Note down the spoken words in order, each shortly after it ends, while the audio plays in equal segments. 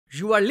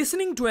You are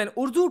listening to an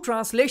Urdu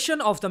translation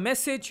of the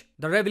message,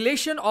 The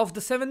Revelation of the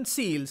Seven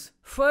Seals,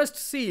 First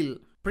Seal,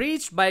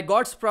 preached by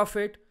God's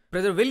prophet,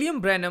 Brother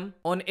William Branham,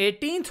 on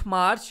 18th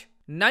March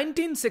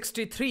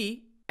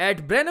 1963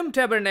 at Branham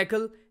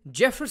Tabernacle,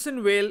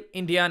 Jeffersonville,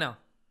 Indiana.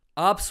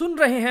 आप सुन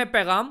रहे हैं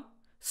पैगाम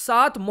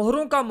 7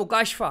 मोहरों का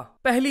मुकाशफा।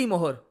 पहली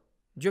मोहर,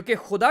 जो कि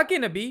खुदा के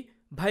नबी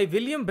भाई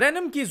विलियम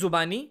ब्रैनम की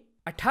जुबानी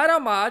 18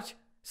 मार्च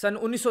सन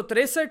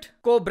 1963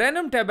 को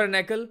ब्रैनम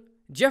टैबरनेकल,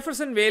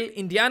 जेफरसनवेल,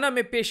 इंडियाना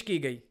में पेश की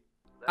गई।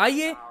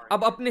 आइए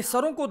अब अपने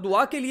सरों को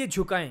दुआ के लिए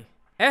झुकाएं।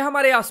 ऐ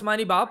हमारे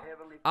आसमानी बाप,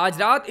 आज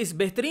रात इस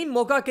बेहतरीन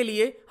मौका के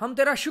लिए हम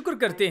तेरा शुक्र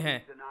करते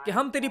हैं कि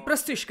हम तेरी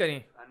प्रस्तिश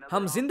करें।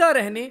 हम जिंदा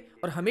रहने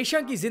और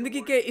हमेशा की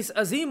जिंदगी के इस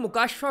अजीम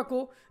मुकाशफा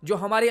को जो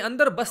हमारे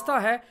अंदर बसता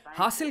है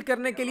हासिल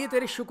करने के लिए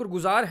तेरे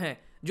शुक्रगुजार हैं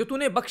जो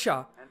तूने बख्शा।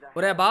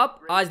 और ऐ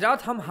बाप, आज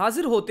रात हम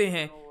हाजिर होते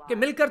हैं कि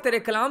मिलकर तेरे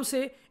कलाम से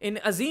इन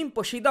अजीम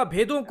पोशीदा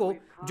भेदों को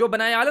जो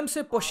बनाए आलम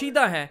से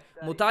पोशीदा हैं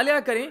मुतालिया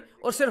करें,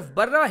 और सिर्फ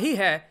बर्रा ही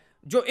है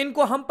जो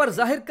इनको हम पर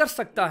जाहिर कर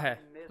सकता है।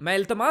 मैं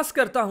इल्तमास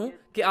करता हूँ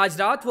कि आज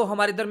रात वो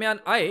हमारे दरमियान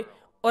आए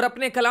और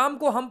अपने कलाम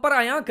को हम पर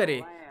आया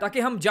करे, ताकि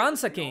हम जान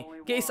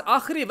सकें कि इस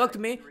आखिरी वक्त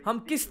में हम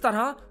किस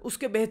तरह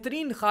उसके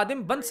बेहतरीन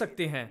खादिम बन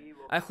सकते हैं।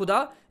 ऐ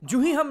खुदा, जो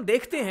ही हम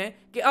देखते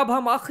हैं कि अब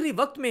हम आखिरी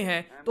वक्त में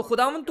हैं, तो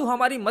खुदावंद तू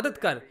हमारी मदद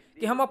कर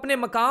कि हम अपने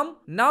मकाम,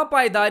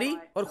 नापायदारी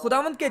और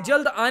खुदावंद के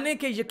जल्द आने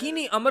के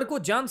यकीनी अमर को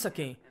जान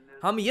सकें।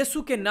 हम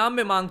यीशु के नाम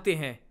में मांगते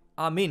हैं,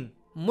 आमीन।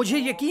 मुझे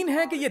यकीन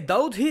है कि ये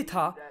दाऊद ही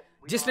था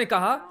जिसने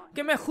कहा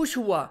कि मैं खुश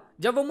हुआ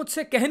जब वो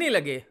मुझसे कहने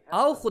लगे,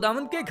 आओ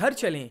खुदावंद के घर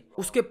चलें।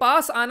 उसके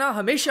पास आना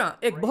हमेशा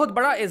एक बहुत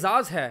बड़ा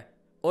एजाज है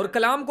और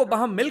कलाम को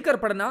बाहम मिलकर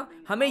पढ़ना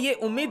हमें ये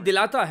उम्मीद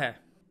दिलाता है।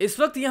 इस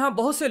वक्त यहाँ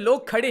बहुत से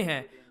लोग खड़े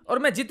हैं और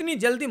मैं जितनी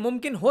जल्दी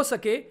मुमकिन हो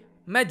सके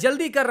मैं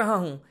जल्दी कर रहा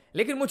हूँ,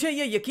 लेकिन मुझे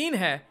ये यकीन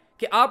है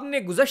कि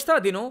आपने गुज़श्ता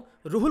दिनों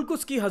रूहुल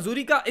कुद्स की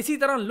हजूरी का इसी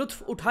तरह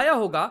लुत्फ उठाया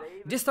होगा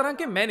जिस तरह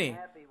के मैंने।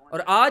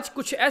 और आज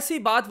कुछ ऐसी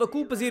बात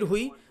वकूफ़ पज़ीर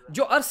हुई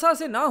जो अरसा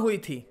से ना हुई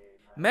थी।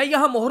 मैं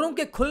यहाँ मोहरों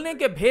के खुलने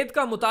के भेद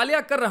का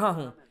मुतालिया कर रहा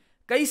हूँ।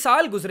 कई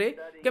साल गुजरे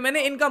कि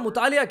मैंने इनका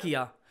मुतालिया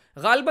किया,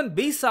 गालबन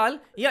 20 साल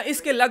या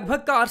इसके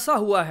लगभग का अरसा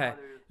हुआ है,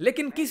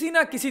 लेकिन किसी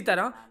ना किसी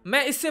तरह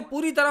मैं इससे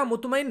पूरी तरह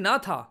मुतमईन ना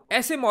था।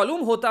 ऐसे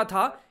मालूम होता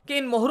था कि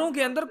इन मोहरों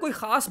के अंदर कोई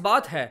ख़ास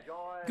बात है,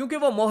 क्योंकि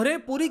वो मोहरें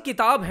पूरी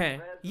किताब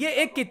हैं। ये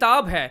एक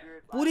किताब है,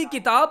 पूरी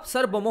किताब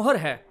सर बमोहर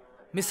है।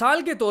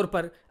 मिसाल के तौर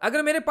पर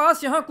अगर मेरे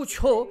पास यहाँ कुछ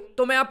हो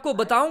तो मैं आपको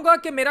बताऊंगा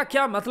कि मेरा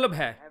क्या मतलब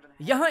है।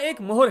 यहाँ एक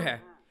मोहर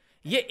है,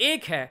 ये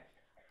एक है।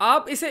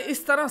 आप इसे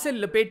इस तरह से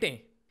लपेटें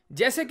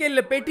जैसे कि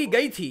लपेटी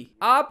गई थी।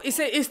 आप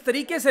इसे इस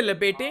तरीके से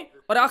लपेटें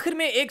और आखिर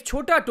में एक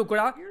छोटा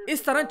टुकड़ा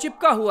इस तरह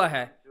चिपका हुआ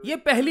है। ये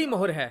पहली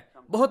मोहर है।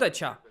 बहुत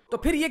अच्छा, तो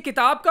फिर ये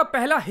किताब का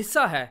पहला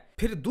हिस्सा है।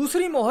 फिर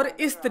दूसरी मोहर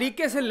इस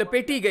तरीके से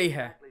लपेटी गई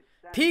है,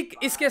 ठीक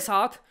इसके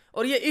साथ,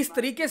 और ये इस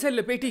तरीके से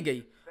लपेटी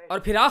गई, और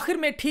फिर आखिर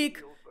में ठीक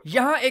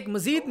यहाँ एक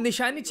मजीद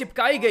निशानी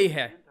चिपकाई गई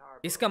है।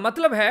 इसका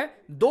मतलब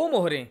है 2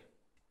 मोहरें।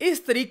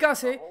 इस तरीका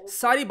से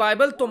सारी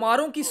बाइबल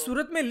तोमारों की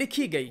सूरत में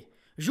लिखी गई।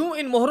 यूं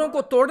इन मोहरों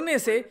को तोड़ने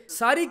से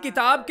सारी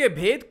किताब के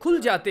भेद खुल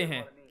जाते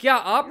हैं। क्या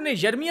आपने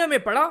यर्मिया में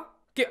पढ़ा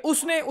कि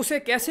उसने उसे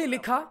कैसे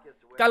लिखा?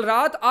 कल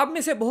रात आप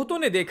में से बहुतों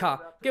ने देखा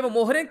कि वो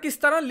मोहरें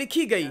किस तरह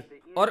लिखी गई,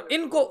 और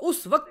इनको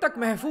उस वक्त तक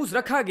महफूज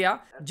रखा गया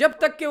जब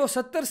तक कि वो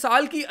 70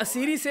 साल की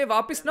असीरी से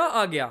वापस ना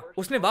आ गया।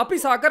 उसने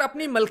वापस आकर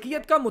अपनी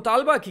मलकियत का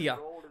मुतालबा किया,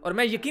 और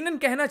मैं यकीनन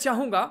कहना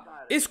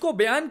चाहूंगा इसको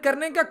बयान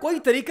करने का कोई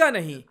तरीका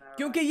नहीं,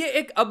 क्योंकि ये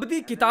एक अबदी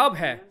किताब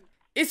है।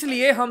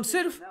 इसलिए हम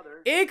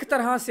सिर्फ एक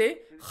तरह से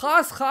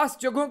खास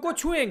जगहों को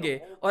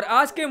छुएंगे, और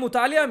आज के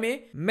मुतालिया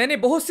में मैंने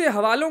बहुत से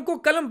हवालों को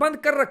कलम बंद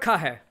कर रखा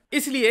है,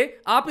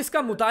 इसलिए आप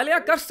इसका मुतालिया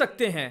कर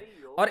सकते हैं।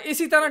 और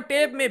इसी तरह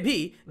टेप में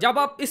भी जब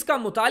आप इसका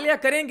मुतालिया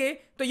करेंगे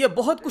तो ये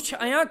बहुत कुछ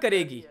अयां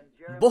करेगी।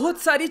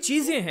 बहुत सारी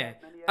चीजें हैं।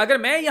 अगर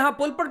मैं यहाँ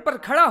पुलपट पर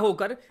खड़ा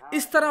होकर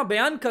इस तरह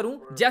बयान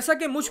करूं जैसा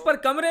कि मुझ पर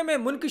कमरे में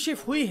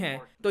मुनकशिफ हुई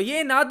हैं, तो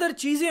ये नादर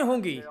चीजें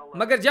होंगी।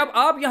 मगर जब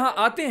आप यहाँ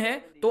आते हैं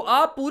तो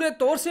आप पूरे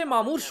तौर से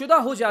मामूर शुदा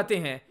हो जाते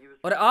हैं,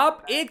 और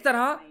आप एक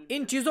तरह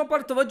इन चीजों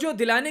पर तवज्जो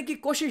दिलाने की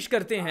कोशिश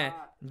करते हैं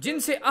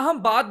जिनसे अहम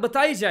बात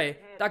बताई जाए,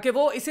 ताकि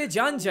वो इसे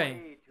जान जाएं।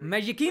 मैं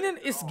यकीनन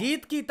इस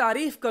गीत की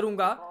तारीफ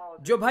करूंगा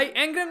जो भाई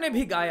एंग्रम ने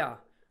भी गाया,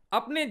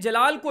 अपने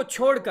जलाल को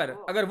छोड़कर।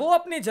 अगर वो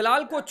अपने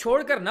जलाल को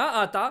छोड़कर ना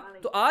आता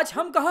तो आज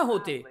हम कहाँ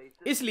होते।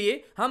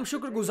 इसलिए हम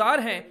शुक्रगुजार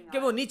हैं कि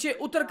वो नीचे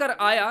उतर कर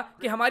आया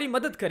कि हमारी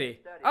मदद करे।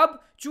 अब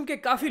चूंकि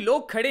काफी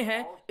लोग खड़े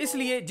हैं,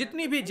 इसलिए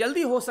जितनी भी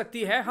जल्दी हो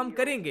सकती है हम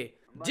करेंगे,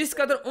 जिस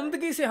कदर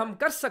उम्दगी से हम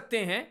कर सकते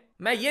हैं।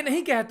 मैं ये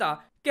नहीं कहता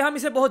कि हम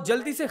इसे बहुत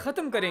जल्दी से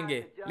खत्म करेंगे,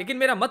 लेकिन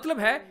मेरा मतलब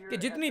है कि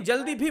जितनी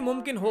जल्दी भी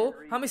मुमकिन हो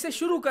हम इसे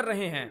शुरू कर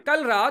रहे हैं।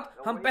 कल रात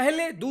हम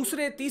पहले,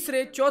 दूसरे,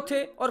 तीसरे,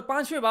 चौथे और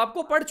 5वें बाब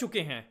को पढ़ चुके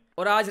हैं,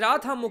 और आज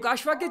रात हम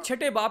मुकाशवा के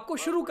 6ठे बाब को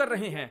शुरू कर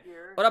रहे हैं।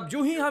 और अब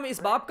जो ही हम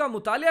इस बाब का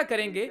मुतालिया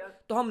करेंगे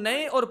तो हम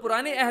नए और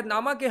पुराने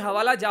अहदनामा के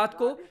हवाला जात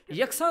को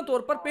यकसा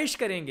तौर पर पेश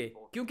करेंगे,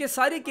 क्योंकि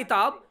सारी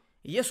किताब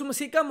यीशु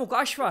मसीह का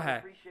मुकाशफा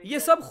है। ये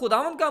सब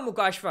खुदावंद का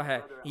मुकाशफा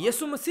है,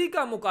 यीशु मसीह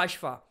का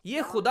मुकाशफा।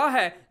 ये खुदा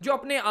है जो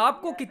अपने आप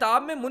को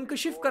किताब में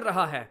मुनकशिफ कर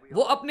रहा है।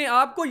 वो अपने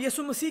आप को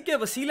यीशु मसीह के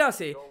वसीला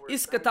से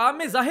इस किताब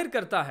में जाहिर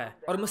करता है,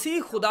 और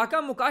मसीह खुदा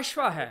का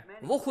मुकाशफा है।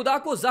 वो खुदा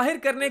को जाहिर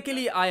करने के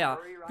लिए आया,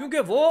 क्योंकि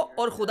वो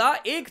और खुदा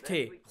एक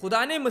थे।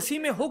 खुदा ने मसीह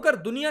में होकर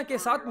दुनिया के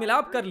साथ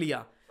मिलाप कर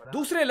लिया।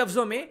 दूसरे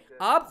लफ्जों में,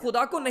 आप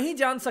खुदा को नहीं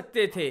जान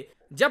सकते थे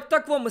जब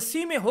तक वो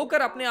मसीह में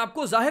होकर अपने आप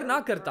को जाहिर ना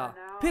करता।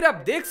 फिर आप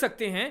देख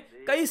सकते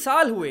हैं, कई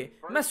साल हुए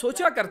मैं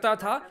सोचा करता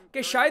था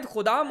कि शायद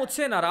खुदा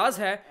मुझसे नाराज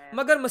है,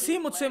 मगर मसीह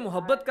मुझसे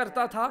मोहब्बत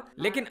करता था।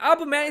 लेकिन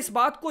अब मैं इस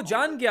बात को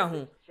जान गया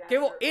हूँ कि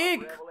वो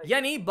एक,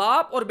 यानी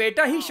बाप और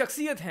बेटा ही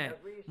शख्सियत हैं।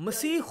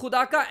 मसीह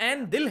खुदा का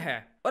ऐन दिल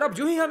है। और अब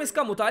जो ही हम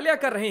इसका मुतालिया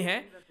कर रहे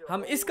हैं,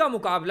 हम इसका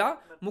मुकाबला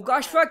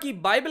मुकाशफा की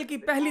बाइबल की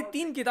पहली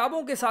 3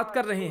 किताबों के साथ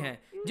कर रहे हैं,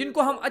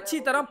 जिनको हम अच्छी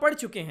तरह पढ़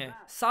चुके हैं।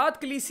 7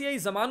 कलीसियाई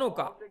जमानों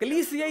का।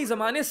 कलीसियाई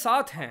जमाने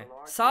 7 हैं।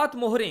 7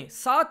 मोहरें,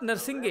 7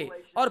 नरसिंगे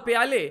और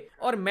प्याले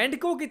और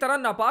मेंढकों की तरह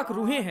नापाक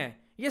रूहें हैं।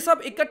 ये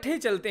सब इकट्ठे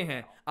चलते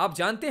हैं। आप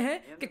जानते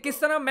हैं कि किस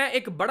तरह मैं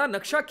एक बड़ा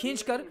नक्शा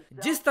खींचकर,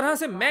 जिस तरह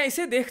से मैं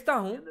इसे देखता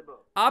हूँ,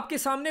 आपके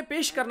सामने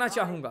पेश करना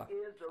चाहूंगा।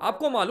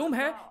 आपको मालूम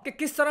है कि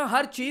किस तरह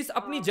हर चीज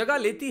अपनी जगह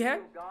लेती है।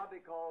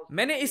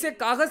 मैंने इसे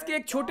कागज के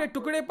एक छोटे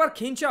टुकड़े पर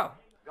खींचा,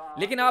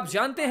 लेकिन आप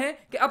जानते हैं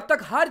कि अब तक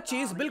हर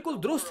चीज बिल्कुल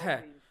दुरुस्त है।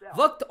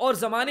 वक्त और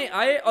जमाने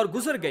आए और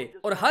गुजर गए,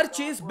 और हर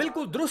चीज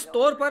बिल्कुल दुरुस्त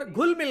तौर पर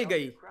घुल मिल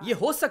गई। ये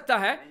हो सकता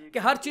है कि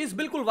हर चीज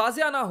बिल्कुल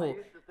वाज़िया ना हो,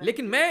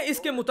 लेकिन मैं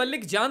इसके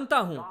मुतल्लिक जानता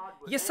हूँ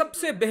ये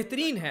सबसे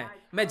बेहतरीन है।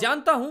 मैं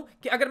जानता हूँ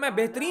कि अगर मैं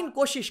बेहतरीन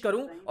कोशिश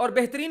करूँ और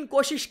बेहतरीन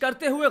कोशिश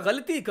करते हुए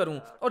गलती करूँ,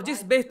 और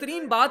जिस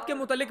बेहतरीन बात के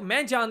मुतल्लिक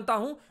मैं जानता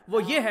हूँ वो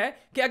ये है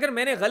कि अगर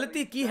मैंने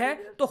गलती की है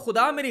तो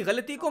खुदा मेरी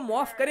गलती को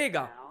मुआफ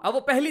करेगा। अब वो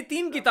पहली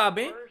 3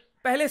 किताबें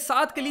पहले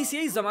 7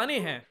 कलीसियाई जमाने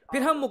हैं।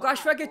 फिर हम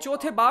मुकाशफा के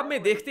 4थे बाब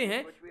में देखते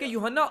हैं कि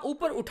यूहन्ना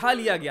ऊपर उठा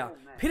लिया गया।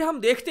 फिर हम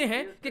देखते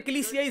हैं कि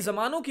कलीसियाई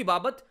जमानों की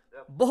बाबत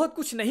बहुत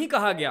कुछ नहीं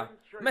कहा गया।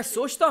 मैं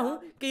सोचता हूँ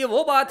कि ये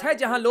वो बात है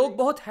जहाँ लोग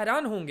बहुत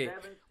हैरान होंगे।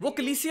 वो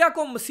कलीसिया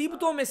को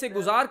मुसीबतों में से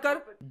गुजार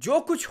कर जो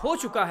कुछ हो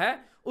चुका है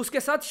उसके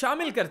साथ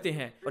शामिल करते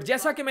हैं। और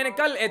जैसा कि मैंने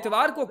कल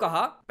एतवार को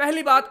कहा,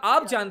 पहली बात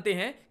आप जानते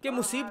हैं कि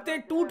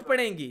मुसीबतें टूट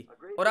पड़ेंगी,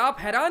 और आप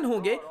हैरान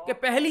होंगे कि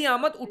पहली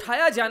आमद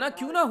उठाया जाना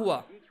क्यों ना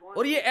हुआ।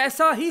 और ये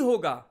ऐसा ही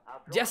होगा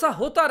जैसा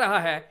होता रहा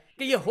है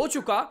कि ये हो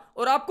चुका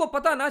और आपको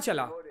पता ना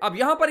चला। अब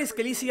यहाँ पर इस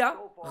कलीसिया,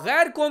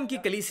 गैर कौम की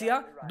कलीसिया,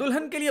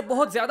 दुल्हन के लिए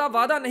बहुत ज्यादा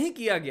वादा नहीं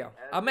किया गया।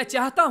 अब मैं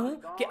चाहता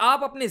हूँ कि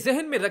आप अपने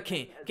जहन में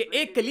रखें कि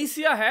एक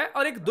कलीसिया है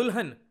और एक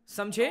दुल्हन।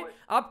 समझे,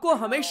 आपको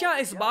हमेशा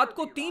इस बात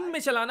को 3 में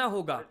चलाना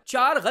होगा।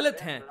 4 गलत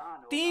हैं।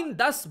 3,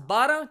 10,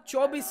 12,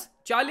 24,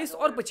 40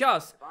 और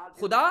 50।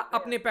 खुदा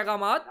अपने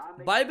पैगामात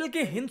बाइबल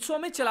के हिस्सों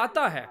में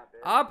चलाता है।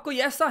 आप कोई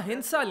ऐसा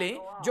हिस्सा लें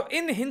जो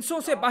इन हिस्सों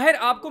से बाहर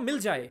आपको मिल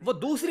जाए, वो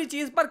दूसरी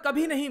चीज पर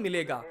कभी नहीं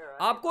मिलेगा।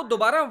 आपको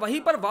दोबारा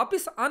वहीं पर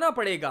वापस आना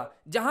पड़ेगा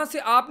जहां से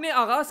आपने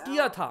आगाज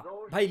किया था।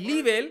 भाई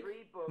लीवेल,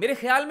 मेरे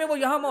ख्याल में वो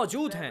यहाँ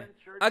मौजूद हैं।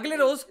 अगले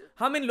रोज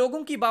हम इन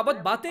लोगों की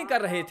बाबत बातें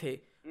कर रहे थे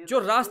जो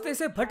रास्ते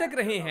से भटक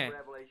रहे हैं।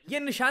 ये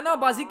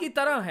निशानाबाजी की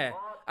तरह है।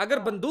 अगर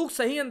बंदूक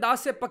सही अंदाज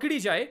से पकड़ी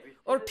जाए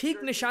और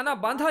ठीक निशाना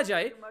बांधा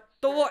जाए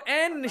तो वो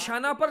ऐन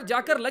निशाना पर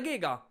जाकर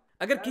लगेगा।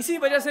 अगर किसी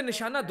वजह से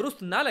निशाना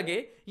दुरुस्त ना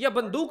लगे, या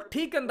बंदूक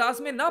ठीक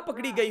अंदाज में ना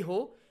पकड़ी गई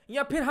हो,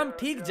 या फिर हम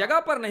ठीक जगह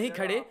पर नहीं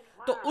खड़े,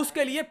 तो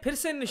उसके लिए फिर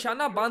से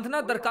निशाना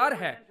बांधना दरकार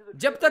है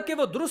जब तक कि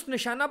वो दुरुस्त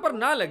निशाना पर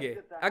ना लगे।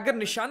 अगर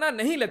निशाना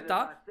नहीं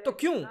लगता तो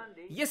क्यों,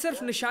 ये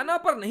सिर्फ निशाना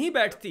पर नहीं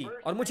बैठती।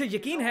 और मुझे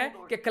यकीन है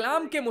कि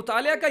कलाम के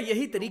मुतालिया का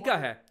यही तरीका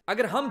है।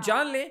 अगर हम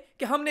जान लें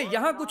कि हमने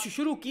यहाँ कुछ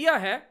शुरू किया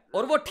है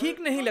और वो ठीक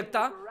नहीं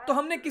लगता, तो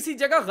हमने किसी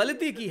जगह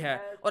गलती की है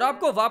और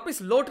आपको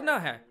वापस लौटना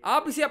है।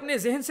 आप इसे अपने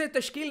जहन से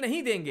तश्कील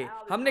नहीं देंगे।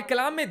 हमने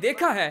कलाम में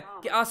देखा है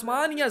कि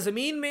आसमान या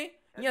जमीन में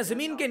या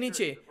जमीन के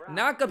नीचे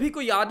ना कभी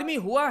कोई आदमी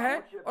हुआ है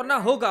और ना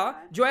होगा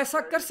जो ऐसा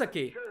कर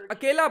सके।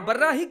 अकेला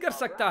बर्रा ही कर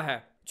सकता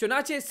है।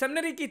 चुनाचे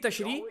सेमिनरी की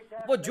तशरीह,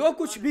 वो जो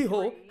कुछ भी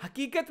हो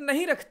हकीकत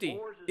नहीं रखती।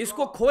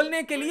 इसको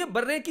खोलने के लिए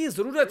बर्रे की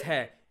जरूरत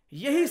है।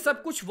 यही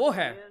सब कुछ वो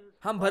है।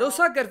 हम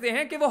भरोसा करते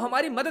हैं कि वो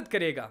हमारी मदद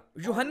करेगा।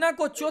 यूहन्ना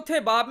को 4थे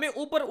बाब में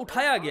ऊपर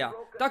उठाया गया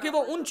ताकि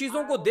वो उन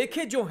चीजों को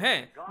देखे जो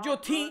हैं, जो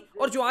थी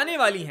और जो आने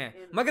वाली हैं।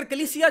 मगर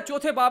कलीसिया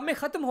 4थे बाब में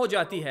खत्म हो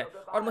जाती है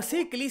और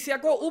मसीह कलीसिया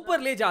को ऊपर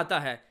ले जाता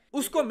है।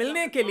 उसको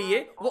मिलने के लिए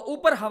वो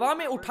ऊपर हवा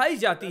में उठाई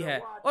जाती है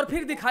और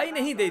फिर दिखाई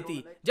नहीं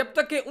देती जब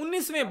तक कि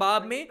 19वें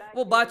बाब में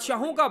वो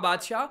बादशाहों का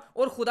बादशाह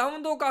और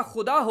खुदावंदों का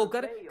खुदा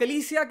होकर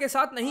कलीसिया के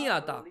साथ नहीं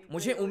आता।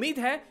 मुझे उम्मीद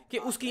है कि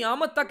उसकी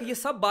आमद तक ये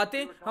सब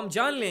बातें हम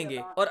जान लेंगे,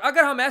 और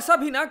अगर हम ऐसा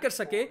भी ना कर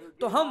सके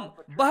तो हम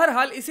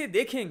बहरहाल इसे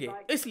देखेंगे।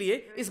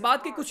 इसलिए इस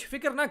बात की कुछ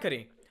फिक्र ना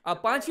करें।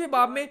 अब 5वें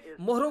बाब में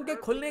मोहरों के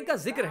खुलने का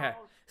जिक्र है।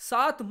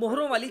 7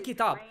 मोहरों वाली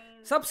किताब।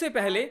 सबसे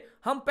पहले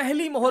हम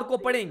पहली मोहर को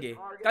पढ़ेंगे।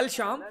 कल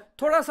शाम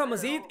थोड़ा सा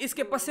मजीद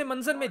इसके पसे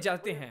मंजर में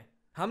जाते हैं।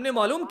 हमने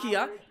मालूम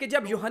किया कि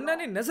जब यूहन्ना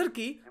ने नजर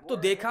की तो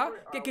देखा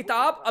कि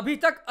किताब अभी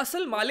तक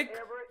असल मालिक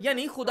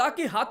यानी खुदा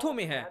के हाथों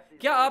में है।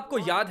 क्या आपको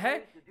याद है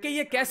कि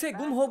ये कैसे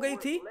गुम हो गई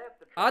थी?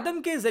 आदम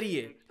के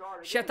जरिए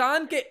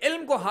शैतान के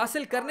इल्म को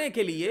हासिल करने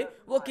के लिए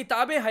वो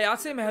किताब हयात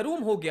से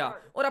महरूम हो गया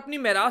और अपनी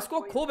मिरास को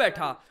खो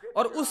बैठा,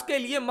 और उसके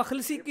लिए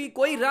मखलसी की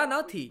कोई राह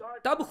ना थी।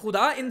 तब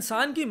खुदा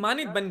इंसान की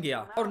मानिद बन गया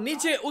और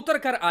नीचे उतर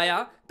कर आया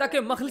ताकि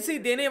मखलसी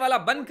देने वाला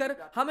बनकर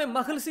हमें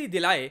मखलसी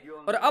दिलाए।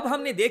 और अब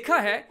हमने देखा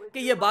है कि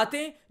ये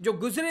बातें जो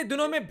गुजरे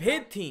दिनों में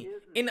भेद थीं,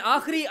 इन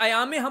आखिरी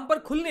अयाम में हम पर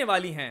खुलने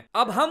वाली हैं।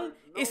 अब हम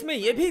इसमें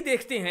यह भी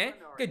देखते हैं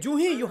कि जो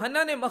ही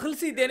यूहन्ना ने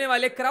मखलसी देने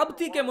वाले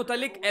कराबती के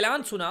मुतालिक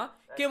ऐलान सुना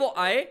कि वो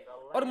आए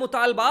और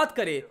मुतालबात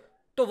करे,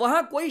 तो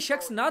वहां कोई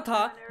शख्स ना था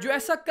जो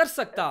ऐसा कर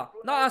सकता,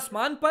 ना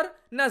आसमान पर,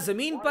 ना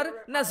जमीन पर,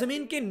 ना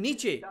जमीन के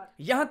नीचे,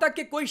 यहां तक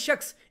कि कोई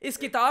शख्स इस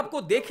किताब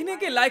को देखने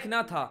के लायक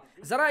ना था।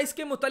 जरा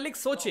इसके मुतालिक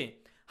सोचें,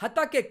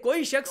 हत्ता कि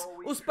कोई शख्स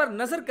उस पर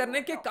नजर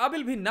करने के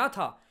काबिल भी ना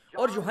था,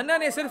 और यूहन्ना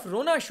ने सिर्फ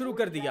रोना शुरू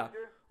कर दिया।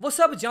 वो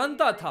सब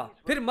जानता था,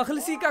 फिर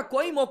मखलसी का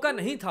कोई मौका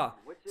नहीं था,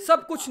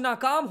 सब कुछ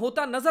नाकाम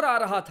होता नजर आ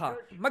रहा था।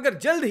 मगर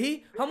जल्द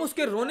ही हम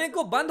उसके रोने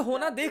को बंद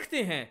होना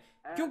देखते हैं,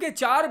 क्योंकि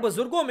 4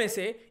 बुजुर्गों में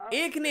से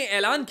एक ने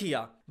ऐलान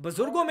किया।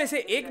 बुजुर्गों में से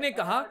एक ने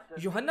कहा,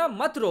 यूहन्ना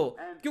मत रो,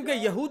 क्योंकि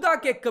यहूदा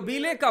के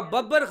कबीले का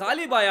बब्बर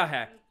गालिब आया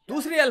है।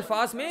 दूसरे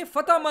अल्फाज में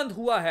फतहमंद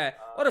हुआ है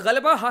और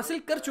गलबा हासिल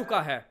कर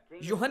चुका है।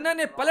 यूहन्ना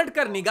ने पलट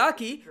कर निगाह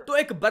की तो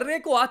एक बर्रे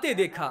को आते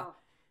देखा।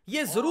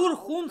 ये जरूर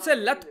खून से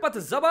लथपथ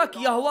जबा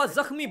किया हुआ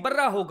जख्मी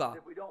बर्रा होगा।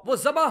 वो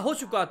जबा हो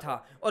चुका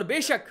था, और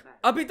बेशक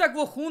अभी तक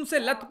वो खून से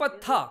लथपथ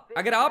था।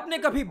 अगर आपने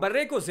कभी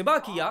बर्रे को ज़िबा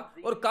किया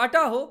और काटा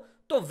हो,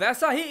 तो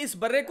वैसा ही इस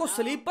बर्रे को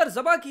सलीब पर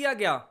ज़बा किया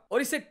गया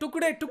और इसे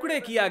टुकड़े टुकड़े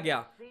किया गया।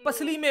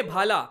 पसली में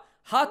भाला,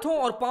 हाथों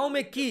और पाँव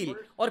में कील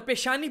और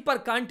पेशानी पर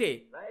कांटे।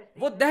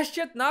 वो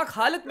दहशतनाक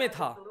हालत में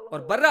था,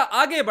 और बर्रा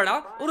आगे बढ़ा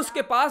और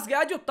उसके पास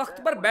गया जो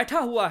तख्त पर बैठा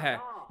हुआ है,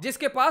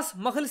 जिसके पास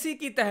मखलसी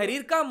की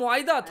तहरीर का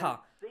मुआयदा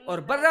था।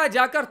 और बर्रा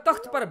जाकर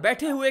तख्त पर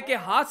बैठे हुए के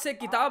हाथ से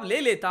किताब ले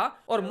लेता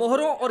और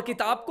मोहरों और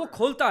किताब को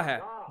खोलता है।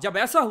 जब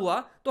ऐसा हुआ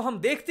तो हम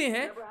देखते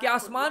हैं कि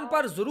आसमान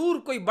पर जरूर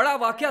कोई बड़ा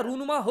वाकया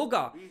रूनुमा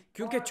होगा,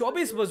 क्योंकि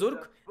 24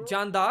 बुजुर्ग,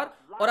 जानदार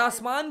और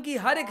आसमान की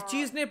हर एक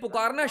चीज ने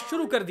पुकारना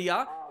शुरू कर दिया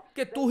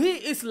कि तू ही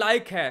इस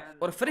लायक है।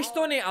 और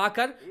फरिश्तों ने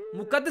आकर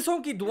मुकद्दसों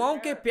की दुआओं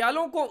के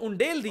प्यालों को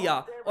उंडेल दिया,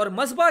 और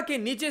मज़बा के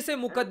नीचे से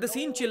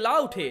मुकद्दसीन चिल्ला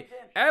उठे,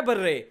 ए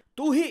बर्रे,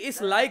 तू ही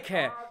इस लायक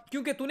है,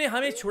 क्योंकि तूने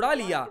हमें छुड़ा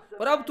लिया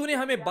और अब तूने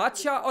हमें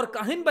बादशाह और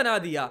काहिन बना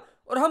दिया,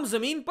 और हम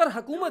जमीन पर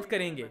हुकूमत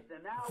करेंगे।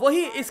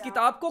 वही इस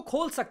किताब को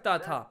खोल सकता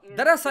था।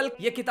 दरअसल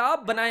ये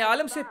किताब बनाए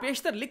आलम से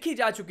पेशतर लिखी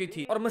जा चुकी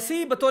थी, और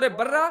मसीह बतौर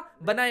बर्रा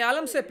बनाए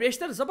आलम से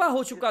पेशतर ज़बा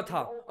हो चुका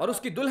था, और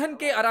उसकी दुल्हन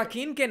के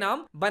अराकीन के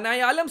नाम बनाए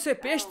आलम से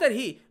पेशतर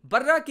ही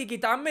बर्रा की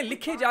किताब में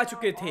लिखे जा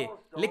चुके थे,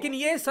 लेकिन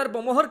ये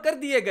सरबमोहर कर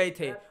दिए गए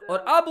थे,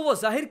 और अब वो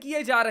जाहिर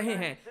किए जा रहे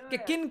हैं कि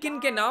किन किन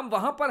के नाम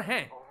वहां पर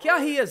हैं। क्या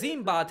ही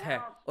अजीम बात है।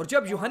 और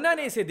जब यूहन्ना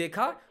ने इसे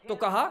देखा तो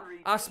कहा,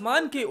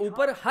 आसमान के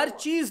ऊपर हर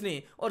चीज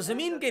ने और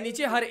जमीन के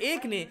नीचे हर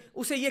एक ने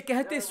उसे ये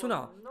कहते सुना,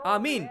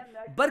 आमीन,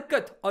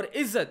 बरकत और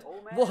इज्जत।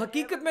 वो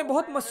हकीकत में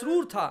बहुत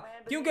मसरूर था,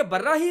 क्योंकि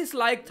बर्रा ही इस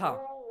लायक था।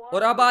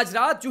 और अब आज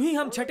रात जो ही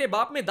हम छठे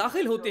बाप में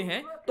दाखिल होते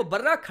हैं तो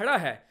बर्रा खड़ा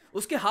है,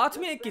 उसके हाथ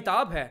में एक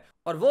किताब है,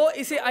 और वो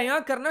इसे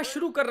अयां करना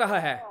शुरू कर रहा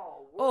है।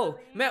 ओह,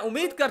 मैं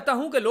उम्मीद करता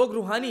हूँ कि लोग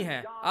रूहानी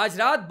हैं। आज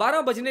रात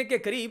 12 बजने के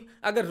करीब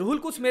अगर रूहुल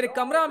कुछ मेरे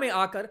कमरा में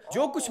आकर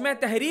जो कुछ मैं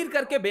तहरीर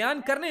करके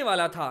बयान करने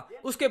वाला था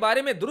उसके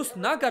बारे में दुरुस्त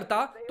ना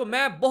करता, तो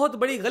मैं बहुत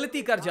बड़ी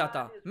गलती कर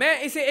जाता। मैं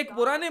इसे एक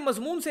पुराने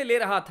मजमून से ले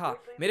रहा था,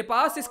 मेरे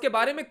पास इसके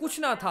बारे में कुछ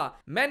ना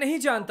था। मैं नहीं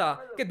जानता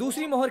कि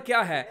दूसरी मोहर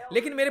क्या है,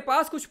 लेकिन मेरे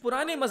पास कुछ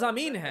पुराने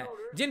मजामीन हैं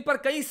जिन पर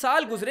कई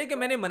साल गुजरे कि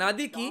मैंने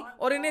मनादी की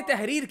और इन्हें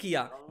तहरीर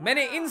किया।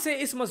 मैंने इनसे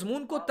इस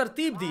मजमून को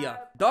तरतीब दिया।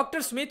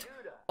 डॉक्टर स्मिथ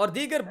और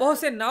दीगर बहुत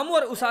से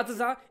नामवर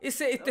उसातिज़ा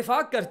इससे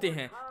इत्तेफाक करते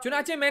हैं।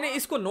 चुनाचे मैंने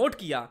इसको नोट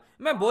किया।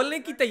 मैं बोलने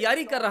की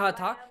तैयारी कर रहा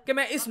था कि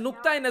मैं इस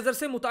नुक्ता नज़र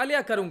से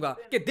मुतालिया करूंगा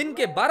कि दिन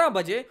के 12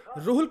 बजे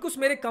रूहुल कुछ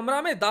मेरे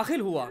कमरा में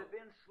दाखिल हुआ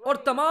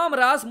और तमाम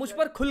राज मुझ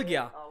पर खुल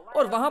गया,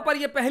 और वहां पर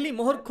यह पहली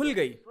मोहर खुल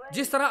गई।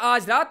 जिस तरह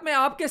आज रात मैं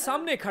आपके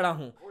सामने खड़ा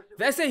हूँ,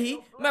 वैसे ही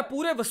मैं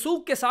पूरे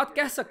वसूख के साथ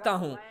कह सकता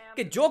हूँ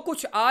कि जो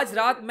कुछ आज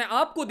रात मैं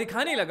आपको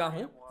दिखाने लगा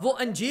हूँ वो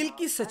अंजील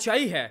की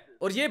सच्चाई है।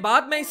 और ये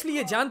बात मैं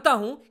इसलिए जानता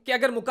हूँ कि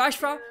अगर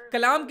मुकाशफा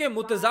कलाम के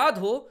मुतजाद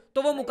हो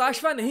तो वो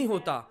मुकाशफा नहीं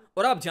होता।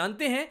 और आप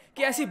जानते हैं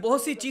कि ऐसी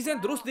बहुत सी चीजें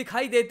दुरुस्त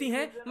दिखाई देती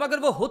हैं मगर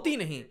वो होती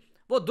नहीं।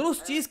 वो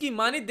दुरुस्त चीज की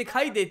मानित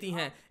दिखाई देती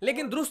हैं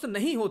लेकिन दुरुस्त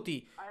नहीं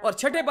होती। और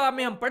छठे बाब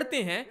में हम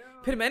पढ़ते हैं,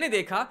 फिर मैंने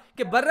देखा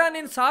कि बर्रा ने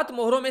इन 7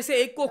 मोहरों में से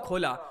एक को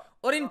खोला,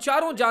 और इन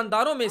 4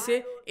 जानदारों में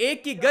से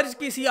एक की गर्ज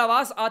की सी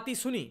आवाज आती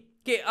सुनी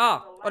कि आ।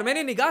 और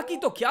मैंने निगाह की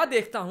तो क्या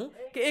देखता हूँ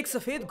कि एक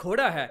सफेद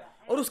घोड़ा है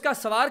और उसका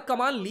सवार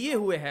कमान लिए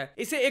हुए है।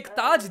 इसे एक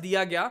ताज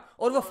दिया गया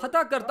और वह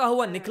फतह करता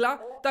हुआ निकला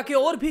ताकि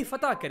और भी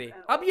फतह करे।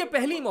 अब यह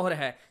पहली मोहर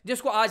है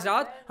जिसको आज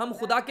रात हम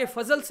खुदा के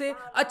फजल से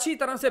अच्छी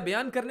तरह से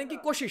बयान करने की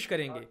कोशिश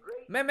करेंगे।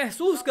 मैं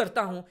महसूस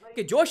करता हूँ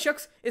कि जो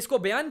शख्स इसको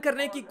बयान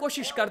करने की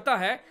कोशिश करता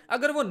है,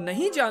 अगर वो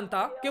नहीं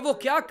जानता कि वो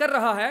क्या कर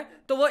रहा है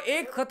तो वह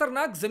एक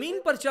खतरनाक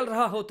जमीन पर चल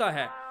रहा होता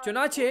है।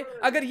 चुनाचे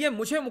अगर ये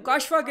मुझे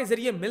मुकाशफा के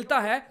जरिए मिलता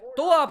है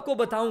तो आपको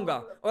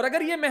बताऊंगा, और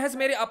अगर ये महज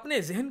मेरे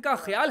अपने जहन का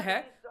ख्याल है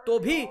तो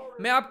भी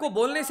मैं आपको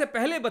बोलने से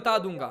पहले बता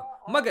दूंगा।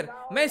 मगर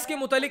मैं इसके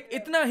मुतालिक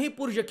इतना ही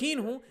पुरयकीन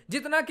हूँ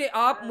जितना कि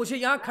आप मुझे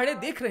यहाँ खड़े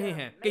देख रहे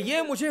हैं कि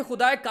ये मुझे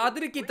खुदाए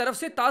कादिर की तरफ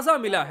से ताज़ा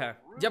मिला है।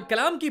 जब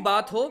कलाम की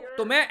बात हो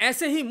तो मैं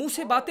ऐसे ही मुंह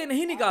से बातें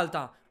नहीं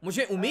निकालता।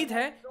 मुझे उम्मीद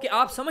है कि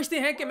आप समझते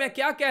हैं कि मैं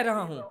क्या कह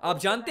रहा हूँ। आप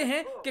जानते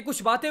हैं कि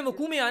कुछ बातें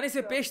वकूअ में आने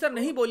से पेशतर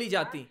नहीं बोली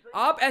जाती।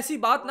 आप ऐसी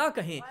बात ना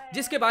कहें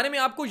जिसके बारे में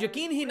आपको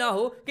यकीन ही ना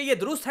हो कि यह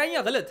दुरुस्त है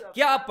या गलत।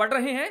 क्या आप पढ़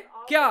रहे हैं?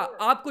 क्या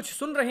आप कुछ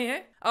सुन रहे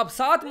हैं? अब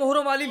 7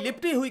 मोहरों वाली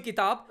लिपटी हुई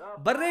किताब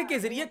बर्रे के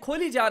जरिए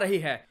खोली जा रही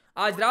है।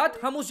 आज रात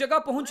हम उस जगह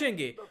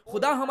पहुंचेंगे।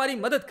 खुदा हमारी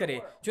मदद करे।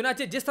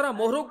 चुनाचे जिस तरह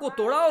मोहरों को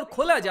तोड़ा और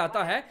खोला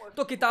जाता है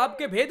तो किताब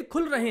के भेद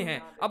खुल रहे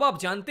हैं। अब आप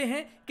जानते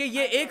हैं कि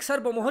ये एक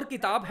सर्वमोहर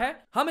किताब है।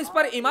 हम इस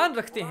पर ईमान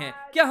रखते हैं,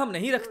 क्या हम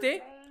नहीं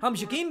रखते? हम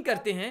यकीन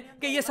करते हैं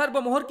कि ये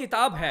सर्वमोहर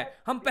किताब है।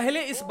 हम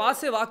पहले इस बात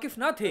से वाकिफ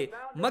ना थे,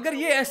 मगर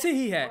ये ऐसे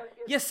ही है।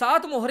 ये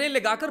 7 मोहरें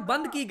लगाकर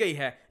बंद की गई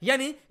है,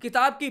 यानी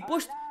किताब की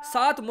पुष्ट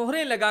 7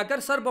 मोहरें लगाकर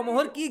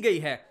सर्वमोहर की गई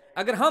है।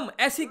 अगर हम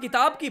ऐसी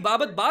किताब की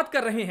बाबत बात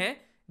कर रहे हैं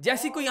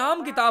जैसी कोई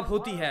आम किताब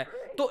होती है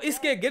तो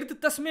इसके गिर्द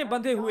तस्मे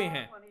बंधे हुए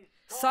हैं,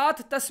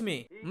 7 तस्मे।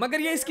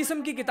 मगर ये इस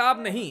किस्म की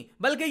किताब नहीं,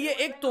 बल्कि ये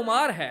एक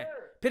तोमार है।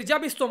 फिर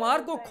जब इस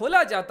तोमार को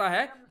खोला जाता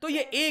है तो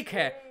ये एक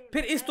है।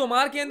 फिर इस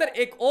तोमार के अंदर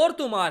एक और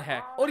तोमार है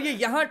और ये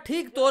यहाँ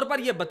ठीक तौर पर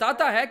यह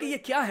बताता है कि ये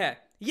क्या है।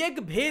 ये एक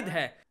भेद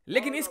है,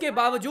 लेकिन इसके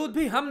बावजूद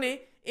भी हमने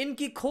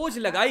इनकी खोज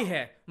लगाई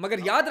है। मगर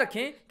याद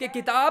रखें कि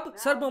किताब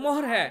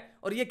सर्वमोहर है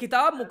और ये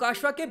किताब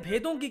मुकाशवा के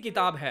भेदों की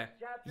किताब है।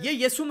 ये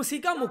यीशु मसीह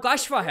का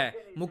मुकाशवा है,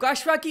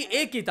 मुकाशवा की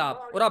एक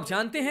किताब। और आप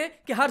जानते हैं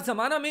कि हर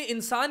जमाना में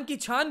इंसान की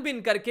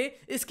छानबीन करके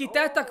इसकी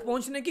तह तक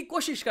पहुंचने की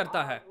कोशिश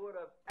करता है।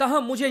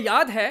 तहम मुझे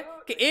याद है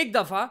कि एक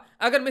दफा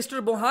अगर मिस्टर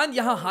बोहान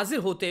यहाँ हाजिर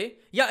होते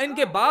या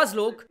इनके बाज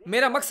लोग,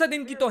 मेरा मकसद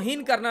इनकी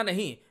तौहीन करना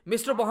नहीं,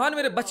 मिस्टर बोहान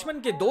मेरे बचपन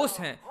के दोस्त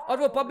हैं और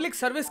वो पब्लिक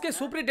सर्विस के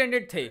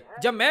सुपरिटेंडेंट थे।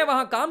 जब मैं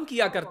वहाँ काम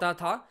किया करता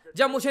था,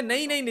 जब मुझे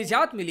नई नई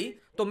निजात मिली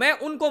तो मैं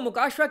उनको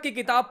मुकाशवा की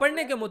किताब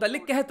पढ़ने के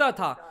मुतालिक कहता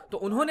था। तो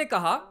उन्होंने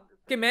कहा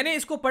कि मैंने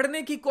इसको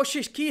पढ़ने की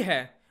कोशिश की है।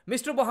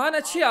 मिस्टर बोहान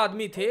अच्छे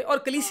आदमी थे और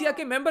कलीसिया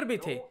के मेंबर भी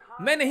थे।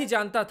 मैं नहीं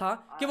जानता था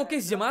कि वो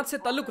किस जमात से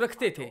ताल्लुक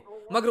रखते थे,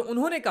 मगर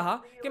उन्होंने कहा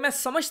कि मैं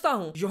समझता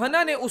हूँ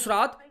यूहन्ना ने उस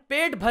रात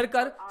पेट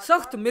भरकर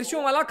सख्त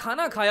मिर्चों वाला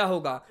खाना खाया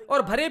होगा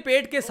और भरे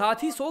पेट के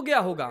साथ ही सो गया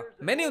होगा।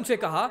 मैंने उनसे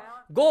कहा,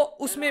 गो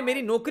उसमें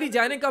मेरी नौकरी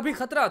जाने का भी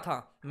खतरा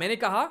था। मैंने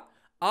कहा,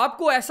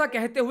 आपको ऐसा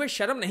कहते हुए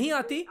शर्म नहीं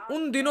आती?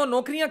 उन दिनों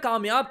नौकरियां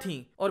कामयाब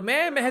थीं और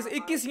मैं महज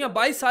 21 या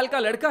 22 साल का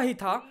लड़का ही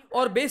था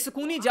और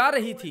बेसुकूनी जा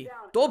रही थी।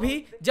 तो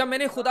भी जब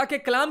मैंने खुदा के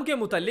कलाम के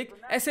मुतालिक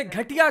ऐसे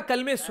घटिया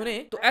कलमे सुने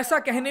तो ऐसा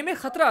कहने में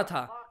खतरा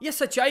था। यह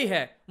सच्चाई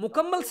है,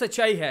 मुकम्मल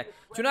सच्चाई है।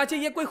 चुनाचे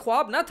ये कोई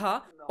ख्वाब न था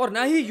और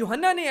ना ही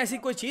यूहन्ना ने ऐसी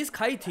कोई चीज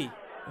खाई थी।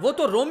 वो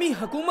तो रोमी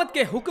हुकूमत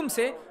के हुक्म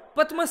से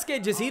पतमस के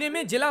जजीरे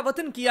में जिला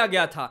वतन किया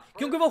गया था,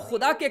 क्योंकि वो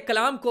खुदा के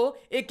कलाम को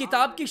एक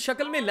किताब की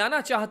शक्ल में लाना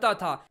चाहता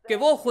था कि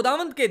वो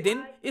खुदावंद के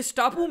दिन इस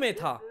टापू में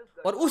था।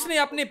 और उसने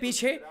अपने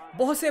पीछे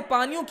बहुत से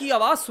पानियों की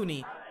आवाज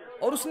सुनी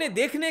और उसने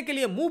देखने के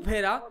लिए मुंह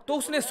फेरा तो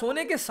उसने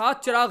सोने के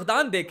 7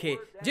 चिरागदान देखे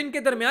जिनके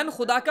दरमियान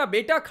खुदा का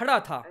बेटा खड़ा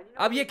था।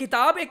 अब ये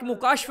किताब एक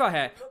मुकाशवा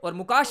है और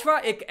मुकाशवा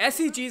एक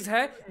ऐसी चीज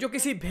है जो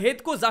किसी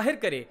भेद को जाहिर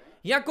करे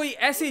या कोई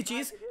ऐसी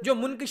चीज जो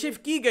मुनकशिफ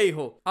की गई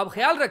हो। अब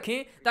ख्याल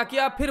रखें ताकि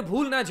आप फिर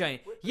भूल ना जाएं,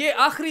 ये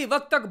आखिरी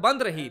वक्त तक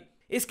बंद रही।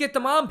 इसके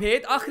तमाम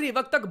भेद आखिरी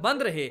वक्त तक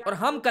बंद रहे और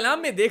हम कलाम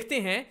में देखते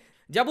हैं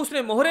जब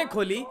उसने मोहरें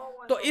खोली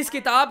तो इस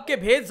किताब के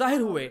भेद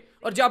जाहिर हुए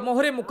और जब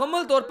मोहरें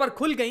मुकम्मल तौर पर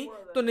खुल गईं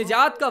तो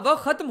निजात का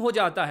वक्त खत्म हो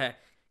जाता है,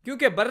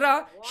 क्योंकि बर्रा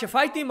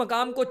शफायती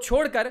मकाम को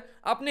छोड़कर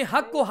अपने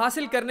हक को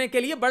हासिल करने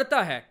के लिए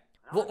बढ़ता है।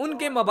 वो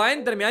उनके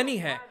मबाइन दरमियानी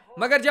है।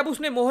 मगर जब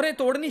उसने मोहरें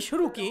तोड़नी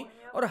शुरू की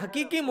और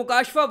हकीकी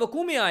मुकाशवा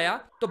वकू में आया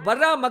तो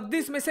बर्रा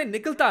मकदिस में से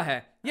निकलता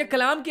है। यह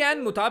कलाम के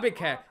ऐन मुताबिक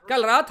है।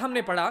 कल रात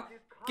हमने पढ़ा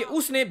कि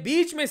उसने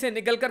बीच में से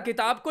निकलकर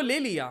किताब को ले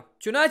लिया।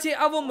 चुनाचे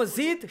अब वो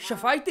मजीद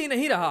शफायती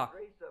नहीं रहा,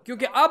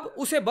 क्योंकि अब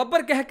उसे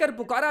बब्बर कहकर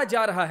पुकारा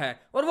जा रहा है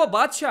और वो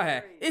बादशाह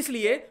है,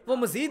 इसलिए वो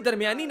मजीद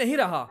दरमियानी नहीं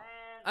रहा।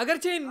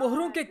 अगरचे इन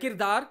मोहरों के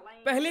किरदार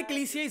पहले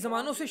कलीसियाई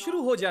जमानों से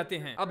शुरू हो जाते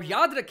हैं। अब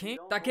याद रखें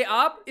ताकि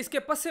आप इसके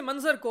पस्से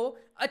मंजर को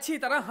अच्छी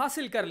तरह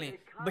हासिल कर लें,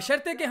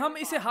 बशर्ते कि हम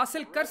इसे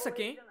हासिल कर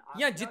सकें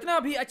या जितना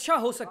भी अच्छा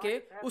हो सके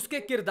उसके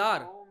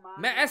किरदार।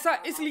 मैं ऐसा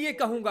इसलिए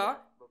कहूंगा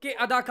कि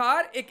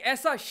अदाकार एक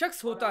ऐसा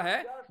शख्स होता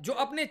है जो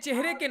अपने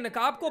चेहरे के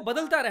नकाब को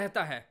बदलता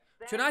रहता है।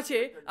 चुनाचे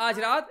आज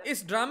रात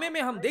इस ड्रामे में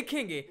हम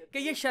देखेंगे कि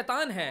ये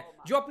शैतान है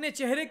जो अपने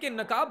चेहरे के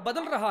नकाब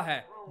बदल रहा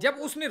है। जब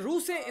उसने रूह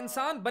से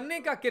इंसान बनने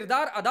का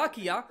किरदार अदा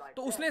किया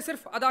तो उसने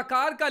सिर्फ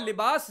अदाकार का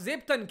लिबास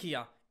जेबतन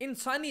किया,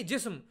 इंसानी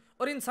जिस्म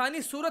और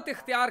इंसानी सूरत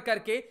इख्तियार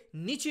करके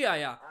नीचे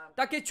आया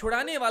ताकि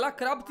छुड़ाने वाला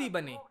कराबती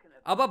बने।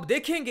 अब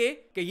देखेंगे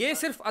कि ये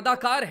सिर्फ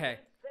अदाकार है।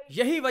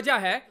 यही वजह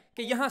है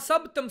कि यहाँ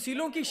सब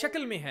तमसीलों की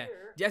शक्ल में है,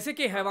 जैसे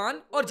कि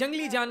हैवान और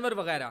जंगली जानवर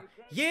वगैरह।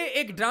 ये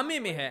एक ड्रामे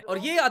में है और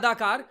ये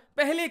अदाकार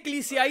पहले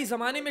कलीसियाई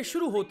जमाने में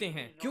शुरू होते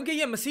हैं, क्योंकि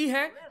ये मसीह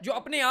है जो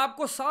अपने आप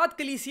को 7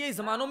 कलीसियाई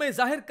जमानों में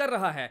जाहिर कर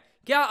रहा है।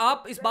 क्या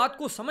आप इस बात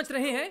को समझ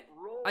रहे हैं?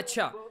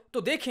 अच्छा,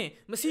 तो देखें,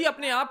 मसीह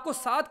अपने आप को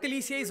 7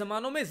 कलीसियाई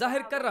जमानों में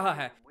जाहिर कर रहा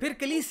है। फिर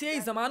कलीसियाई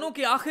जमानों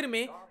के आखिर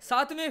में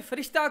 7वें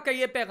फरिश्ता का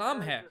ये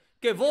पैगाम है।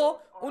 कि वो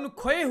उन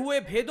खोए हुए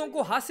भेदों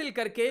को हासिल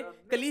करके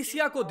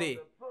कलीसिया को दे।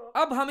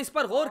 अब हम इस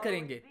पर गौर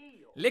करेंगे,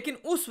 लेकिन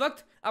उस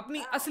वक्त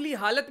अपनी असली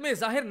हालत में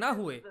जाहिर ना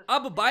हुए।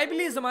 अब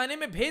बाइबली जमाने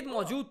में भेद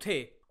मौजूद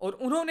थे और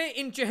उन्होंने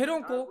इन चेहरों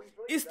को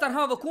इस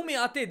तरह वकू में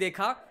आते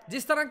देखा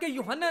जिस तरह के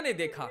यूहन्ना ने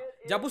देखा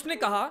जब उसने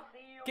कहा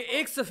कि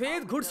एक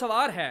सफेद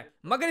घुड़सवार है,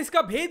 मगर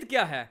इसका भेद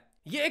क्या है?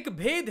 ये एक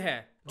भेद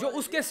है जो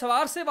उसके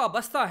सवार से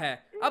वाबस्ता है।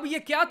 अब ये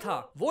क्या था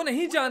वो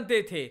नहीं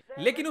जानते थे,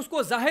 लेकिन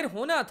उसको जाहिर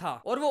होना था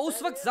और वो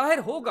उस वक्त जाहिर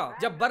होगा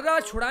जब बर्रा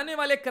छुड़ाने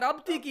वाले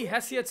कराबती की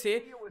हैसियत से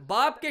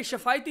बाप के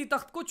शफायती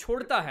तख्त को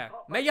छोड़ता है।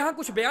 मैं यहाँ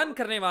कुछ बयान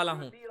करने वाला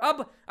हूँ।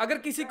 अब अगर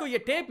किसी को ये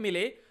टेप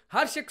मिले,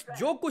 हर शख्स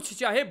जो कुछ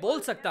चाहे बोल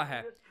सकता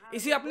है,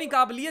 इसे अपनी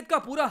काबिलियत का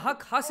पूरा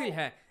हक हासिल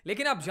है।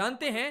 लेकिन आप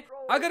जानते हैं,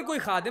 अगर कोई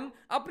खादिम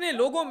अपने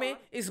लोगों में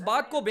इस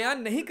बात को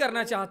बयान नहीं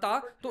करना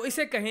चाहता तो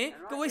इसे कहें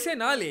कि वो इसे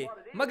ना ले,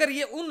 मगर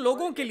ये उन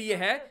लोगों के लिए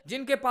है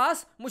जिनके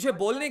पास मुझे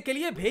बोलने के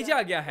लिए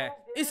भेजा गया है,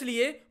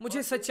 इसलिए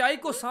मुझे सच्चाई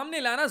को सामने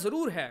लाना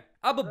जरूर है।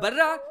 अब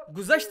बर्रा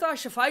गुज़श्ता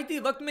शफायती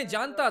वक्त में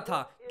जानता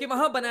था कि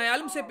वहाँ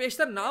बनायालम से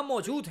पेशतर नाम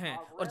मौजूद हैं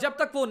और जब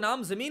तक वो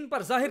नाम जमीन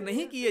पर जाहिर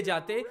नहीं किए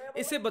जाते,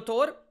 इसे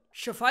बतौर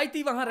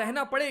शफायती वहाँ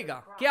रहना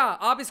पड़ेगा। क्या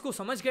आप इसको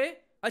समझ गए?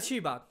 अच्छी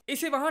बात।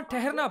 इसे वहां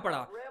ठहरना पड़ा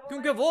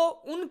क्योंकि वो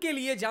उनके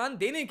लिए जान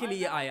देने के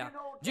लिए आया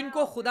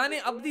जिनको खुदा ने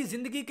अब्दी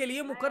जिंदगी के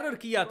लिए मुकर्रर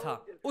किया था।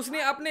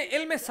 उसने अपने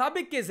इल्म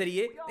साबिक के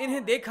जरिए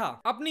इन्हें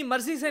देखा, अपनी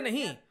मर्जी से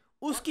नहीं।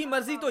 उसकी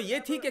मर्जी तो ये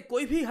थी कि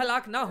कोई भी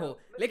हलाक ना हो,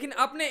 लेकिन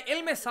अपने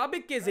इल्म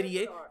साबिक के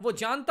जरिए वो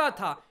जानता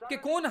था कि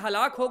कौन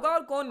हलाक होगा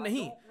और कौन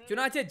नहीं।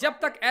 चुनाचे जब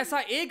तक ऐसा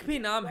एक भी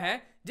नाम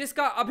है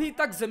जिसका अभी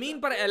तक जमीन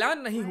पर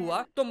ऐलान नहीं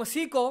हुआ, तो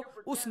मसीह को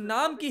उस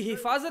नाम की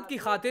हिफाजत की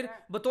खातिर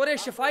बतौर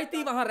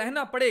शफायती वहां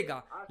रहना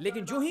पड़ेगा।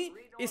 लेकिन जो ही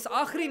इस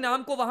आखिरी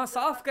नाम को वहां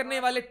साफ करने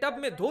वाले टब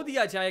में धो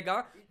दिया जाएगा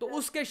तो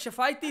उसके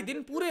शफायती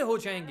दिन पूरे हो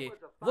जाएंगे।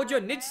 वो जो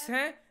निज्स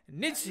हैं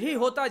निज्स ही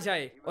होता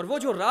जाए और वो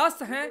जो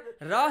रास्त हैं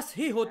रास्त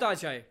ही होता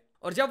जाए।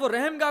 और जब वो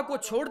रहमगाह को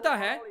छोड़ता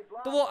है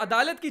तो वो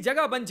अदालत की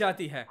जगह बन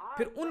जाती है।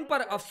 फिर उन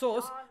पर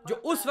अफसोस जो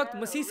उस वक्त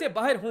मसीह से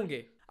बाहर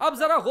होंगे। अब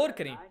जरा गौर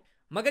करें,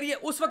 मगर ये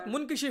उस वक्त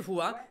मुनकशिफ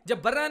हुआ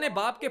जब बर्रा ने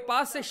बाप के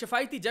पास से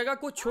शफायती जगह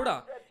को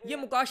छोड़ा। ये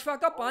मुकाशफा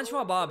का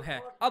 5वां बाब है।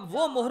 अब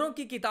वो मोहरों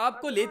की किताब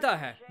को लेता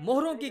है,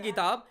 मोहरों की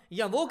किताब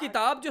या वो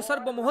किताब जो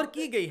सरबमोहर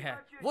की गई है,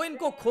 वो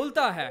इनको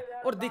खोलता है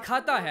और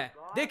दिखाता है।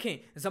 देखें,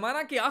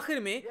 जमाना के आखिर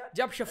में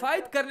जब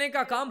शफायत करने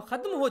का काम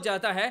खत्म हो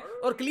जाता है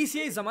और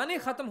कलीसियाई जमाने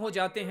खत्म हो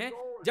जाते हैं,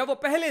 जब वो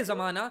पहले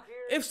जमाना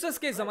इफसस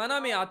के जमाना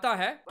में आता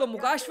है तो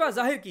मुकाशफा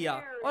जाहिर किया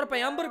और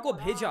पैगंबर को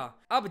भेजा।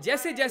 अब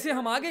जैसे जैसे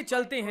हम आगे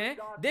चलते हैं,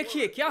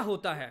 देखिए क्या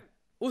होता है।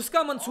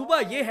 उसका मंसूबा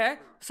ये है,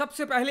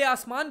 सबसे पहले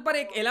आसमान पर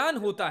एक ऐलान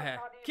होता है।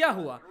 क्या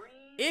हुआ?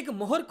 एक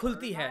मोहर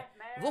खुलती है।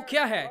 वो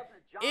क्या है?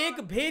 एक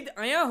भेद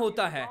आया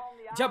होता है।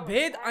 जब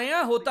भेद आया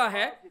होता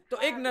है तो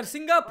एक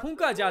नरसिंगा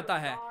फूंका जाता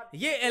है।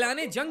 ये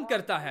ऐलाने जंग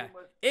करता है।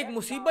 एक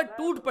मुसीबत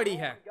टूट पड़ी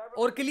है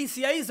और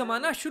कलीसियाई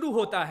जमाना शुरू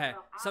होता है।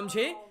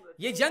 समझे?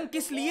 ये जंग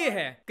किस लिए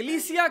है?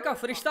 कलीसिया का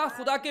फरिश्ता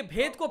खुदा के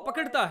भेद को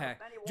पकड़ता है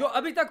जो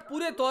अभी तक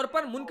पूरे तौर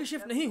पर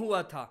मुनकशिफ नहीं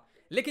हुआ था,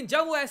 लेकिन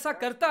जब वो ऐसा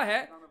करता है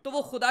तो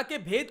वो खुदा के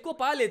भेद को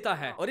पा लेता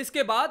है और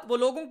इसके बाद वो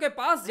लोगों के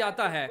पास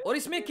जाता है। और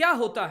इसमें क्या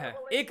होता है?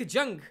 एक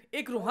जंग,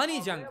 एक रूहानी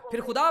जंग।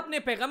 फिर खुदा अपने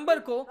पैगंबर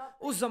को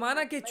उस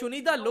जमाना के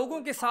चुनिंदा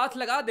लोगों के साथ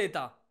लगा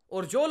देता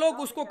और जो लोग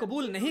उसको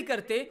कबूल नहीं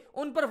करते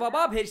उन पर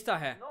वबा भेजता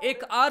है,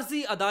 एक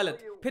आर्जी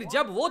अदालत। फिर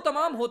जब वो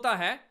तमाम होता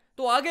है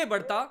तो आगे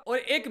बढ़ता और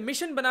एक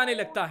मिशन बनाने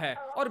लगता है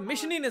और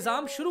मिशनी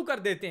निजाम शुरू कर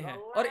देते हैं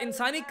और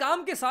इंसानी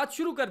काम के साथ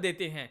शुरू कर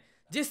देते हैं,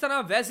 जिस तरह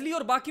वेस्ली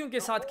और बाकियों के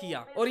साथ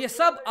किया। और ये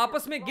सब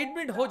आपस में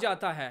गिड़मिड़ हो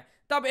जाता है।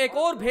 तब एक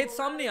और भेद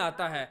सामने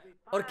आता है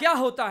और क्या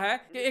होता है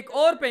कि एक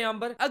और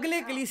पैगंबर अगले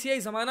कलीसियाई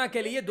जमाना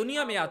के लिए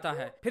दुनिया में आता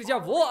है। फिर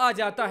जब वो आ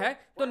जाता है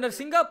तो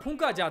नरसिंगा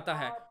फूंका जाता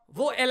है,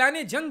 वो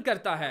ऐलाने जंग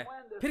करता है।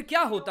 फिर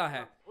क्या होता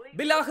है?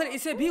 बिलाखिर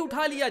इसे भी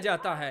उठा लिया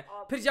जाता है।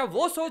 फिर जब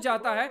वो सो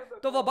जाता है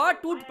तो वबा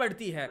टूट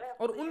पड़ती है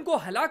और उनको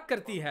हलाक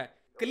करती है।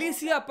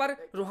 कलीसिया पर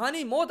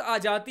रूहानी मौत आ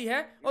जाती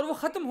है और वो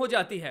खत्म हो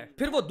जाती है।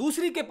 फिर वो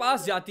दूसरी के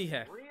पास जाती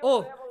है।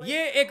 ओह,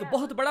 ये एक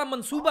बहुत बड़ा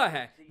मंसूबा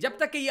है। जब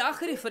तक कि ये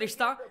आखिरी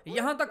फरिश्ता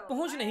यहाँ तक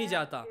पहुँच नहीं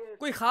जाता,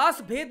 कोई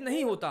खास भेद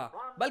नहीं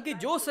होता, बल्कि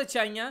जो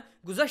सच्चाइयाँ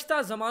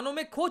गुज़श्ता ज़मानों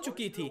में खो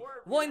चुकी थी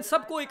वो इन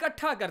सब को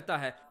इकट्ठा करता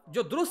है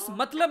जो दुरुस्त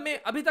मतलब में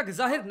अभी तक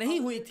जाहिर नहीं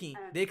हुई थी।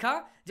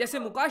 देखा, जैसे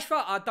मुकाशफा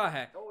आता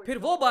है फिर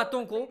वो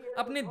बातों को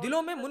अपने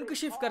दिलों में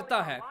मुनकशिफ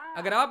करता है।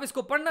 अगर आप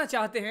इसको पढ़ना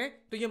चाहते हैं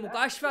तो ये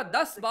मुकाशफा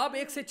 10 बाब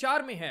 1 से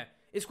 4 में है।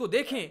 इसको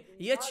देखें,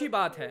 ये अच्छी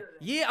बात है,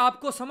 ये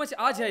आपको समझ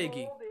आ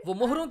जाएगी। वो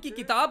मोहरों की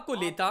किताब को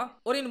लेता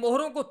और इन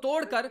मोहरों को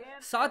तोड़कर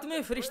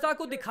 7वें फरिश्ता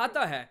को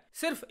दिखाता है,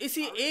 सिर्फ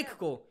इसी एक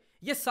को।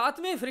 ये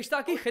 7वें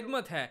फरिश्ता की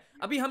खिदमत है।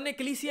 अभी हमने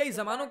कलीसियाई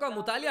जमानों का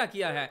मुतालिया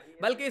किया है,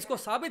 बल्कि इसको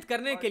साबित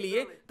करने के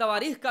लिए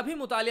तवारीख का भी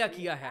मुतालिया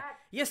किया है।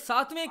 ये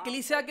 7वें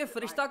कलीसिया के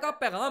फरिश्ता का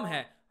पैगाम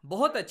है।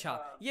 बहुत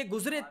अच्छा, ये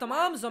गुजरे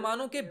तमाम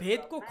जमानों के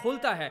भेद को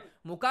खोलता है।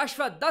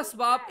 मुकाशफा 10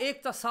 बाब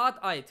 1 से 7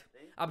 आयत।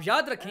 अब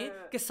याद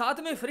रखें कि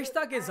 7वें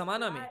फरिश्ता के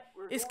जमाना में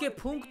इसके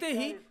फूंकते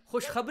ही,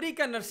 खुशखबरी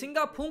का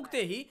नरसिंगा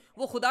फूंकते ही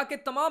वो खुदा के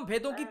तमाम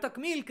भेदों की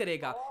तकमील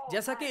करेगा,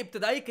 जैसा कि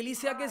इब्तदाई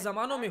कलीसिया के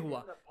जमानों में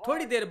हुआ।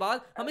 थोड़ी देर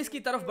बाद हम इसकी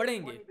तरफ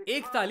बढ़ेंगे।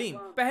 एक तालीम,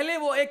 पहले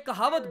वो एक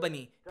कहावत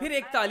बनी, फिर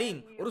एक तालीम,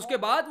 और उसके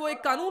बाद वो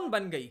एक कानून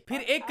बन गई,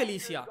 फिर एक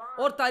कलीसिया।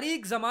 और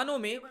तारीख जमानों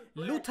में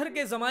लूथर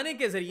के जमाने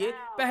के जरिए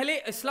पहले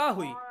इस्लाह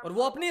हुई, और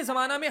वो अपने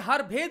जमाना में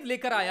हर भेद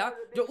लेकर आया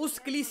जो उस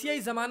कलीसियाई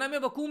जमाना में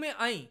वकू में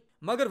आई,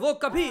 मगर वो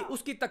कभी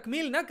उसकी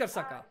तकमील न कर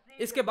सका।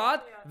 इसके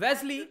बाद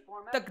वेस्ली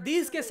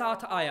तकदीस के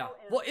साथ आया,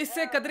 वो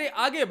इससे कदरे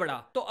आगे बढ़ा,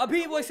 तो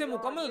अभी वो इसे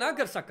मुकम्मल ना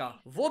कर सका।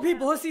 वो भी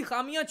बहुत सी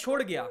खामियां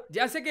छोड़ गया,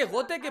 जैसे कि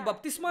गोते के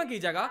बपतिस्मा की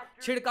जगह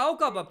छिड़काव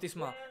का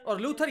बपतिस्मा, और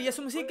लूथर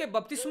यीशु मसीह के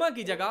बपतिस्मा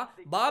की जगह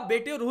बाप,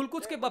 बेटे और रूहुल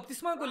कुद्स के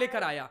बपतिस्मा को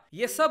लेकर आया।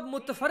 ये सब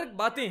मुतफरक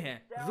बातें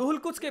हैं। रूहुल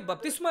कुद्स के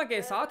बपतिस्मा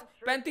के साथ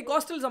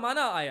पेंटिकॉस्टल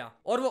जमाना आया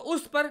और वो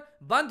उस पर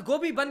बंद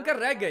गोभी बनकर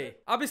रह गए।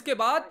 अब इसके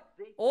बाद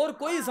और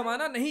कोई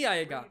जमाना नहीं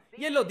आएगा,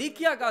 ये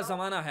लौदीकिया का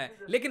जमाना है।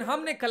 लेकिन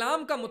हमने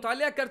कलाम का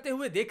मुतालिया करते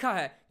हुए देखा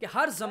है कि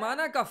हर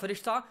जमाना का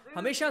फरिश्ता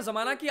हमेशा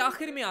जमाना की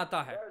आखिर में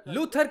आता है।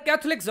 लूथर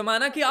कैथोलिक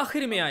जमाना की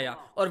आखिर में आया,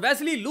 और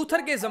वेस्ली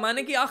लूथर के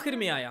जमाने की आखिर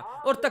में आया,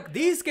 और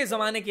तकदीस के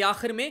जमाने की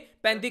आखिर में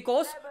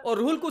पेंटिकोस और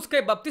रूहुल कुद्स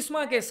के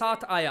बपतिस्मा के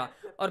साथ आया।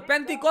 और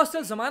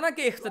पेंटिकोस्टल जमाना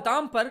के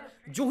इख्तिताम पर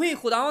जो ही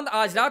खुदावंद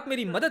आज रात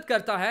मेरी मदद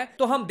करता है,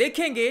 तो हम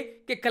देखेंगे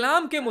कि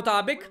कलाम के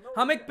मुताबिक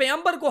हम एक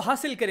पैगंबर को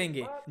हासिल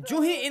करेंगे,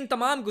 जो ही इन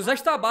तमाम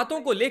गुज़श्ता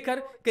बातों को लेकर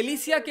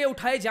कलीसिया के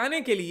उठाए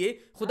जाने के लिए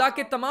खुदा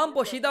के तमाम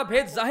पोशीदा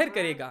भेद जाहिर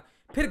करेगा।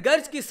 फिर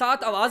गर्ज की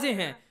 7 आवाजें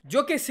हैं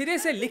जो कि सिरे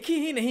से लिखी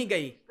ही नहीं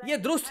गई। ये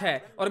दुरुस्त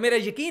है, और मेरा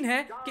यकीन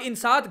है कि इन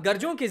 7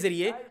 गर्जों के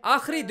जरिए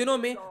आखिरी दिनों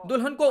में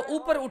दुल्हन को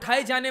ऊपर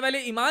उठाए जाने वाले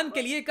ईमान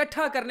के लिए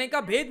इकट्ठा करने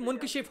का भेद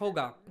मुनकशिफ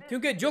होगा,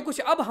 क्योंकि जो कुछ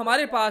अब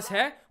हमारे पास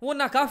है वो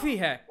नाकाफी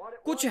है।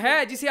 कुछ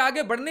है जिसे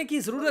आगे बढ़ने की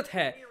जरूरत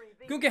है,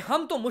 क्योंकि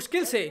हम तो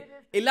मुश्किल से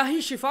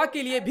इलाही शिफा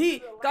के लिए भी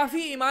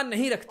काफी ईमान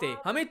नहीं रखते।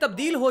 हमें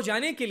तब्दील हो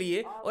जाने के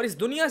लिए और इस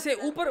दुनिया से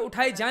ऊपर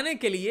उठाए जाने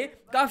के लिए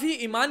काफी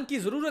ईमान की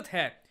जरूरत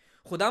है।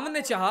 खुदावंद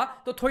ने चाहा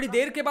तो थोड़ी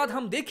देर के बाद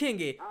हम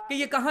देखेंगे कि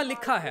ये कहाँ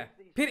लिखा है।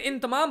 फिर इन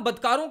तमाम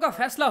बदकारों का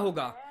फैसला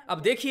होगा।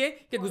 अब देखिए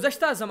कि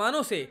गुज़श्ता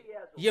जमानों से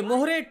ये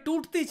मोहरें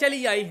टूटती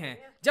चली आई हैं,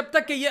 जब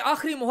तक कि ये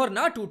आखिरी मोहर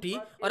ना टूटी।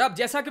 और अब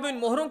जैसा कि वो इन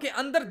मोहरों के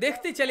अंदर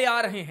देखते चले आ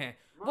रहे हैं,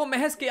 वो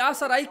महज के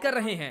आसराई कर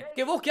रहे हैं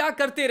कि वो क्या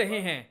करते रहे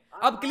हैं।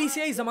 अब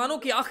कलीसियाई जमानों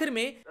के आखिर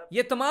में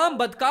ये तमाम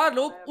बदकार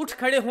लोग उठ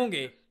खड़े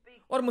होंगे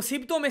और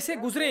मुसीबतों में से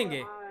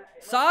गुजरेंगे।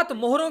 7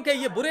 मोहरों के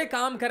ये बुरे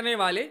काम करने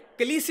वाले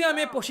कलीसिया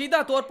में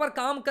पोशीदा तौर पर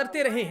काम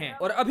करते रहे हैं,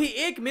 और अभी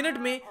 1 मिनट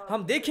में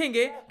हम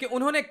देखेंगे कि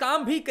उन्होंने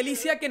काम भी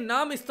कलीसिया के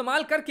नाम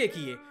इस्तेमाल करके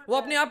किए। वो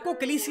अपने आप को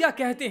कलीसिया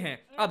कहते हैं।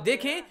 अब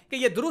देखें कि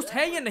ये दुरुस्त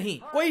है या नहीं।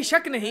 कोई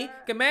शक नहीं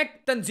कि मैं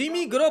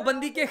तंजीमी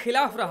गिरोहबंदी के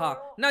खिलाफ रहा,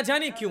 ना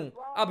जाने क्यों।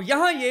 अब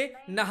यहाँ ये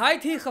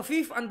नहायत ही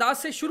खफीफ अंदाज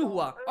से शुरू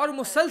हुआ और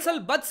मुसलसल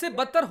बद से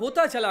बदतर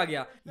होता चला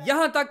गया,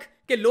 यहाँ तक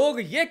कि लोग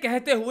ये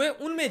कहते हुए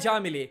उनमें जा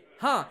मिले,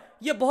 हाँ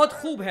ये बहुत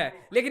खूब है।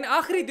 लेकिन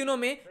आखिरी दिनों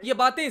में ये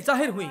बातें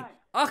जाहिर हुई।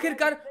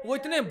 आखिरकार वो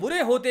इतने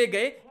बुरे होते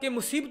गए कि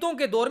मुसीबतों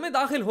के दौर में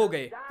दाखिल हो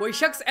गए। कोई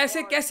शख्स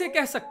ऐसे कैसे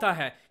कह सकता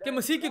है कि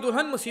मसीह की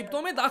दुल्हन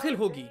मुसीबतों में दाखिल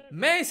होगी?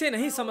 मैं इसे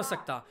नहीं समझ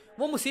सकता।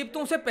 वो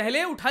मुसीबतों से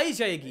पहले उठाई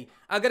जाएगी।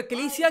 अगर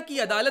कलीसिया की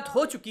अदालत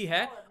हो चुकी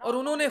है और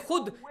उन्होंने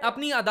खुद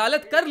अपनी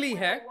अदालत कर ली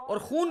है और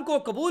खून को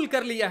कबूल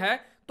कर लिया है,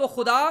 तो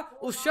खुदा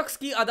उस शख्स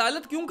की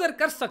अदालत क्यों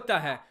कर सकता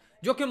है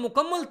जो कि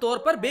मुकम्मल तौर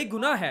पर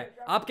बेगुनाह है?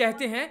 आप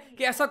कहते हैं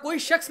कि ऐसा कोई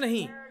शख्स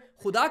नहीं।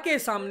 खुदा के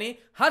सामने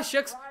हर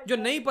शख्स जो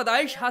नई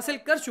पैदाइश हासिल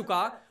कर चुका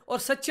और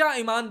सच्चा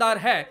ईमानदार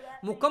है,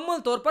 मुकम्मल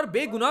तौर पर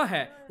बेगुनाह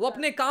है। वो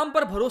अपने काम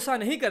पर भरोसा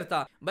नहीं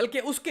करता, बल्कि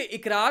उसके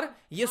इकरार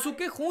यीशु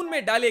के खून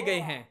में डाले गए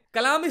हैं।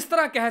 कलाम इस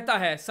तरह कहता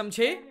है,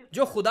 समझे,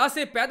 जो खुदा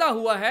से पैदा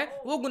हुआ है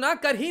वो गुनाह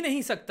कर ही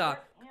नहीं सकता।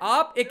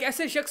 आप एक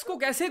ऐसे शख्स को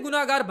कैसे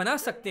गुनाहगार बना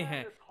सकते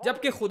हैं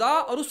जबकि खुदा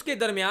और उसके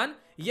दरमियान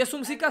यीशु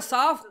मसीह का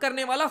साफ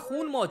करने वाला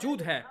खून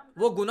मौजूद है?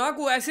 वो गुनाह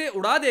को ऐसे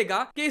उड़ा देगा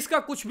कि इसका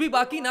कुछ भी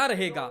बाकी ना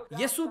रहेगा।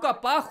 यीशु का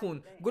पाक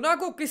खून गुनाह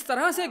को किस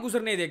तरह से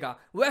गुजरने देगा?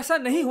 वो ऐसा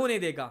नहीं होने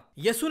देगा।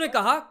 यीशु ने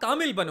कहा,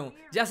 कामिल बनो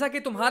जैसा कि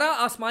तुम्हारा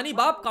आसमानी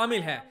बाप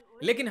कामिल है।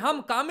 लेकिन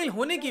हम कामिल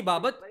होने की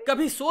बाबत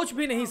कभी सोच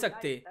भी नहीं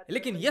सकते,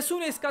 लेकिन यीशु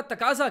ने इसका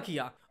तकाजा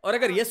किया। और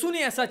अगर यीशु ने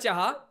ऐसा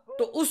चाहा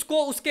तो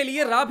उसको उसके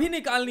लिए राह भी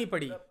निकालनी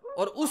पड़ी,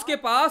 और उसके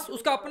पास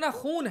उसका अपना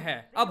खून है।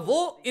 अब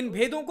वो इन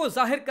भेदों को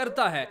जाहिर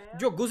करता है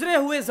जो गुजरे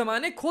हुए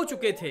जमाने खो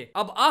चुके थे।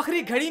 अब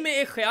आखिरी घड़ी में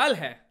एक ख्याल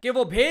है कि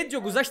वो भेद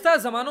जो गुज़श्ता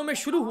जमानों में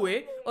शुरू हुए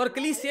और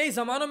कलीसियाई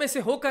जमानों में से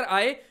होकर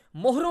आए,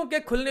 मोहरों के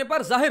खुलने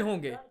पर जाहिर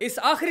होंगे। इस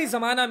आखिरी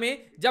जमाना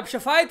में जब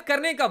शफायत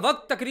करने का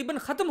वक्त तकरीबन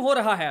खत्म हो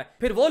रहा है,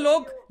 फिर वो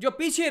लोग जो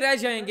पीछे रह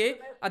जाएंगे,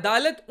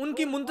 अदालत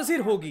उनकी मुंतजिर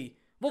होगी।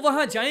 वो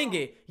वहां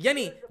जाएंगे,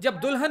 यानी जब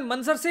दुल्हन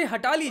मंजर से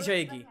हटा ली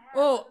जाएगी।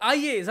 ओ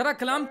आइए जरा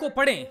कलाम को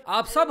पढ़ें।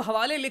 आप सब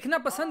हवाले लिखना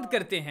पसंद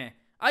करते हैं।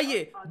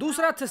 आइए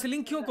दूसरा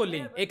थिस्सलुनीकियों को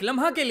लें। एक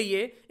लम्हा के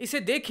लिए इसे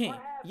देखें।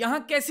 यहाँ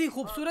कैसी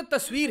खूबसूरत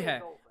तस्वीर है।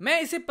 मैं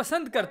इसे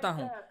पसंद करता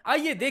हूँ।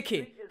 आइए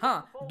देखें।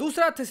 हाँ,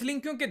 दूसरा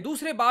थिस्सलुनीकियों के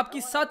दूसरे बाब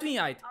की 7वीं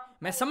आयत।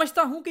 मैं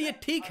समझता हूँ कि ये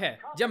ठीक है।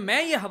 जब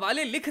मैं ये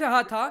हवाले लिख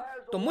रहा था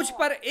तो मुझ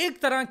पर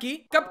एक तरह की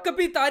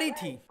कपकपी तारी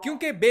थी,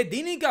 क्योंकि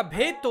बेदीनी का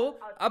भेद तो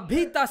अब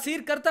भी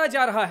तासीर करता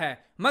जा रहा है,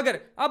 मगर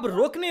अब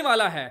रोकने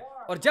वाला है,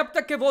 और जब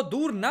तक कि वो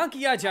दूर ना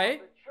किया जाए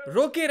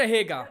रोके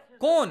रहेगा।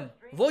 कौन?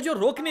 वो जो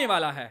रोकने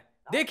वाला है।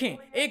 देखें,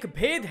 एक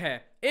भेद है,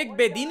 एक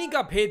बेदीनी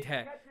का भेद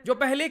है जो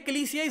पहले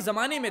कलीसियाई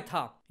जमाने में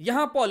था।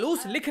 यहाँ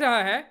पौलुस लिख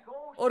रहा है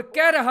और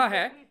कह रहा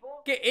है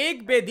कि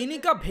एक बेदीनी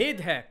का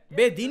भेद है।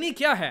 बेदीनी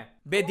क्या है?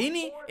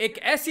 बेदीनी एक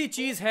ऐसी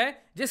चीज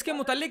है जिसके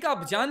मुतालिक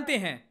आप जानते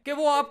हैं कि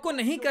वो आपको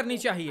नहीं करनी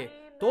चाहिए,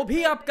 तो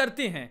भी आप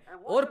करते हैं।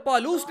 और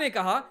पौलुस ने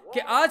कहा कि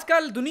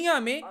आजकल दुनिया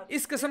में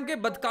इस किस्म के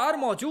बदकार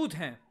मौजूद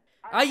हैं।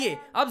 आइए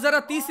अब जरा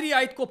तीसरी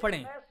आयत को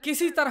पढ़ें।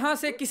 किसी तरह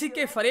से किसी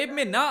के फरेब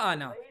में ना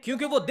आना,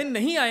 क्योंकि वो दिन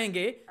नहीं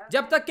आएंगे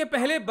जब तक कि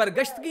पहले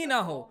बरगश्तगी ना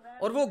हो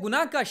और वो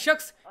गुनाह का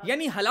शख्स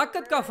यानी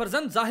हलाकत का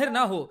फर्जंद जाहिर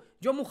ना हो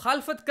जो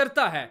मुखालफत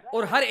करता है,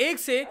 और हर एक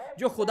से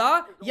जो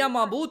खुदा या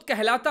माबूद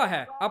कहलाता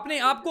है अपने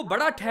आप को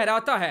बड़ा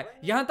ठहराता है,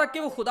 यहाँ तक कि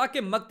वो खुदा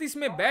के मकदिस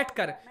में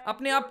बैठकर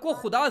अपने आप को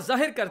खुदा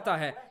जाहिर करता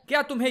है।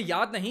 क्या तुम्हें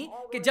याद नहीं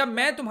कि जब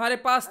मैं तुम्हारे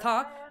पास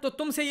था तो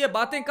तुमसे ये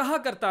बातें कहा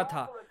करता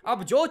था?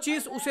 अब जो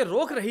चीज उसे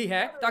रोक रही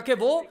है ताकि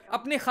वो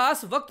अपने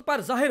खास वक्त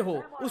पर जाहिर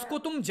हो, उसको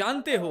तुम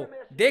जानते हो।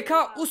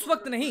 देखा उस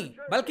वक्त नहीं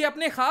बल्कि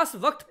अपने खास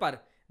वक्त पर।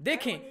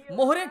 देखें,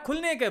 मोहरें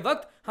खुलने के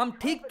वक्त हम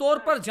ठीक तौर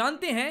पर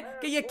जानते हैं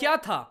कि ये क्या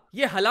था।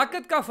 ये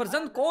हलाकत का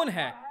फर्जंद कौन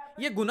है?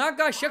 ये गुनाह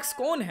का शख्स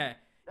कौन है?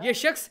 ये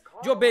शख्स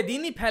जो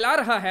बेदीनी फैला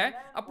रहा है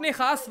अपने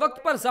खास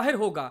वक्त पर जाहिर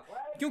होगा,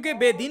 क्योंकि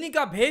बेदीनी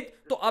का भेद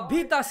तो अब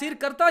भी तासीर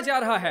करता जा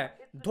रहा है।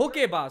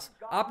 धोखेबाज।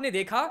 आपने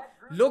देखा,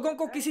 लोगों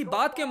को किसी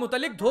बात के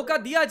मुतालिक धोखा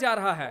दिया जा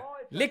रहा है,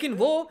 लेकिन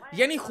वो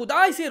यानी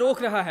खुदा इसे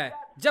रोक रहा है।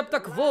 जब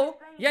तक वो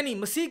यानी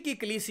मसीह की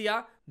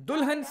कलीसिया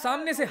दुल्हन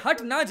सामने से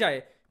हट ना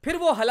जाए, फिर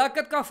वो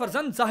हलाकत का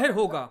फर्जंद जाहिर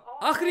होगा।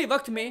 आखिरी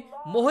वक्त में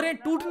मोहरें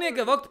टूटने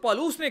के वक्त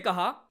पौलुस ने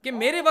कहा कि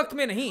मेरे वक्त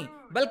में नहीं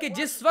बल्कि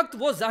जिस वक्त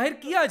वो जाहिर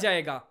किया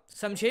जाएगा,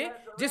 समझे,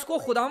 जिसको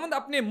खुदावंद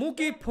अपने मुंह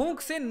की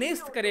फूंक से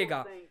नेस्त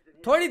करेगा।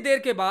 थोड़ी देर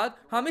के बाद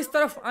हम इस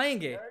तरफ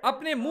आएंगे।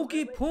 अपने मुंह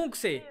की फूंक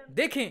से।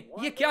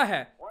 देखें ये क्या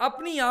है?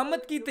 अपनी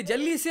आमद की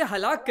तजल्ली से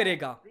हलाक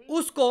करेगा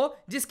उसको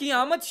जिसकी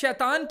आमद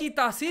शैतान की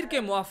तासीर के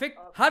मुआफिक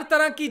हर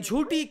तरह की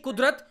झूठी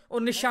कुदरत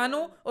और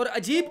निशानों और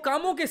अजीब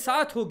कामों के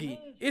साथ होगी।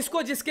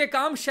 इसको जिसके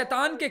काम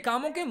शैतान के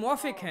कामों के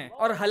मुआफिक हैं,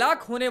 और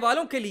हलाक होने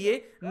वालों के लिए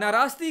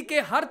नारास्ती के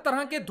हर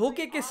तरह के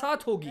धोखे के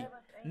साथ होगी।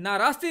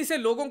 नारास्ती से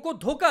लोगों को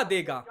धोखा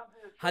देगा।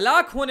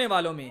 हलाक होने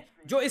वालों में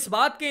जो इस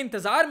बात के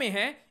इंतजार में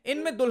हैं,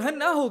 इनमें दुल्हन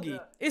ना होगी,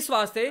 इस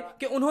वास्ते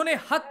कि उन्होंने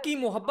हक की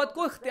मोहब्बत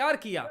को इख्तियार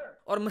किया।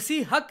 और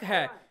मसीह हक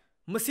है,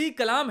 मसीह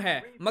कलाम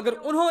है, मगर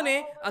उन्होंने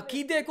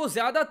अकीदे को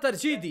ज्यादा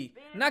तरजीह दी,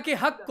 ना कि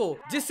हक को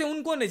जिससे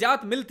उनको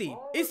निजात मिलती।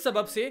 इस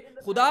सबब से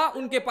खुदा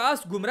उनके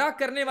पास गुमराह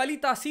करने वाली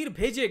तासीर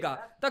भेजेगा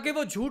ताकि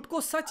वो झूठ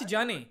को सच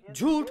जाने,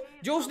 झूठ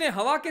जो उसने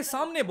हवा के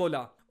सामने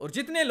बोला। और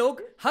जितने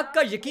लोग हक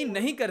का यकीन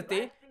नहीं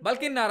करते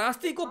बल्कि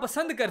नारास्ती को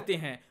पसंद करते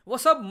हैं, वो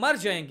सब मर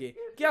जाएंगे।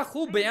 क्या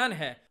खूब बयान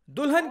है।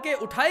 दुल्हन के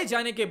उठाए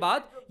जाने के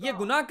बाद ये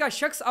गुनाह का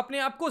शख्स अपने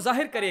आप को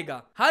जाहिर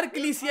करेगा। हर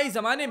कलीसियाई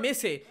जमाने में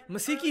से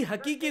मसीह की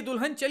हकीकी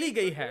दुल्हन चली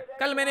गई है।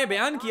 कल मैंने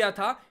बयान किया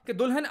था कि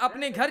दुल्हन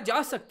अपने घर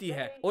जा सकती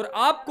है और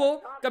आपको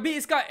कभी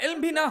इसका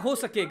इल्म भी ना हो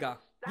सकेगा।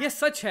 ये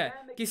सच है।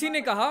 किसी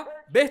ने कहा,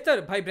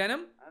 बेहतर भाई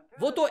ब्रैनम,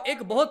 वो तो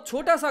एक बहुत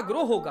छोटा सा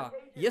ग्रोह होगा।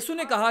 यीशु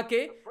ने कहा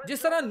कि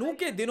जिस तरह नूह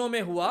के दिनों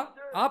में हुआ,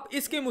 आप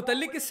इसके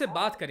मुतल्लिक इससे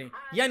बात करें,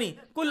 यानी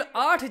कुल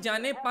 8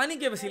 जाने पानी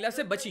के वसीला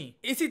से बची।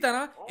 इसी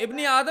तरह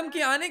इब्ने आदम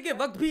के आने के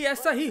वक्त भी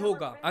ऐसा ही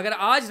होगा। अगर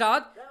आज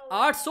रात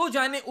 800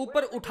 जाने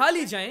ऊपर उठा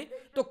ली जाएं,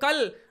 तो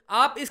कल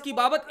आप इसकी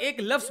बाबत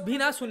एक लफ्ज भी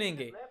ना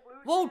सुनेंगे।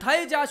 वो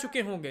उठाए जा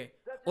चुके होंगे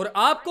और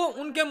आपको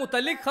उनके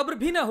मुतल्लिक खबर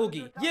भी ना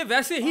होगी। ये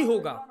वैसे ही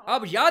होगा।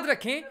 अब याद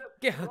रखें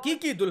कि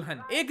हकीकी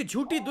दुल्हन एक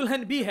झूठी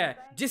दुल्हन भी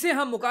है, जिसे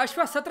हम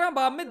मुकाशफा 17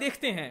 बाब में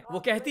देखते हैं। वो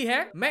कहती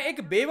है, मैं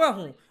एक बेवा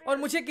हूँ और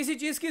मुझे किसी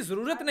चीज की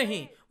जरूरत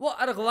नहीं। वो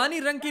अरगवानी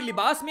रंग की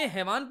लिबास में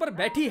हैवान पर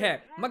बैठी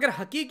है, मगर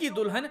हकीकी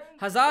दुल्हन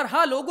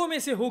हजारहा लोगों में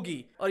से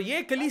होगी और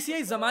ये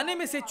कलीसियाई जमाने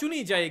में से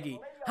चुनी जाएगी।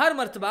 हर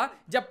मर्तबा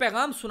जब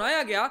पैगाम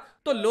सुनाया गया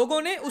तो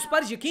लोगों ने उस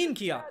पर यकीन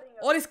किया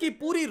और इसकी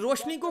पूरी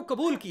रोशनी को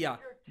कबूल किया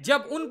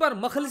जब उन पर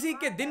मखलसी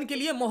के दिन के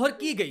लिए मोहर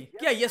की गई।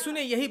 क्या यीशु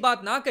ने यही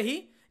बात ना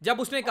कही जब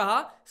उसने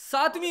कहा,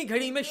 7वीं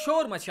घड़ी में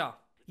शोर मचा?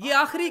 ये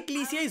आखिरी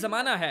कलीसियाई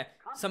जमाना है,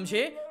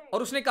 समझे।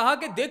 और उसने कहा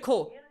कि देखो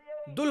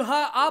दुल्हा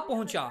आ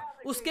पहुंचा,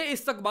 उसके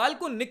इस्तकबाल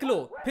को निकलो।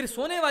 फिर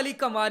सोने वाली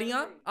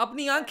कंवारियां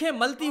अपनी आंखें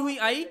मलती हुई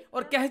आई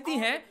और कहती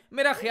हैं,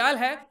 मेरा ख्याल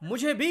है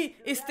मुझे भी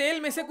इस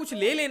तेल में से कुछ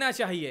ले लेना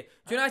चाहिए,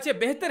 चुनाचे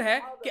बेहतर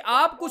है कि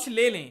आप कुछ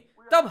ले लें।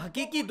 तब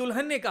हकीकी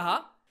दुल्हन ने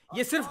कहा,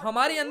 ये सिर्फ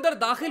हमारे अंदर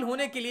दाखिल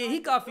होने के लिए ही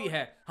काफी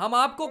है, हम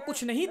आपको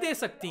कुछ नहीं दे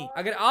सकती।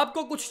 अगर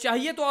आपको कुछ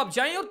चाहिए तो आप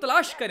जाएं और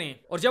तलाश करें।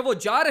 और जब वो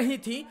जा रही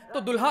थी तो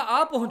दुल्हा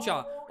आ पहुंचा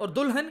और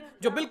दुल्हन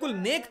जो बिल्कुल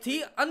नेक थी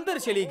अंदर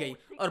चली गई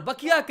और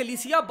बकिया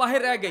कलीसिया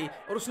बाहर रह गई।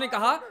 और उसने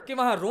कहा कि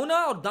वहां रोना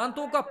और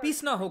दांतों का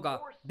पीसना होगा।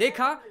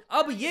 देखा,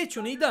 अब ये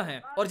चुनीदा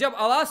हैं। और जब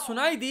आवाज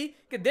सुनाई दी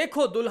कि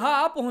देखो दुल्हा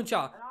आ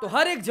पहुंचा, तो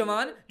हर एक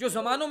जवान जो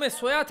जमानों में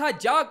सोया था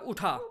जाग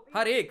उठा।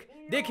 हर एक।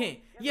 देखें,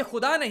 ये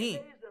खुदा नहीं,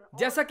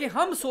 जैसा कि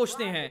हम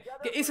सोचते हैं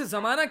कि इस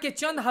जमाना के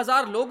चंद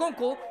हजार लोगों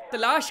को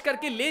तलाश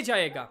करके ले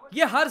जाएगा।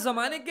 ये हर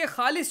जमाने के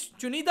खालिस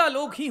चुनिंदा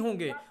लोग ही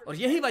होंगे, और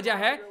यही वजह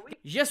है कि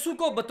यीशु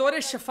को बतौर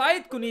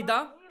शफायत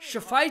कुनीदा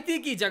शफायती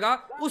की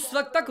जगह उस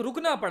वक्त तक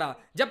रुकना पड़ा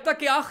जब तक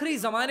कि आखिरी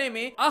जमाने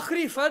में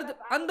आखिरी फर्द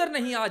अंदर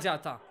नहीं आ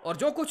जाता, और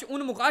जो कुछ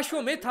उन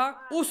मुकाशों में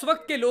था उस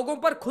वक्त के लोगों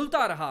पर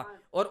खुलता रहा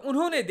और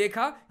उन्होंने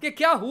देखा कि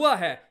क्या हुआ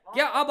है।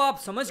 क्या अब आप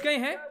समझ गए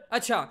हैं?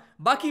 अच्छा,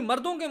 बाकी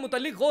मर्दों के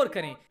मुतालिक गौर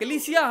करें।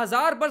 कलीसिया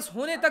 1000 बरस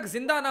होने तक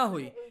जिंदा ना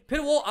हुई, फिर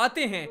वो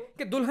आते हैं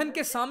कि दुल्हन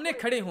के सामने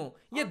खड़े हों।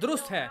 ये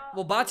दुरुस्त है,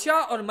 वो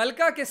बादशाह और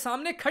मलका के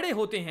सामने खड़े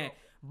होते हैं।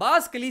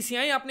 बाज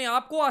कलीसियाएं अपने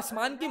आप को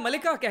आसमान की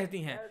मलिका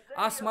कहती हैं।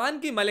 आसमान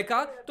की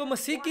मलिका तो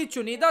मसीह की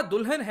चुनिंदा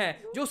दुल्हन है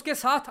जो उसके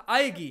साथ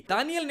आएगी।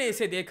 दानियल ने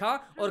इसे देखा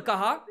और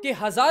कहा कि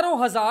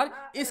हजारों हजार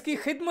इसकी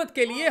खिदमत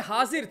के लिए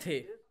हाजिर थे।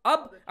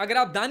 अब अगर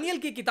आप दानियल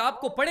की किताब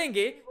को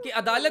पढ़ेंगे कि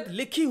अदालत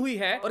लिखी हुई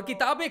है और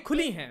किताबें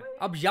खुली हैं।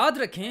 अब याद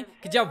रखें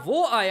कि जब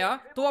वो आया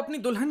तो अपनी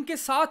दुल्हन के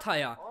साथ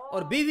आया,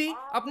 और बीवी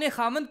अपने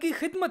खामंद की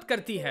खिदमत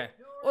करती है,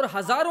 और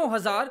हजारों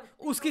हजार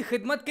उसकी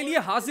खिदमत के लिए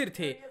हाजिर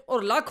थे,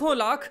 और लाखों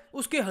लाख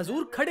उसके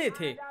हजूर खड़े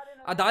थे।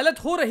 अदालत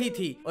हो रही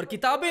थी और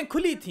किताबें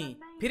खुली थीं।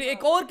 फिर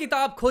एक और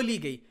किताब खोली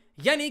गई,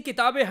 यानी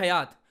किताबे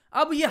हयात।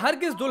 अब ये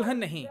हरगिज दुल्हन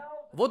नहीं,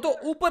 वो तो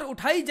ऊपर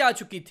उठाई जा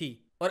चुकी थी,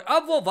 और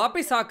अब वो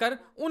वापस आकर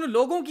उन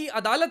लोगों की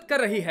अदालत कर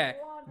रही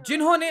है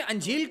जिन्होंने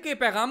अंजील के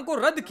पैगाम को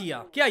रद्द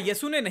किया। क्या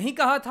यीशु ने नहीं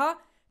कहा था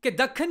कि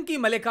दक्खन की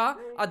मलिका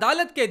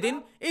अदालत के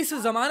दिन इस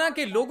जमाना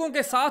के लोगों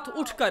के साथ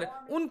उठकर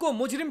उनको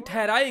मुजरिम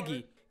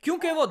ठहराएगी,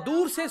 क्योंकि वो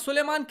दूर से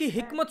सुलेमान की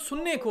हिकमत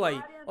सुनने को आई,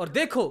 और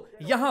देखो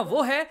यहाँ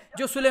वो है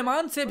जो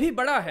सुलेमान से भी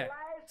बड़ा है।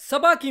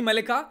 सबा की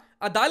मलिका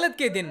अदालत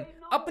के दिन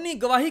अपनी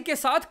गवाही के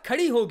साथ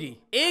खड़ी होगी।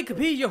 एक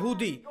भी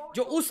यहूदी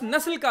जो उस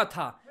नस्ल का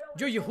था,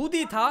 जो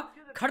यहूदी था,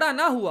 खड़ा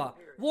ना हुआ।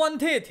 वो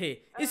अंधे थे,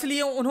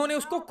 इसलिए उन्होंने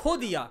उसको खो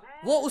दिया।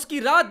 वो उसकी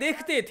राह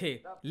देखते थे,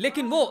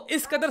 लेकिन वो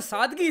इस कदर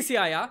सादगी से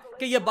आया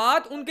कि यह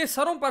बात उनके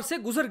सरों पर से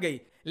गुजर गई।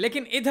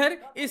 लेकिन इधर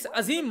इस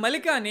अजीम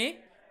मलिका ने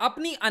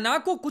अपनी अना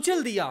को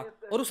कुचल दिया,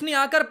 और उसने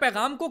आकर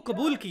पैगाम को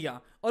कबूल किया,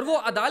 और वो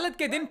अदालत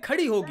के दिन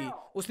खड़ी होगी।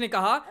 उसने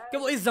कहा कि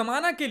वो इस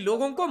जमाना के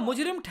लोगों को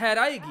मुजरिम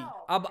ठहराएगी।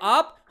 अब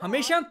आप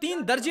हमेशा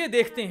 3 दर्जे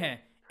देखते हैं।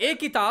 एक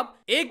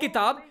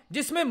किताब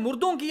जिसमें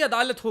मुर्दों की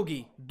अदालत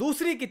होगी।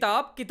 दूसरी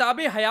किताब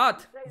किताबे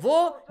हयात,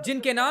 वो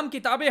जिनके नाम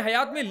किताबे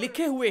हयात में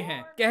लिखे हुए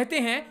हैं कहते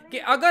हैं कि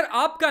अगर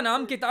आपका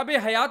नाम किताबे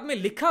हयात में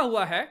लिखा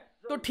हुआ है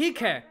तो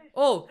ठीक है।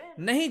 ओ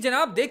नहीं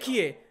जनाब,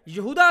 देखिए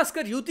यहूदा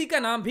अस्करियोती का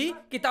नाम भी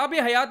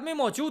किताबे हयात में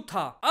मौजूद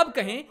था। अब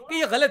कहें कि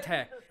यह गलत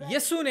है।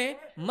 यीशु ने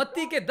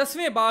मत्ती के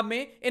 10वें बाब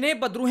में इन्हें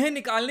बदरूहें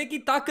निकालने की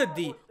ताकत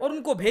दी और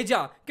उनको भेजा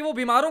कि वो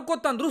बीमारों को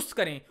तंदुरुस्त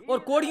करें और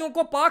कोड़ियों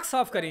को पाक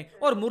साफ करें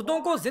और मुर्दों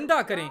को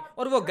जिंदा करें,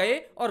 और वो गए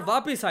और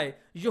वापस आए।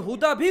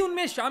 यहूदा भी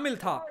उनमें शामिल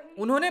था।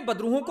 उन्होंने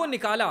बदरूहों को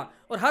निकाला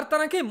और हर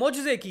तरह के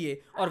मौजज़े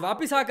किए, और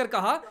वापस आकर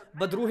कहा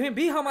बदरूहें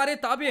भी हमारे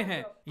ताबे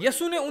हैं।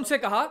 यीशु ने उनसे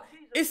कहा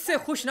इससे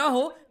खुश ना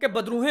हो कि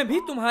बदरूहें भी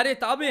तुम्हारे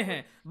ताबे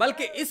हैं,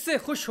 बल्कि इससे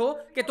खुश हो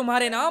कि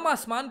तुम्हारे नाम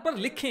आसमान पर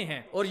लिखे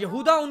हैं। और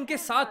यहूदा उनके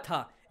साथ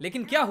था।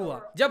 लेकिन क्या हुआ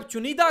जब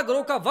चुनिंदा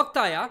ग्रोह का वक्त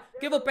आया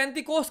कि वो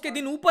पेंतिकोस्त के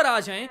दिन ऊपर आ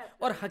जाएं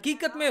और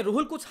हकीकत में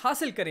रूहुल कुछ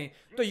हासिल करें,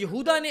 तो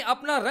यहूदा ने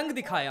अपना रंग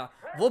दिखाया।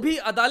 वो भी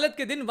अदालत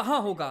के दिन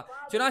वहां होगा।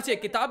 चुनाचे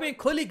किताबें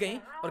खोली गईं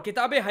और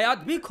किताबे हयात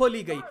भी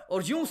खोली गई,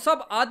 और यूं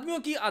सब आदमियों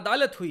की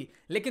अदालत हुई।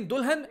 लेकिन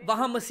दुल्हन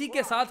वहां मसीह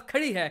के साथ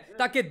खड़ी है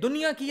ताकि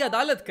दुनिया की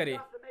अदालत करे।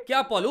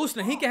 क्या पौलुस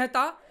नहीं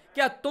कहता,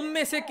 क्या तुम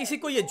में से किसी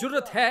को यह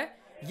जुर्रत है?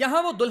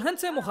 यहाँ वो दुल्हन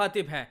से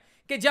मुखातिब है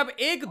कि जब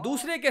एक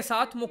दूसरे के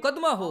साथ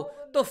मुकदमा हो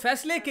तो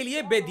फैसले के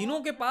लिए बेदीनों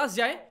के पास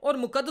जाए और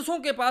मुकद्दसों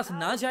के पास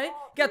ना जाए।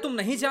 क्या तुम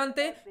नहीं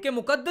जानते कि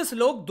मुकद्दस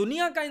लोग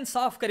दुनिया का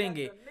इंसाफ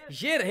करेंगे?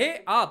 ये रहे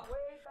आप,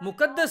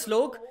 मुकद्दस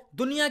लोग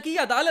दुनिया की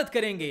अदालत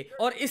करेंगे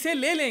और इसे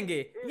ले लेंगे।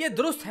 ये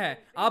दुरुस्त है।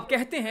 आप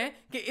कहते हैं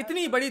कि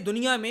इतनी बड़ी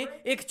दुनिया में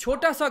एक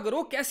छोटा सा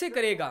गिरोह कैसे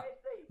करेगा?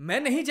 मैं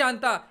नहीं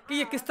जानता कि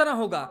ये किस तरह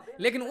होगा,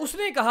 लेकिन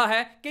उसने कहा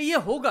है कि ये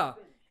होगा।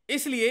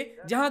 इसलिए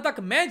जहां तक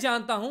मैं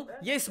जानता हूं,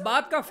 ये इस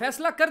बात का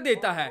फैसला कर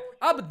देता है।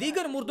 अब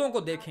दीगर मुर्दों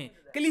को देखें।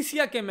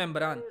 कलीसिया के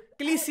मेंबरान,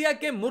 कलीसिया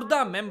के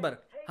मुर्दा मेंबर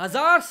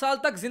 1000 साल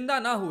तक जिंदा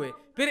ना हुए,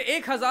 फिर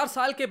 1000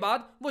 साल के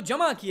बाद वो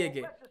जमा किए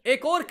गए।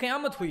 एक और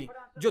क़यामत हुई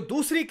जो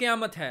दूसरी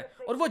क़यामत है,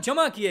 और वो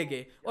जमा किए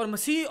गए। और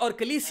मसीह और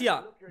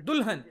कलीसिया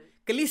दुल्हन,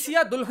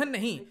 कलीसिया दुल्हन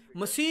नहीं,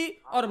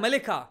 मसीह और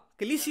मलिका,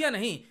 कलीसिया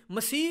नहीं,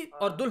 मसीह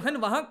और दुल्हन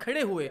वहां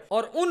खड़े हुए।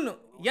 और उन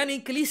यानी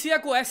कलीसिया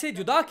को ऐसे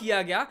जुदा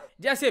किया गया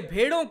जैसे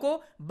भेड़ों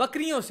को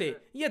बकरियों से।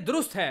 यह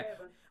दुरुस्त है।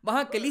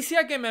 वहां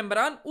कलीसिया के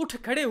मेंबरान उठ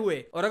खड़े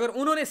हुए, और अगर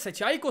उन्होंने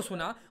सच्चाई को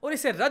सुना और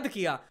इसे रद्द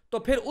किया तो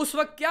फिर उस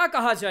वक्त क्या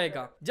कहा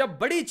जाएगा जब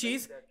बड़ी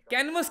चीज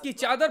कैनवस की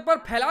चादर पर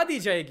फैला दी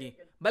जाएगी?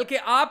 बल्कि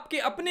आपके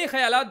अपने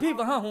ख्यालात भी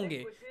वहां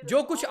होंगे,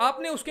 जो कुछ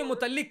आपने उसके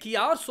मुतल्लिक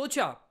किया और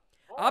सोचा।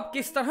 आप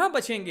किस तरह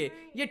बचेंगे?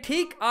 ये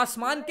ठीक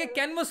आसमान के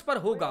कैनवस पर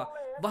होगा।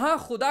 वहां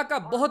खुदा का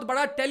बहुत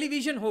बड़ा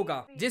टेलीविजन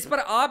होगा जिस पर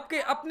आपके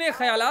अपने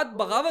ख्यालात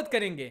बगावत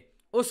करेंगे।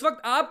 उस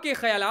वक्त आपके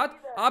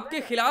ख्यालात आपके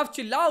खिलाफ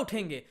चिल्ला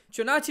उठेंगे।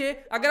 चुनाचे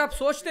अगर आप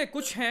सोचते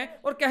कुछ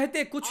हैं और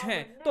कहते कुछ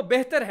हैं तो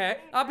बेहतर है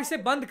आप इसे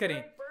बंद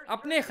करें।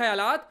 अपने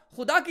ख्यालात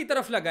खुदा की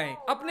तरफ लगाएं,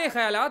 अपने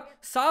ख्यालात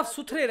साफ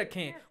सुथरे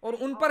रखें और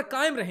उन पर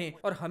कायम रहें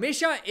और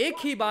हमेशा एक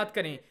ही बात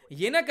करें।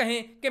 ये ना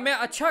कहें कि मैं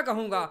अच्छा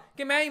कहूंगा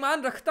कि मैं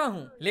ईमान रखता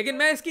हूं, लेकिन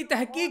मैं इसकी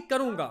तहकीक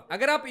करूंगा।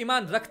 अगर आप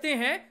ईमान रखते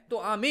हैं तो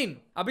आमीन।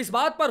 अब इस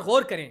बात पर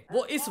गौर करें,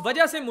 वो इस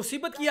वजह से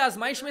मुसीबत की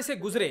आजमाइश में से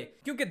गुजरे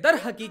क्योंकि दर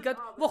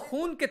हकीकत वो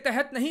खून के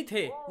तहत नहीं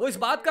थे। वो इस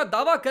बात का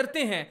दावा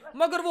करते हैं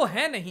मगर वो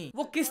है नहीं।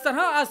 वो किस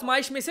तरह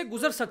आजमाइश में से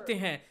गुजर सकते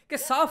हैं कि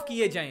साफ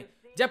किए जाएं,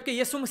 जबकि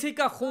यीशु मसीह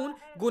का खून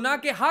गुनाह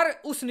के हर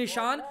उस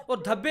निशान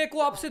और धब्बे को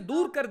आपसे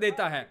दूर कर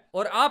देता है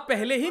और आप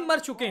पहले ही मर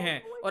चुके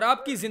हैं और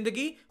आपकी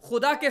जिंदगी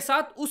खुदा के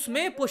साथ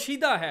उसमें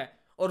पोशीदा है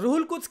और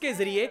रूहुल कुद्स के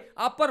जरिए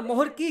आप पर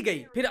मोहर की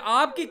गई। फिर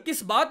आपकी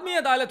किस बात में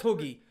अदालत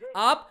होगी?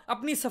 आप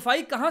अपनी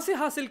सफाई कहां से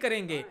हासिल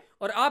करेंगे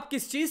और आप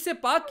किस चीज से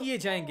पाक किए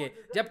जाएंगे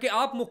जबकि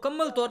आप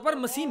मुकम्मल तौर पर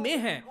मसीह में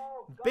हैं,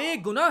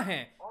 बेगुनाह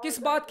हैं? किस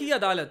बात की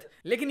अदालत?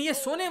 लेकिन ये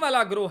सोने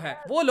वाला ग्रोह है,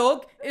 वो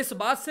लोग इस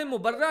बात से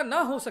मुबर्रा ना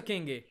हो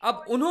सकेंगे।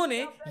 अब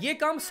उन्होंने ये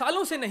काम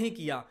सालों से नहीं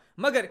किया,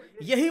 मगर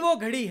यही वो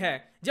घड़ी है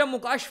जब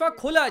मुकाशफा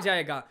खोला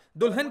जाएगा।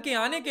 दुल्हन के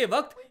आने के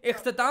वक्त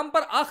इख्तिताम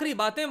पर आखिरी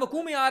बातें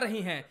वकूዕ में आ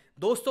रही हैं।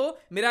 दोस्तों,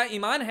 मेरा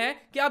ईमान है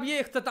कि अब ये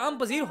इख्तिताम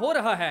पजीर हो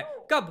रहा है।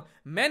 कब?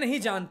 मैं नहीं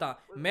जानता,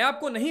 मैं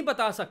आपको नहीं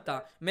बता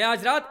सकता। मैं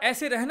आज रात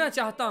ऐसे रहना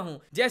चाहता हूं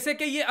जैसे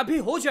कि ये अभी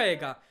हो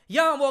जाएगा,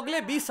 या वो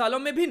अगले 20 सालों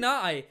में भी ना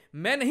आए।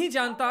 मैं नहीं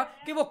जानता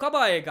कि वो कब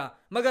आएगा,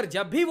 मगर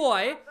जब भी वो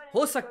आए,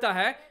 हो सकता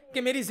है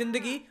कि मेरी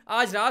जिंदगी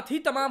आज रात ही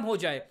तमाम हो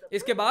जाए।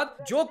 इसके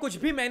बाद जो कुछ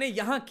भी मैंने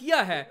यहाँ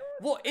किया है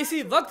वो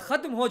इसी वक्त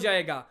खत्म हो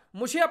जाएगा।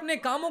 मुझे अपने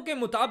कामों के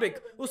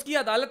मुताबिक उसकी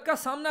अदालत का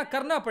सामना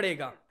करना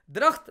पड़ेगा।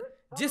 दरख्त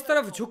जिस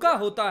तरफ झुका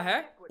होता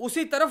है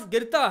उसी तरफ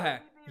गिरता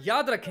है।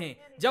 याद रखें,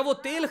 जब वो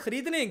तेल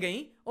खरीदने गई,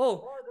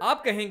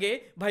 आप कहेंगे,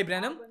 भाई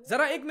ब्रैनम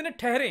जरा एक मिनट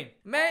ठहरें,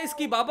 मैं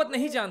इसकी बाबत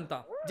नहीं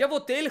जानता। जब वो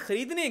तेल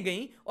खरीदने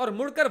गई और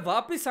मुड़कर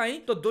वापस आई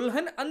तो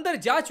दुल्हन अंदर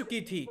जा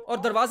चुकी थी और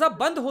दरवाजा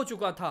बंद हो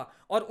चुका था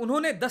और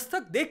उन्होंने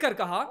दस्तक देकर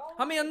कहा,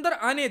 हमें अंदर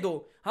आने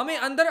दो, हमें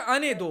अंदर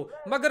आने दो,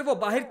 मगर वो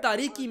बाहर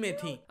तारीकी में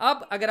थी।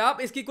 अब अगर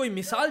आप इसकी कोई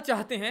मिसाल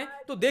चाहते हैं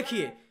तो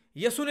देखिए,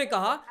 यसु ने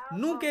कहा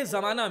नूह के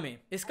जमाना में,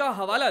 इसका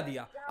हवाला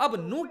दिया। अब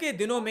नूह के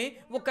दिनों में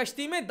वो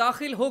कश्ती में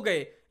दाखिल हो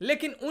गए,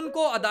 लेकिन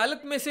उनको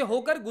अदालत में से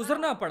होकर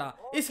गुजरना पड़ा,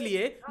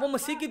 इसलिए वो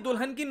मसीह की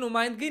दुल्हन की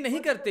नुमाइंदगी नहीं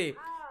करते।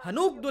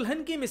 हनूक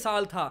दुल्हन की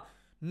मिसाल था।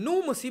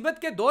 नूह मुसीबत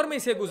के दौर में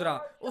से गुजरा,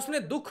 उसने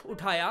दुख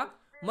उठाया,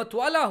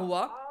 मतवाला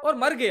हुआ और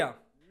मर गया।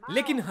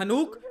 लेकिन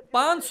हनूक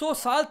 500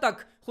 साल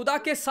तक खुदा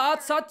के साथ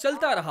साथ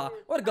चलता रहा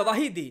और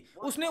गवाही दी।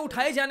 उसने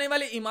उठाए जाने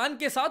वाले ईमान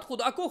के साथ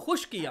खुदा को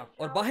खुश किया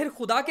और बाहर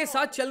खुदा के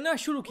साथ चलना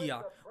शुरू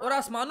किया और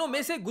आसमानों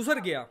में से गुजर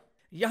गया,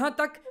 यहाँ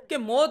तक कि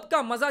मौत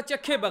का मजा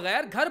चखे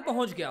बगैर घर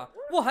पहुंच गया।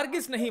 वो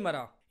हरगिज नहीं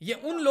मरा। ये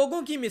उन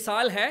लोगों की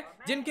मिसाल है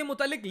जिनके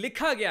मुतालिक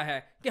लिखा गया है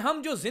कि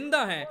हम जो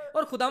जिंदा हैं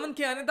और खुदावन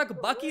के आने तक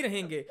बाकी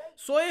रहेंगे,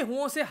 सोए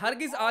हुओं से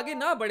हरगिज आगे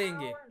ना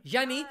बढ़ेंगे।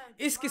 यानी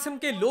इस किस्म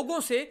के लोगों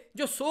से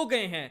जो सो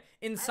गए हैं,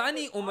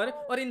 इंसानी उम्र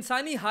और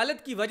इंसानी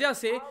हालत की वजह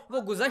से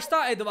वो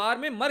गुज़श्ता एतवार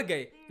में मर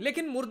गए,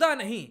 लेकिन मुर्दा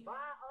नहीं,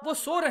 वो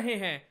सो रहे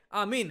हैं।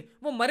 आमीन।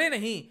 वो मरे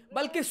नहीं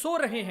बल्कि सो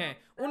रहे हैं।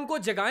 उनको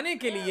जगाने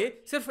के लिए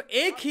सिर्फ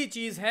एक ही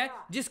चीज है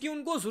जिसकी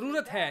उनको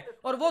जरूरत है,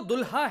 और वो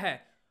दुल्हा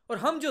है। और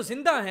हम जो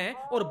जिंदा हैं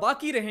और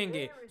बाकी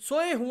रहेंगे,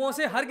 सोए हुओं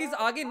से हरगिज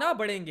आगे ना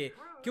बढ़ेंगे,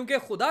 क्योंकि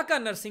खुदा का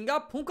नरसिंगा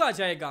फूंका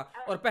जाएगा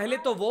और पहले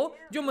तो वो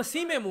जो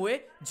मसीह में मुए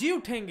जी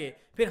उठेंगे,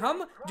 फिर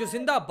हम जो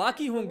जिंदा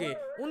बाकी होंगे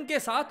उनके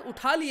साथ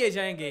उठा लिए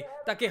जाएंगे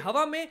ताकि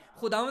हवा में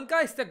खुदावन का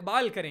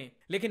इस्तकबाल करें।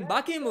 लेकिन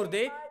बाकी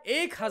मुर्दे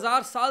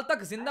 1000 साल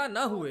तक जिंदा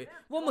ना हुए,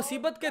 वो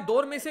मुसीबत के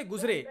दौर में से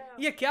गुजरे।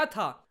 ये क्या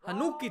था?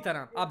 हनूक की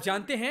तरह। आप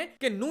जानते हैं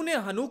कि नूह ने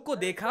हनूक को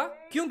देखा,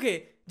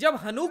 क्योंकि जब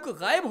हनूक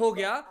गायब हो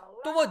गया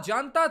तो वो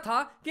जानता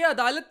था कि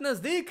अदालत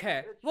नजदीक है।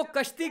 वो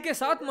कश्ती के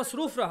साथ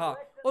मसरूफ रहा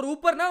और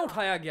ऊपर ना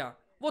उठाया गया।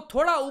 वो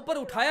थोड़ा ऊपर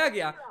उठाया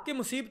गया कि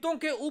मुसीबतों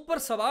के ऊपर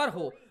सवार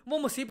हो। वो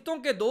मुसीबतों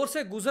के दौर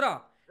से गुजरा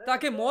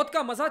ताकि मौत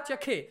का मजा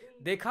चखे।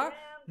 देखा,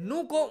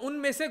 नूह को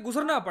उनमें से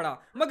गुजरना पड़ा,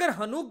 मगर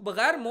हनूक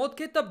बगैर मौत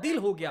के तब्दील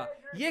हो गया।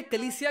 ये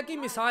कलीसिया की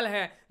मिसाल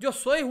है जो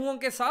सोए हुओं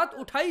के साथ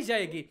उठाई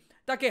जाएगी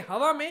ताकि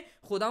हवा में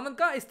खुदावंद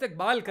का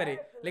इस्तकबाल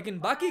करे। लेकिन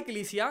बाकी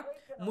कलीसिया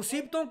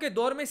मुसीबतों के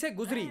दौर में से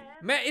गुजरी।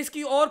 मैं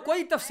इसकी और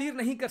कोई तफसीर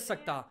नहीं कर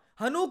सकता।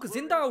 हनूक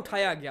जिंदा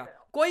उठाया गया,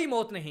 कोई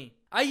मौत नहीं।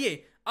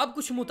 आइए अब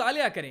कुछ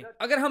मुतालिया करें।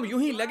 अगर हम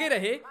यूं ही लगे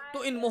रहे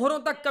तो इन मोहरों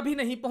तक कभी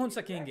नहीं पहुंच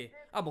सकेंगे।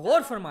 अब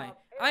गौर फरमाएं,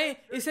 आए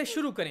इसे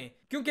शुरू करें,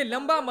 क्योंकि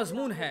लंबा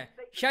मजमून है।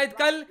 शायद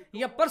कल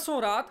या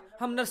परसों रात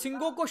हम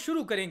नरसिंगों को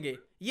शुरू करेंगे।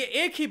 ये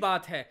एक ही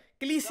बात है,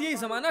 कलीसियाई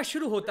जमाना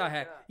शुरू होता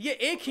है, ये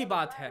एक ही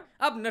बात है।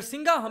 अब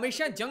नरसिंगा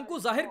हमेशा जंग को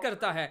जाहिर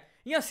करता है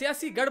या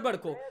सियासी गड़बड़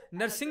को।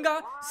 नरसिंगा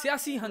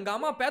सियासी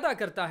हंगामा पैदा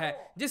करता है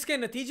जिसके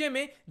नतीजे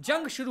में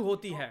जंग शुरू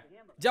होती है।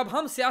 जब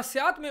हम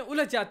सियासत में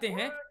उलझ जाते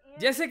हैं,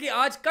 जैसे कि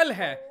आज कल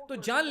है, तो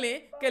जान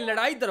लें कि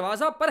लड़ाई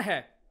दरवाजा पर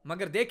है।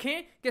 मगर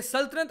देखें कि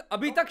सल्तनत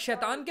अभी तक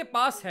शैतान के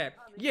पास है,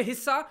 ये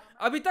हिस्सा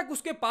अभी तक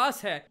उसके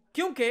पास है,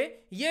 क्योंकि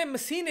ये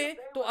मसीह ने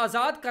तो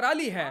आजाद करा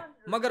ली है,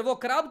 मगर वो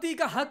कराबती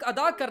का हक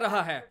अदा कर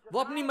रहा है। वो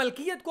अपनी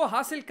मलकियत को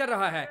हासिल कर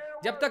रहा है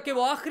जब तक कि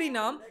वो आखिरी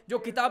नाम जो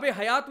किताब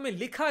हयात में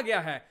लिखा गया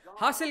है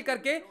हासिल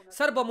करके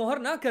सर बमोहर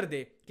ना कर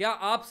दे। क्या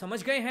आप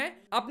समझ गए हैं?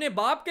 अपने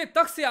बाप के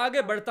तख्त से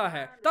आगे बढ़ता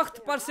है,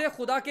 तख्त पर से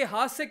खुदा के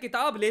हाथ से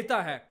किताब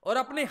लेता है और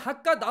अपने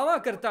हक का दावा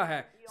करता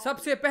है।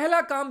 सबसे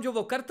पहला काम जो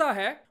वो करता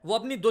है वो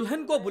अपनी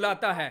दुल्हन को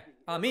बुलाता है।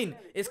 आमीन।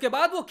 इसके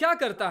बाद वो क्या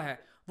करता है?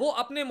 वो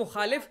अपने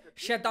मुखालिफ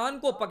शैतान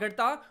को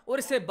पकड़ता और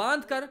इसे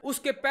बांधकर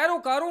उसके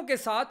पैरोकारों के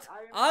साथ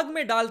आग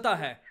में डालता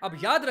है। अब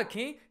याद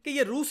रखें कि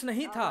ये रूस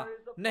नहीं था,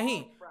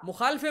 नहीं,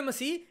 मुखालिफ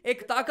मसीह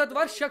एक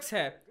ताकतवर शख्स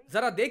है।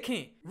 जरा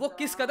देखें वो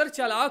किस कदर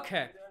चालाक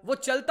है, वो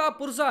चलता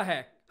पुर्जा है।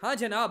 हाँ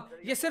जनाब,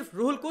 ये सिर्फ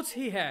रूहुल कुद्स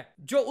ही है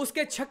जो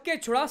उसके छक्के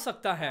छुड़ा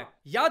सकता है।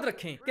 याद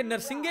रखें कि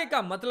नरसिंगे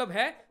का मतलब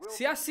है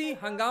सियासी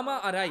हंगामा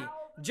आराई,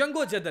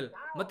 जंगो जदल।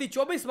 मत्ती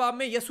 24 बाब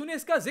में यीशु ने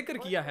इसका जिक्र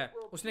किया है।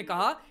 उसने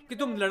कहा कि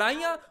तुम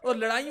लड़ाइयां और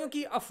लड़ाइयों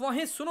की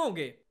अफवाहें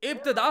सुनोगे।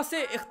 इब्तिदा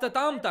से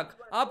इख्तिताम तक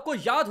आपको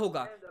याद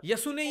होगा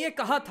यीशु ने ये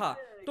कहा था,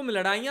 तुम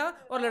लड़ाइयां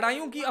और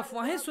लड़ाइयों की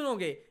अफवाहें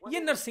सुनोगे। ये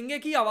नरसिंगे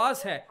की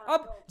आवाज है।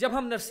 अब जब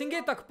हम नरसिंगे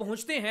तक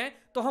पहुंचते हैं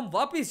तो हम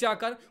वापस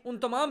जाकर उन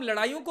तमाम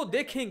लड़ाइयों को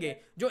देखेंगे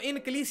जो इन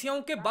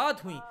कलीसियाओं के बाद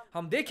हुई।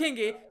 हम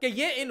देखेंगे कि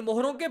ये इन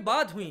मोहरों के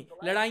बाद हुई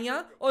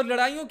लड़ाइयां और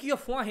लड़ाइयों की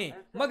अफवाहें।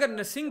 मगर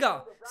नरसिंगा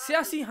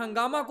सियासी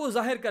हंगामा को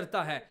जाहिर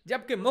करता है,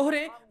 जबकि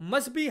मोहरें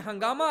मजहबी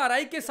हंगामा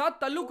आराई के साथ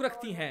ताल्लुक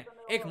रखती हैं।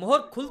 एक मोहर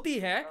खुलती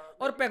है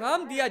और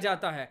पैगाम दिया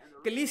जाता है।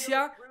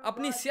 कलीसिया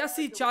अपनी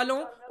सियासी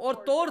चालों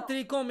और तौर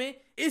तरीकों में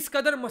इस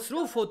कदर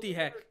मसरूफ होती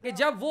है कि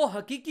जब वो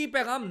हकीकी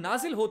पैगाम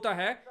नाजिल होता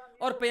है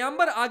और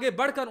पैगंबर आगे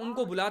बढ़कर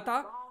उनको बुलाता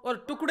और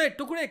टुकड़े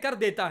टुकड़े कर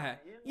देता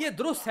है। ये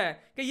दुरुस्त है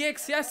कि ये एक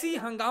सियासी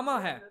हंगामा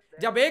है।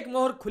 जब एक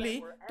मोहर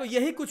खुली तो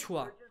यही कुछ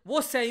हुआ।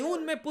 वो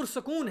सयून में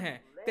पुरसकून है,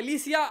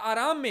 कलीसिया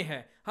आराम में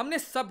है, हमने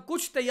सब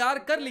कुछ तैयार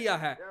कर लिया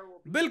है,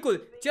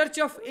 बिल्कुल चर्च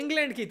ऑफ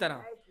इंग्लैंड की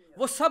तरह।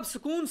 वो सब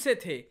सुकून से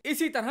थे।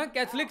 इसी तरह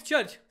कैथोलिक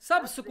चर्च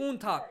सब सुकून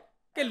था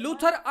कि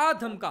लूथर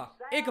आधम का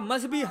एक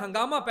मजहबी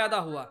हंगामा पैदा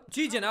हुआ।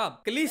 जी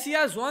जनाब,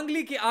 कलीसिया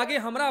ज्वांगली के आगे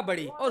हमरा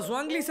बढ़ी और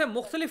ज्वांगली से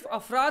मुख्तलिफ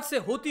अफराद से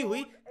होती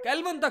हुई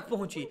कैल्विन तक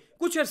पहुंची।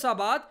 कुछ अर्सा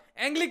बाद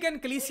एंग्लिकन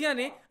कलीसिया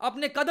ने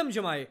अपने कदम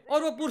जमाए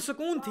और वो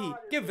पुरसकून थी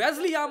कि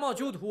वेज़ली यहाँ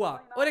मौजूद हुआ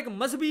और एक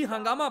मजहबी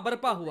हंगामा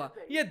बरपा हुआ।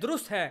 ये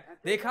दुरुस्त है।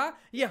 देखा,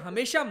 ये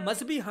हमेशा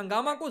मजहबी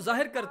हंगामा को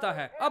जाहिर करता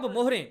है। अब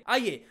मोहरें,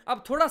 आइए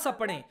अब थोड़ा सा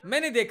पढ़ें।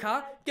 मैंने देखा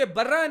कि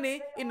बर्रा ने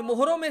इन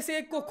मोहरों में से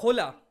एक को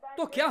खोला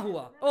तो क्या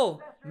हुआ? ओह,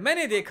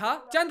 मैंने देखा,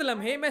 चंद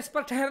लम्हे मैं इस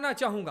पर ठहरना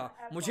चाहूंगा।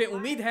 मुझे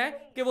उम्मीद है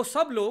कि वो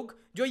सब लोग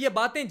जो ये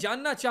बातें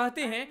जानना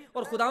चाहते हैं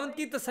और खुदावंद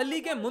की तसल्ली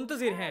के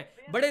मुंतजिर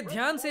हैं बड़े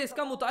ध्यान से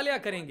इसका मुतालिया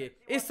करेंगे।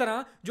 इस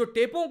तरह जो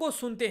टेपों को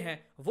सुनते हैं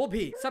वो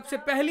भी। सबसे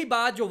पहली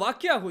बात जो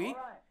वाकया हुई,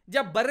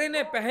 जब बर्रे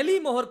ने पहली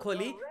मोहर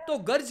खोली तो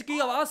गर्ज की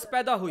आवाज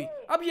पैदा हुई।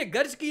 अब ये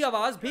गर्ज की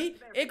आवाज भी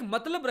एक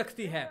मतलब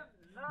रखती है,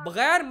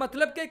 बगैर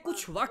मतलब के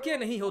कुछ वाकया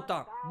नहीं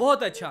होता।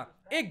 बहुत अच्छा,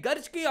 एक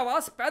गर्ज की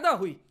आवाज पैदा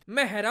हुई।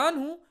 मैं हैरान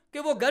हूं कि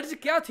वो गर्ज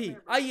क्या थी।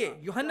 आइए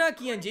यूहन्ना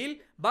की अंजील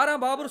 12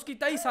 बाब और उसकी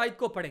 23 आयत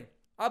को पढ़ें।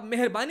 अब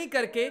मेहरबानी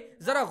करके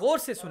जरा गौर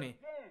से सुने,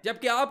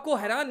 जबकि आपको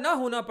हैरान ना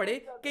होना पड़े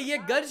कि ये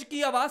गर्ज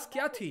की आवाज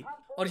क्या थी।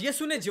 और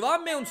यीशु ने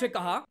जवाब में उनसे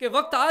कहा कि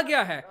वक्त आ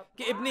गया है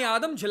कि इब्ने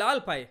आदम जलाल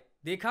पाए।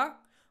 देखा,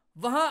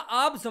 वहां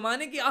आप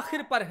जमाने की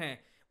आखिर पर हैं,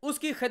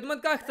 उसकी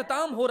खिदमत का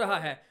इख्तिताम हो रहा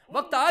है।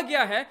 वक्त आ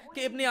गया है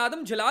कि इब्ने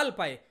आदम जलाल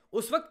पाए।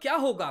 उस वक्त क्या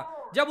होगा?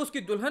 जब उसकी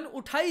दुल्हन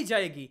उठाई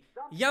जाएगी,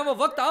 या वो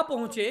वक्त आ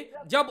पहुंचे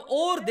जब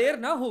और देर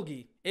ना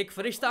होगी। एक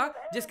फरिश्ता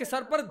जिसके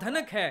सर पर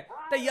धनक है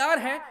तैयार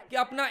है कि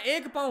अपना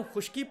एक पांव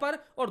खुशकी पर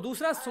और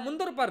दूसरा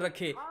समुंदर पर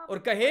रखे और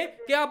कहे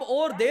कि अब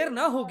और देर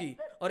ना होगी।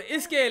 और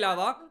इसके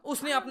अलावा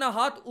उसने अपना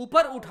हाथ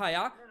ऊपर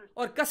उठाया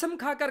और कसम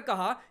खाकर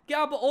कहा कि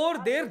अब और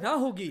देर ना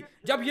होगी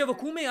जब ये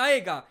वकूዕ में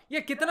आएगा।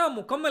 ये कितना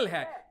मुकम्मल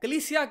है।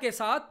 कलीसिया के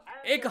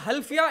साथ एक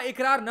हल्फिया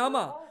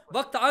इकरारनामा।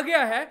 वक्त आ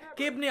गया है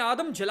कि इब्ने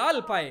आदम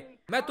जलाल पाए।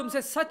 मैं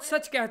तुमसे सच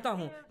सच कहता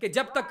हूं कि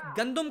जब तक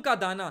गंदम का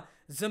दाना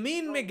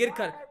जमीन में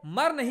गिरकर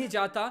मर नहीं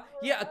जाता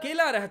ये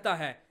अकेला रहता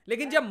है,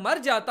 लेकिन जब मर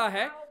जाता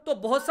है तो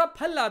बहुत सा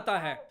फल लाता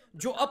है।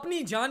 जो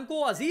अपनी जान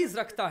को अजीज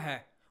रखता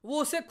है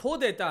वो उसे खो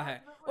देता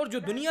है, और जो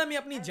दुनिया में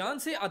अपनी जान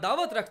से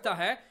अदावत रखता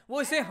है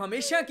वो इसे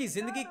हमेशा की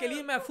जिंदगी के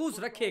लिए महफूज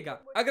रखेगा।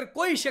 अगर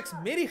कोई शख्स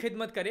मेरी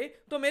खिदमत करे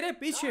तो मेरे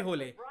पीछे हो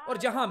ले, और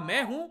जहां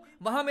मैं हूं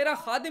वहां मेरा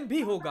खादिम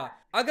भी होगा।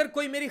 अगर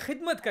कोई मेरी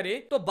खिदमत करे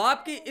तो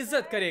बाप की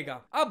इज्जत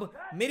करेगा। अब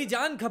मेरी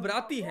जान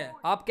घबराती है।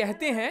 आप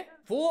कहते हैं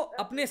वो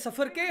अपने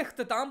सफर के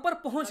इख्तिताम पर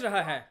पहुंच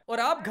रहा है और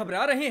आप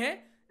घबरा रहे हैं।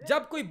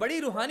 जब कोई बड़ी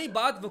रूहानी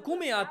बात वकूዕ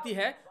में आती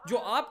है जो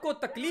आपको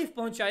तकलीफ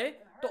पहुंचाए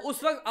तो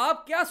उस वक्त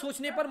आप क्या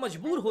सोचने पर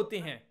मजबूर होते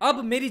हैं?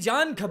 अब मेरी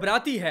जान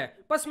घबराती है,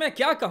 बस मैं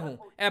क्या कहूँ?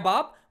 ऐ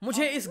बाप,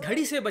 मुझे इस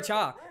घड़ी से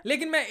बचा,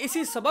 लेकिन मैं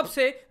इसी सबब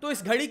से तो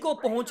इस घड़ी को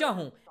पहुंचा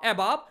हूँ। ऐ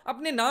बाप,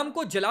 अपने नाम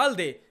को जलाल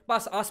दे।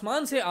 बस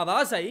आसमान से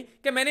आवाज आई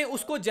कि मैंने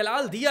उसको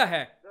जलाल दिया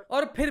है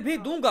और फिर भी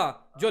दूंगा।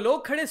 जो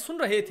लोग खड़े सुन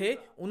रहे थे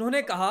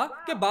उन्होंने कहा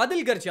कि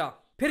बादल गरजा।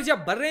 फिर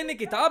जब बर्रे ने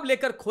किताब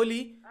लेकर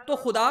खोली तो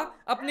खुदा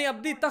अपने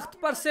अब्दी तख्त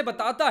पर से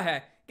बताता है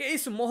कि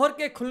इस मोहर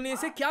के खुलने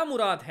से क्या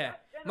मुराद है।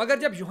 मगर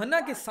जब यूहन्ना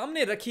के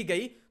सामने रखी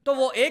गई तो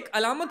वो एक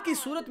अलामत की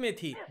सूरत में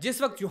थी।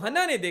 जिस वक्त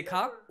यूहन्ना ने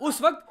देखा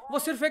उस वक्त वो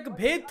सिर्फ एक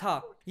भेद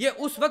था। ये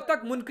उस वक्त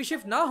तक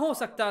मुनकशिफ ना हो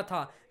सकता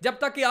था जब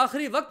तक कि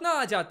आखिरी वक्त ना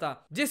आ जाता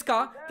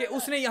जिसका कि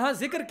उसने यहाँ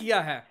जिक्र किया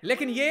है।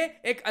 लेकिन ये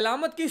एक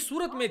अलामत की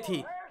सूरत में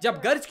थी।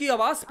 जब गर्ज की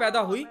आवाज पैदा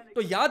हुई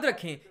तो याद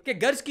रखें कि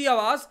गर्ज की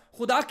आवाज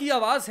खुदा की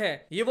आवाज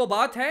है। ये वो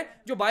बात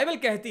है जो बाइबल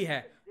कहती है,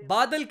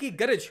 बादल की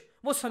गरज।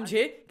 वो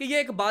समझे कि ये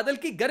एक बादल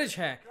की गरज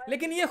है,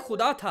 लेकिन ये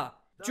खुदा था।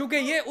 चूंकि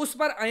ये उस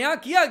पर अया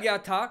किया गया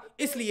था,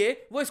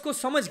 इसलिए वो इसको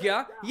समझ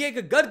गया ये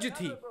एक गर्ज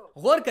थी।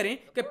 गौर करें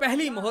कि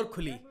पहली मोहर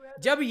खुली।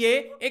 जब ये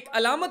एक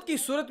अलामत की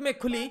सूरत में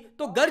खुली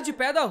तो गर्ज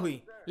पैदा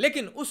हुई।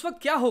 लेकिन उस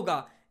वक्त क्या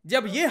होगा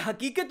जब ये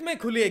हकीकत में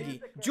खुलेगी?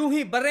 जो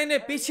ही बर्रे ने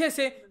पीछे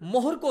से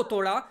मोहर को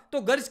तोड़ा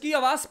तो गर्ज की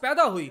आवाज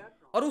पैदा हुई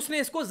और उसने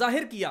इसको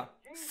जाहिर किया।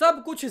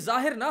 सब कुछ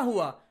जाहिर ना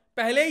हुआ।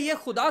 पहले ये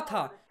खुदा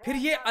था, फिर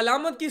ये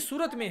अलामत की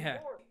सूरत में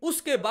है,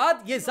 उसके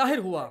बाद ये जाहिर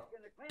हुआ।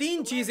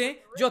 तीन चीजें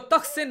जो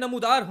तख्त से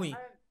नमूदार हुई।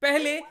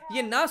 पहले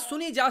ये ना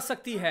सुनी जा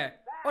सकती है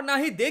और ना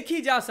ही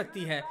देखी जा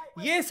सकती है।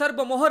 ये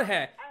सर्बमोहर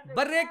है।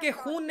 बर्रे के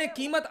खून ने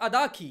कीमत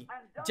अदा की।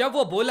 जब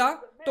वो बोला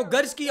तो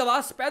गर्ज की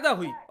आवाज पैदा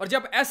हुई, और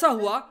जब ऐसा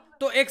हुआ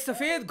तो एक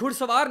सफेद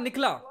घुड़सवार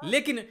निकला।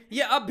 लेकिन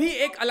ये अब भी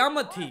एक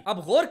अलामत थी।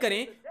 अब गौर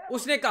करें,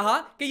 उसने कहा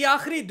कि ये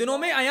आखिरी दिनों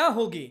में आया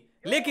होगी,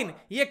 लेकिन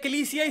ये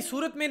कलीसियाई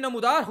सूरत में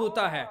नमूदार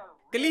होता है।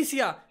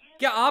 कलीसिया,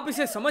 क्या आप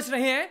इसे समझ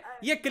रहे हैं?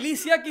 ये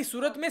कलीसिया की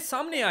सूरत में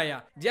सामने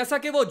आया, जैसा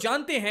कि वो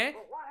जानते हैं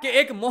कि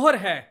एक मोहर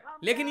है।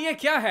 लेकिन ये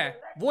क्या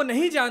है वो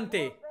नहीं जानते,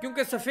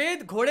 क्योंकि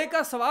सफेद घोड़े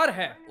का सवार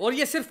है और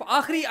ये सिर्फ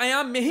आखिरी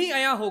आयाम में ही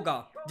आया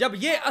होगा जब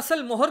ये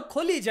असल मोहर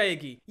खोली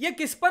जाएगी। ये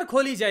किस पर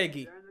खोली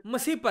जाएगी?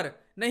 मसीह पर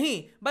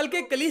नहीं,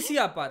 बल्कि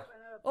कलीसिया पर।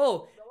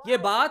 ओ, ये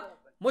बात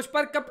मुझ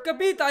पर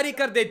कभी तारी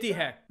कर देती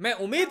है। मैं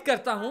उम्मीद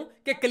करता हूँ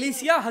कि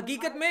कलीसिया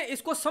हकीकत में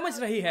इसको समझ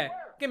रही है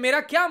कि मेरा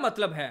क्या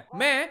मतलब है।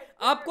 मैं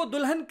आपको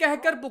दुल्हन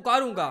कहकर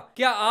पुकारूंगा।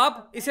 क्या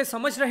आप इसे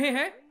समझ रहे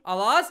हैं?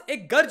 आवाज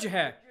एक गर्ज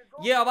है।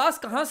 ये आवाज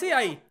कहां से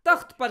आई?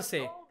 तख्त पर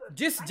से,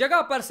 जिस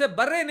जगह पर से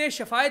बर्रे ने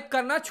शफायत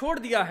करना छोड़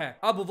दिया है।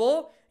 अब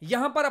वो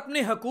यहाँ पर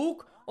अपने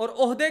हकूक और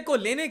ओहदे को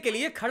लेने के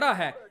लिए खड़ा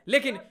है।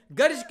 लेकिन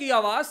गर्ज की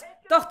आवाज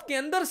तख्त के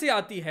अंदर से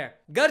आती है।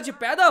 गर्ज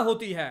पैदा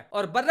होती है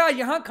और बर्रा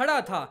यहाँ खड़ा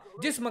था।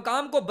 जिस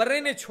मकाम को बर्रे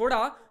ने छोड़ा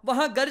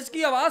वहां गर्ज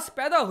की आवाज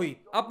पैदा हुई।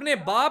 अपने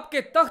बाप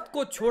के तख्त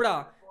को छोड़ा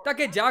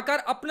ताकि जाकर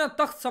अपना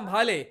तख्त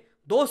संभाले।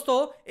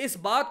 दोस्तों, इस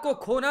बात को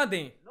खो ना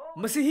दें।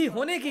 मसीही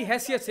होने की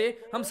हैसियत से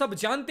हम सब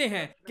जानते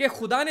हैं कि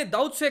खुदा ने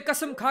दाऊद से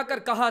कसम खाकर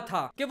कहा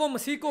था कि वो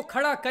मसीह को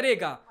खड़ा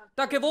करेगा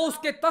ताकि वो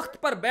उसके तख्त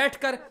पर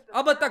बैठकर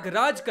अब तक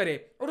राज करे,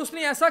 और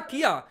उसने ऐसा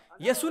किया।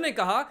 यसु ने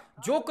कहा,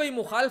 जो कोई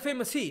मुखालफे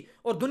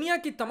मसीह और दुनिया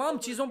की तमाम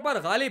चीजों पर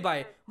गालिब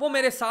आए वो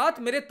मेरे साथ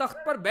मेरे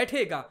तख्त पर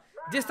बैठेगा,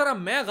 जिस तरह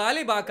मैं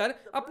गालिब आकर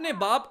अपने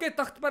बाप के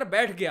तख्त पर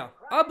बैठ गया।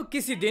 अब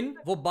किसी दिन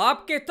वो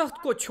बाप के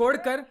तख्त को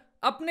छोड़कर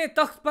अपने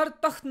तख्त पर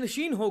तख्त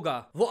नशीन होगा।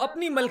 वो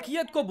अपनी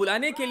मलकियत को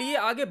बुलाने के लिए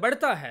आगे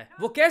बढ़ता है।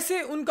 वो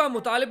कैसे उनका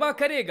मुतालबा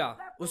करेगा?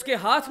 उसके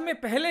हाथ में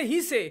पहले ही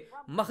से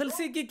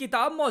मखलसी की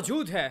किताब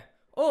मौजूद है।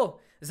 ओह,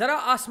 जरा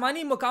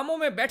आसमानी मुकामों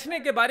में बैठने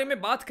के बारे में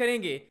बात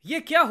करेंगे। ये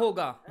क्या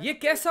होगा? ये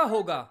कैसा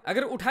होगा?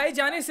 अगर उठाए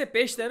जाने से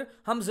पेशतर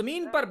हम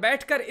जमीन पर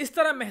बैठकर इस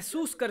तरह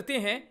महसूस करते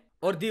हैं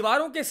और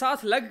दीवारों के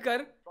साथ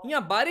लगकर या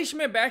बारिश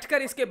में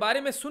बैठकर इसके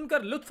बारे में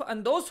सुनकर लुत्फ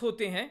अंदोज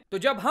होते हैं, तो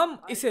जब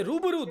हम इसे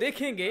रूबरू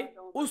देखेंगे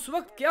उस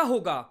वक्त क्या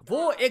होगा?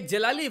 वो एक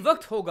जलाली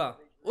वक्त होगा।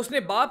 उसने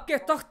बाप के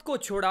तख्त को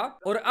छोड़ा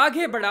और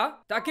आगे बढ़ा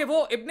ताकि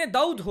वो इब्ने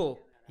दाऊद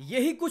हो।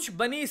 यही कुछ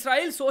बनी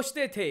इसराइल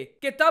सोचते थे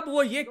कि तब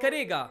वो ये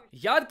करेगा।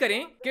 याद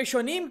करें कि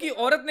शोनीम की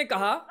औरत ने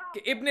कहा कि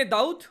इब्ने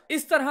दाऊद,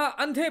 इस तरह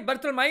अंधे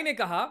बर्तलमाई ने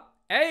कहा,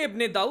 ऐ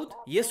इब्ने दाऊद।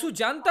 यीशु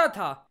जानता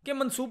था कि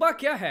मंसूबा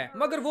क्या है,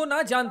 मगर वो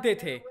ना जानते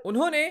थे।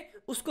 उन्होंने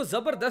उसको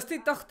जबरदस्ती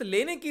तख्त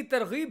लेने की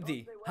तरगीब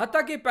दी।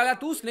 हत्ता कि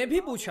पिलातुस ने भी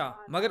पूछा,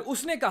 मगर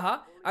उसने कहा,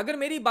 अगर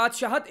मेरी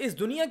बादशाहत इस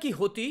दुनिया की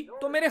होती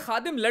तो मेरे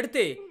खादिम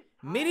लड़ते।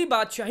 मेरी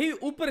बादशाही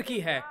ऊपर की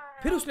है।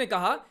 फिर उसने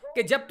कहा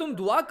कि जब तुम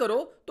दुआ करो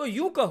तो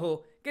यूं कहो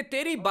कि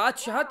तेरी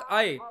बादशाहत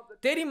आए,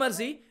 तेरी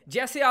मर्जी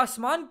जैसे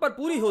आसमान पर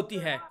पूरी होती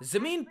है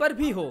जमीन पर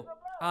भी हो।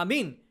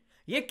 आमीन।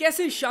 ये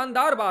कैसी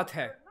शानदार बात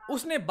है।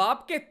 उसने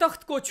बाप के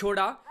तख्त को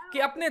छोड़ा कि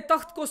अपने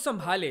तख्त को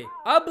संभाले।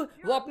 अब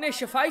वो अपने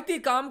शफायती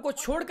काम को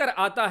छोड़कर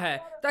आता है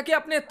ताकि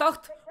अपने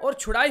तख्त और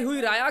छुड़ाई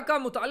हुई राया का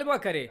मुतालबा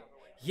करे।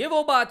 ये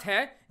वो बात है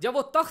जब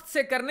वो तख्त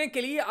से करने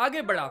के लिए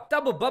आगे बढ़ा।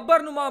 तब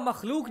बब्बरनुमा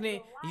मखलूक ने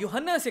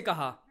यूहन्ना से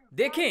कहा,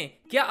 देखें,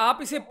 क्या आप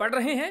इसे पढ़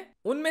रहे हैं?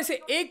 उनमें से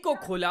एक को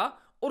खोला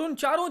और उन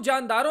चारों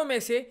जानदारों में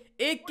से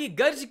एक की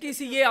गर्ज की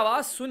सी ये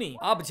आवाज सुनी।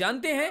 आप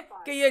जानते हैं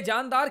कि ये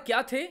जानदार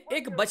क्या थे?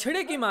 एक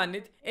बछड़े की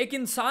मानित, एक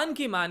इंसान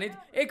की मानित,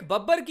 एक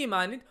बब्बर की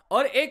मानित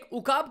और एक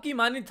उकाब की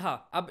मानित था।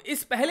 अब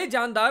इस पहले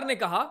जानदार ने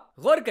कहा,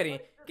 गौर करें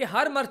कि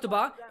हर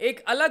मर्तबा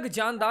एक अलग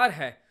जानदार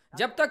है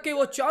जब तक कि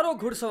वो चारों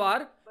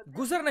घुड़सवार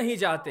गुजर नहीं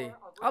जाते।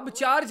 अब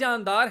 4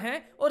 जानदार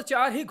हैं और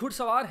 4 ही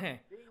घुड़सवार हैं।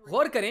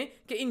 गौर करें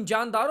कि इन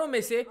जानदारों में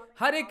से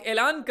हर एक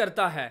ऐलान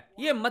करता है।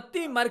 ये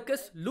मत्ती,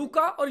 मरकस,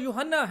 लूका और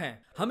यूहन्ना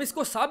हैं। हम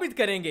इसको साबित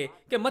करेंगे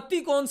कि मत्ती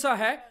कौन सा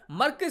है,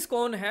 मरकस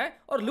कौन है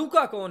और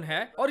लूका कौन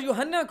है और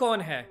यूहन्ना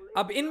कौन है।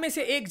 अब इनमें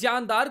से एक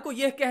जानदार को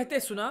यह कहते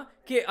सुना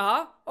कि आ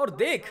और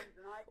देख।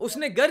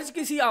 उसने गर्ज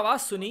की सी आवाज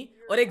सुनी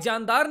और एक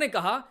जानदार ने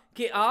कहा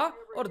कि आ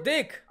और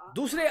देख।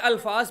 दूसरे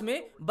अल्फाज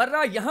में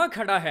बर्रा यहाँ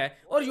खड़ा है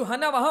और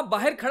यूहन्ना वहां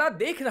बाहर खड़ा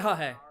देख रहा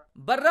है।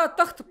 बर्रा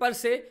तख्त पर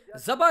से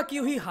ज़बा की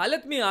हुई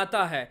हालत में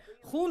आता है,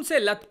 खून से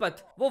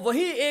लथपथ। वो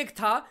वही एक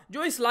था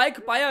जो इस लायक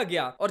पाया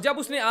गया। और जब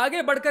उसने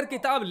आगे बढ़कर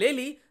किताब ले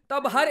ली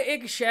तब हर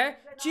एक शय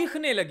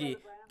चीखने लगी,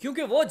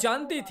 क्योंकि वो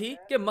जानती थी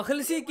कि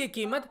मखलसी की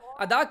कीमत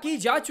अदा की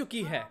जा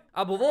चुकी है।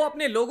 अब वो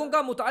अपने लोगों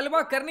का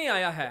मुतालबा करने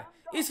आया है,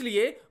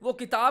 इसलिए वो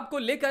किताब को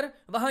लेकर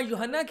वहां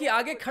यूहन्ना के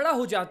आगे खड़ा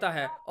हो जाता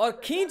है और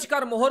खींच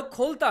कर मोहर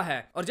खोलता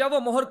है। और जब वो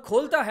मोहर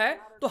खोलता है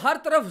तो हर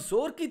तरफ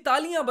जोर की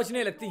तालियां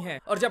बजने लगती हैं।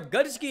 और जब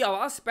गर्ज की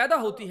आवाज पैदा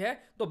होती है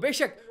तो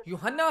बेशक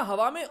यूहन्ना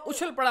हवा में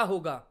उछल पड़ा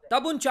होगा।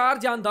 तब उन 4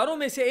 जानदारों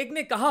में से एक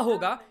ने कहा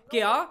होगा कि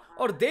आ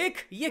और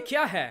देख ये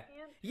क्या है,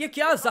 ये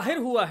क्या जाहिर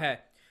हुआ है।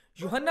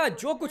 यूहन्ना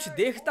जो कुछ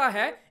देखता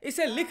है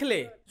इसे लिख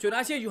ले।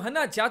 चुनाचे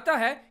यूहन्ना चाहता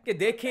है कि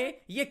देखे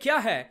ये क्या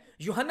है।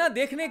 यूहन्ना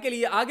देखने के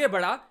लिए आगे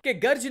बढ़ा कि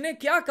गर्ज ने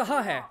क्या कहा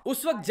है।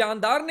 उस वक्त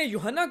जानदार ने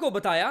यूहन्ना को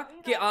बताया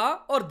कि आ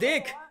और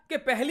देख कि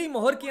पहली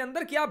मोहर के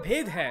अंदर क्या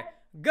भेद है।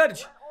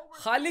 गर्ज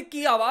खालिक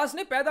की आवाज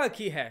ने पैदा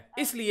की है,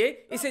 इसलिए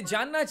इसे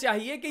जानना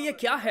चाहिए कि ये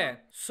क्या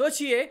है।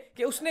 सोचिए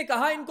कि उसने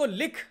कहा इनको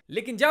लिख,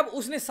 लेकिन जब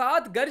उसने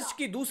 7 गर्ज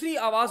की दूसरी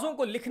आवाजों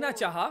को लिखना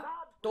चाहा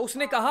तो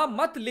उसने कहा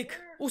मत लिख।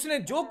 उसने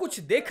जो कुछ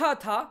देखा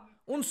था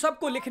उन सब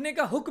को लिखने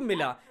का हुक्म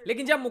मिला,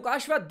 लेकिन जब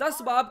मुकाशवा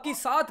 10 बाब की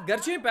 7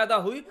 गर्जें पैदा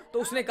हुई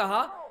तो उसने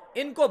कहा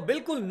इनको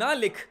बिल्कुल ना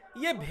लिख,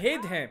 ये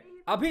भेद हैं।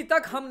 अभी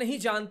तक हम नहीं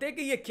जानते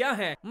कि ये क्या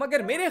हैं,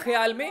 मगर मेरे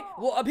ख्याल में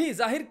वो अभी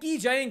जाहिर की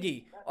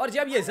जाएंगी। और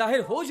जब ये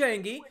जाहिर हो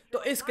जाएंगी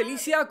तो इस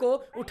कलीसिया को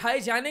उठाए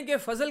जाने के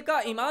फजल का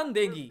ईमान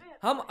देंगी।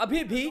 हम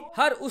अभी भी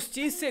हर उस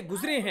चीज से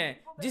गुजरे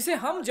हैं जिसे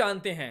हम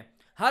जानते हैं।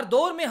 हर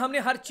दौर में हमने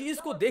हर चीज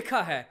को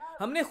देखा है।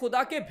 हमने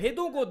खुदा के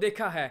भेदों को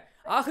देखा है।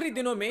 आखिरी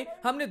दिनों में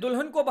हमने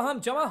दुल्हन को वहां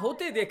जमा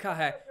होते देखा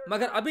है,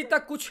 मगर अभी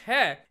तक कुछ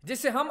है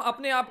जिसे हम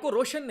अपने आप को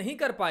रोशन नहीं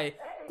कर पाए।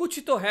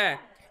 कुछ तो है।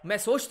 मैं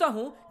सोचता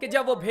हूँ कि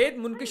जब वो भेद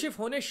मुनकशिफ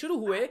होने शुरू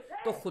हुए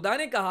तो खुदा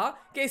ने कहा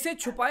कि इसे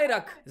छुपाए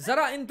रख,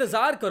 जरा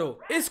इंतजार करो,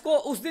 इसको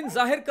उस दिन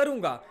जाहिर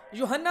करूंगा।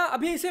 यूहन्ना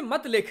अभी इसे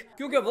मत लिख,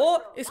 क्योंकि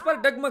वो इस पर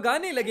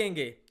डगमगाने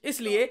लगेंगे,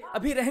 इसलिए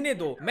अभी रहने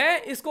दो।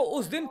 मैं इसको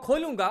उस दिन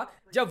खोलूंगा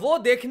जब वो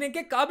देखने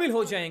के काबिल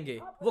हो जाएंगे।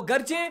 वो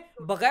गर्जें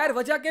बगैर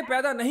वजह के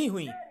पैदा नहीं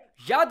हुई।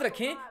 याद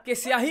रखें कि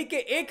स्याही के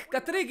एक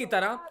कतरे की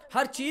तरह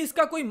हर चीज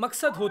का कोई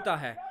मकसद होता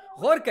है।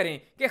 गौर करें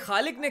कि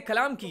खालिक ने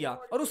कलाम किया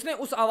और उसने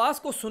उस आवाज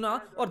को सुना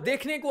और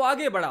देखने को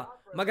आगे बढ़ा,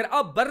 मगर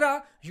अब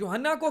बर्रा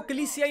यूहन्ना को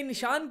कलीसियाई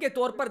निशान के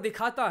तौर पर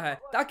दिखाता है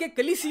ताकि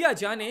कलीसिया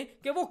जाने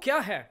कि वो क्या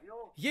है।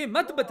 ये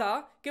मत बता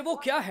कि वो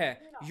क्या है।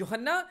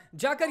 यूहन्ना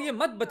जाकर ये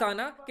मत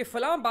बताना कि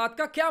फलां बात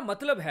का क्या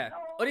मतलब है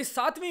और इस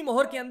 7वीं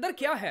मोहर के अंदर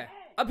क्या है।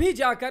 अभी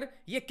जाकर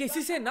ये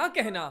किसी से ना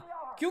कहना,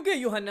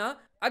 क्योंकि यूहन्ना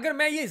अगर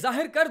मैं ये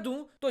जाहिर कर दूं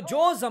तो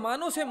जो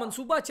जमानों से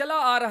मंसूबा चला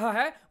आ रहा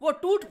है वो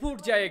टूट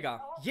फूट जाएगा।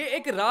 ये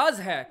एक राज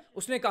है।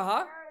 उसने कहा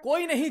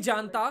कोई नहीं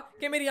जानता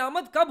कि मेरी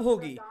आमद कब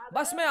होगी,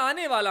 बस मैं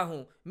आने वाला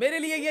हूँ। मेरे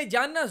लिए ये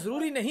जानना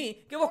जरूरी नहीं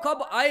कि वो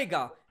कब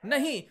आएगा,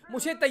 नहीं,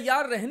 मुझे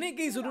तैयार रहने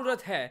की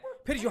जरूरत है।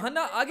 फिर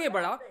यूहन्ना आगे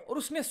बढ़ा और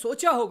उसने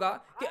सोचा होगा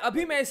कि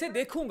अभी मैं इसे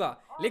देखूंगा,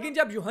 लेकिन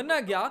जब यूहन्ना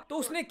गया तो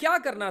उसने क्या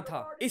करना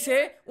था?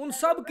 इसे उन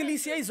सब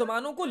कलीसियाई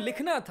जमानों को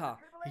लिखना था।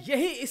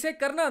 यही इसे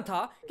करना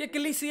था कि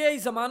कलीसियाई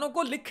जमानों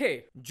को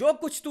लिखे। जो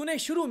कुछ तूने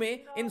शुरू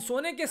में इन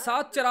सोने के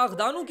 7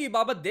 चरागदानों की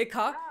बाबत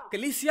देखा,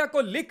 कलीसिया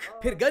को लिख।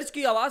 फिर गर्ज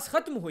की आवाज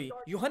खत्म हुई।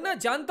 यूहन्ना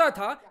जानता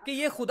था कि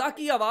ये खुदा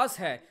की आवाज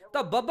है।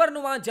 तब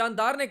बब्बरनुमा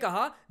जानदार ने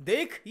कहा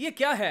देख ये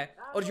क्या है,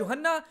 और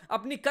यूहन्ना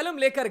अपनी कलम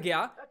लेकर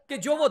गया कि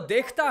जो वो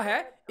देखता है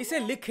इसे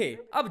लिखे।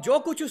 अब जो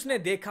कुछ उसने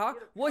देखा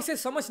वो इसे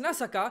समझ ना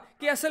सका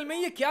कि असल में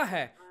ये क्या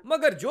है,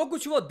 मगर जो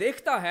कुछ वो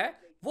देखता है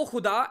वो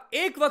खुदा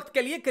एक वक्त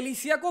के लिए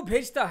कलीसिया को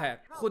भेजता है।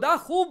 खुदा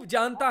खूब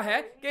जानता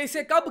है कि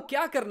इसे कब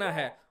क्या करना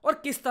है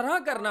और किस तरह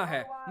करना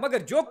है,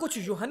 मगर जो कुछ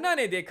यूहन्ना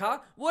ने देखा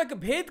वो एक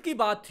भेद की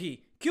बात थी।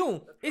 क्यों?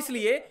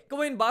 इसलिए कि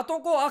वो इन बातों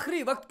को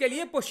आखिरी वक्त के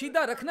लिए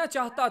पोशीदा रखना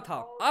चाहता था।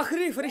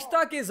 आखिरी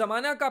फरिश्ता के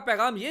जमाना का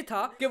पैगाम ये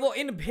था कि वो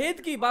इन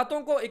भेद की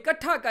बातों को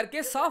इकट्ठा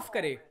करके साफ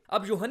करे।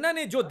 अब यूहन्ना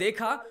ने जो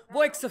देखा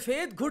वो एक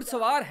सफेद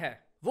घुड़सवार है।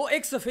 वो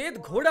एक सफेद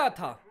घोड़ा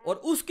था और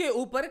उसके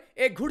ऊपर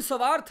एक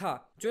घुड़सवार था।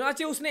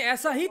 चुनाचे उसने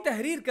ऐसा ही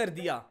तहरीर कर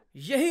दिया।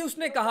 यही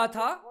उसने कहा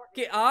था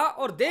कि आ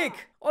और देख,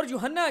 और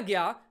यूहन्ना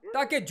गया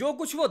ताकि जो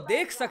कुछ वो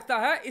देख सकता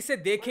है इसे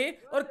देखे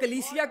और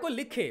कलीसिया को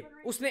लिखे।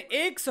 उसने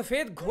एक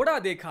सफेद घोड़ा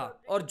देखा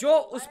और जो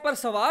उस पर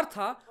सवार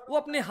था वो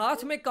अपने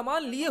हाथ में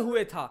कमान लिए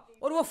हुए था,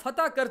 और वो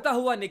फतह करता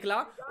हुआ निकला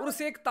और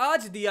उसे एक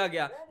ताज दिया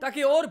गया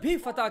ताकि और भी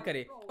फतह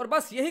करे। और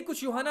बस यही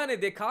कुछ यूहन्ना ने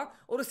देखा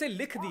और उसे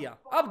लिख दिया।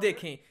 अब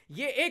देखें,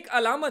 ये एक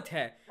अलामत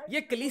है।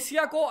 ये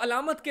कलीसिया को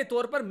अलामत के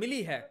तौर पर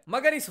मिली है,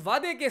 मगर इस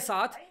वादे के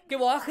साथ कि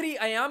वो आखिरी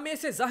अयाम में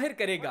से जाहिर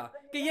करेगा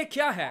कि ये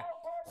क्या है।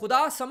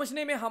 खुदा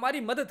समझने में हमारी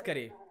मदद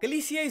करे।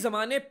 कलीसियाई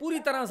जमाने पूरी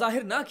तरह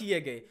जाहिर ना किए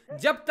गए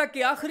जब तक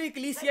कि आखिरी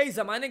कलीसियाई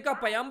जमाने का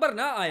पैगंबर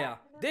ना आया।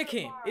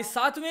 देखें, इस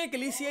 7वें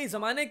कलीसियाई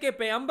जमाने के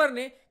पैगंबर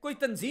ने कोई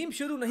तंजीम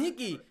शुरू नहीं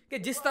की कि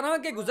जिस तरह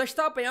के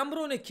गुज़श्ता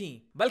पैगंबरों ने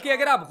की, बल्कि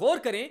अगर आप गौर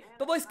करें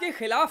तो वो इसके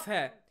खिलाफ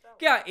है।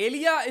 क्या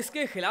एलिया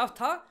इसके खिलाफ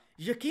था?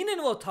 यकीनन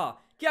वो था,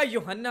 क्या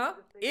यूहन्ना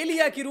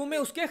एलिया की रूह में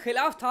उसके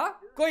खिलाफ था?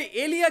 कोई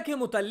एलिया के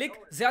मुतालिक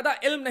ज्यादा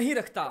इल्म नहीं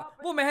रखता,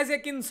 वो महज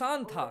एक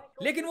इंसान था,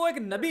 लेकिन वो एक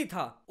नबी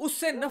था।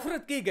 उससे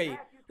नफरत की गई।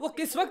 वो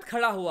किस वक्त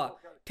खड़ा हुआ?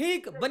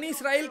 ठीक बनी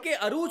इसराइल के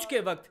अरूज के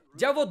वक्त,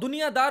 जब वो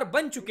दुनियादार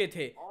बन चुके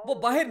थे। वो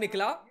बाहर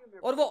निकला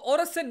और वो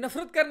औरत से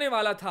नफरत करने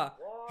वाला था।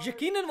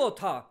 यकीनन वो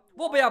था,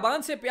 वो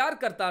बयाबान से प्यार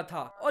करता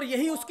था और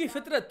यही उसकी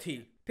फितरत थी।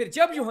 फिर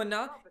जब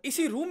यूहन्ना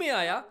इसी रूह में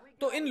आया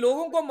तो इन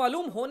लोगों को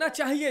मालूम होना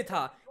चाहिए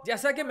था,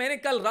 जैसा कि मैंने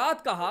कल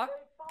रात कहा,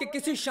 कि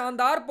किसी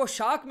शानदार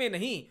पोशाक में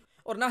नहीं,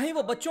 और ना ही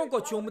वो बच्चों को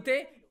चूमते,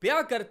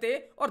 ब्याह करते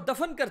और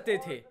दफन करते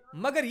थे,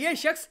 मगर ये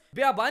शख्स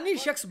बयाबानी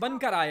शख्स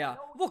बनकर आया।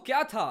 वो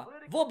क्या था?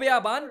 वो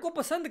बयाबान को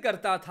पसंद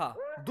करता था।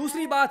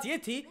 दूसरी बात ये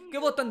थी कि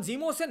वो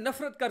तंजीमों से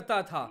नफरत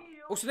करता था।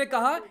 उसने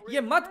कहा,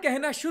 ये मत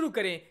कहना शुरू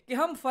करें कि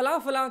हम फलां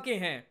फलां के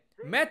हैं।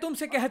 मैं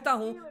तुमसे कहता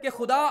हूं कि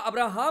खुदा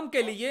अब्राहम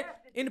के लिए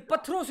इन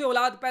पत्थरों से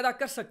औलाद पैदा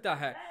कर सकता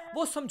है।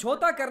 वो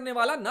समझौता करने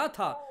वाला ना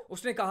था।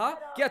 उसने कहा,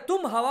 क्या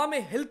तुम हवा में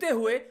हिलते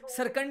हुए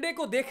सरकंडे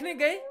को देखने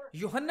गए?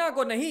 यूहन्ना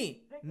को नहीं।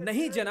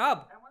 नहीं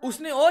जनाब।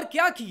 उसने और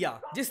क्या किया?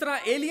 जिस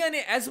तरह एलिया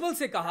ने एजबल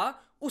से कहा,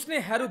 उसने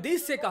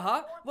हेरोदीस से कहा।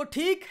 वो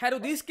ठीक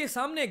हेरोदीस के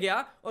सामने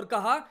गया और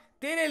कहा,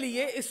 तेरे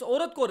लिए इस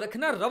औरत को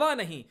रखना रवा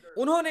नहीं।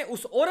 उन्होंने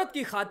उस औरत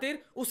की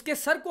खातिर उसके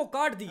सर को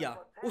काट दिया।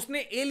 उसने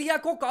एलिया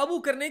को काबू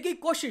करने की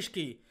कोशिश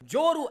की।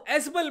 जो रूह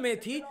एजबल में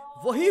थी,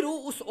 वही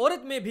रूह उस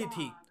औरत में भी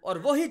थी, और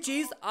वही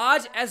चीज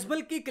आज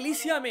एजबल की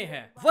कलीसिया में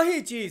है।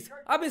 वही चीज।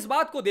 अब इस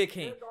बात को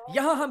देखें,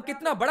 यहाँ हम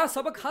कितना बड़ा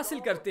सबक हासिल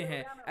करते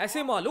हैं।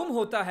 ऐसे मालूम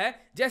होता है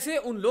जैसे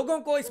उन लोगों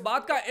को इस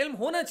बात का इल्म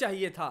होना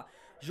चाहिए था।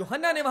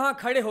 यूहन्ना ने वहां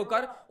खड़े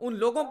होकर उन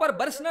लोगों पर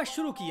बरसना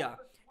शुरू किया।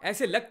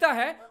 ऐसे लगता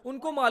है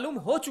उनको मालूम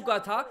हो चुका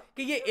था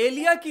कि ये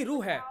एलिया की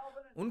रूह है।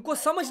 उनको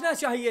समझना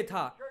चाहिए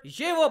था।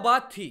 ये वो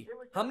बात थी।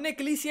 हमने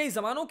कलीसियाई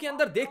जमानों के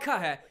अंदर देखा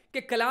है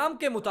कि कलाम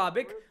के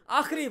मुताबिक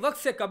आखिरी वक्त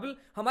से कबल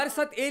हमारे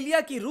साथ एलिया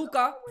की रूह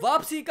का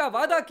वापसी का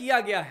वादा किया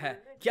गया है।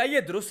 क्या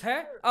ये दुरुस्त है?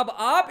 अब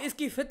आप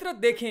इसकी फितरत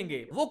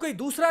देखेंगे। वो कोई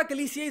दूसरा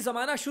कलीसियाई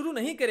जमाना शुरू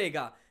नहीं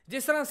करेगा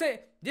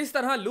जिस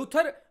तरह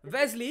लूथर,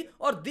 वेस्ली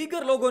और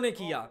दीगर लोगों ने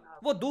किया।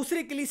 वो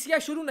दूसरी कलीसिया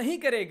शुरू नहीं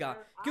करेगा,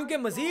 क्योंकि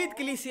मजीद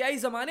कलीसियाई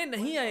जमाने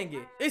नहीं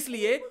आएंगे।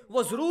 इसलिए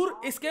वो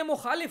जरूर इसके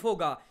मुखालिफ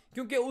होगा,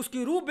 क्योंकि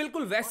उसकी रूह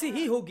बिल्कुल वैसी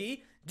ही होगी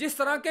जिस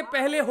तरह के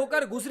पहले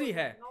होकर गुजरी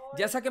है।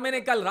 जैसा कि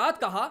मैंने कल रात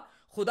कहा,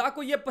 खुदा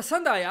को यह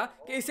पसंद आया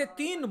कि इसे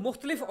 3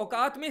 मुख्तलिफ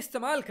औकात में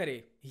इस्तेमाल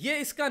करे। ये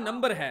इसका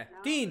नंबर है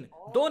 3,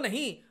 2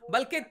 नहीं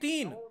बल्कि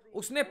 3।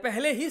 उसने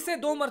पहले ही से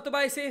 2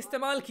 मरतबा इसे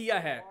इस्तेमाल किया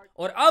है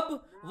और अब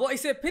वो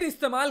इसे फिर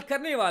इस्तेमाल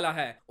करने वाला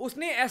है।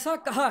 उसने ऐसा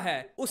कहा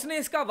है, उसने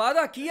इसका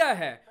वादा किया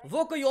है।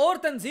 वो कोई और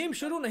तंजीम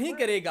शुरू नहीं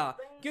करेगा,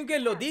 क्योंकि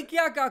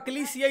लौदीकिया का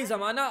कलीसियाई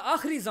जमाना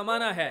आखिरी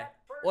जमाना है।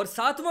 और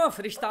 7वां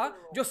फरिश्ता,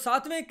 जो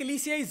 7वें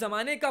कलीसियाई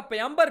जमाने का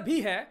पैगंबर भी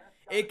है,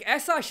 एक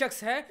ऐसा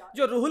शख्स है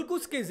जो रूहुल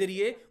कुद्स के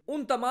जरिए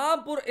उन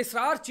तमाम पुर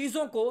इसरार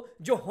चीजों को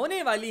जो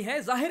होने वाली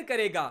हैं जाहिर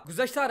करेगा।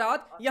 गुज़श्ता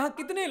रात यहाँ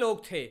कितने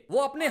लोग थे? वो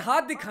अपने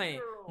हाथ दिखाएं।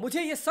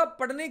 मुझे ये सब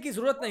पढ़ने की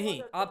जरूरत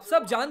नहीं, आप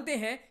सब जानते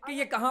हैं कि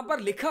ये कहाँ पर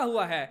लिखा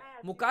हुआ है।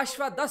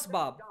 मुकाशफा 10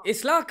 बाब।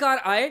 इस्लाहकार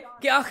आए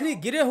कि आखिरी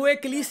गिरे हुए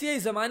कलीसियाई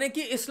जमाने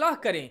की इस्लाह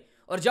करें,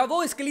 और जब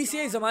वो इस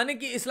कलीसियाई जमाने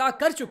की इस्लाह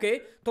कर चुके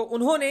तो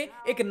उन्होंने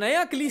एक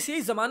नया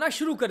कलीसियाई जमाना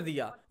शुरू कर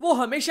दिया। वो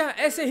हमेशा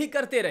ऐसे ही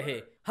करते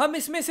रहे। हम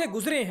इसमें से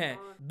गुजरे हैं।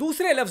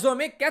 दूसरे लफ्जों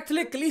में,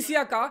 कैथोलिक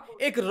कलीसिया का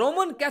एक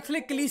रोमन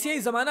कैथोलिक कलीसियाई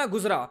जमाना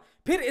गुजरा।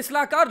 फिर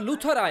इस्लाहकार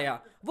लूथर आया।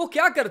 वो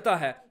क्या करता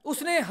है?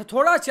 उसने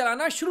हथौड़ा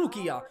चलाना शुरू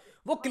किया।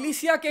 वो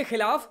कलीसिया के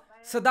खिलाफ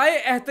सदाए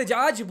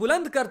एहतजाज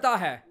बुलंद करता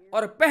है,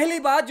 और पहली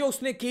बात जो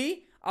उसने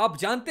की, आप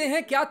जानते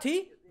हैं क्या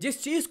थी?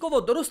 जिस चीज को वो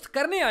दुरुस्त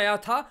करने आया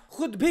था,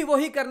 खुद भी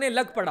वही करने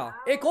लग पड़ा।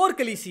 एक और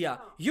कलीसिया,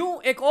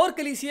 यूं एक और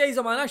कलीसियाई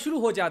जमाना शुरू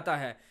हो जाता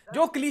है।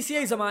 जो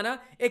कलीसियाई जमाना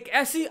एक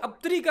ऐसी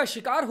अबतरी का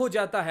शिकार हो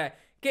जाता है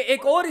कि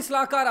एक और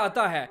इस्लाहकार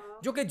आता है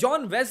जो कि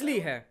जॉन वेस्ली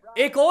है।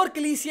 एक और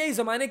कलीसियाई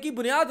जमाने की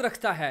बुनियाद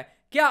रखता है।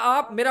 क्या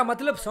आप मेरा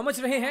मतलब समझ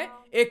रहे हैं?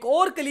 एक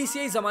और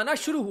कलीसियाई जमाना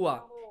शुरू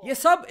हुआ। ये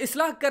सब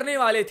इस्लाह करने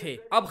वाले थे।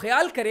 अब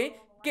ख्याल करें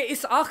कि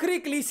इस आखिरी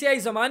कलीसियाई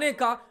जमाने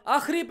का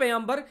आखिरी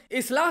पैगंबर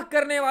इस्लाह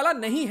करने वाला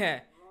नहीं है।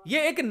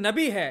 ये एक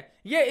नबी है,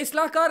 ये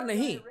इस्लाहकार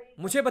नहीं।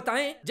 मुझे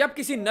बताएं, जब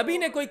किसी नबी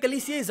ने कोई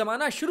कलीसियाई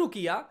जमाना शुरू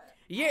किया,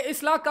 ये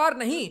इस्लाहकार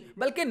नहीं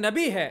बल्कि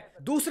नबी है।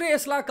 दूसरे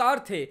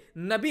इस्लाहकार थे,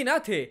 नबी ना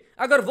थे।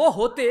 अगर वो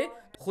होते,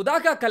 खुदा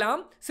का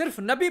कलाम सिर्फ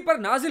नबी पर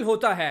नाजिल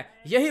होता है।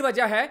 यही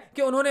वजह है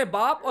कि उन्होंने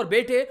बाप और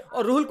बेटे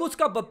और रूहुल कुद्स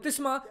का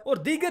बपतिस्मा और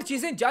दीगर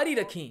चीजें जारी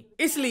रखी,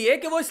 इसलिए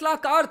कि वो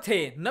इस्लाहकार थे,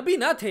 नबी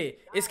ना थे।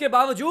 इसके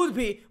बावजूद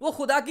भी वो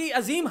खुदा की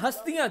अजीम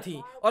हस्तियां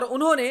थी, और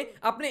उन्होंने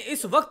अपने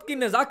इस वक्त की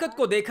नजाकत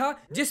को देखा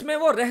जिसमें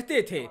वो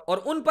रहते थे, और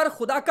उन पर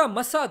खुदा का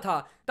मस्सा था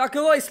ताकि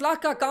वो इस्लाह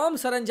का काम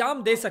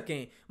सरंजाम दे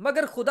सकें।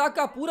 मगर खुदा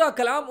का पूरा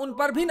कलाम उन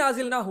पर भी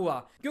नाजिल ना हुआ,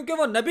 क्योंकि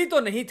वो नबी तो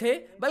नहीं थे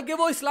बल्कि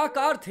वो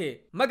इस्लाहकार थे।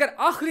 मगर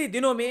आखिरी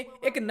दिनों में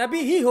एक नबी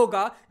ही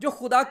होगा जो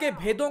खुदा के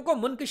भेदों को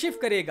मुनकशिफ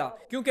करेगा,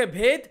 क्योंकि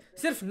भेद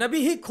सिर्फ नबी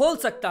ही खोल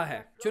सकता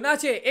है।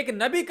 चुनाचे एक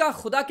नबी का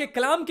खुदा के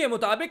कलाम के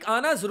मुताबिक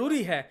आना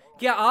जरूरी है।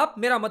 क्या आप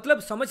मेरा मतलब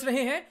समझ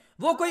रहे हैं?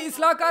 वो कोई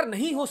इस्लाहकार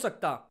नहीं हो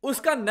सकता।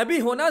 उसका नबी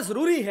होना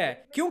जरूरी है,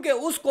 क्योंकि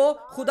उसको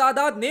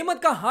खुदादाद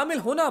नेमत का हामिल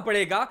होना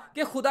पड़ेगा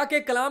कि खुदा के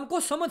कलाम को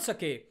समझ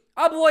सके।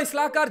 अब वो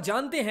इस्लाहकार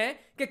जानते हैं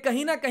कि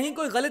कहीं ना कहीं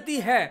कोई गलती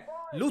है।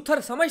 लूथर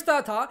समझता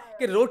था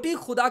कि रोटी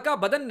खुदा का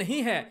बदन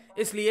नहीं है,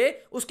 इसलिए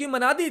उसकी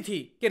मनादी थी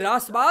कि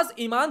रासबाज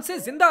ईमान से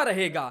जिंदा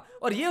रहेगा,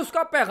 और ये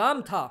उसका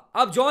पैगाम था।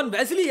 अब जॉन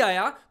वेस्ली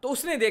आया तो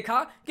उसने देखा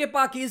कि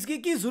पाकीज़गी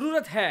की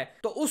जरूरत है,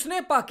 तो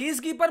उसने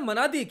पाकीज़गी पर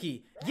मनादी की।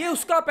 ये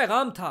उसका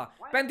पैगाम था।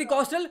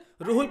 पेंटिकॉस्टल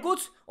रूहुल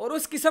कुद्स और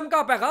उस किस्म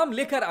का पैगाम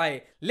लेकर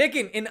आए।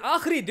 लेकिन इन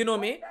आखिरी दिनों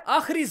में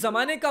आखिरी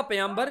जमाने का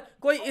पैगंबर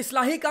कोई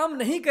इस्लाही काम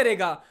नहीं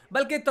करेगा,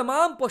 बल्कि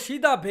तमाम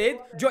पोशीदा भेद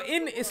जो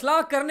इन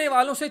इस्लाह करने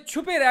वालों से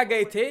छुपे रह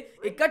गए थे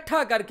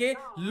इकट्ठा करके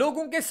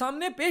लोगों के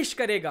सामने पेश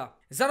करेगा।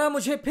 जरा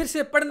मुझे फिर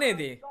से पढ़ने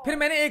दे। फिर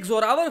मैंने एक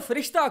जोरावर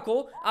फरिश्ता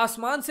को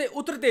आसमान से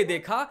उतरते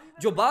देखा,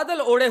 जो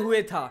बादल ओढ़े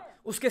हुए था।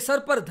 उसके सर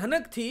पर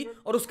धनक थी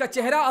और उसका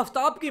चेहरा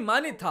आफताब की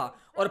मानित था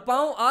और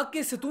पांव आग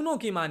के सितूनों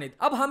की मानित।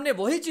 अब हमने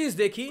वही चीज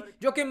देखी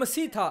जो कि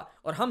मसीह था,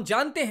 और हम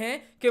जानते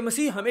हैं कि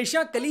मसीह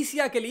हमेशा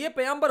कलीसिया के लिए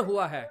पैगंबर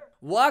हुआ है।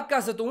 वो आग का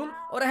सतून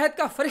और अहद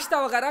का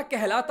फरिश्ता वगैरह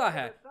कहलाता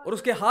है, और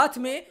उसके हाथ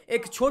में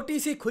एक छोटी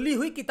सी खुली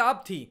हुई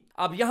किताब थी।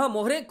 अब यहाँ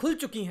मोहरें खुल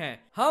चुकी हैं,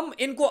 हम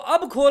इनको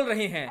अब खोल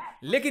रहे हैं,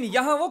 लेकिन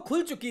यहाँ वो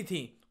खुल चुकी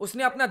थी।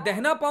 उसने अपना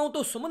दहना पांव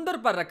तो समुंदर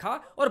पर रखा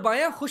और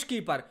बायां खुश्की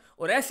पर,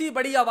 और ऐसी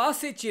बड़ी आवाज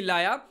से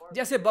चिल्लाया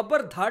जैसे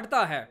बब्बर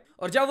धाड़ता है।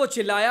 और जब वो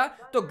चिल्लाया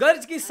तो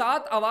गर्ज की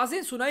 7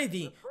 आवाजें सुनाई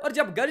दी, और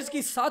जब गर्ज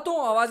की 7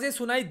 आवाजें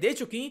सुनाई दे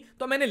चुकी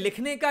तो मैंने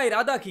लिखने का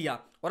इरादा किया,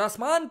 और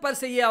आसमान पर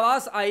से ये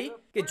आवाज आई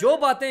कि जो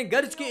बातें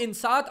गर्ज की इन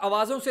 7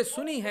 आवाजों से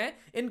सुनी हैं,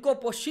 इनको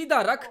पोशीदा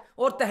रख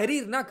और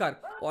तहरीर न कर।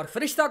 और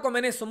फरिश्ता को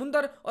मैंने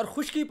समुंदर और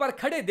खुश्की पर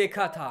खड़े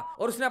देखा था,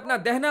 और उसने अपना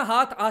दहना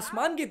हाथ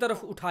आसमान की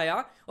तरफ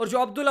उठाया, और जो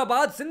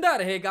अब्दुल्लाबाद जिंदा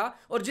रहेगा,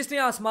 और जिसने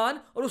आसमान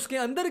और उसके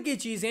अंदर की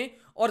चीजें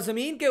और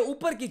जमीन के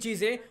ऊपर की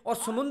चीजें और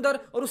समुंदर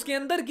और उसके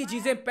अंदर की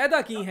चीजें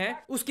पैदा की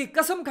हैं, उसकी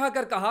कसम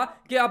खाकर कहा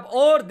कि अब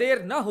और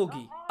देर ना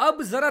होगी।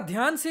 अब जरा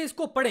ध्यान से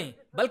इसको पढ़ें।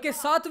 बल्कि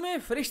 7वें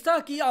फरिश्ता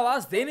की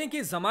आवाज देने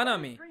के जमाना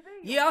में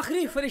ये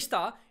आखिरी फरिश्ता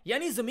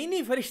यानी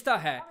जमीनी फरिश्ता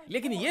है,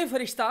 लेकिन ये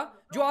फरिश्ता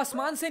जो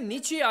आसमान से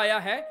नीचे आया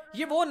है,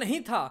 ये वो नहीं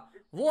था,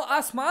 वो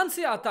आसमान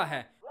से आता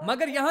है।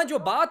 मगर यहाँ जो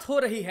बात हो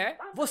रही है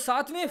वो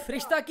 7वें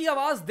फरिश्ता की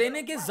आवाज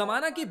देने के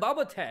जमाना की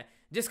बाबत है,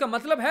 जिसका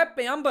मतलब है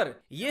पैगंबर।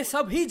 ये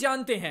सब ही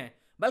जानते हैं।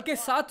 बल्कि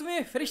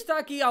 7वें फरिश्ता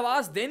की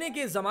आवाज देने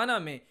के जमाना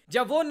में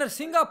जब वो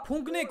नरसिंगा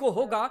फूंकने को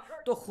होगा,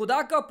 तो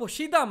खुदा का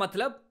पोशीदा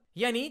मतलब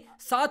यानी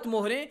 7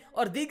 मोहरें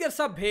और दीगर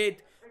सब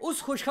भेद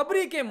उस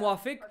खुशखबरी के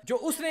मुआफिक जो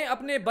उसने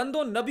अपने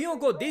बंदों नबियों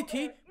को दी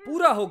थी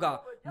पूरा होगा।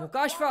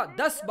 मुकाशफा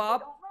 10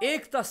 बाब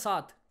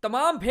 1-7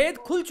 तमाम भेद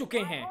खुल चुके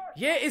हैं।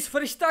 ये इस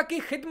फरिश्ता की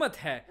खिदमत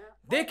है।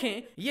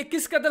 देखें ये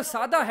किस कदर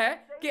सादा है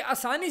कि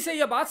आसानी से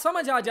यह बात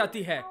समझ आ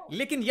जाती है,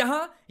 लेकिन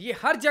यहाँ ये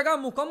हर जगह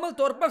मुकम्मल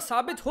तौर पर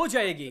साबित हो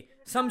जाएगी।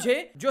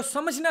 समझे, जो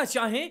समझना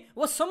चाहें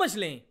वो समझ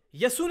लें।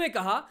 यसू ने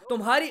कहा,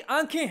 तुम्हारी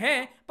आंखें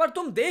हैं पर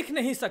तुम देख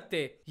नहीं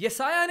सकते।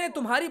 यसाया ने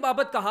तुम्हारी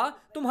बाबत कहा,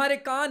 तुम्हारे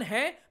कान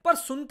हैं पर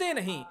सुनते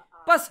नहीं।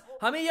 बस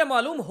हमें यह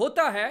मालूम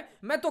होता है।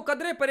 मैं तो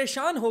कदरे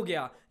परेशान हो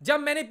गया जब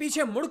मैंने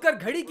पीछे मुड़कर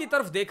घड़ी की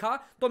तरफ देखा,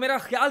 तो मेरा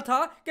ख्याल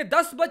था कि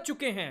 10 बज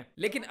चुके हैं,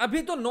 लेकिन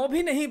अभी तो 9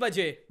 भी नहीं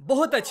बजे।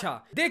 बहुत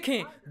अच्छा।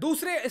 देखें,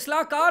 दूसरे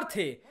इस्लाहकार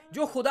थे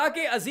जो खुदा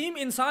के अजीम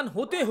इंसान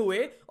होते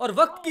हुए और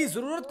वक्त की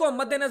जरूरत को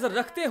मद्देनजर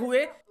रखते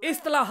हुए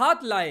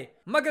इस्तिलाहात लाए।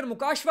 मगर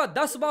मुकाशफा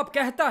 10 बाब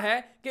कहता है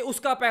कि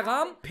उसका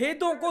पैगाम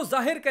भेदों को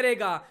जाहिर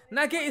करेगा,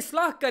 न कि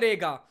इस्लाह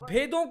करेगा,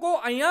 भेदों को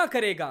अयां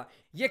करेगा।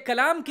 ये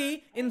कलाम की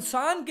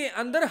इंसान के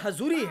अंदर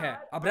हजूरी है।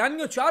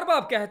 अब्रानियों 4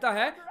 बाब कहता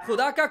है,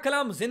 खुदा का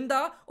कलाम जिंदा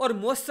और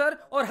मुअस्सर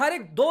और हर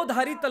एक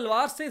 2-धारी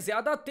तलवार से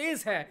ज्यादा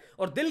तेज है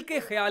और दिल के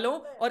ख्यालों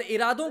और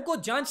इरादों को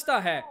जांचता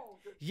है।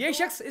 ये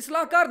शख्स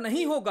इस्लाहकार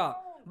नहीं होगा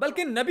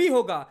बल्कि नबी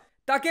होगा,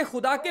 ताकि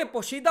खुदा के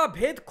पोशीदा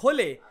भेद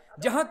खोले।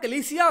 जहां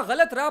कलीसिया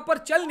गलत राह पर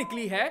चल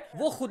निकली है,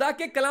 वो खुदा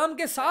के कलाम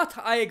के साथ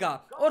आएगा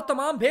और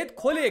तमाम भेद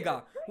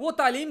खोलेगा। वो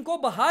तालीम को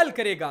बहाल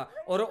करेगा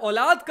और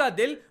औलाद का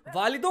दिल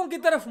वालिदों की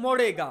तरफ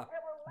मोड़ेगा।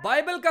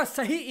 बाइबल का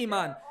सही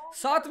ईमान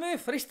 7वें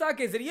फरिश्ता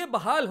के जरिए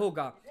बहाल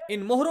होगा।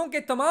 इन मोहरों के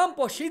तमाम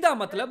पोशीदा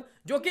मतलब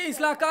जो कि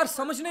इस्लाहकार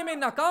समझने में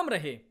नाकाम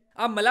रहे।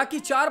 अब मलाकी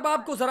 4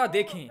 बाब को जरा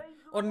देखें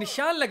और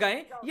निशान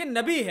लगाएं, ये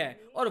नबी है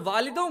और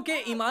वालिदों के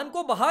ईमान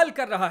को बहाल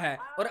कर रहा है,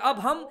 और अब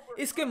हम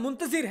इसके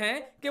मुंतजिर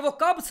हैं कि वो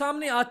कब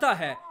सामने आता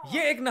है।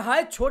 ये एक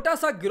नहायत छोटा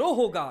सा गिरोह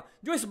होगा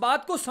जो इस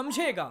बात को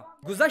समझेगा।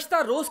 गुज़श्ता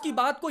रोज की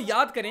बात को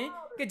याद करें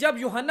कि जब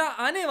यूहन्ना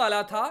आने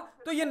वाला था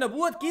तो ये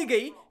नबूवत की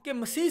गई कि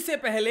मसीह से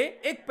पहले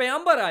एक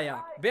पैगंबर आया।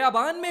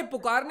 बेयाबान में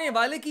पुकारने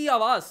वाले की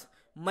आवाज,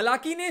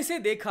 मलाकी ने इसे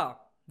देखा।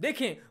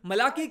 देखें,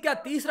 मलाकी का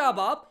 3रा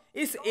बाब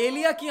इस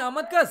एलिया की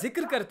आमद का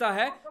जिक्र करता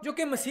है जो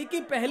कि मसीह की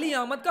पहली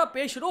आमद का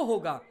पेशरो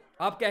होगा।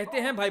 आप कहते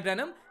हैं भाई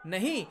ब्रैनम,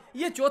 नहीं,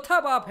 ये 4था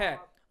बाब है।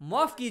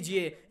 माफ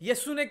कीजिए,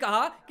 यीशु ने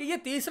कहा कि ये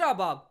 3रा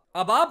बाब।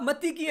 अब आप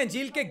मत्ती की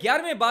अंजील के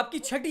 11वें बाब की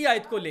 6ठी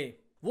आयत को ले,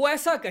 वो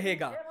ऐसा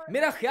कहेगा।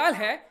 मेरा ख्याल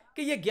है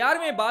कि ये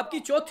 11वें बाब की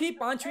 4th,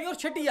 5वीं और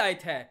 6ठी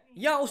आयत है।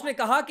 या उसने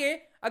कहा कि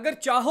अगर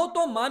चाहो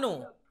तो मानो।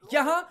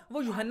 यहाँ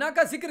वो यूहन्ना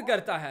का जिक्र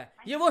करता है।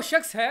 ये वो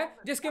शख्स है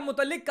जिसके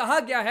मुतल्लिक कहा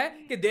गया है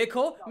कि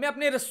देखो मैं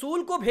अपने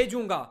रसूल को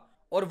भेजूंगा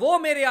और वो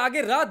मेरे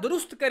आगे राह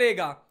दुरुस्त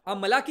करेगा। अब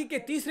मलाकी के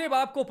 3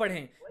 बाब को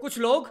पढ़ें। कुछ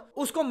लोग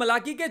उसको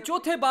मलाकी के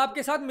 4 बाब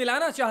के साथ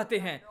मिलाना चाहते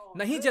हैं।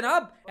 नहीं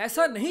जनाब,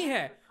 ऐसा नहीं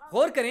है।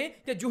 गौर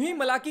करें कि जो ही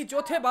मलाकी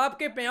 4 बाब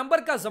के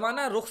पैगंबर का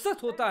जमाना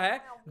रुखसत होता है,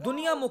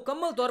 दुनिया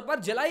मुकम्मल तौर पर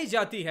जलाई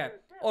जाती है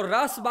और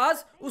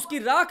रासबाज उसकी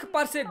राख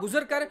पर से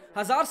गुजरकर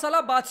 1000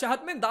 साला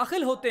बादशाहत में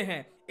दाखिल होते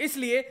हैं।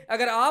 इसलिए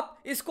अगर आप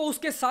इसको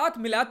उसके साथ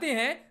मिलाते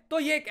हैं तो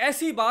ये एक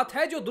ऐसी बात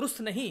है जो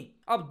दुरुस्त नहीं।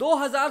 अब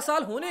 2000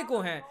 साल होने को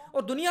हैं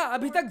और दुनिया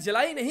अभी तक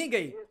जलाई नहीं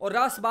गई और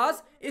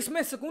रासबाज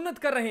इसमें सुकूनत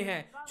कर रहे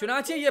हैं।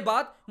 चुनाचे ये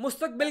बात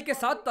मुस्तकबिल के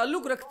साथ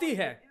ताल्लुक रखती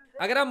है।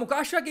 अगर आप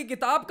मुकाशा की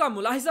किताब का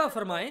मुलाहिजा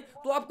फरमाएं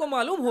तो आपको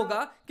मालूम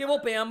होगा कि वो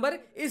पैगंबर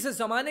इस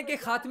जमाने के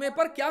खात्मे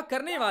पर क्या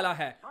करने वाला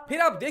है।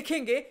 फिर आप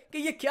देखेंगे कि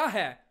ये क्या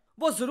है।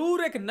 वो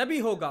जरूर एक नबी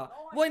होगा।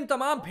 वो इन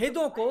तमाम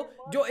भेदों को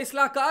जो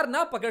इस्लाहकार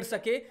ना पकड़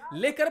सके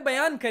लेकर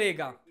बयान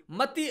करेगा।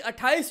 मत्ती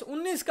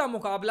 28-19 का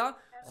मुकाबला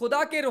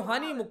खुदा के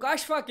रूहानी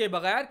मुकाशफा के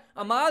बगैर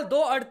अमाल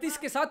 2:38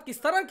 के साथ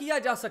किस तरह किया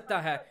जा सकता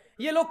है।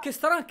 ये लोग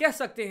किस तरह कह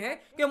सकते हैं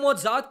कि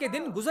मौजज़ात के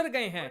दिन गुजर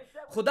गए हैं।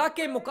 खुदा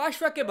के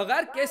मुकाशफा के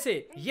बगैर कैसे?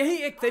 यही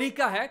एक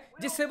तरीका है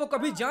जिससे वो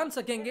कभी जान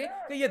सकेंगे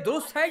कि ये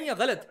दुरुस्त है या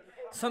गलत।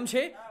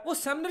 समझे, वो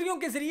सेमिनरियों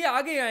के जरिए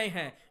आगे आए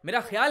हैं।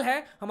 मेरा ख्याल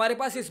है हमारे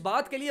पास इस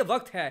बात के लिए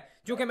वक्त है,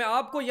 जो कि मैं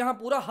आपको यहाँ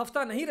पूरा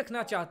हफ्ता नहीं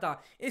रखना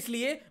चाहता,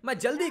 इसलिए मैं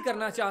जल्दी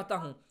करना चाहता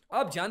हूँ।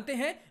 आप जानते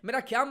हैं मेरा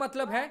क्या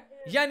मतलब है,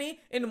 यानी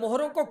इन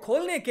मोहरों को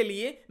खोलने के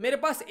लिए मेरे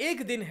पास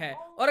 1 दिन है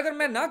और अगर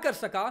मैं ना कर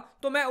सका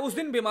तो मैं उस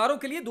दिन बीमारों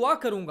के लिए दुआ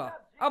करूंगा।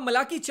 अब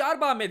मलाकी 4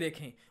 बाब में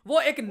देखें, वो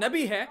एक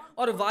नबी है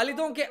और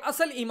वालिदों के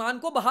असल ईमान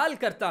को बहाल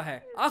करता है।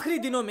 आखिरी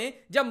दिनों में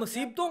जब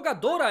मुसीबतों का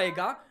दौर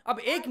आएगा, अब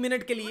 1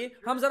 मिनट के लिए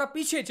हम जरा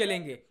पीछे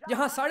चलेंगे,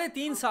 यहाँ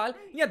 3.5 साल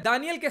या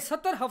दानियल के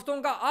 70 हफ्तों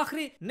का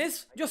आखिरी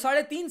निस्फ जो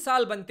 3.5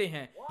 साल बनते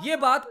हैं। ये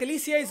बात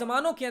कलीसियाई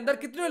जमानों के अंदर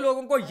कितने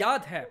लोगों को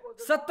याद है।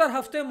 70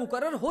 हफ्ते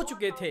मुकर्रर हो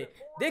चुके थे।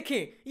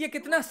 देखें ये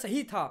कितना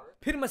सही था।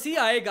 फिर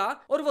मसीह आएगा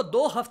और वो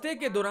 2 हफ्ते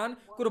के दौरान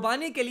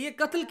कुर्बानी के लिए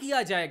कत्ल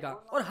किया जाएगा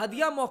और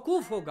हदिया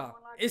मौकूफ होगा।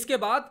 इसके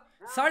बाद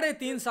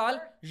 3.5 साल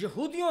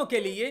यहूदियों के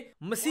लिए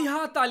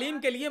मसीहा तालीम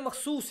के लिए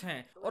मखसूस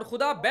हैं और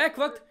खुदा बैक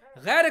वक्त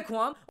गैर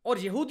अक़वाम और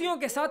यहूदियों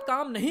के साथ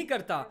काम नहीं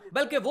करता,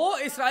 बल्कि वो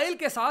इसराइल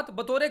के साथ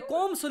बतौर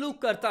कौम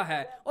सलूक करता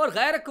है और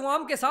गैर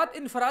अक़वाम के साथ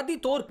इनफरादी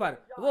तौर पर।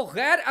 वो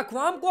गैर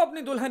अक़वाम को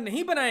अपनी दुल्हन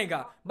नहीं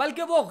बनाएगा,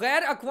 बल्कि वो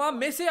गैर अक़वाम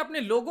में से अपने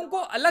लोगों को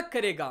अलग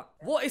करेगा।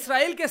 वो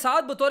इसराइल के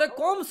साथ बतौर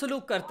कौम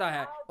सलूक करता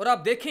है और आप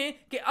देखें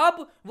कि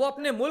अब वो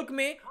अपने मुल्क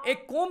में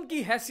एक कौम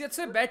की हैसियत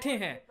से बैठे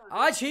हैं।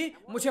 आज ही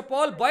मुझे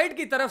पॉल बॉयड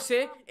की तरफ से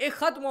एक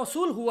खत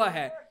मौसूल हुआ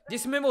है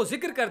जिसमें वो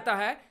जिक्र करता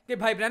है कि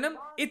भाई ब्रैनम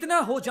इतना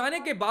हो जाने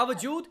के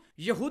बावजूद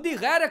यहूदी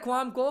गैर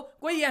अक़वाम को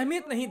कोई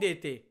अहमियत नहीं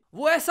देते।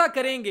 वो ऐसा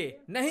करेंगे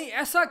नहीं,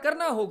 ऐसा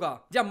करना होगा।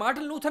 जब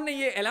मार्टिन लूथर ने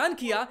ये ऐलान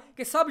किया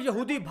कि सब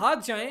यहूदी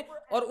भाग जाएं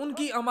और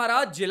उनकी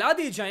अमारात जला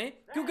दी जाएं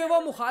क्योंकि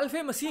वो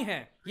मुखालिफे मसीह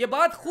हैं, ये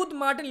बात खुद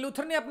मार्टिन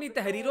लूथर ने अपनी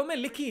तहरीरों में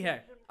लिखी है।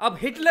 अब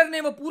हिटलर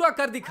ने वो पूरा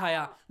कर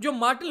दिखाया जो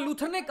मार्टिन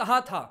लूथर ने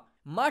कहा था।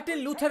 मार्टिन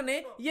लूथर ने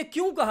ये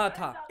क्यों कहा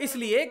था?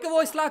 इसलिए कि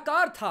वो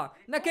इस्लाहकार था,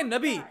 न कि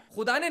नबी।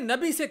 खुदा ने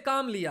नबी से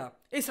काम लिया,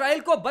 इसराइल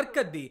को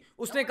बरकत दी।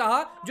 उसने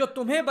कहा जो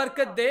तुम्हें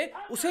बरकत दे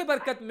उसे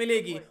बरकत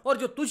मिलेगी और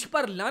जो तुझ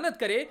पर लानत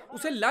करे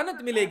उसे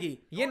लानत मिलेगी।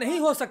 ये नहीं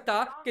हो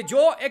सकता कि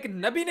जो एक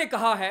नबी ने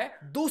कहा है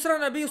दूसरा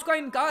नबी उसका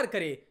इनकार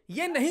करे।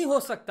 ये नहीं हो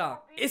सकता।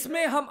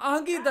 इसमें हम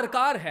आहंगी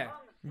दरकार है।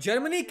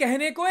 जर्मनी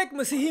कहने को एक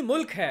मसीही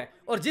मुल्क है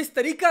और जिस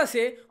तरीका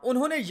से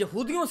उन्होंने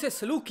यहूदियों से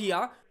सलूक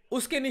किया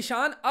उसके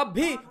निशान अब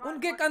भी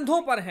उनके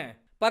कंधों पर हैं,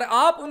 पर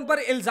आप उन पर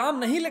इल्जाम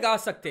नहीं लगा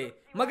सकते।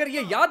 मगर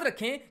ये याद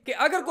रखें कि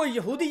अगर कोई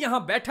यहूदी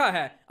यहाँ बैठा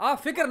है,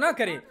 आप फिक्र ना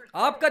करें,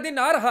 आपका दिन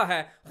आ रहा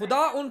है।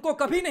 खुदा उनको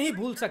कभी नहीं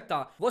भूल सकता।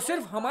 वो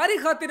सिर्फ हमारी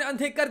खातिर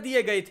अंधे कर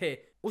दिए गए थे।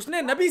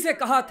 उसने नबी से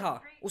कहा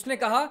था, उसने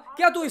कहा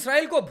क्या तू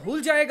इसराइल को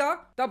भूल जाएगा?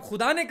 तब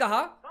खुदा ने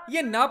कहा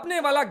ये नापने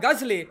वाला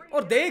गज ले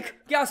और देख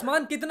कि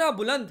आसमान कितना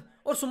बुलंद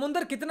और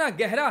समुंदर कितना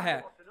गहरा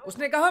है।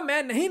 उसने कहा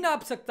मैं नहीं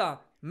नाप सकता,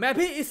 मैं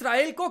भी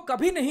इसराइल को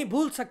कभी नहीं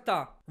भूल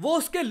सकता। वो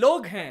उसके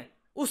लोग हैं,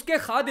 उसके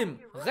खादिम।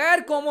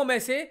 गैर कौमों में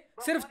से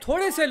सिर्फ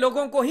थोड़े से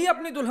लोगों को ही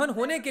अपनी दुल्हन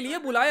होने के लिए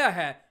बुलाया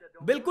है।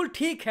 बिल्कुल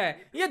ठीक है,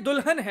 ये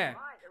दुल्हन है।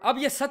 अब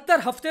ये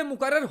 70 हफ्ते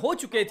मुकर्रर हो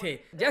चुके थे।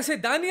 जैसे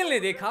दानियल ने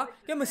देखा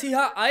कि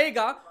मसीहा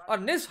आएगा और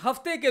निस्फ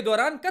हफ्ते के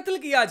दौरान कत्ल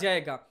किया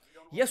जाएगा।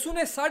 यसू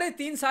ने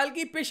 3.5 साल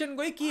की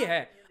पेशनगोई की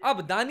है।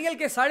 अब दानियल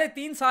के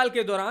 3.5 साल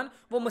के दौरान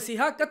वो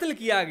मसीहा कत्ल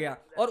किया गया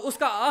और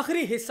उसका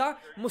आखिरी हिस्सा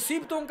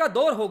मुसीबतों का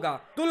दौर होगा।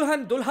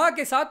 दुल्हन दुल्हा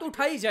के साथ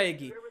उठाई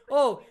जाएगी।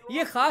 ओ,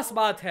 ये खास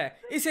बात है,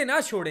 इसे ना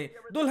छोड़ें।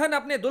 दुल्हन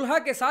अपने दुल्हा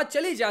के साथ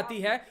चली जाती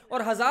है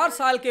और 1000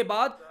 साल के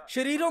बाद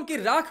शरीरों की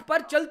राख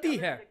पर चलती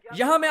है।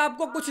 यहाँ मैं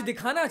आपको कुछ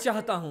दिखाना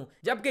चाहता हूँ,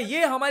 जबकि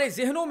ये हमारे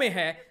जहनों में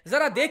है।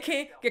 जरा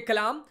देखें कि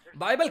कलाम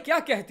बाइबल क्या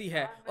कहती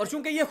है, और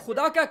चूंकि ये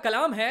खुदा का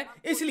कलाम है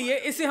इसलिए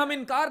इसे हम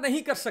इनकार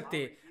नहीं कर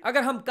सकते।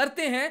 अगर हम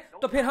करते हैं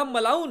तो फिर हम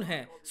मलाउन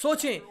हैं।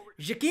 सोचें,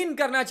 यकीन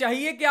करना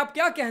चाहिए कि आप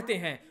क्या कहते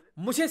हैं।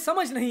 मुझे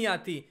समझ नहीं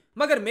आती,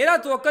 मगर मेरा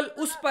तवक्कुल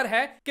उस पर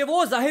है कि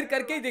वो जाहिर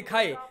करके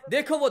दिखाए।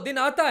 देखो वो दिन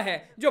आता है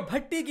जो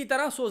भट्टी की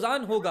तरह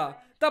सोजान होगा,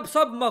 तब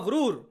सब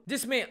मगरूर,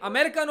 जिसमें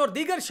अमेरिकन और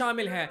दीगर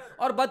शामिल हैं,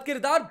 और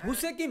बदकिरदार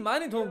भूसे की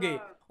मानिंद होंगे,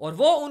 और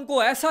वो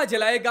उनको ऐसा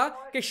जलाएगा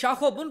कि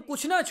शाखो बुन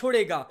कुछ ना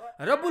छोड़ेगा।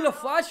 रब्बुल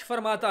अफ़वाज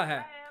फरमाता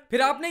है।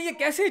 फिर आपने ये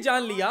कैसे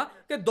जान लिया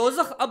कि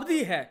दोज़ख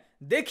अबदी है?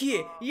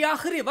 देखिए, ये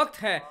आखिरी वक्त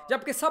है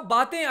जबकि सब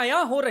बातें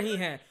अयां हो रही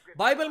हैं।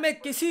 बाइबल में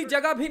किसी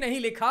जगह भी नहीं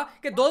लिखा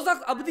कि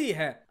दोज़ख अबदी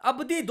है।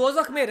 अबदी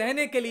दोज़ख में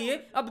रहने के लिए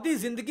अबदी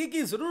जिंदगी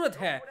की जरूरत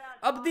है।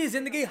 अबदी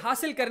जिंदगी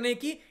हासिल करने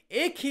की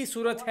एक ही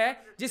सूरत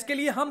है जिसके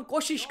लिए हम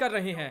कोशिश कर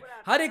रहे हैं।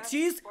 हर एक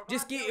चीज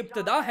जिसकी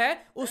इब्तिदा है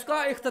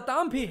उसका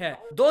इख्तिताम भी है।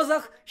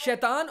 दोज़ख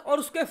शैतान और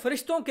उसके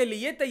फरिश्तों के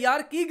लिए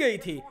तैयार की गई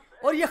थी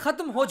और ये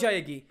खत्म हो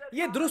जाएगी।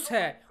 ये दुरुस्त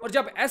है, और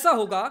जब ऐसा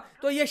होगा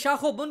तो ये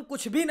शाखो बुन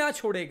कुछ भी ना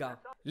छोड़ेगा।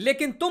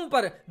 लेकिन तुम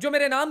पर जो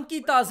मेरे नाम की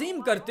ताजीम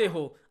करते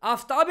हो,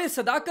 आफताब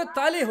सदाकत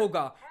ताले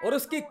होगा और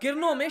उसकी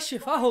किरणों में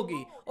शिफा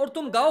होगी, और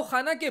तुम गाँव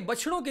खाना के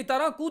बछड़ों की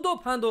तरह कूदो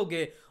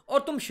फांदोगे और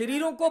तुम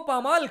शरीरों को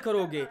पामाल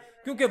करोगे,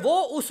 क्योंकि वो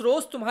उस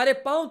रोज तुम्हारे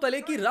पांव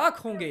तले की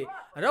राख होंगे।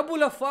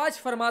 रब्बुल अफ़वाज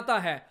फरमाता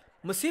है,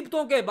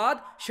 मुसीबतों के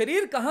बाद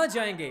शरीर कहाँ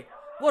जाएंगे?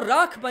 वो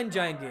राख बन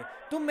जाएंगे।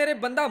 तुम मेरे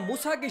बंदा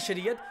मूसा की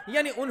शरीयत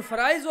यानी उन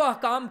फराइज व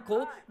अहकाम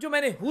को जो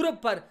मैंने हुरब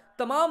पर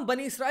तमाम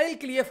बनी इसराइल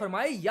के लिए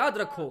फरमाए याद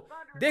रखो।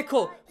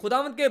 देखो,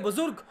 खुदावंद के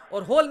बुजुर्ग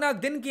और होलनाक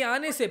दिन के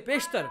आने से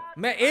पेशतर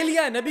मैं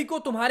एलिया नबी को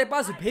तुम्हारे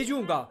पास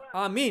भेजूंगा।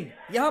 आमीन।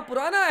 यहाँ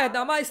पुराना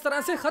अहदनामा इस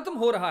तरह से खत्म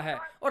हो रहा है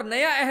और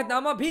नया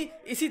अहदनामा भी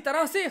इसी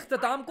तरह से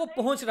इख्तिताम को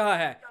पहुंच रहा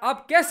है।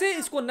 आप कैसे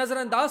इसको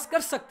नजरअंदाज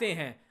कर सकते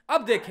हैं?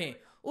 अब देखें,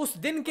 उस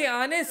दिन के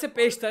आने से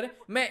पेशतर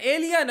मैं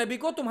एलिया नबी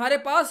को तुम्हारे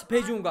पास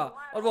भेजूंगा,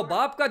 और वो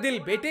बाप का दिल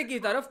बेटे की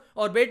तरफ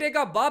और बेटे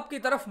का बाप की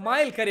तरफ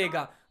माइल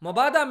करेगा।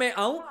 मबादा मैं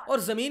आऊं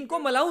और जमीन को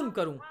मलाउन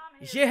करूं।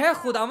 यह है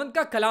खुदावंद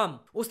का कलाम।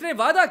 उसने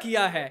वादा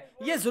किया है,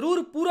 यह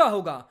जरूर पूरा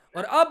होगा।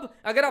 और अब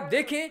अगर आप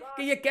देखें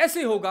कि यह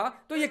कैसे होगा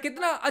तो यह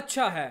कितना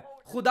अच्छा है।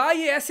 खुदा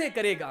ये ऐसे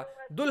करेगा।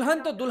 दुल्हन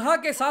तो दुल्हा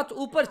के साथ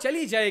ऊपर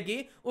चली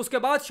जाएगी, उसके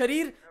बाद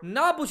शरीर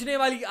ना बुझने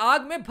वाली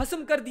आग में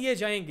भस्म कर दिए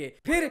जाएंगे।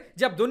 फिर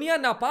जब दुनिया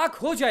नापाक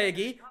हो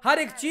जाएगी, हर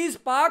एक चीज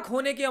पाक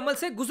होने के अमल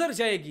से गुजर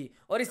जाएगी,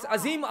 और इस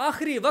अजीम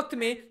आखिरी वक्त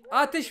में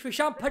आतिश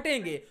फिशा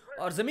फटेंगे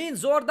और जमीन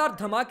जोरदार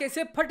धमाके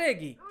से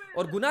फटेगी,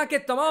 और गुनाह के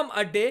तमाम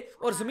अड्डे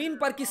और जमीन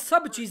पर की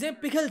सब चीजें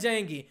पिघल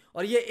जाएंगी,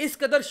 और ये इस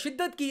कदर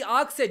शिद्दत की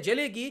आग से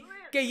जलेगी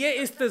कि ये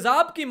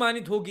इस्तेजाब की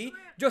मानिद होगी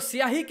जो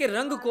स्याही के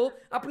रंग को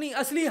अपनी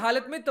असली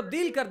हालत में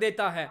तब्दील कर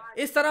देता है।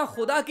 इस तरह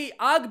खुदा की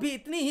आग भी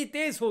इतनी ही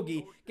तेज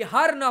होगी कि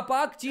हर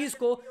नापाक चीज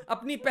को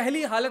अपनी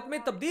पहली हालत में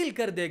तब्दील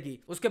कर देगी।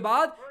 उसके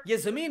बाद ये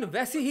जमीन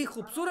वैसी ही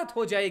खूबसूरत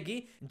हो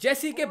जाएगी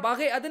जैसी कि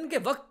बागे अदन के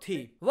वक्त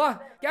थी। वाह,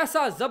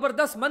 कैसा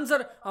जबरदस्त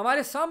मंजर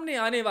हमारे सामने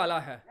आने वाला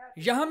है।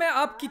 यहाँ मैं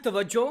आपकी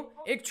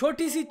तवज्जो एक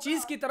छोटी सी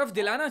चीज की तरफ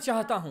दिलाना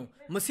चाहता हूँ।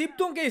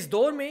 मुसीबतों के इस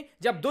दौर में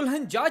जब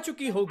दुल्हन जा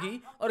चुकी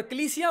होगी और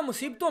कलीसिया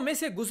मुसीबतों में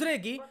से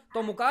गुजरेगी,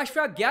 तो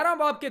मुकाशफा 11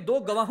 बाब के 2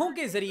 गवाहों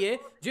के जरिए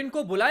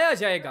जिनको बुलाया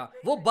जाएगा,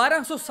 वो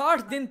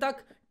 1260 दिन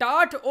तक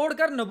टाट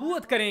ओढ़कर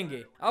नबूवत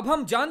करेंगे। अब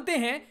हम जानते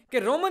हैं कि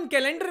रोमन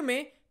कैलेंडर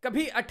में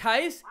कभी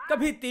 28,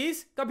 कभी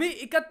 30, कभी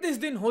 31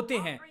 दिन होते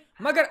हैं,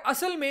 मगर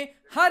असल में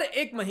हर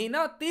एक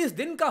महीना 30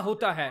 दिन का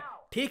होता है।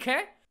 ठीक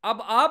है,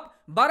 अब आप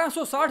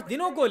 1260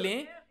 दिनों को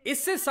लें,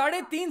 इससे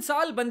 3.5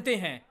 साल बनते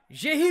हैं।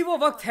 यही वो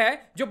वक्त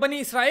है जो बनी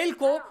इसराइल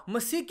को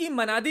मसीह की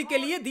मनादी के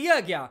लिए दिया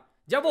गया।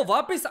 जब वो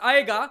वापस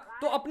आएगा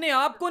तो अपने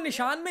आप को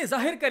निशान में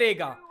जाहिर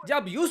करेगा।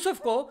 जब यूसुफ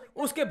को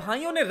उसके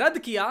भाइयों ने रद्द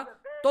किया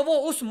तो वो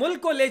उस मुल्क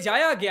को ले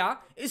जाया गया,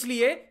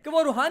 इसलिए कि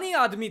वो रूहानी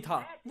आदमी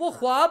था। वो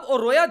ख्वाब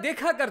और रोया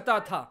देखा करता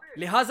था,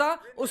 लिहाजा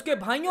उसके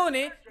भाइयों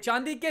ने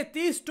चांदी के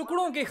 30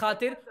 टुकड़ों की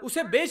खातिर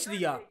उसे बेच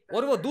दिया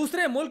और वो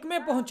दूसरे मुल्क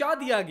में पहुंचा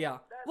दिया गया।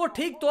 वो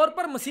ठीक तौर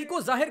पर मसीह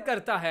को जाहिर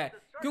करता है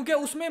क्योंकि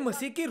उसमें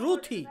मसीह की रूह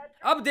थी।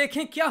 अब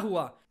देखें क्या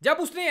हुआ। जब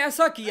उसने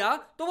ऐसा किया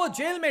तो वो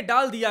जेल में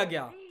डाल दिया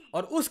गया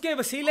और उसके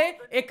वसीले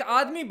एक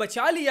आदमी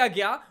बचा लिया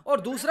गया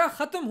और दूसरा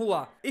खत्म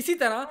हुआ। इसी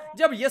तरह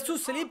जब यीशु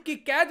सलीब की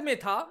कैद में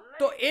था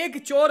तो एक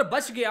चोर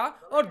बच गया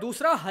और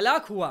दूसरा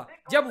हलाक हुआ।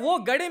 जब वो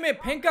गड्ढे में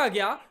फेंका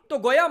गया तो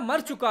गोया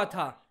मर चुका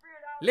था,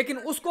 लेकिन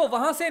उसको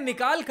वहां से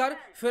निकालकर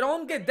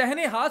फिरौन के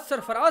दाहिने हाथ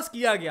सरफराज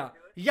किया गया,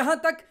 यहाँ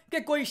तक कि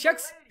कोई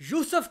शख्स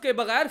यूसुफ के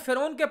बगैर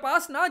फिरौन के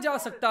पास ना जा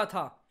सकता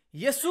था।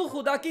 यीशु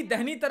खुदा की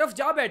दाहिनी तरफ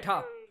जा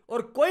बैठा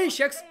और कोई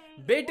शख्स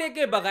बेटे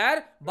के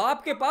बगैर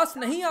बाप के पास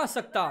नहीं आ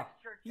सकता।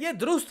 ये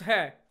दुरुस्त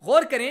है।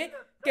 गौर करें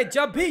कि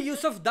जब भी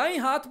यूसुफ दाईं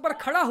हाथ पर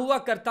खड़ा हुआ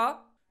करता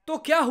तो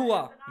क्या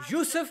हुआ।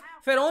 यूसुफ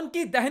फिरौन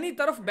की दाहिनी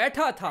तरफ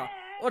बैठा था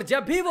और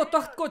जब भी वो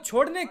तख्त को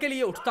छोड़ने के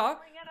लिए उठता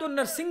तो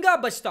नरसिंगा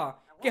बजता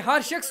कि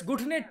हर शख्स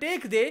घुटने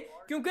टेक दे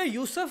क्योंकि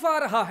यूसुफ आ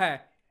रहा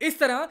है। इस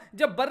तरह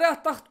जब बर्रा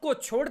तख्त को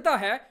छोड़ता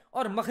है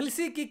और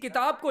मखलिसी की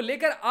किताब को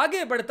लेकर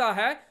आगे बढ़ता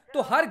है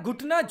तो हर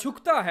घुटना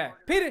झुकता है।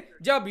 फिर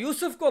जब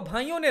यूसुफ को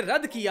भाइयों ने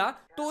रद्द किया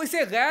तो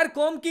इसे गैर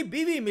कौम की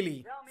बीवी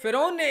मिली।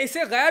 फिरौन ने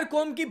इसे गैर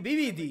कौम की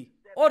बीवी दी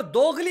और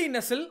दोगली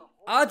नस्ल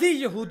आधी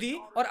यहूदी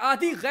और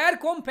आधी गैर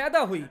कौम पैदा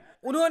हुई।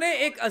 उन्होंने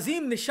एक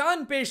अजीम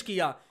निशान पेश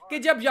किया कि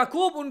जब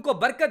याकूब उनको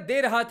बरकत दे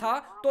रहा था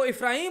तो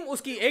इफ्राहिम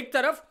उसकी एक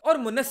तरफ और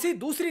मुनस्सी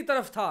दूसरी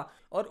तरफ था,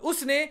 और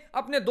उसने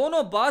अपने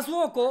दोनों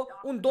बाजुओं को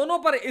उन दोनों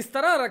पर इस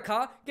तरह रखा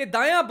कि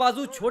दायां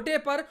बाजू छोटे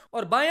पर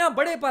और बायां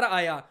बड़े पर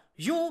आया।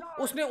 यूं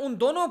उसने उन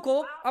दोनों को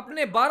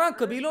अपने 12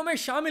 कबीलों में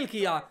शामिल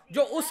किया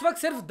जो उस वक्त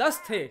सिर्फ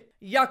 10 थे।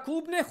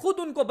 याकूब ने खुद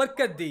उनको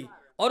बरकत दी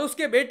और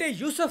उसके बेटे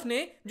यूसुफ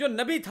ने, जो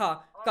नबी था,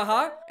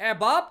 कहा, ए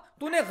बाप,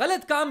 तूने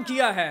गलत काम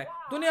किया है।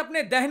 तूने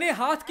अपने दाहिने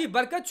हाथ की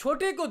बरकत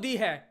छोटे को दी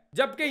है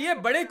जबकि ये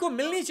बड़े को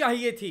मिलनी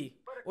चाहिए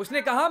थी।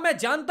 उसने कहा, मैं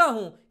जानता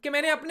हूं कि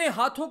मैंने अपने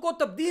हाथों को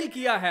तब्दील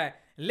किया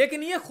है,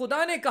 लेकिन ये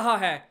खुदा ने कहा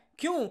है।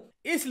 क्यों?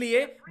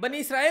 इसलिए बनी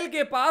इस्राएल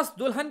के पास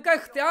दुल्हन का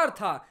इख्तियार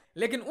था,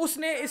 लेकिन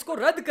उसने इसको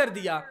रद्द कर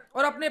दिया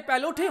और अपने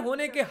पैलोठे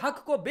होने के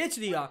हक को बेच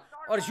दिया,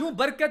 और यूं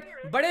बरकत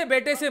बड़े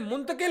बेटे से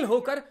मुंतकिल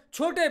होकर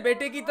छोटे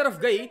बेटे की तरफ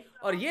गई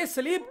और ये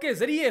सलीब के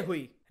जरिए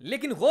हुई।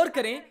 लेकिन गौर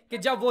करें कि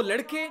जब वो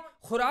लड़के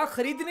खुराक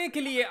खरीदने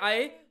के लिए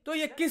आए तो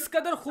ये किस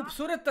कदर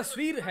खूबसूरत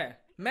तस्वीर है।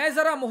 मैं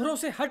जरा मोहरों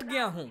से हट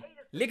गया हूँ,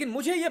 लेकिन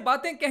मुझे ये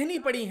बातें कहनी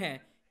पड़ी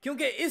हैं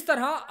क्योंकि इस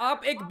तरह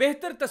आप एक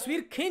बेहतर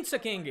तस्वीर खींच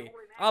सकेंगे।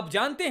 आप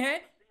जानते हैं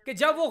कि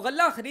जब वो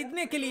गल्ला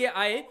खरीदने के लिए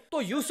आए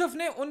तो यूसुफ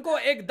ने उनको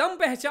एकदम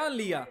पहचान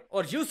लिया,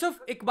 और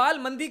यूसुफ इकबाल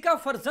मंदी का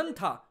फर्जंद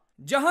था।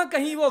 जहां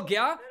कहीं वो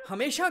गया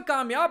हमेशा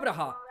कामयाब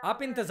रहा।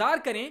 आप इंतजार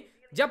करें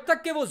जब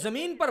तक कि वो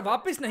जमीन पर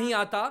वापस नहीं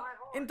आता।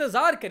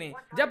 इंतजार करें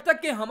जब तक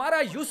कि हमारा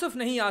यूसुफ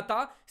नहीं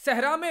आता।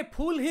 सहरा में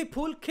फूल ही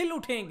फूल खिल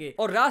उठेंगे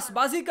और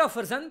रासबाजी का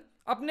फर्जंद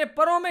अपने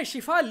परों में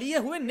शिफा लिए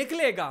हुए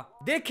निकलेगा।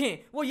 देखें,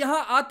 वो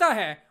यहाँ आता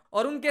है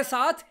और उनके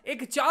साथ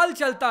एक चाल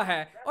चलता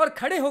है और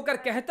खड़े होकर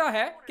कहता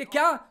है कि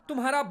क्या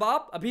तुम्हारा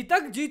बाप अभी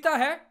तक जीता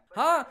है?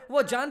 हाँ,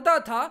 वो जानता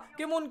था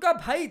कि वो उनका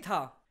भाई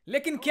था,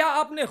 लेकिन क्या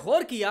आपने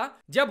गौर किया,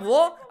 जब वो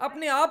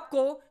अपने आप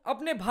को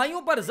अपने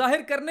भाइयों पर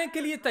जाहिर करने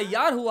के लिए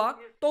तैयार हुआ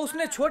तो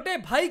उसने छोटे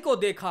भाई को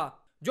देखा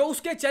जो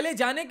उसके चले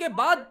जाने के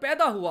बाद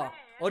पैदा हुआ,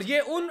 और ये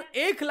उन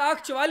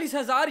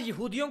 1,44,000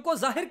 यहूदियों को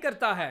जाहिर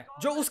करता है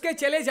जो उसके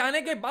चले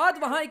जाने के बाद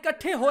वहां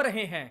इकट्ठे हो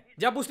रहे हैं।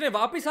 जब उसने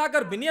वापस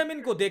आकर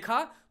बिन्यामीन को देखा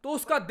तो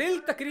उसका दिल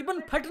तकरीबन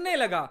फटने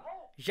लगा।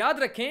 याद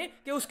रखें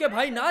कि उसके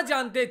भाई ना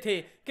जानते थे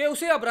कि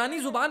उसे अबरानी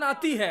जुबान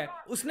आती है।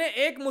 उसने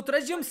एक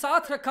मुतरजम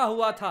साथ रखा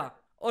हुआ था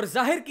और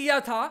जाहिर किया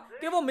था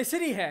कि वो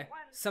मिस्री है,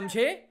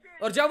 समझे?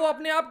 और जब वो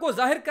अपने आप को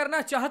जाहिर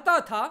करना चाहता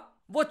था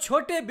वो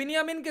छोटे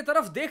बिन्यामीन की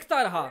तरफ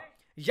देखता रहा।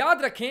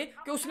 याद रखें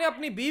कि उसने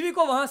अपनी बीवी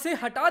को वहां से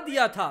हटा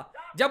दिया था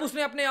जब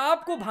उसने अपने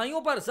आप को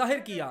भाइयों पर जाहिर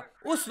किया।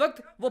 उस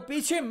वक्त वो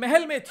पीछे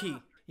महल में थी।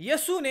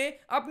 यसु ने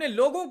अपने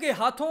लोगों के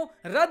हाथों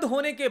रद्द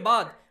होने के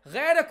बाद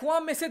गैर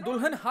अक़वाम में से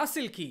दुल्हन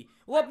हासिल की।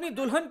 वो अपनी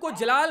दुल्हन को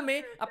जलाल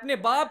में अपने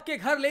बाप के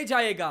घर ले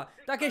जाएगा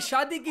ताकि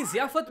शादी की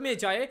ज़ियाफत में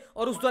जाए,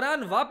 और उस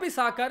दौरान वापस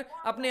आकर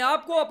अपने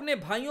आप को अपने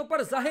भाइयों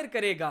पर जाहिर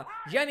करेगा,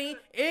 यानी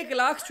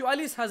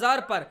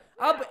 1,44,000 पर।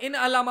 अब इन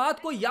अलामात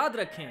को याद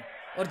रखें।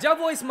 और जब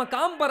वो इस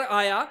मकाम पर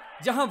आया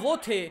जहां वो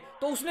थे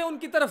तो उसने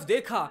उनकी तरफ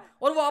देखा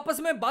और वो आपस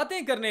में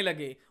बातें करने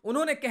लगे।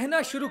 उन्होंने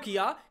कहना शुरू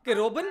किया कि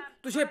रोबन,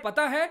 तुझे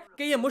पता है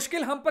कि ये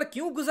मुश्किल हम पर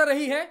क्यों गुजर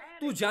रही है?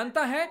 तू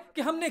जानता है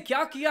कि हमने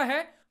क्या किया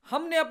है?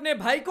 हमने अपने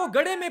भाई को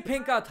गड्ढे में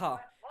फेंका था।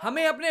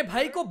 हमें अपने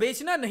भाई को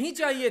बेचना नहीं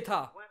चाहिए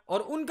था।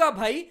 और उनका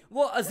भाई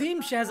वो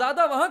अजीम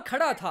शहजादा वहां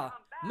खड़ा था,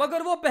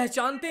 मगर वो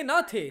पहचानते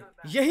ना थे।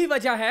 यही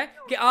वजह है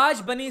कि आज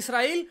बनी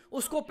इस्राइल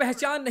उसको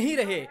पहचान नहीं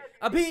रहे।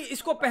 अभी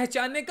इसको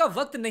पहचानने का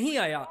वक्त नहीं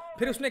आया।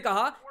 फिर उसने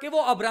कहा कि वो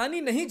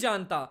अबरानी नहीं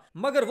जानता,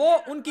 मगर वो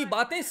उनकी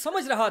बातें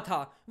समझ रहा था।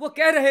 वो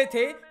कह रहे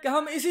थे कि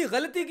हम इसी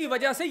गलती की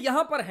वजह से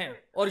यहाँ पर हैं,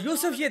 और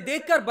यूसुफ ये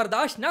देखकर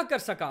बर्दाश्त ना कर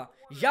सका।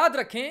 याद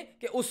रखें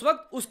कि उस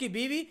वक्त उसकी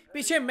बीवी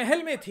पीछे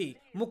महल में थी।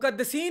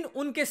 मुकद्दसीन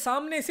उनके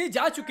सामने से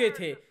जा चुके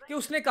थे कि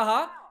उसने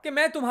कहा कि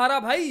मैं तुम्हारा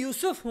भाई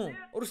यूसुफ हूँ,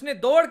 और उसने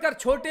दौड़कर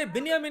छोटे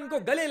बिन्यामीन को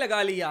गले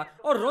लगा लिया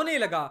और रोने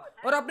लगा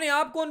और अपने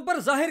आप को उन पर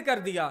जाहिर कर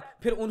दिया।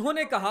 फिर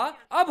उन्होंने कहा,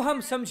 अब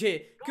हम समझे,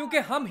 क्योंकि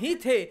हम ही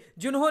थे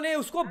जिन्होंने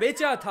उसको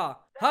बेचा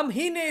था। हम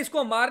ही ने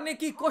इसको मारने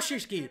की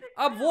कोशिश की।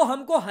 अब वो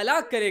हमको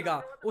हलाक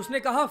करेगा। उसने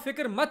कहा,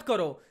 फिक्र मत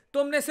करो,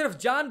 तुमने सिर्फ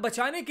जान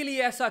बचाने के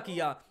लिए ऐसा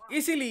किया,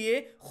 इसीलिए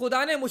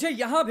खुदा ने मुझे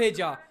यहाँ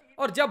भेजा।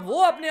 और जब वो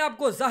अपने आप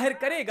को जाहिर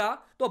करेगा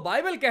तो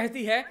बाइबल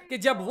कहती है कि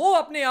जब वो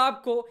अपने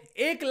आप को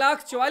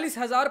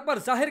 1,44,000 पर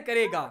जाहिर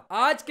करेगा,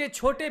 आज के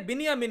छोटे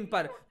बिन्यामीन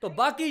पर, तो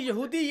बाकी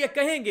यहूदी ये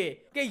कहेंगे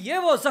कि ये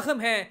वो जख्म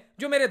है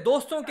जो मेरे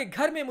दोस्तों के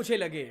घर में मुझे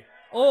लगे।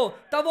 ओ,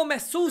 तब वो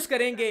महसूस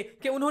करेंगे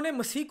कि उन्होंने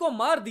मसीह को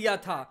मार दिया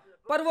था।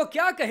 पर वो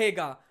क्या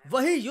कहेगा?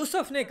 वही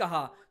यूसुफ ने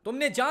कहा,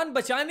 तुमने जान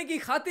बचाने की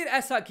खातिर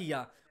ऐसा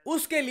किया,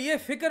 उसके लिए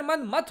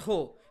फिक्रमंद मत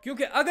हो,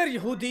 क्योंकि अगर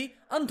यहूदी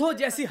अंधों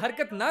जैसी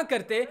हरकत ना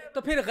करते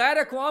तो फिर गैर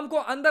अक़वाम को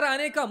अंदर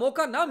आने का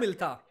मौका ना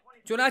मिलता।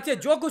 चुनाचे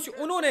जो कुछ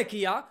उन्होंने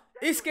किया,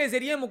 इसके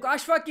जरिए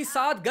मुकाशवा की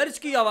 7 गर्ज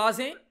की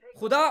आवाजें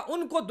खुदा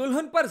उनको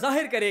दुल्हन पर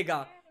जाहिर करेगा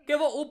कि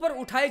वो ऊपर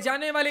उठाए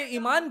जाने वाले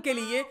ईमान के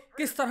लिए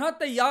किस तरह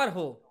तैयार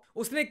हो।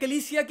 उसने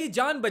कलीसिया की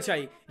जान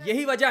बचाई।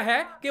 यही वजह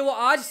है कि वो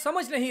आज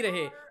समझ नहीं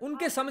रहे।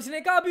 उनके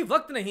समझने का अभी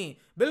वक्त नहीं,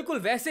 बिल्कुल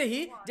वैसे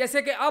ही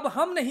जैसे कि अब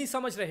हम नहीं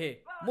समझ रहे।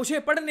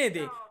 मुझे पढ़ने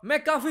दे,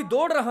 मैं काफी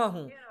दौड़ रहा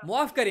हूँ।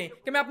 माफ करें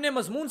कि मैं अपने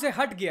मजमून से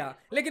हट गया,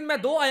 लेकिन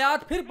मैं 2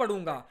 आयात फिर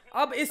पढ़ूंगा।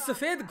 अब इस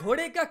सफेद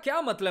घोड़े का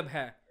क्या मतलब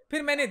है?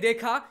 फिर मैंने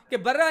देखा कि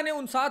बर्रा ने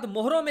उन 7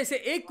 मोहरों में से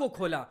एक को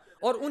खोला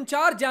और उन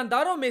 4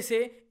 जानदारों में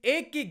से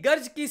एक की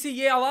गर्ज की सी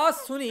ये आवाज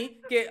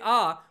सुनी कि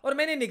आ, और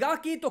मैंने निगाह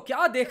की तो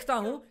क्या देखता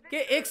हूं कि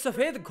एक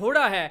सफेद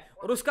घोड़ा है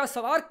और उसका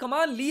सवार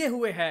कमान लिए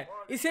हुए है।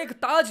 इसे एक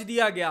ताज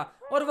दिया गया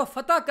और वह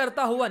फतह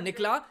करता हुआ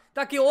निकला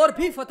ताकि और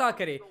भी फतह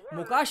करे।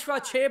 मुकाशवा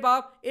 6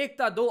 बाब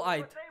 1-2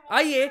 आयत।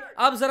 आइए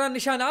अब जरा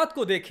निशानात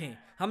को देखें।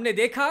 हमने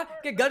देखा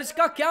कि गर्ज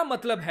का क्या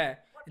मतलब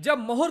है। जब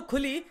मोहर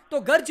खुली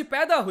तो गर्ज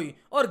पैदा हुई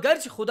और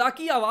गर्ज खुदा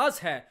की आवाज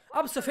है।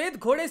 अब सफेद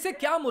घोड़े से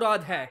क्या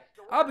मुराद है?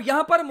 अब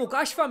यहाँ पर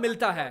मुकाशफा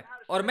मिलता है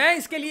और मैं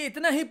इसके लिए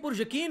इतना ही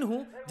पुरयकीन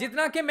हूँ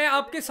जितना कि मैं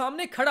आपके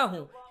सामने खड़ा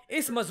हूँ।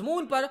 इस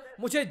मजमून पर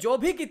मुझे जो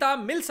भी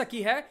किताब मिल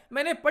सकी है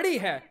मैंने पढ़ी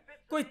है।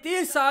 कोई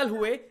 30 साल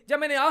हुए जब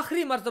मैंने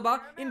आखिरी मर्तबा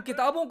इन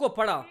किताबों को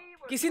पढ़ा।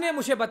 किसी ने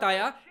मुझे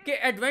बताया कि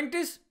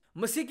एडवेंटिस्ट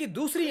मसीह की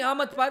दूसरी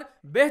आमद पर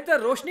बेहतर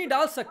रोशनी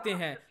डाल सकते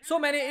हैं। सो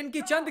मैंने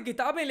इनकी चंद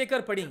किताबें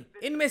लेकर पढ़ी।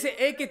 इनमें से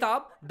एक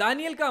किताब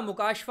दानियल का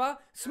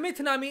मुकाशफा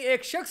स्मिथ नामी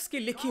एक शख्स की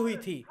लिखी हुई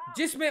थी,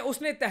 जिसमें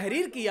उसने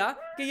तहरीर किया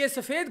कि यह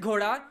सफेद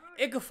घोड़ा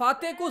एक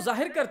फाते को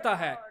जाहिर करता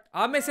है।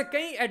 आप में से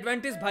कई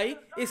एडवेंटिस्ट भाई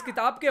इस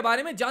किताब के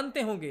बारे में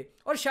जानते होंगे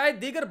और शायद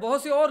दीगर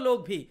बहुत से और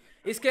लोग भी।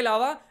 इसके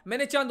अलावा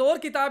मैंने चंद और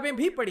किताबें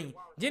भी पढ़ी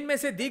जिनमें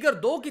से दीगर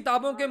 2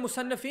 किताबों के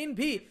मुसन्निफीन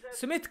भी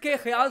स्मिथ के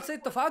ख्याल से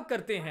इत्तफाक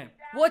करते हैं।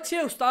 वो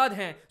अच्छे उस्ताद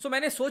हैं। सो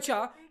मैंने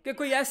सोचा कि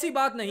कोई ऐसी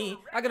बात नहीं,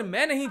 अगर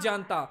मैं नहीं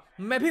जानता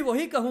मैं भी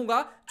वही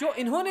कहूंगा जो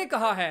इन्होंने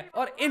कहा है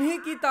और इन्हीं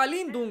की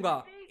तालीम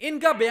दूंगा।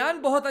 इनका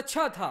बयान बहुत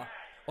अच्छा था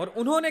और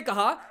उन्होंने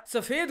कहा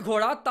सफेद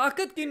घोड़ा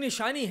ताकत की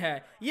निशानी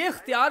है। ये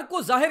इख्तियार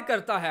को जाहिर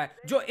करता है।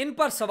 जो इन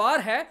पर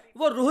सवार है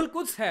वो रूहुल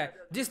कुद्स है,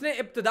 जिसने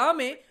इब्तिदा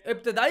में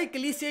इब्तिदाई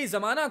कलीसियाई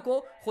जमाना को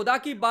खुदा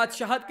की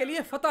बादशाहत के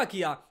लिए फतह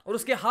किया। और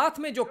उसके हाथ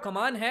में जो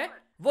कमान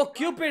है वो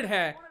क्यूपिड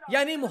है,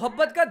 यानी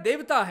मोहब्बत का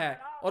देवता है।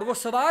 और वो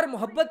सवार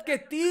मोहब्बत के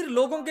तीर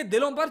लोगों के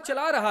दिलों पर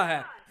चला रहा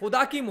है,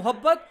 खुदा की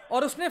मोहब्बत,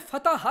 और उसने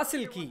फतह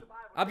हासिल की।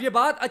 अब ये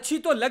बात अच्छी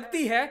तो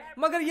लगती है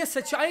मगर ये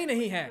सच्चाई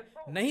नहीं है।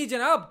 नहीं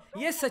जनाब,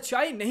 ये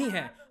सच्चाई नहीं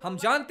है। हम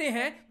जानते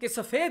हैं कि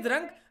सफेद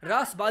रंग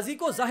रासबाजी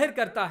को जाहिर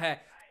करता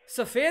है।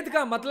 सफेद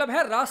का मतलब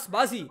है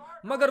रासबाजी,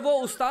 मगर वो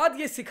उस्ताद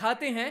ये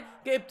सिखाते हैं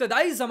कि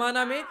इब्तदाई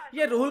जमाना में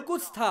ये रूहुल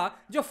कुद्स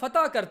था जो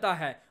फतह करता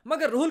है।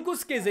 मगर रूहुल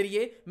कुद्स के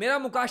जरिए मेरा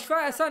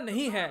मुकाशफा ऐसा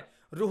नहीं है।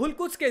 रूहुल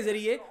कुद्स के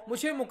जरिए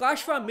मुझे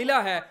मुकाशफा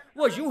मिला है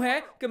वो यूं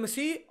है कि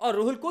मसीह और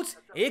रूहुल कुद्स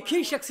एक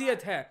ही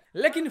शख्सियत है,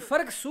 लेकिन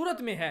फर्क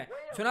सूरत में है।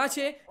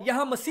 चुनाचे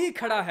यहाँ मसीह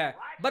खड़ा है,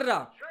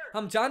 बर्रा।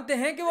 हम जानते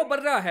हैं कि वो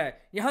बर्रा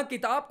है, यहाँ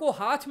किताब को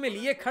हाथ में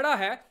लिए खड़ा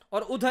है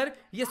और उधर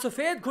ये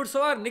सफेद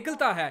घुड़सवार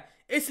निकलता है,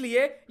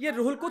 इसलिए ये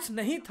रूहुल कुद्स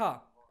नहीं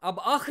था। अब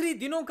आखिरी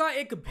दिनों का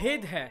एक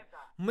भेद है।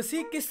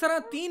 मसीह किस तरह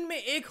 3 में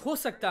एक हो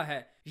सकता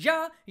है,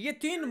 या ये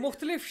 3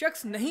 मुख्तलिफ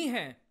शख्स नहीं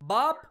हैं,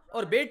 बाप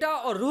और बेटा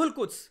और रूहुल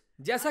कुद्स।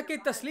 जैसा कि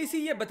तसलीसी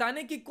ये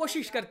बताने की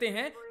कोशिश करते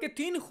हैं कि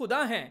 3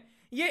 खुदा हैं,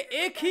 ये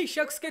एक ही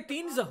शख्स के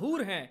 3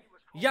 ज़हूर हैं,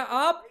 या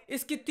आप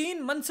इसकी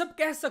 3 मनसब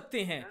कह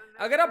सकते हैं।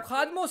 अगर आप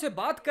खादमों से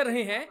बात कर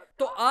रहे हैं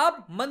तो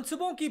आप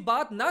मनसबों की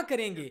बात ना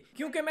करेंगे,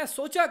 क्योंकि मैं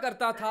सोचा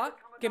करता था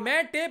कि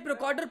मैं टेप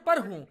रिकॉर्डर पर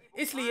हूँ,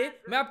 इसलिए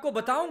मैं आपको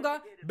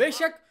बताऊंगा।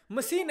 बेशक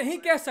मसीह नहीं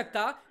कह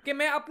सकता कि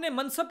मैं अपने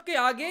मनसब के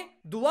आगे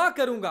दुआ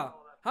करूंगा,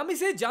 हम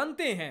इसे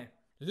जानते हैं।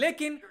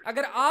 लेकिन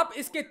अगर आप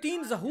इसके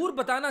 3 ज़हूर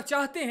बताना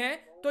चाहते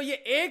हैं तो ये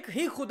एक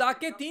ही खुदा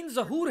के 3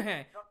 ज़हूर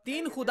हैं।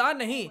 3 खुदा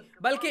नहीं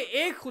बल्कि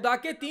एक खुदा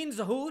के 3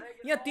 ज़हूर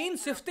या 3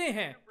 सिफतें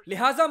हैं।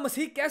 लिहाजा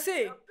मसीह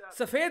कैसे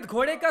सफेद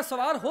घोड़े का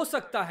सवार हो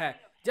सकता है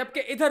जबकि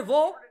इधर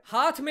वो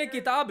हाथ में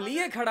किताब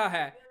लिए खड़ा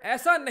है?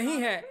 ऐसा नहीं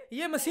है,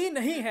 ये मसीह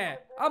नहीं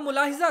है। अब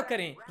मुलाहिजा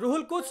करें,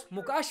 रूहुल कुद्स,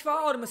 मुकाशफा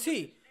और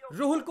मसीह।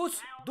 रूहुल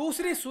कुद्स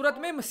दूसरी सूरत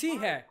में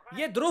मसीह है,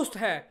 ये दुरुस्त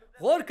है।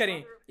 गौर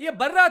करें, ये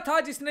बर्रा था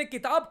जिसने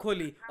किताब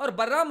खोली और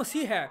बर्रा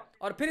मसीह है।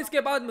 और फिर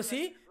इसके बाद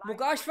मसीह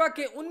मुकाशफा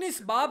के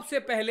 19 बाब से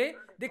पहले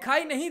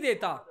दिखाई नहीं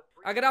देता।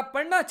 अगर आप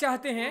पढ़ना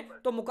चाहते हैं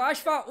तो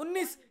मुकाशफा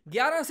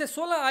 19:11 से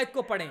 16 आयत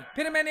को पढ़ें।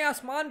 फिर मैंने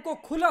आसमान को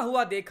खुला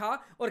हुआ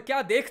देखा और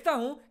क्या देखता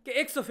हूँ कि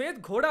एक सफेद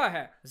घोड़ा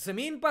है,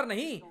 जमीन पर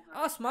नहीं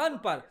आसमान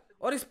पर,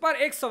 और इस पर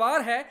एक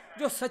सवार है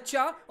जो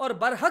सच्चा और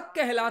बरहक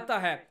कहलाता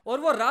है, और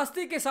वो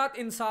रास्ते के साथ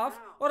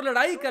इंसाफ और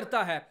लड़ाई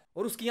करता है।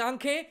 और उसकी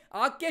आंखें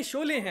आग के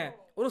शोले हैं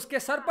और उसके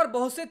सर पर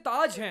बहुत से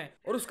ताज हैं,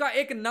 और उसका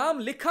एक नाम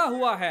लिखा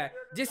हुआ है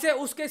जिसे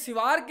उसके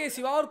सिवार के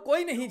सिवा और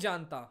कोई नहीं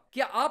जानता।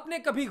 क्या आपने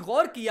कभी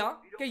गौर किया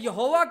कि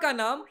यहोवा का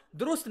नाम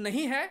दुरुस्त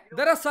नहीं है?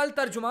 दरअसल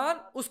तर्जुमान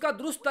उसका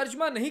दुरुस्त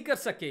तर्जमा नहीं कर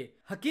सके।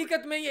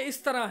 हकीकत में ये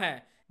इस तरह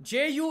है,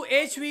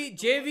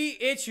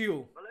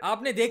 JUHVJVHU।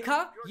 आपने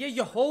देखा, ये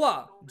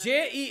यहोवा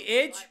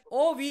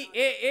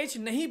JEHOVAH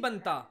नहीं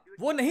बनता।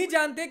 वो नहीं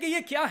जानते कि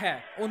ये क्या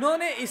है।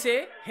 उन्होंने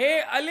इसे हे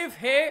अलिफ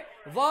हे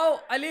वाव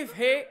अलिफ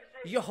हे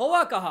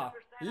यहोवा कहा।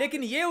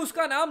 लेकिन ये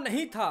उसका नाम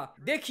नहीं था।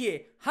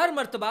 देखिए, हर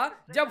मर्तबा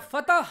जब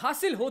फतह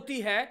हासिल होती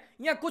है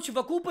या कुछ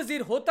वकूअ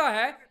पज़ीर होता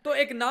है तो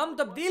एक नाम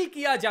तब्दील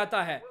किया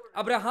जाता है।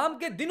 अब्राहम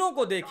के दिनों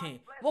को देखें,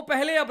 वो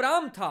पहले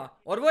अब्राम था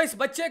और वो इस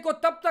बच्चे को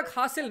तब तक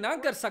हासिल ना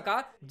कर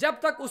सका जब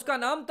तक उसका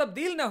नाम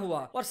तब्दील ना हुआ,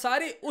 और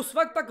सारी उस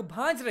वक्त तक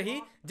भांज रही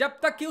जब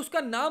तक कि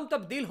उसका नाम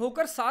तब्दील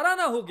होकर सारा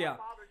ना हो गया।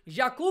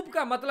 याकूब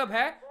का मतलब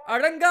है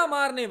अड़ंगा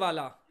मारने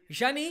वाला,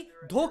 यानी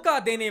धोखा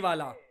देने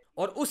वाला,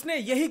 और उसने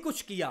यही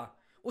कुछ किया।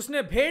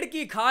 उसने भेड़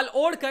की खाल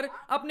ओढ़कर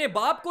अपने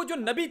बाप को जो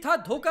नबी था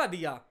धोखा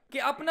दिया कि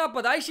अपना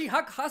पैदाइशी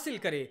हक हासिल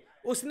करे।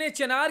 उसने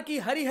चिनार की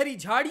हरी हरी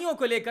झाड़ियों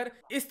को लेकर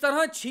इस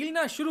तरह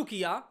छीलना शुरू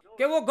किया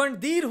कि वो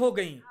गंडीर हो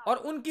गईं और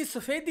उनकी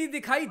सफेदी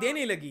दिखाई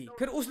देने लगी।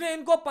 फिर उसने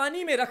इनको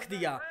पानी में रख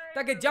दिया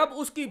ताकि जब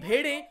उसकी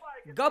भेड़ें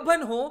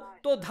गबन हो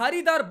तो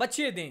धारीदार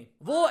बच्चे दें।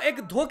 वो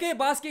एक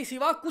धोखेबाज के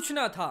सिवा कुछ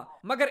ना था,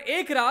 मगर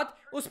एक रात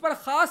उस पर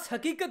खास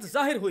हकीकत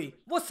जाहिर हुई।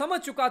 वो समझ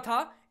चुका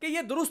था कि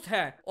ये दुरुस्त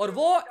है और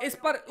वो इस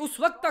पर उस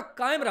वक्त तक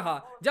कायम रहा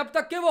जब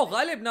तक कि वो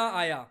गालिब ना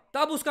आया।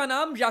 तब उसका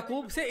नाम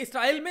याकूब से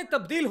इसराइल में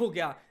तब्दील हो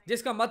गया,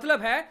 जिसका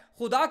मतलब है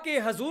खुदा के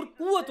हजूर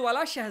कुव्वत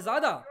वाला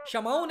शहजादा।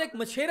 शमौन एक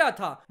मछेरा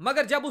था,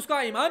 मगर जब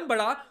उसका ईमान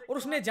बढ़ा और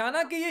उसने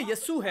जाना कि ये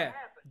यस्सु है,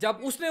 जब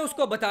उसने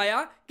उसको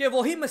बताया कि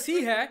वही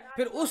मसीह है,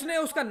 फिर उसने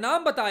उसका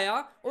नाम बताया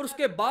और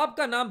उसके बाप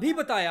का नाम भी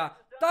बताया,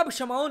 तब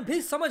शमौन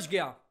भी समझ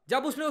गया।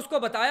 जब उसने उसको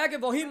बताया कि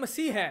वही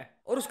मसीह है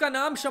और उसका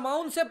नाम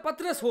शमौन से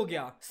पतरस हो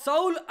गया।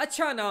 सऊल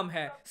अच्छा नाम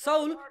है।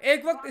 सऊल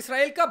एक वक्त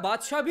इसराइल का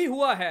बादशाह भी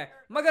हुआ है,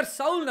 मगर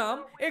सऊल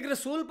नाम एक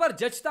रसूल पर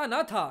जचता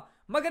ना था,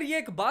 मगर ये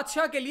एक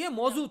बादशाह के लिए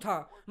मौजू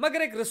था,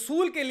 मगर एक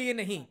रसूल के लिए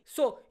नहीं।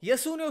 सो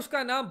यीशु ने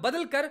उसका नाम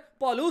बदलकर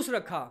पौलुस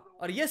रखा,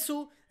 और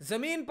यीशु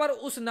जमीन पर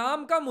उस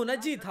नाम का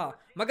मुनज्जी था,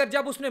 मगर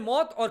जब उसने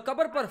मौत और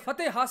कब्र पर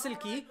फतेह हासिल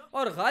की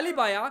और गालिब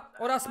आया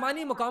और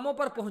आसमानी मुकामों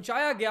पर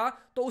पहुंचाया गया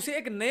तो उसे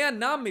एक नया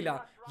नाम मिला।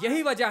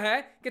 यही वजह है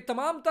कि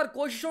तमाम तर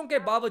कोशिशों के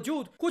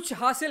बावजूद कुछ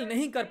हासिल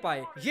नहीं कर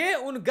पाए। ये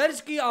उन गर्ज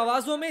की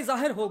आवाजों में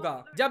जाहिर होगा।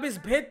 जब इस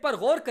भेद पर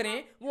गौर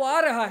करें, वो आ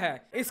रहा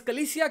है। इस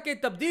कलीसिया के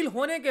तब्दील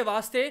होने के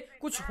वास्ते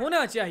कुछ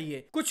होना चाहिए,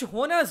 कुछ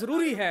होना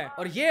जरूरी है,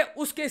 और ये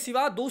उसके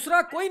सिवा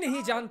दूसरा कोई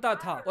नहीं जानता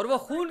था। और वो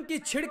खून की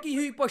छिड़की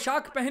हुई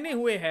पोशाक पहने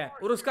हुए है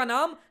और उसका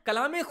नाम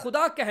कलामे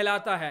खुदा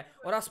कहलाता है।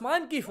 और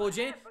आसमान की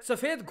फौजें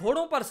सफेद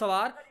घोड़ों पर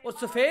सवार और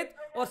सफेद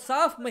और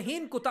साफ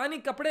महीन कुतानी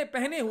कपड़े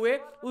पहने हुए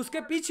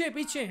उसके पीछे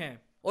पीछे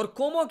हैं, और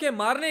कौमों के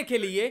मारने के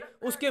लिए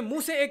उसके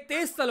मुंह से एक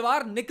तेज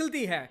तलवार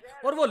निकलती है,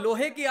 और वो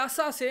लोहे की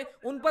आसा से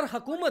उन पर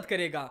हुकूमत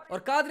करेगा। और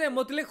कादर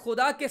मुतलिक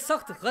खुदा के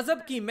सख्त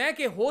गजब की मैं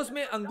के होश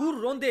में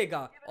अंगूर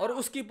रोंदेगा, और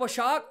उसकी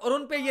पोशाक और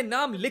उन पे ये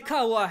नाम लिखा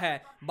हुआ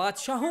है,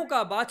 बादशाहों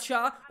का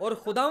बादशाह और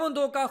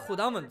खुदावंदों का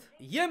खुदावंद।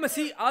 ये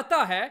मसीह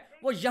आता है,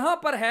 वो यहाँ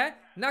पर है,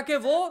 न कि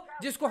वो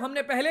जिसको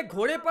हमने पहले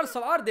घोड़े पर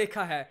सवार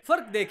देखा है।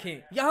 फर्क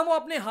देखें, यहाँ वो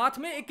अपने हाथ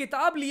में एक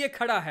किताब लिए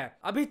खड़ा है।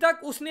 अभी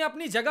तक उसने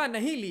अपनी जगह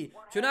नहीं ली।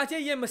 चुनाचे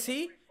ये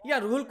मसीह या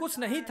रूहुल कुद्स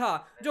नहीं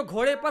था जो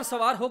घोड़े पर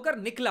सवार होकर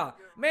निकला।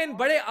 मैं इन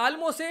बड़े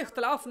आलमों से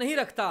इख्तलाफ नहीं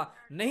रखता,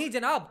 नहीं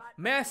जनाब,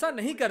 मैं ऐसा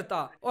नहीं करता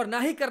और ना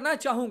ही करना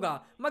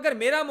चाहूंगा, मगर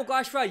मेरा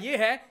मुकाशवा ये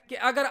है कि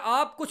अगर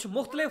आप कुछ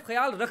मुख्तलिफ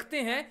ख्याल रखते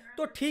हैं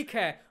तो ठीक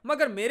है,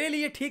 मगर मेरे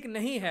लिए ठीक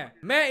नहीं है।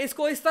 मैं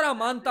इसको इस तरह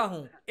मानता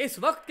हूँ। इस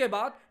वक्त के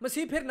बाद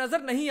मसीह फिर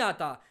नजर नहीं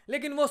आता,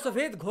 लेकिन वो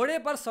सफेद घोड़े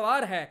पर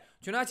सवार है।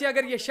 चुनाचे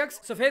अगर ये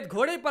शख्स सफेद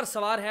घोड़े पर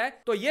सवार है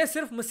तो ये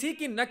सिर्फ मसीह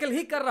की नकल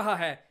ही कर रहा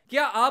है।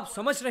 क्या आप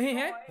समझ रहे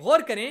हैं?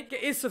 गौर करें कि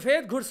इस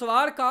सफेद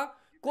घुड़सवार का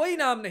कोई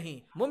नाम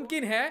नहीं।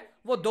 मुमकिन है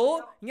वो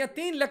 2 या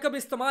 3 लकब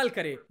इस्तेमाल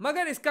करे,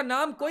 मगर इसका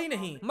नाम कोई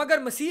नहीं।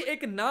 मगर मसीह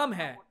एक नाम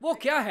है। वो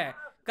क्या है?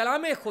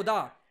 कलामे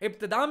खुदा।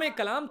 इब्तिदा में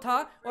कलाम था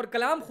और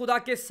कलाम खुदा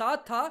के साथ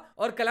था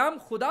और कलाम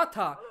खुदा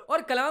था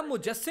और कलाम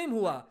मुजस्सिम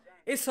हुआ।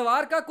 इस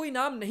सवार का कोई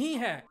नाम नहीं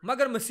है,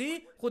 मगर मसीह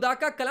खुदा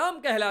का कलाम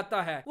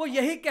कहलाता है। वो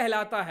यही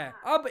कहलाता है।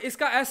 अब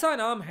इसका ऐसा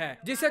नाम है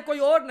जिसे कोई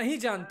और नहीं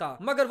जानता,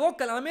 मगर वो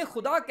कलामे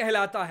खुदा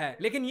कहलाता है।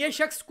 लेकिन ये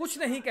शख्स कुछ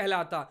नहीं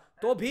कहलाता,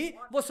 तो भी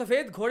वो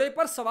सफेद घोड़े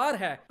पर सवार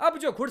है। अब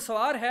जो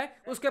घुड़सवार है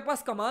उसके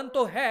पास कमान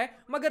तो है,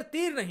 मगर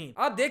तीर नहीं।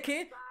 आप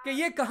देखें कि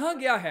ये कहाँ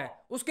गया है।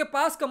 उसके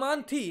पास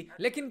कमान थी,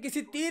 लेकिन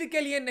किसी तीर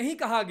के लिए नहीं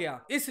कहा गया,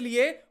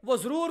 इसलिए वो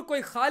जरूर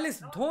कोई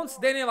खालिस धौंस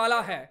देने वाला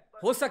है।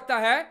 हो सकता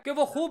है कि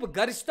वो खूब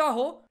गरजता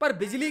हो, पर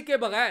बिजली के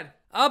बगैर।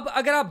 अब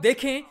अगर आप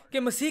देखें कि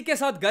मसीह के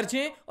साथ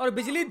गरजें और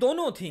बिजली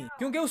दोनों थी,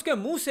 क्योंकि उसके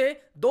मुंह से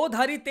 2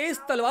 धारी तेज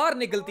तलवार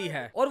निकलती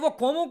है और वो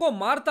कौमों को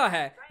मारता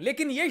है।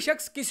 लेकिन ये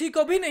शख्स किसी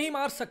को भी नहीं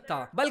मार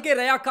सकता, बल्कि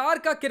रयाकार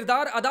का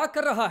किरदार अदा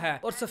कर रहा है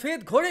और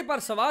सफेद घोड़े पर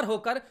सवार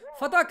होकर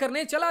फतह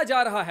करने चला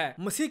जा रहा है।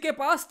 मसीह के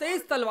पास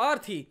तेज तलवार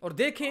थी और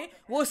देखें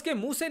वो उसके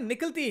मुंह से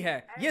निकलती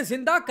है। ये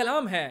जिंदा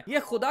कलाम है। ये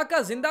खुदा का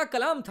जिंदा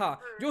कलाम था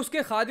जो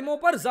उसके खादिमों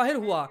पर जाहिर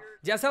हुआ,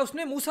 जैसा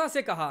उसने मूसा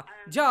से कहा,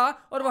 जा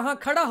और वहां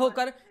खड़ा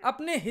होकर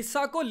अपने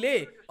हिस्सा को ले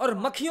और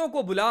मक्खियों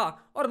को बुला,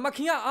 और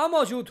मक्खियां आ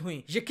मौजूद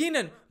हुई।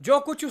 यकीनन जो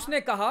कुछ उसने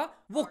कहा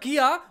वो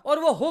किया और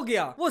वो हो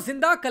गया। वो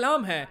जिंदा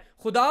कलाम है।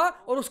 खुदा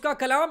और उसका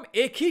कलाम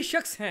एक ही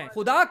शख्स हैं।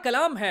 खुदा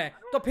कलाम है,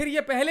 तो फिर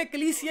ये पहले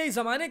कलीसियाई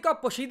जमाने का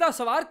पोशीदा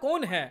सवार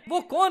कौन है? वो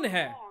कौन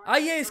है?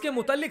 आइए इसके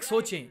मुतालिक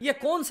सोचें। ये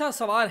कौन सा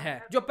सवार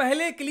है जो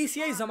पहले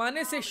कलीसियाई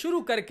जमाने से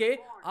शुरू करके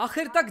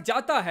आखिर तक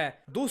जाता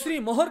है,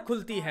 दूसरी मोहर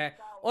खुलती है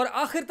और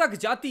आखिर तक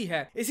जाती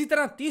है। इसी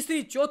तरह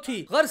तीसरी,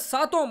 चौथी, गर्ज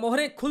सातों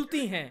मोहरें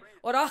खुलती हैं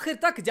और आखिर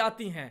तक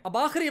जाती हैं। अब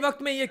आखिरी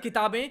वक्त में ये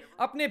किताबें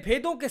अपने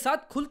भेदों के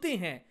साथ खुलती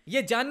हैं।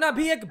 ये जानना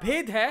भी एक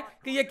भेद है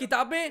कि ये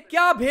किताबें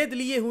क्या भेद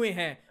लिए हुए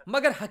हैं,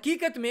 मगर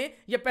हकीकत में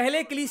ये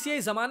पहले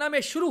कलीसियाई जमाना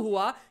में शुरू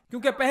हुआ,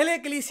 क्योंकि पहले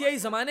कलीसियाई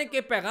जमाने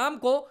के पैगाम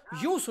को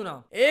यूं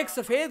सुना, एक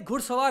सफेद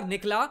घुड़सवार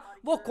निकला,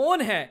 वो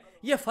कौन है?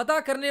 ये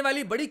फतह करने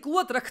वाली बड़ी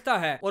कुवत रखता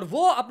है और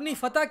वो अपनी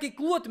फतह की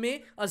कुवत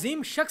में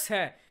अजीम शख्स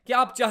है। क्या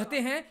आप चाहते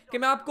हैं कि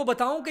मैं आपको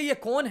बताऊं कि ये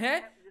कौन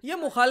है? ये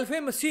मुखालिफ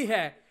मसीह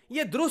है,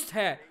 ये दुरुस्त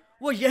है,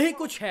 वो यही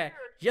कुछ है।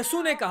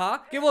 यसू ने कहा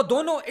कि वो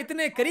दोनों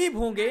इतने करीब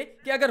होंगे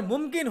कि अगर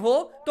मुमकिन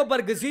हो तो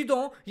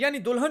बरगजीदों यानी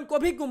दुल्हन को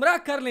भी गुमराह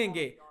कर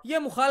लेंगे। ये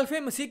मुखालिफ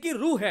मसीह की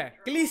रूह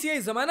है।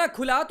 कलीसियाई जमाना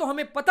खुला तो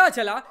हमें पता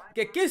चला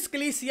कि किस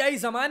कलीसियाई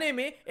जमाने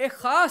में एक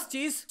खास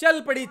चीज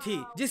चल पड़ी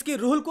थी जिसकी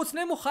रूहुल कुद्स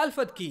ने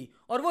मुखालफत की,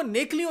 और वो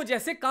नेकलियों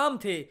जैसे काम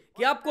थे।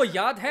 कि आपको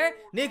याद है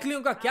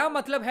नेकलियों का क्या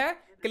मतलब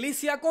है?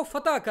 कलीसिया को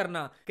फतह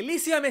करना।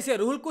 कलीसिया में से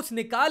रूहुल कुद्स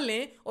निकाल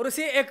लें और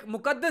उसे एक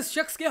मुकद्दस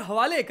शख्स के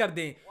हवाले कर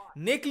दें।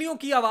 नेकलियों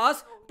की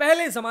आवाज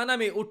पहले जमाना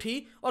में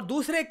उठी और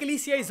दूसरे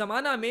कलीसियाई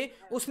जमाना में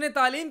उसने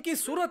तालीम की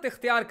सूरत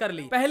इख्तियार कर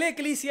ली। पहले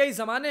कलीसियाई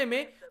जमाने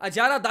में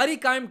अजारादारी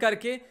कायम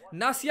करके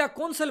नासिया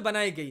कौंसल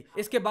बनाई गई।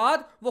 इसके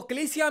बाद वो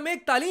कलीसिया में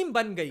एक तालीम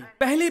बन गई।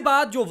 पहली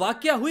बात जो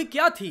वाकया हुई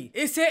क्या थी?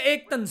 इससे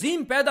एक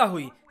तंजीम पैदा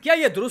हुई। क्या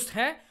यह दुरुस्त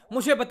है?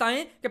 मुझे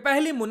बताएं कि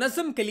पहली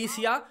मुनज़्ज़म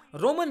कलीसिया,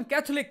 रोमन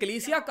कैथोलिक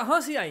कलीसिया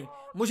कहां से आई?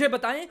 मुझे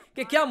बताएं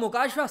कि क्या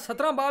मुकाशवा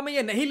 17 बाब में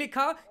यह नहीं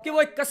लिखा कि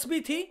वो एक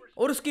कस्बी थी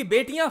और उसकी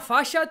बेटियां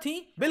फाशा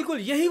थीं? बिल्कुल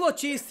यही वो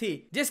चीज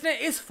थी जिसने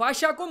इस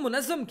फाशा को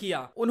मुनज़्ज़म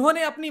किया।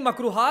 उन्होंने अपनी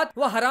मकरूहात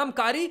व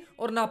हरामकारी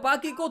और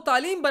नापाकी को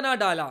तालीम बना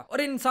डाला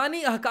और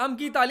इंसानी अहकाम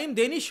की तालीम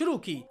देनी शुरू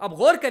की। अब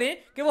गौर करें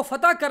कि वो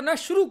फतह करना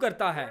शुरू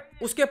करता है।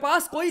 उसके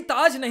पास कोई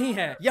ताज नहीं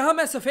है। यहाँ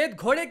मैं सफेद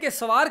घोड़े के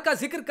सवार का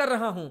जिक्र कर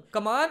रहा हूँ।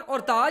 कमान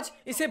और ताज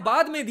इसे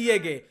बाद में दिए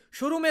गए।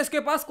 शुरू में इसके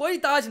पास कोई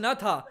ताज न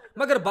था,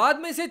 मगर बाद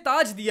में इसे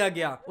ताज दिया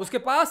गया। उसके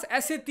पास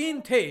ऐसे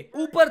 3 थे,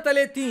 ऊपर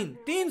तले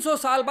 300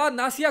 साल बाद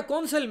नासिया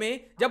कौंसिल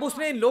में जब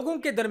उसने इन लोगों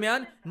के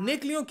दरमियान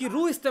नेकलियों की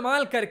रूह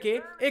इस्तेमाल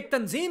करके एक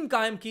तंजीम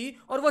कायम की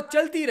और वो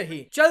चलती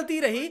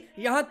रही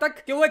यहाँ तक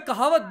कि वो एक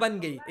कहावत बन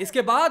गई।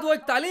 इसके बाद वो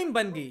एक तालीम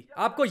बन गई।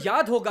 आपको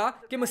याद होगा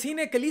कि मसीह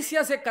ने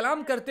कलीसिया से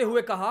कलाम करते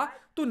हुए कहा,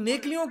 तू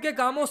नेकलियों के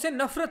कामों से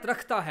नफरत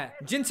रखता है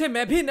जिनसे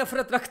मैं भी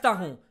नफरत रखता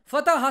हूँ।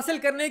 फतह हासिल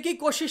करने की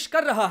कोशिश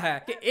कर रहा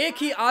है कि एक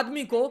ही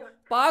आदमी को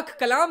पाक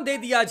कलाम दे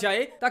दिया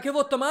जाए ताकि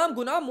वो तमाम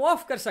गुनाह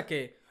मुआफ कर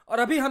सके। और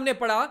अभी हमने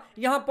पढ़ा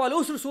यहाँ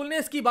पौलुस रसूल ने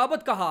इसकी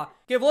बाबत कहा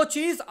कि वो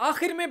चीज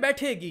आखिर में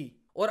बैठेगी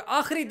और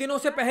आखिरी दिनों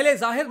से पहले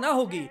जाहिर ना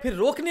होगी। फिर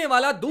रोकने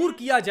वाला दूर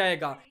किया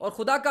जाएगा और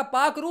खुदा का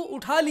पाक रूह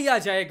उठा लिया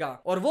जाएगा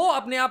और वो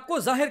अपने आप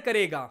को जाहिर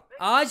करेगा।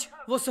 आज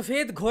वो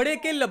सफेद घोड़े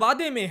के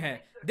लबादे में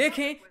है।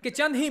 देखें कि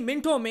चंद ही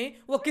मिनटों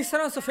में वो किस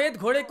तरह सफेद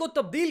घोड़े को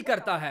तब्दील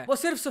करता है। वो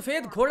सिर्फ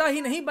सफेद घोड़ा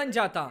ही नहीं बन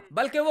जाता,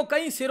 बल्कि वो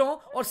कई सिरों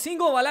और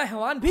सींगों वाला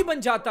हैवान भी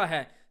बन जाता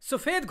है।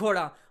 सफेद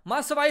घोड़ा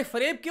मां सवाए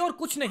फरेब के और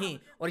कुछ नहीं,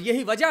 और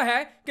यही वजह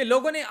है कि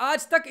लोगों ने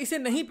आज तक इसे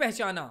नहीं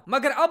पहचाना,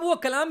 मगर अब वो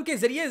कलाम के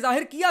जरिए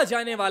जाहिर किया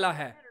जाने वाला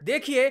है।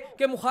 देखिए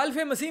कि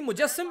मुखालिफ मसीह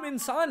मुजस्सम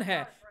इंसान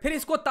है, फिर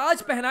इसको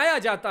ताज पहनाया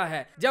जाता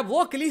है। जब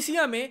वो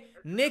कलीसिया में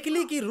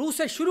नेकली की रूह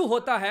से शुरू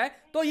होता है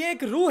तो ये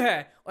एक रूह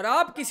है और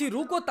आप किसी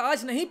रूह को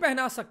ताज नहीं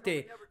पहना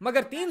सकते,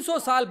 मगर 300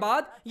 साल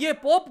बाद ये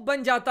पोप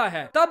बन जाता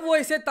है, तब वो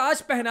इसे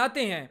ताज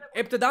पहनाते हैं।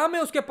 इब्तिदा में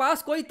उसके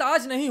पास कोई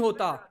ताज नहीं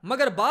होता,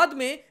 मगर बाद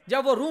में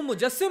जब वो रूह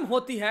मुजस्सिम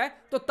होती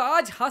है तो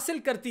ताज हासिल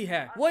करती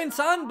है। वो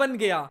इंसान बन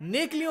गया,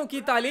 नेकलियों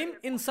की तालीम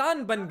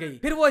इंसान बन गई,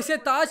 फिर वो इसे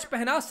ताज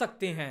पहना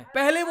सकते हैं।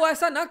 पहले वो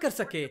ऐसा ना कर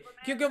सके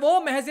क्योंकि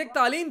वो महज एक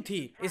तालीम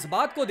थी। इस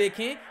बात को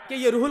देखें कि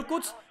ये रूहुल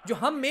कुद्स जो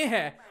हम में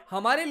है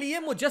हमारे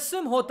लिए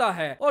मुजस्सम होता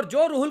है, और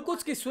जो रूहुल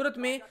कुद्स की सूरत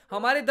में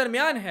हमारे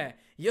दरमियान है,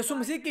 यीशु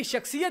मसीह की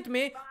शख्सियत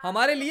में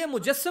हमारे लिए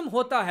मुजस्सम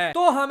होता है,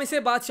 तो हम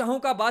इसे बादशाहों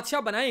का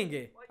बादशाह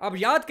बनाएंगे। अब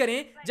याद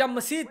करें, जब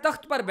मसीह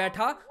तख्त पर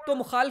बैठा तो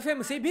मुखालिफ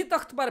मसीह भी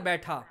तख्त पर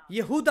बैठा।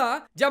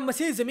 यहूदा जब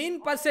मसीह जमीन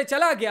पर से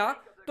चला गया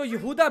तो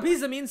यहूदा भी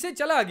जमीन से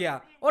चला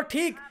गया, और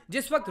ठीक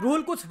जिस वक्त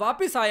रूहुल कुद्स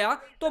वापस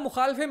आया तो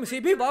मुखालिफ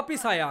मसीह भी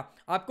वापस आया।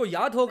 आपको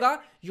याद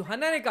होगा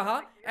यूहन्ना ने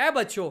कहा, ऐ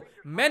बच्चों,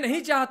 मैं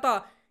नहीं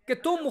चाहता कि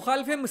तुम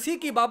मुखालिफ मसीह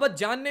की बाबत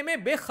जानने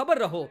में बेखबर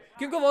रहो,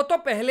 क्योंकि वो तो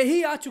पहले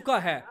ही आ चुका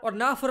है और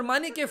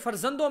नाफरमानी के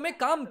फर्जंदों में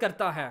काम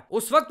करता है।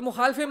 उस वक्त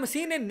मुखालिफ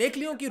मसीह ने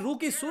नेकलियों की रूह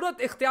की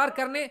सूरत इख्तियार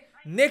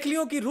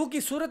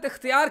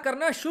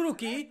करना शुरू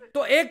की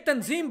तो एक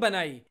तंजीम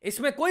बनाई।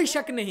 इसमें कोई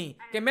शक नहीं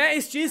कि मैं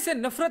इस चीज से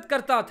नफरत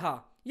करता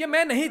था। ये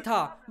मैं नहीं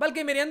था,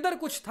 बल्कि मेरे अंदर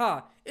कुछ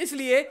था,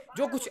 इसलिए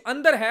जो कुछ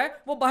अंदर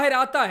है वो बाहर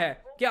आता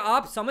है। क्या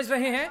आप समझ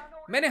रहे हैं?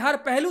 मैंने हर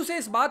पहलू से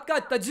इस बात का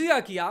तज्जिया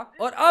किया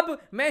और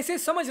अब मैं इसे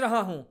समझ रहा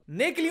हूँ।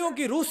 नेकलियों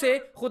की रूह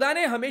से खुदा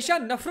ने हमेशा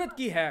नफरत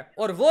की है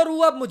और वो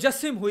रूह अब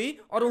मुजस्सिम हुई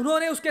और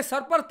उन्होंने उसके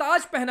सर पर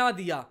ताज पहना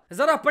दिया।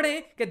 जरा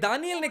पढ़ें कि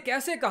दानियल ने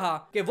कैसे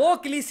कहा कि वो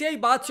कलीसियाई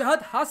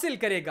बादशाहत हासिल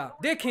करेगा।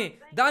 देखें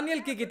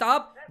दानियल की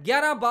किताब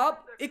 11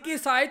 बाब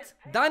 21 आयत।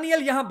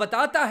 दानियल यहाँ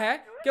बताता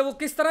है कि वो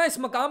किस तरह इस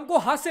मकाम को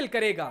हासिल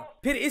करेगा।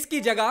 फिर इसकी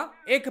जगह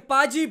एक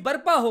पाजी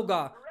बर्पा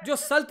होगा जो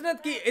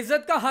सल्तनत की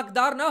इज्जत का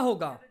हकदार ना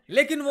होगा,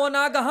 लेकिन वो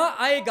नागहां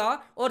आएगा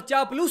और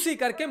चापलूसी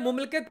करके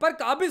मुमलकत पर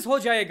काबिज हो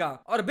जाएगा।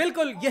 और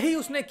बिल्कुल यही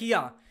उसने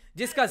किया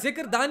जिसका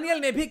जिक्र दानियल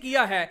ने भी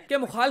किया है कि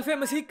मुखालफे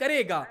मसीह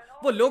करेगा।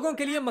 वो लोगों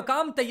के लिए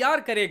मकाम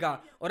तैयार करेगा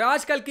और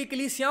आजकल की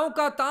कलीसियाओं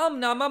का ताम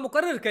नामा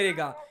मुकर्रर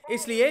करेगा,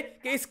 इसलिए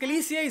कि इस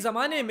कलीसियाई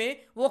जमाने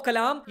में वो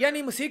कलाम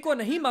यानी मसीह को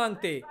नहीं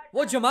मांगते,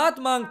 वो जमात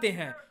मांगते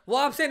हैं। वो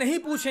आपसे नहीं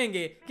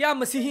पूछेंगे कि आप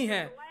मसीही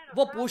हैं,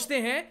 वो पूछते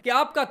हैं कि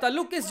आपका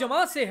ताल्लुक किस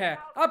जमात से है,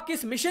 आप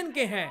किस मिशन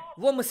के हैं।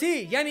 वो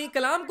मसीह यानी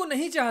कलाम को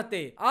नहीं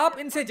चाहते। आप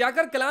इनसे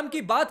जाकर कलाम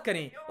की बात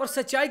करें और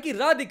सच्चाई की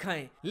राह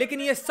दिखाएं,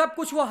 लेकिन ये सब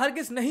कुछ वो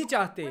हरगिज नहीं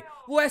चाहते।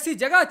 वो ऐसी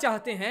जगह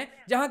चाहते हैं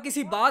जहां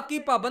किसी बात की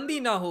पाबंदी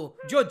ना हो,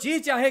 जो जी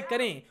चाहे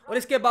करें और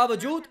इसके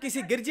बावजूद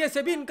किसी गिरजे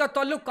से भी इनका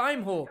ताल्लुक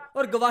कायम हो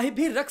और गवाही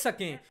भी रख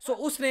सकें। सो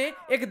उसने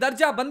एक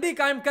दर्जा बंदी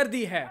कायम कर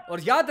दी है।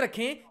 और याद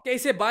रखें कि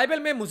इसे बाइबल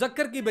में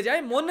मुजक्कर की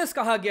बजाय मोनस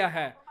कहा गया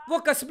है। वो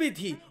कस्बी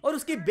थी और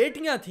उसकी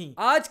बेटियां थीं।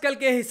 आजकल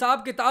के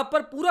हिसाब किताब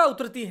पर पूरा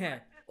उतरती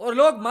हैं और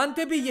लोग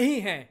मानते भी यही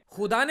हैं।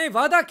 खुदा ने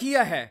वादा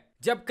किया है,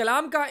 जब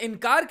कलाम का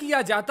इनकार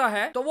किया जाता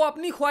है तो वो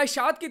अपनी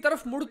ख्वाहिशात की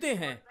तरफ मुड़ते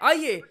हैं।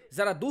 आइए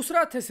जरा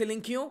दूसरा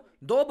थिस्सलुनीकियों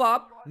 2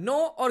 बाब 9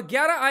 और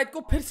 11 आयत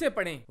को फिर से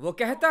पढ़ें। वो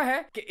कहता है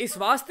कि इस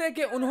वास्ते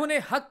कि उन्होंने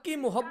हक की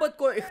मोहब्बत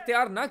को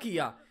इख्तियार ना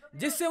किया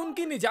जिससे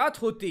उनकी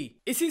निजात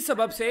होती, इसी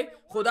सबब से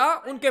खुदा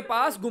उनके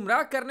पास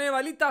गुमराह करने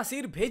वाली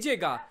तासीर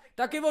भेजेगा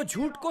ताकि वो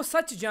झूठ को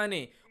सच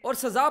जाने और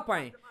सजा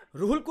पाएं।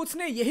 रूहुल कुद्स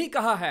ने यही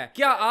कहा है।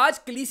 क्या आज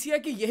कलीसिया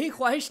की यही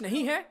ख्वाहिश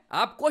नहीं है?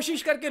 आप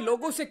कोशिश करके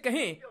लोगों से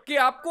कहें कि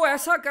आपको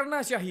ऐसा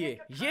करना चाहिए,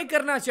 ये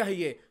करना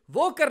चाहिए,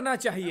 वो करना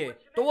चाहिए,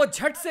 तो वो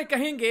झट से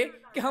कहेंगे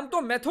कि हम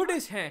तो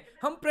मेथोडिस्ट हैं,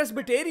 हम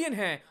प्रेस्बिटेरियन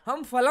हैं,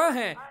 हम फला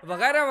हैं,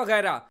 वगैरह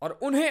वगैरह। और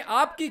उन्हें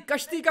आपकी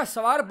कश्ती का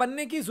सवार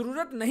बनने की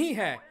जरूरत नहीं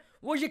है।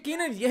 वो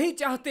यकीनन यही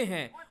चाहते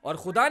हैं। और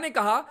खुदा ने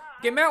कहा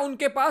कि मैं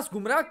उनके पास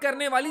गुमराह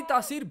करने वाली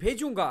तासीर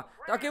भेजूंगा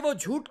ताकि वो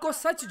झूठ को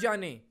सच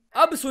जाने।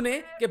 अब सुने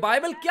कि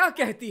बाइबल क्या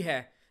कहती है।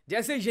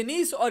 जैसे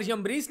यनीस और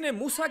यम्ब्रीस ने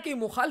मूसा की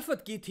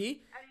मुखालफत की थी,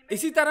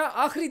 इसी तरह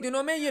आखिरी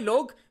दिनों में ये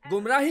लोग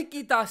गुमराही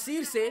की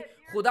तासीर से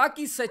खुदा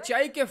की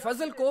सच्चाई के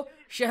फजल को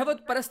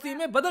शहवत परस्ती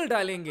में बदल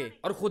डालेंगे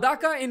और खुदा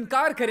का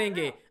इनकार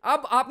करेंगे।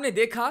 अब आपने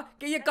देखा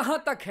कि ये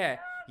कहाँ तक है।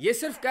 ये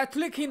सिर्फ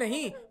कैथोलिक ही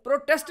नहीं,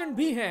 प्रोटेस्टेंट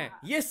भी हैं।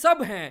 ये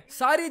सब हैं।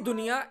 सारी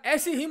दुनिया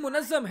ऐसी ही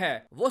मुनज़्ज़म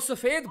है। वो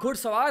सफेद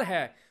घुड़सवार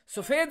है,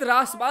 सफेद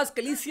रासबाज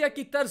कलीसिया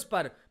की तर्ज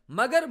पर,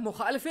 मगर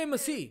मुखालिफे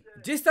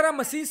मसीह। जिस तरह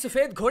मसीह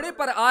सफेद घोड़े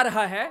पर आ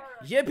रहा है,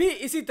 ये भी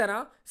इसी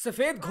तरह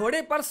सफेद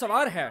घोड़े पर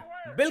सवार है,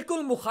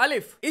 बिल्कुल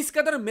मुखालिफ। इस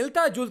कदर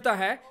मिलता जुलता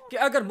है कि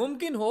अगर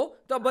मुमकिन हो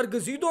तो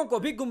बरगजीदों को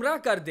भी गुमराह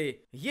कर दे।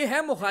 ये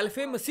है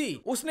मुखालिफे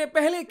मसीह। उसने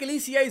पहले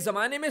कलीसियाई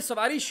जमाने में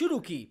सवारी शुरू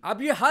की,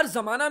 अब ये हर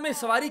जमाना में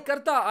सवारी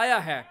करता आया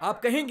है।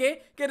 आप कहेंगे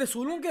कि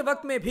रसूलों के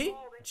वक्त में भी?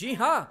 जी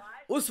हाँ,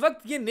 उस वक्त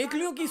ये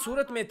नेकलियों की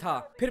सूरत में था।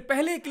 फिर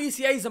पहले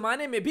कलीसियाई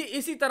जमाने में भी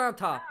इसी तरह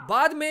था।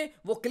 बाद में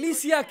वो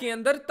कलीसिया के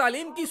अंदर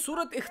तालीम की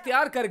सूरत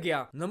इख्तियार कर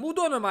गया।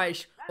 नमूदो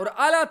नमाइश और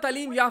आला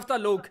तालीम याफ्ता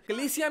लोग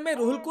कलीसिया में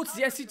रूहुल कुद्स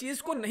जैसी चीज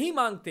को नहीं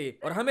मांगते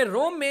और हमें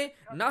रोम में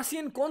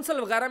नासियन कौंसल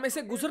वगैरह में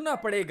से गुजरना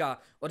पड़ेगा।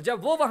 और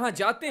जब वो वहां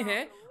जाते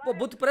हैं वो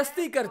बुत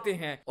परस्ती करते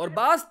हैं और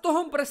बाज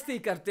तोहम परस्ती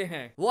करते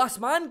हैं। वो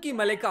आसमान की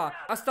मलिका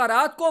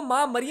अस्तारात को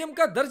माँ मरियम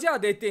का दर्जा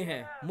देते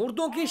हैं,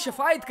 मुर्दों की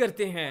शफायत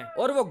करते हैं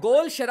और वो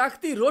गोल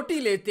शराख्ती रोटी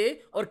लेते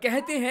और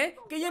कहते हैं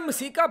कि ये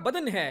मसीह का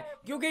बदन है,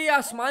 क्योंकि ये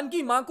आसमान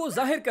की माँ को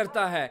जाहिर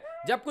करता है।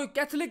 जब कोई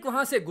कैथोलिक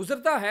वहां से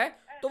गुजरता है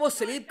तो वो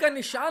सलीब का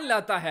निशान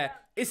लाता है,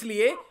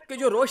 इसलिए कि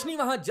जो रोशनी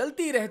वहां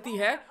जलती रहती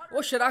है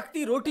वो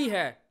शराख्ती रोटी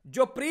है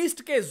जो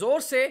प्रीस्ट के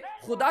जोर से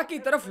खुदा की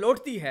तरफ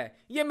लौटती है।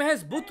 ये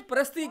महज बुत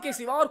परस्ती के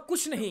सिवा और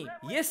कुछ नहीं।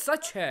 ये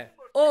सच है।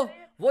 ओह,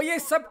 वो ये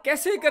सब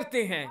कैसे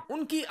करते हैं?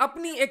 उनकी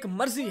अपनी एक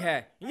मर्जी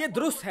है। ये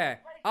दुरुस्त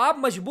है। आप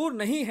मजबूर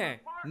नहीं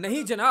हैं।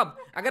 नहीं जनाब,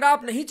 अगर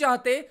आप नहीं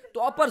चाहते तो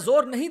आप पर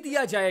जोर नहीं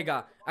दिया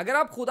जाएगा। अगर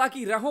आप खुदा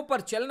की राहों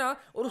पर चलना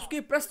और उसकी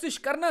प्रस्तुत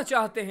करना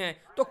चाहते हैं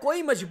तो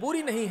कोई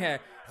मजबूरी नहीं है।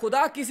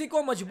 खुदा किसी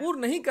को मजबूर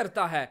नहीं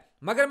करता है।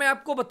 मगर मैं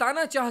आपको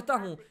बताना चाहता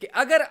हूं कि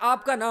अगर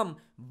आपका नाम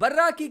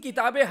बर्रा की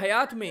किताबे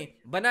हयात में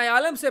बनाए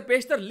आलम से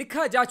पेशतर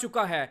लिखा जा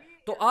चुका है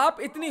तो आप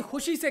इतनी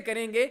खुशी से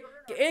करेंगे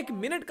कि 1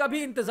 मिनट का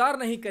भी इंतजार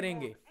नहीं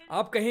करेंगे।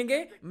 आप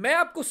कहेंगे, मैं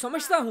आपको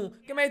समझता हूं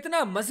कि मैं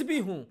इतना मजहबी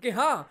हूं कि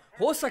हाँ,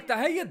 हो सकता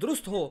है ये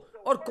दुरुस्त हो।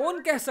 और कौन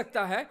कह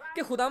सकता है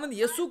कि खुदावंद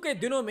यीशु के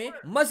दिनों में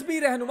मजहबी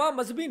रहनुमा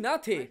मजहबी ना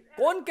थे?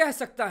 कौन कह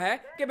सकता है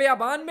कि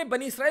बियाबान में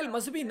बनी इसराइल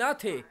मजहबी ना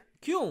थे?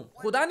 क्यों?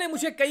 खुदा ने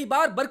मुझे कई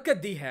बार बरकत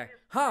दी है।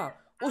 हाँ,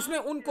 उसने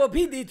उनको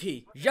भी दी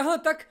थी, यहाँ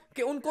तक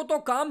कि उनको तो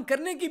काम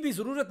करने की भी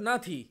जरूरत ना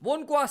थी। वो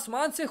उनको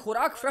आसमान से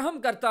खुराक फ्राहम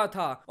करता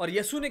था। और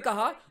यीशु ने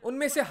कहा,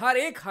 उनमें से हर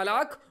एक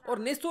हलाक और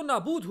नेस्तो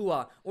नाबूद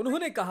हुआ।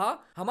 उन्होंने कहा,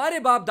 हमारे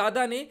बाप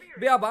दादा ने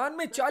बियाबान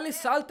में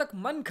 40 साल तक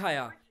मन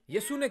खाया।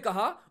 यीशु ने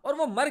कहा, और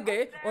वो मर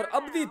गए और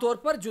अबदी तौर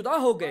पर जुदा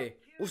हो गए।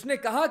 उसने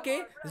कहा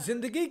कि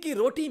जिंदगी की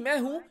रोटी मैं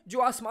हूँ जो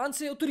आसमान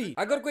से उतरी।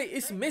 अगर कोई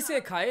इस में से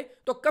खाए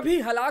तो कभी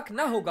हलाक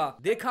ना होगा।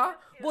 देखा,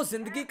 वो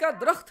जिंदगी का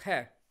दरख्त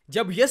है।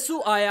 जब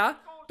यीशु आया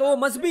तो वो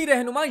मजहबी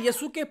रहनुमा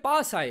यीशु के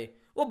पास आए।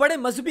 वो बड़े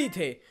मजहबी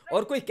थे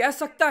और कोई कह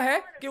सकता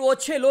है कि वो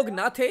अच्छे लोग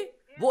ना थे।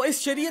 वो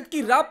इस शरीयत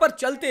की राह पर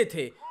चलते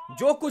थे।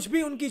 जो कुछ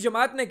भी उनकी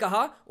जमात ने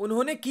कहा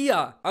उन्होंने किया।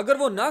 अगर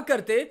वो ना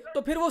करते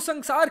तो फिर वो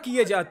संसार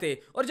किए जाते।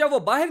 और जब वो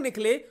बाहर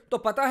निकले तो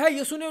पता है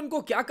यीशु ने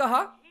उनको क्या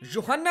कहा?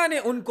 यूहन्ना ने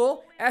उनको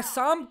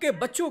एसाम के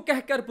बच्चों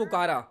कहकर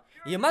पुकारा।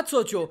 ये मत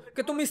सोचो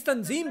कि तुम इस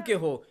तंजीम के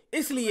हो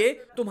इसलिए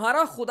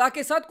तुम्हारा खुदा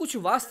के साथ कुछ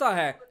वास्ता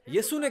है।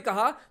 यीशु ने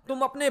कहा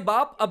तुम अपने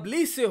बाप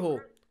अबलीस से हो।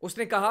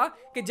 उसने कहा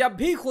कि जब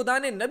भी खुदा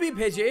ने नबी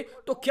भेजे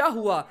तो क्या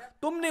हुआ?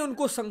 तुमने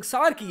उनको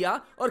संसार किया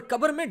और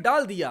कब्र में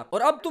डाल दिया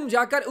और अब तुम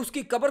जाकर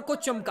उसकी कब्र को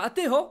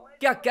चमकाते हो।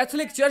 क्या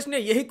कैथोलिक चर्च ने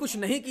यही कुछ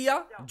नहीं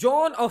किया?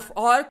 जॉन ऑफ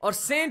आर्क और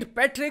सेंट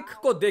पैट्रिक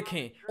को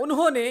देखें,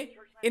 उन्होंने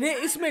इन्हें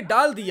इसमें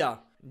डाल दिया।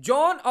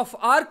 जॉन ऑफ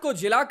आर्क को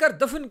जलाकर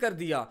दफन कर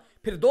दिया,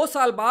 फिर 2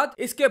 साल बाद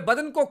इसके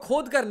बदन को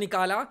खोद कर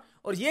निकाला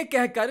और ये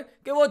कहकर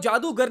कि वो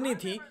जादूगरनी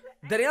थी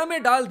दरिया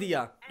में डाल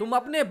दिया। तुम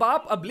अपने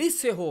बाप अबलीस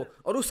से हो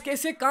और उसके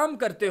से काम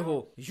करते हो।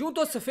 यूं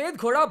तो सफेद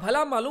घोड़ा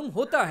भला मालूम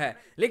होता है,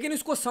 लेकिन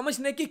इसको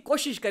समझने की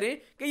कोशिश करें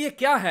कि ये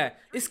क्या है,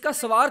 इसका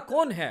सवार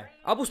कौन है।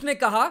 अब उसने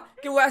कहा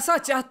कि वो ऐसा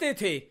चाहते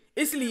थे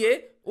इसलिए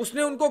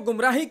उसने उनको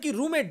गुमराही की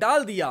रूह में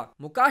डाल दिया।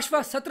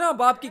 मुकाशवा 17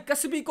 बाब की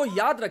कसबी को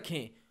याद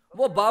रखें।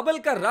 वो बाबल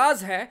का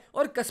राज है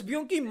और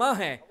कसबियों की माँ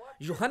है।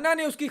 यूहन्ना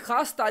ने उसकी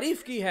खास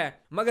तारीफ की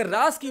है, मगर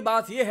राज की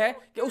बात यह है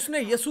कि उसने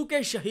यीशु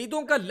के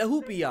शहीदों का लहू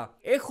पिया।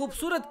 एक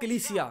खूबसूरत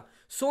कलीसिया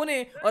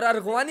सोने और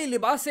अरगवानी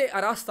लिबास से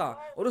आरास्ता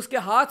और उसके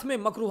हाथ में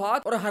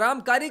मकरूहात और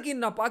हरामकारी की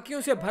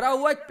नापाकियों से भरा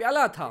हुआ एक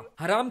प्याला था।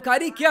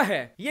 हरामकारी क्या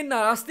है? ये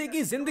नारास्ते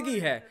की जिंदगी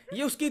है।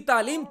 ये उसकी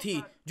तालीम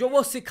थी जो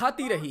वो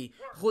सिखाती रही।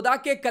 खुदा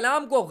के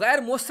कलाम को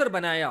गैर मुअस्सर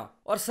बनाया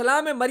और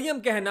सलाम मरियम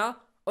कहना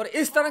और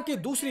इस तरह की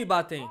दूसरी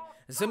बातें।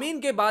 जमीन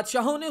के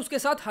बादशाहों ने उसके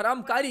साथ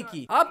हरामकारी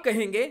की। आप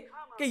कहेंगे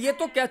कि ये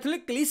तो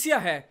कैथोलिक कलीसिया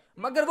है,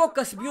 मगर वो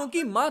कस्बियों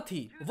की माँ थी।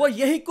 वो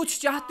यही कुछ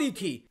चाहती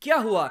थी। क्या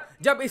हुआ?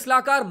 जब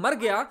इस्लाहकार मर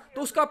गया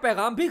तो उसका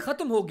पैगाम भी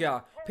खत्म हो गया।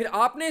 फिर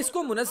आपने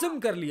इसको मुनज़्ज़म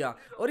कर लिया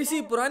और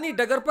इसी पुरानी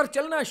डगर पर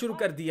चलना शुरू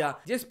कर दिया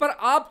जिस पर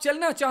आप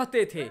चलना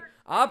चाहते थे।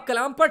 आप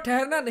कलाम पर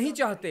ठहरना नहीं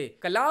चाहते।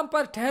 कलाम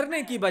पर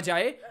ठहरने की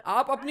बजाय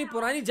आप अपनी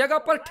पुरानी जगह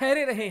पर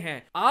ठहरे रहे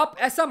हैं। आप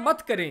ऐसा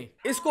मत करें।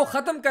 इसको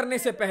खत्म करने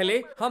से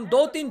पहले हम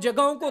 2-3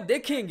 जगहों को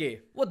देखेंगे।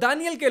 वो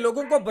दानियल के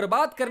लोगों को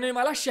बर्बाद करने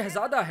वाला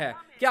शहजादा है।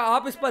 क्या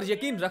आप इस पर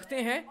यकीन रखते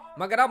हैं?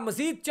 मगर आप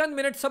मजीद चंद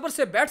मिनट सब्र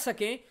से बैठ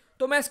सकें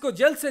तो मैं इसको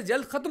जल्द से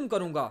जल्द खत्म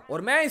करूंगा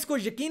और मैं इसको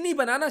यकीनी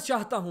बनाना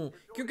चाहता हूं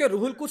क्योंकि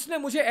रूहुल कुद्स ने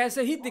मुझे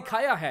ऐसे ही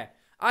दिखाया है।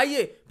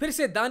 आइए फिर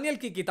से दानियल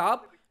की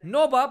किताब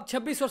 9 बाब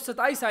 26 और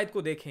 27 आयत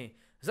को देखें।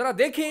 जरा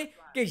देखें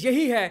कि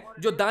यही है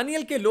जो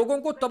दानियल के लोगों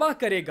को तबाह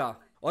करेगा।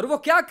 और वो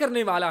क्या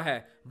करने वाला है?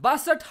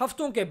 62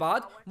 हफ्तों के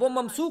बाद वो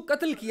ममसूक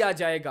कत्ल किया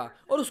जाएगा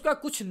और उसका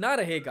कुछ ना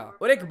रहेगा।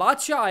 और एक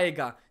बादशाह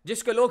आएगा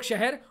जिसके लोग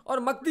शहर और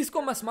मकदिस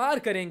को मस्मार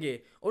करेंगे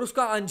और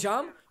उसका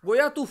अंजाम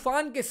गोया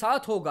तूफान के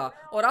साथ होगा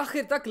और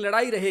आखिर तक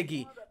लड़ाई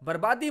रहेगी।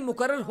 बर्बादी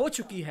मुकर्रर हो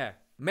चुकी है।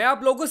 मैं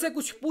आप लोगों से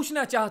कुछ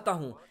पूछना चाहता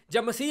हूँ।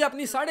 जब मसीह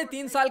अपनी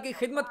 3.5 साल की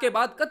खिदमत के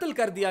बाद कत्ल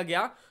कर दिया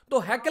गया तो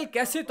हैकल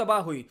कैसे तबाह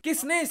हुई?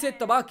 किसने इसे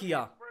तबाह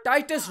किया?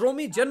 टाइटस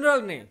रोमी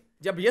जनरल ने।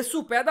 जब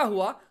यीशु पैदा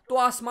हुआ तो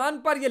आसमान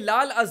पर यह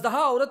लाल अजदहा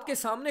औरत के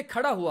सामने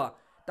खड़ा हुआ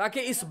ताकि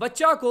इस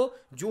बच्चा को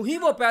जो ही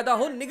वो पैदा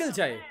हो निगल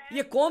जाए।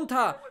 ये कौन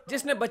था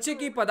जिसने बच्चे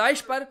की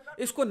पैदाइश पर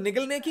इसको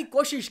निगलने की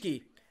कोशिश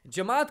की?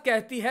 जमात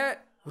कहती है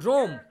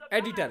रोम।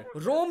 एडिटर,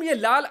 रोम ये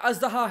लाल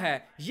अजदहा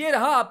है। ये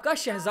रहा आपका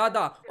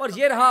शहजादा और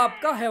ये रहा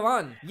आपका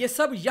हैवान। ये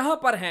सब यहाँ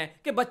पर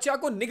हैं कि बच्चा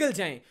को निगल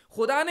जाएं।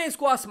 खुदा ने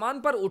इसको आसमान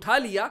पर उठा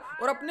लिया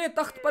और अपने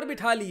तख्त पर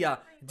बिठा लिया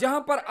जहाँ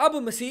पर अब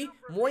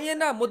मसीह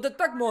मुय्यना मुद्दत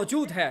तक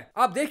मौजूद है।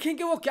 आप देखें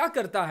कि वो क्या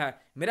करता है।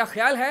 मेरा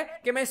ख्याल है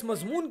कि मैं इस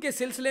मजमून के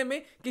सिलसिले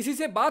में किसी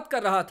से बात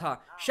कर रहा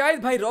था,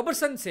 शायद भाई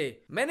रॉबर्टसन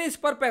से। मैंने इस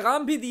पर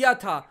पैगाम भी दिया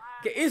था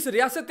कि इस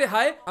रियासत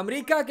हाय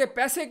अमेरिका के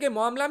पैसे के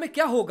मामला में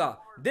क्या होगा।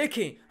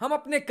 देखें, हम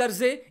अपने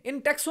कर्जे इन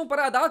टैक्सों पर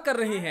अदा कर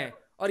रहे हैं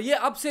और ये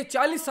अब से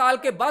 40 साल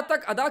के बाद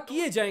तक अदा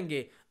किए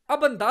जाएंगे।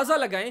 अब अंदाजा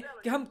लगाएं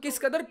कि हम किस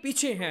कदर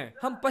पीछे हैं।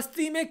 हम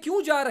पस्ती में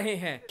क्यों जा रहे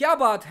हैं? क्या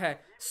बात है?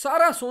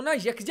 सारा सोना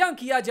यकजा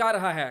किया जा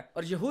रहा है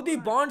और यहूदी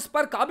बॉन्ड्स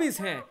पर काबिज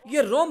हैं।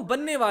 ये रोम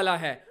बनने वाला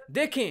है।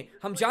 देखें,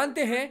 हम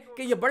जानते हैं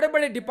कि ये बड़े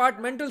बड़े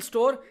डिपार्टमेंटल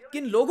स्टोर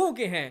किन लोगों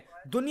के हैं।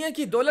 दुनिया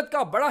की दौलत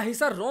का बड़ा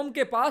हिस्सा रोम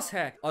के पास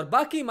है और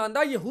बाकी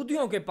ईमानदार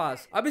यहूदियों के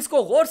पास। अब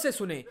इसको गौर से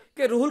सुने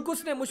कि रूहुल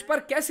कुद्स ने मुझ पर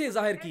कैसे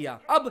जाहिर किया।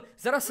 अब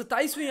जरा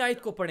 27वीं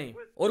आयत को पढ़ें।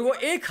 और वो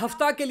 1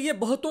 हफ्ता के लिए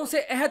बहुतों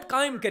से अहद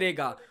कायम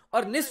करेगा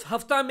और निस्फ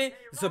हफ्ता में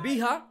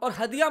ज़बीहा और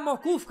हदिया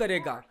मौकूफ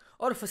करेगा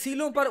और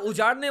फसीलों पर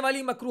उजाड़ने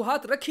वाली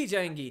मकरूहात रखी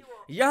जाएंगी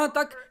यहाँ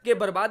तक कि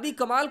बर्बादी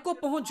कमाल को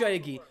पहुंच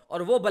जाएगी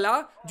और वो बला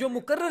जो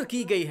मुकर्रर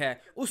की गई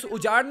है उस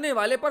उजाड़ने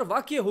वाले पर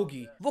वाक़ई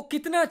होगी। वो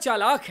कितना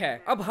चालाक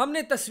है। अब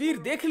हमने तस्वीर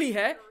देख ली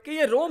है कि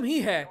ये रोम ही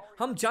है।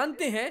 हम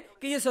जानते हैं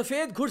कि ये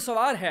सफेद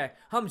घुड़सवार है।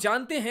 हम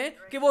जानते हैं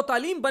कि वो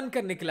तालीम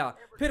बनकर निकला।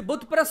 फिर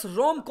बुतपरस्त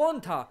रोम कौन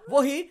था?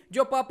 वही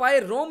जो पापाए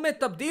रोम में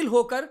तब्दील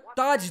होकर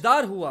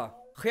ताजदार हुआ।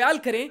 ख्याल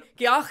करें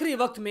कि आखिरी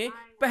वक्त में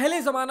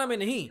पहले जमाना में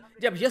नहीं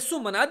जब यस्सु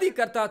मनादी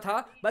करता था,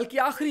 बल्कि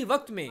आखिरी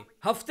वक्त में,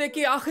 हफ्ते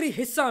के आखिरी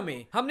हिस्सा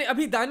में। हमने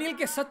अभी दानियल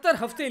के 70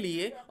 हफ्ते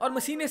लिए और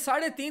मसीह ने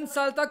 3.5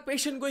 साल तक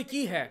पेशन गोई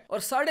की है और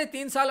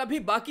 3.5 साल अभी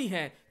बाकी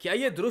हैं। क्या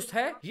ये दुरुस्त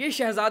है? ये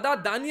शहजादा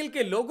दानियल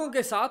के लोगों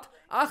के साथ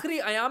आखिरी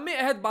अयाम में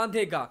अहद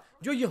बांधेगा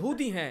जो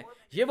यहूदी हैं।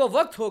 ये वो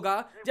वक्त होगा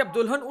जब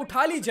दुल्हन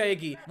उठा ली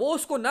जाएगी, वो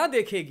उसको ना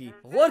देखेगी।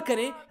 गौर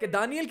करें कि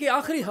दानियल के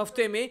आखिरी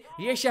हफ्ते में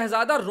ये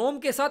शहजादा रोम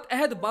के साथ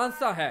अहद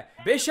बांधता है,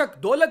 बेशक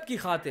दौलत की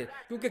खातिर,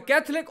 क्योंकि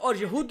कैथोलिक और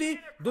यहूदी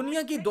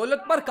दुनिया की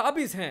दौलत पर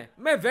काबिज हैं।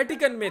 मैं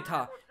वेटिकन में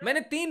था,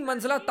 मैंने 3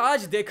 मंजिला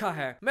ताज देखा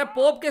है। मैं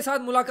पोप के साथ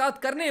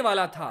मुलाकात करने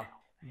वाला था।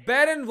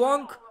 बैरन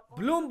वॉन्क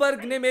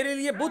ब्लूमबर्ग ने मेरे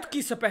लिए बुध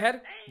की सपहर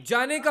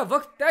जाने का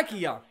वक्त तय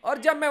किया और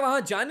जब मैं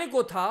वहां जाने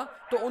को था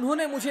तो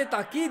उन्होंने मुझे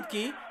ताकीद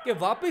की कि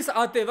वापस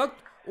आते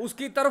वक्त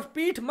उसकी तरफ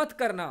पीठ मत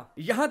करना।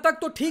 यहाँ तक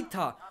तो ठीक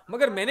था,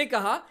 मगर मैंने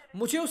कहा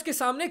मुझे उसके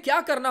सामने क्या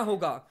करना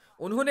होगा।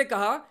 उन्होंने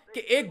कहा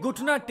कि एक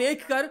घुटना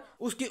टेक कर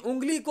उसकी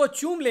उंगली को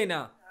चूम लेना।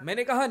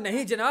 मैंने कहा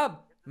नहीं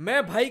जनाब,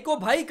 मैं भाई को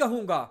भाई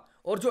कहूंगा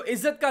और जो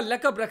इज्जत का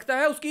लकब रखता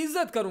है उसकी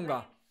इज्जत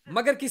करूंगा,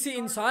 मगर किसी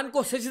इंसान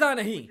को सजदा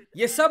नहीं।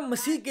 ये सब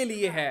मसीह के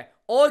लिए है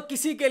और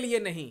किसी के लिए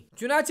नहीं।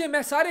 चुनाचे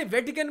मैं सारे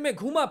वेटिकन में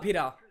घूमा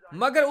फिरा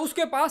मगर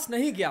उसके पास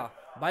नहीं गया।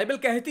 बाइबल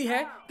कहती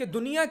है कि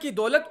दुनिया की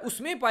दौलत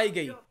उसमें पाई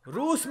गई।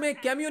 रूस में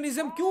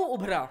कम्युनिज्म क्यों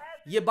उभरा?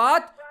 ये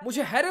बात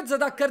मुझे हैरत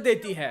ज़दा कर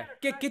देती है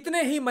कि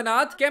कितने ही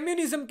मनात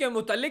कम्युनिज्म के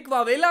मुतालिक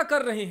वावेला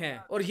कर रहे हैं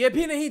और ये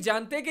भी नहीं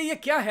जानते कि ये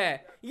क्या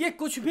है। ये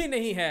कुछ भी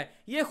नहीं है,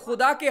 ये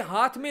खुदा के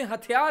हाथ में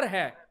हथियार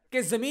है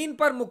कि जमीन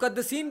पर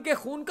मुकद्दसीन के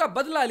खून का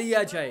बदला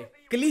लिया जाए।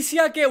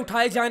 कलीसिया के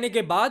उठाए जाने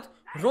के बाद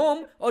रोम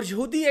और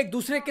यहूदी एक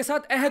दूसरे के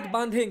साथ अहद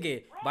बांधेंगे।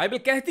 बाइबल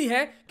कहती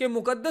है कि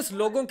मुकद्दस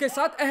लोगों के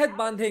साथ अहद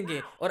बांधेंगे।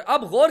 और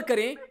अब गौर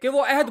करें कि वो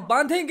अहद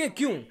बांधेंगे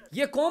क्यों।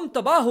 ये कौम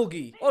तबाह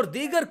होगी और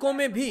दीगर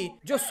कौमें भी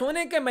जो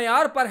सोने के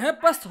मयार पर हैं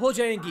पस्त हो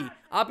जाएंगी।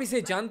 आप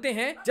इसे जानते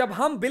हैं, जब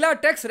हम बिला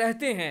टैक्स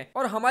रहते हैं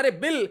और हमारे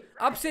बिल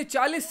अब से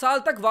 40 साल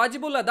तक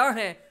वाजिबुल अदा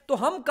हैं, तो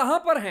हम कहां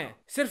पर हैं?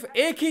 सिर्फ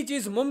एक ही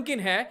चीज मुमकिन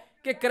है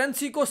कि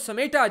करेंसी को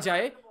समेटा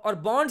जाए और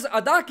बॉन्ड्स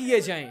अदा किए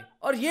जाएं,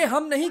 और ये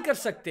हम नहीं कर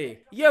सकते।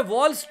 ये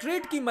वॉल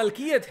स्ट्रीट की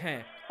मलकियत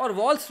है और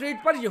वॉल स्ट्रीट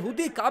पर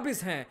यहूदी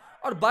काबिज हैं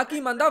और बाकी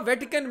मंदा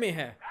वेटिकन में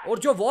है। और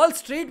जो वॉल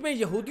स्ट्रीट में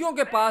यहूदियों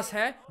के पास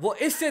है वो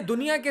इससे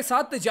दुनिया के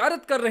साथ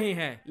तिजारत कर रहे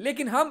हैं,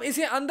 लेकिन हम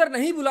इसे अंदर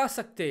नहीं बुला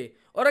सकते।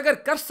 और अगर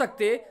कर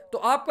सकते तो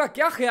आपका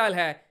क्या ख्याल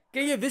है कि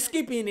ये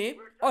विस्की पीने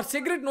और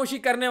सिगरेट नोशी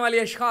करने वाले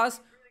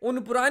अशखास उन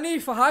पुरानी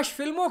फहाश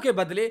फिल्मों के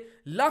बदले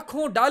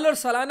लाखों डॉलर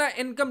सालाना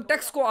इनकम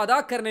टैक्स को अदा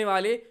करने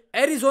वाले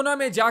एरिजोना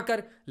में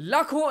जाकर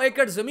लाखों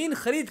एकड़ जमीन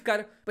खरीद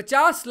कर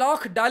 50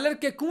 लाख डॉलर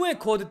के कुएं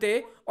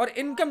खोदते और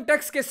इनकम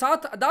टैक्स के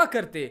साथ अदा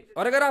करते,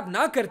 और अगर आप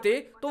ना करते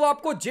तो वो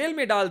आपको जेल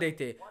में डाल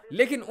देते।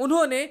 लेकिन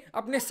उन्होंने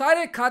अपने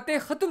सारे खाते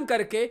खत्म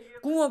करके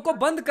कुओं को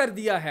बंद कर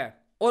दिया है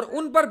और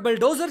उन पर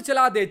बुलडोजर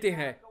चला देते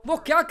हैं। वो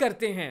क्या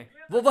करते हैं?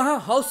 वो वहाँ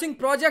हाउसिंग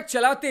प्रोजेक्ट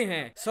चलाते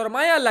हैं,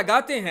 सरमाया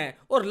लगाते हैं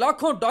और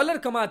लाखों डॉलर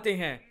कमाते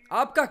हैं।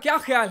 आपका क्या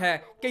ख्याल है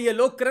कि ये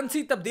लोग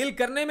करेंसी तब्दील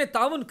करने में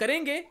ताउन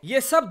करेंगे?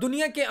 ये सब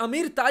दुनिया के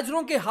अमीर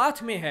ताजरों के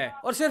हाथ में है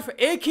और सिर्फ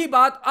एक ही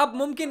बात अब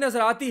मुमकिन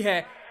नजर आती है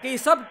कि ये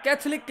सब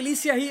कैथोलिक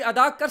कलीसिया ही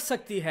अदा कर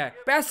सकती है।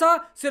 पैसा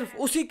सिर्फ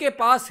उसी के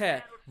पास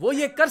है, वो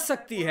ये कर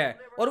सकती है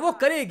और वो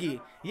करेगी।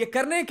 ये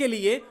करने के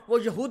लिए वो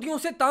यहूदियों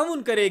से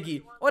ताउन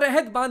करेगी और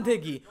अहद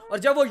बांधेगी। और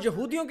जब वो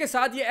यहूदियों के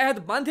साथ ये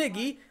अहद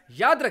बांधेगी,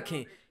 याद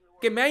रखें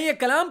कि मैं ये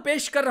कलाम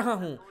पेश कर रहा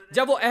हूँ,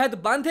 जब वो अहद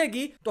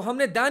बांधेगी तो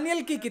हमने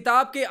दानियल की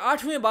किताब के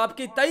 8वें बाब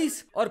की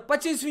 23 और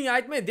 25वीं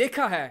आयत में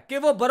देखा है कि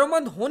वो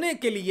बरोमंद होने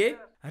के लिए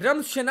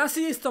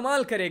रमशनासी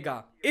इस्तेमाल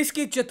करेगा।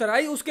 इसकी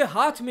चतुराई उसके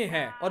हाथ में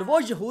है और वो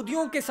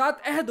यहूदियों के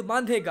साथ अहद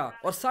बांधेगा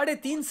और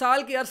 3.5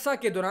 साल के अरसा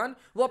के दौरान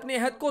वो अपने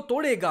अहद को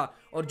तोड़ेगा।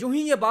 और जो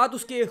ही ये बात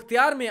उसके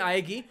इख्तियार में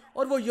आएगी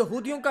और वो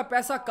यहूदियों का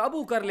पैसा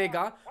काबू कर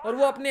लेगा और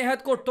वो अपने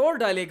अहद को तोड़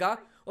डालेगा,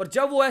 और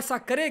जब वो ऐसा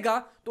करेगा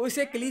तो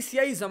इसे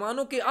कलीसियाई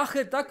जमानों के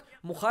आखिर तक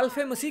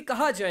मुखालफे मसीह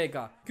कहा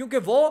जाएगा, क्योंकि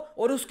वो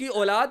और उसकी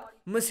औलाद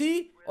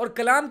मसीह और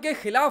कलाम के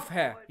खिलाफ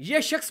है।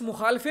 ये शख्स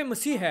मुखालफे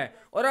मसीह है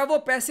और अब वो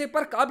पैसे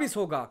पर काबिज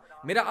होगा।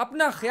 मेरा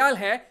अपना ख्याल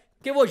है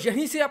कि वो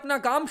यहीं से अपना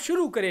काम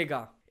शुरू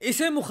करेगा।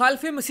 इसे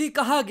मुखालफे मसीह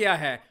कहा गया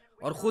है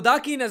और खुदा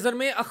की नज़र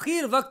में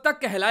आखिर वक्त तक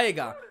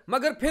कहलाएगा,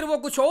 मगर फिर वो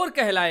कुछ और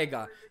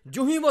कहलाएगा।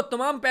 जो ही वो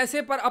तमाम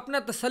पैसे पर अपना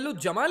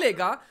तसल्लुत जमा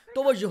लेगा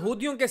तो वो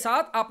यहूदियों के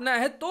साथ अपना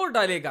अहद तोड़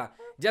डालेगा,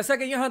 जैसा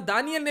कि यहाँ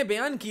दानियल ने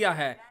बयान किया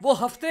है। वो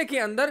हफ्ते के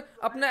अंदर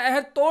अपना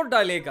अहद तोड़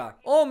डालेगा।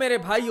 ओ मेरे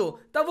भाइयों,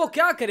 तब वो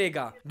क्या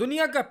करेगा?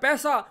 दुनिया का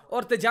पैसा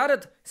और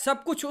तिजारत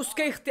सब कुछ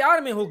उसके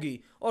इख्तियार में होगी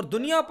और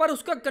दुनिया पर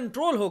उसका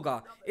कंट्रोल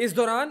होगा। इस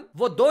दौरान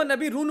वो 2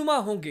 नबी रूनुमा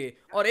होंगे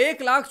और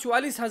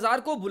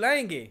 1,44,000 को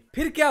बुलाएंगे।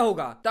 फिर क्या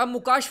होगा? तब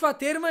मुकाशवा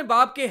 13वें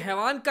बाब के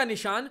हैवान का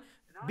निशान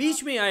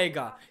बीच में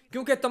आएगा,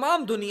 क्योंकि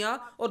तमाम दुनिया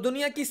और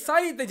दुनिया की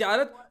सारी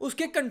तिजारत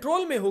उसके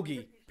कंट्रोल में होगी।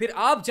 फिर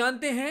आप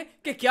जानते हैं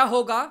कि क्या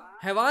होगा?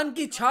 हैवान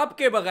की छाप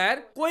के बगैर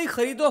कोई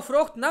खरीदो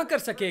फरोख्त ना कर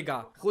सकेगा।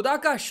 खुदा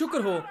का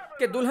शुक्र हो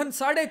कि दुल्हन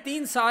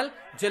 3.5 साल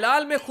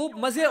जलाल में खूब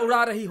मजे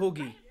उड़ा रही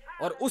होगी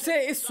और उसे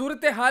इस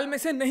सूरत हाल में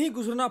से नहीं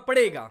गुजरना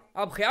पड़ेगा।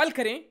 अब ख्याल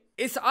करें,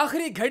 इस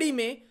आखिरी घड़ी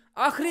में,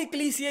 आखिरी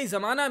कलीसियाई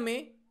ज़माना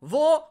में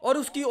वो और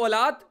उसकी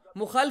औलाद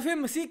मुखालिफ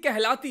मसीह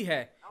कहलाती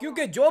है,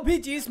 क्योंकि जो भी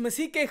चीज़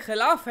मसीह के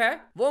खिलाफ है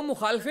वो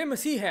मुखालिफ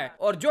मसीह है,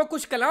 और जो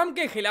कुछ कलाम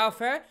के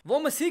खिलाफ है वो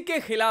मसीह के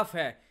खिलाफ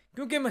है,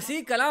 क्योंकि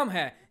मसीह कलाम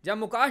है। जब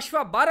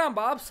मुकाशफा 12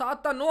 बाब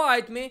 7 ता 9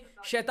 आयत में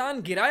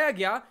शैतान गिराया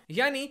गया,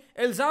 यानी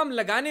इल्ज़ाम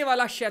लगाने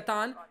वाला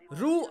शैतान,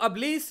 रूह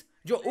अबलीस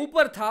जो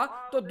ऊपर था,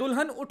 तो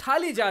दुल्हन उठा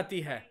ली जाती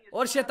है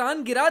और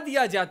शैतान गिरा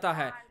दिया जाता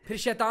है। फिर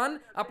शैतान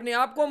अपने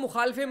आप को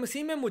मुखालिफ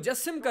मसीह में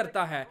मुजस्सिम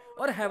करता है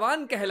और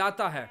हैवान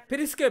कहलाता है।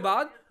 फिर इसके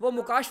बाद वो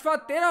मुकाशफा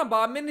 13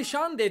 बाब में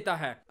निशान देता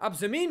है। अब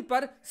जमीन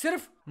पर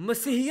सिर्फ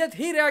मसीहियत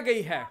ही रह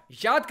गई है।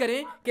 याद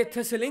करें कि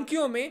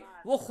थेसलुनीकियों में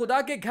वो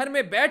खुदा के घर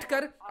में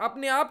बैठकर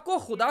अपने आप को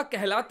खुदा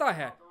कहलाता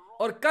है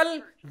और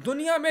कल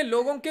दुनिया में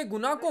लोगों के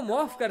गुनाह को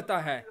माफ करता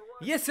है।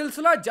 ये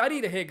सिलसिला जारी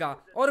रहेगा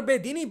और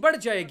बेदीनी बढ़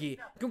जाएगी,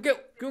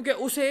 क्योंकि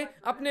उसे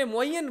अपने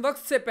मुअय्यन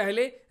वक्त से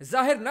पहले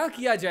जाहिर ना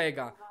किया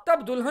जाएगा।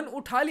 तब दुल्हन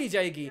उठा ली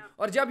जाएगी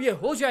और जब ये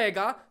हो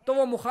जाएगा तो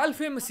वो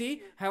मुखालिफ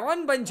मसीह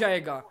हैवान बन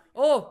जाएगा।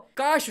 ओह,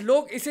 काश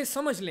लोग इसे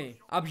समझ लें।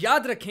 अब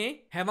याद रखें,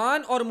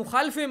 हैवान और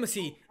मुखालिफ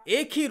मसीह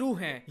एक ही रूह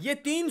हैं। ये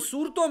 3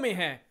 सूरतों में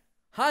हैं।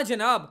 हाँ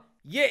जनाब,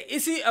 ये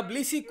इसी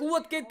अबलीसी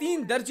कुव्वत के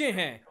 3 दर्जे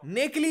हैं।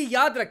 नेकली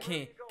याद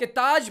रखें कि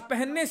ताज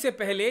पहनने से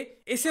पहले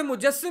इसे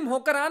मुजस्सिम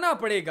होकर आना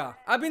पड़ेगा।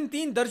 अब इन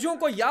 3 दर्जों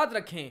को याद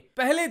रखें।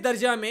 पहले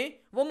दर्जा में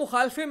वो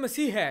मुखालिफ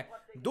मसीह है,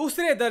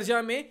 दूसरे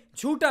दर्जा में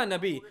झूठा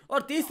नबी,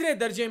 और तीसरे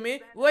दर्जे में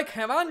वो एक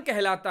हैवान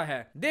कहलाता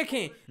है।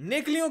 देखें,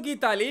 नेकलियों की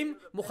तालीम,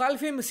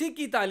 मुखालिफ मसीह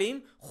की तालीम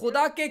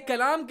खुदा के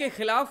कलाम के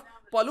खिलाफ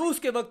पौलुस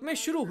के वक्त में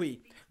शुरू हुई।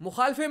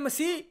 मुखालिफ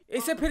मसीह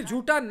इसे फिर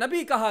झूठा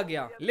नबी कहा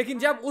गया। लेकिन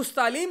जब उस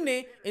तालीम ने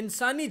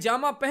इंसानी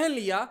जामा पहन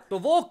लिया तो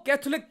वो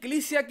कैथोलिक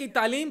कलीसिया की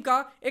तालीम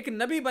का एक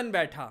नबी बन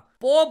बैठा।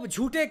 पोप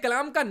झूठे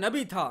कलाम का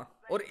नबी था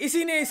और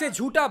इसी ने इसे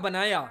झूठा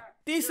बनाया।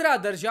 तीसरा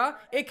दर्जा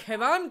एक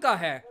हैवान का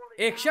है,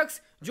 एक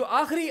शख्स जो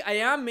आखिरी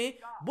अयाम में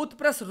बुत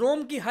प्रस्त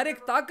रोम की हर एक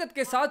ताकत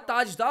के साथ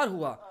ताजदार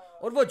हुआ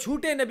और वो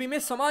झूठे नबी में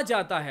समा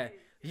जाता है।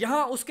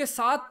 यहाँ उसके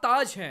 7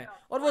 ताज हैं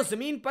और वो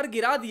जमीन पर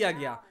गिरा दिया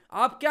गया।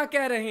 आप क्या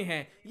कह रहे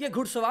हैं? ये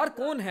घुड़सवार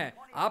कौन है?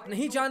 आप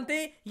नहीं जानते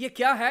ये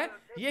क्या है?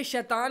 ये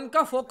शैतान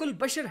का फोकुल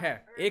बशर है।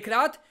 एक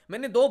रात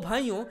मैंने 2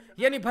 भाइयों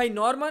यानी भाई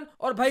नॉर्मन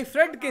और भाई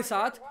फ्रेड के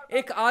साथ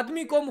एक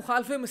आदमी को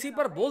मुखालिफ मसीह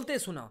पर बोलते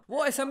सुना।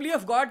 वो असेंबली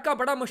ऑफ गॉड का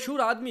बड़ा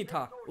मशहूर आदमी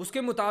था।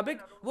 उसके मुताबिक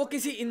वो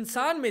किसी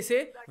इंसान में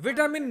से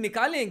विटामिन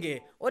निकालेंगे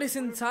और इस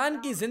इंसान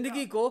की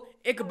जिंदगी को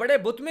एक बड़े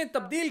बुत में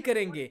तब्दील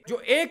करेंगे जो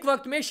एक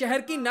वक्त में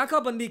शहर की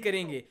नाकाबंदी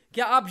करेंगे।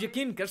 क्या आप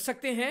यकीन कर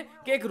सकते हैं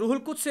कि एक रूहुल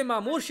कुद्स से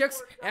मामूर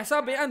शख्स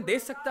ऐसा बयान दे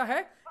सकता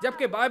है,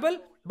 जबकि बाइबल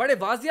बड़े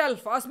वाज़िह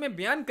अल्फाज में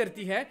बयान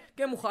करती है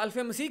कि मुखालिफ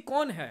मसीह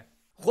कौन है?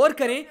 गौर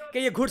करें कि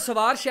ये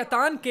घुड़सवार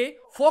शैतान के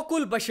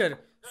फोकुल बशर,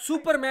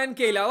 सुपरमैन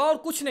के अलावा और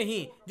कुछ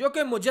नहीं, जो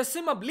कि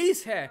मुजस्सिम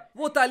अबलीस है।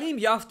 वो तालीम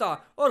याफ्ता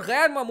और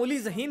गैर मामूली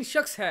ज़हीन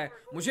शख्स है।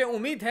 मुझे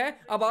उम्मीद है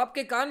अब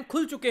आपके कान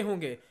खुल चुके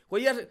होंगे।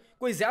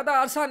 कोई ज्यादा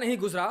अरसा नहीं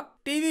गुजरा,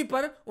 टीवी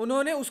पर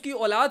उन्होंने उसकी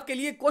औलाद के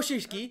लिए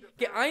कोशिश की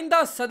कि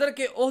आइंदा सदर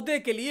के ओहदे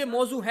के लिए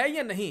मौजू है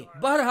या नहीं।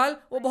 बहरहाल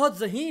वो बहुत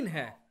ज़हीन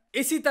है।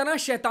 इसी तरह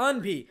शैतान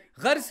भी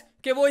गर्ज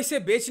कि वो इसे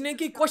बेचने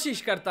की कोशिश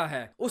करता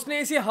है। उसने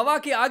इसे हवा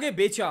के आगे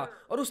बेचा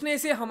और उसने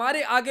इसे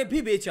हमारे आगे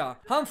भी बेचा।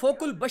 हम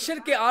फोकुल बशर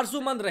के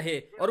आरजूमंद रहे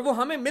और वो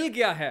हमें मिल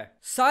गया है।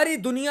 सारी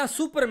दुनिया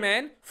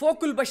सुपरमैन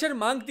फोकुल बशर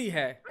मांगती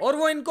है और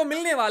वो इनको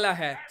मिलने वाला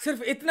है।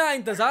 सिर्फ इतना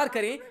इंतजार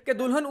करें कि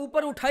दुल्हन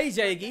ऊपर उठाई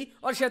जाएगी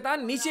और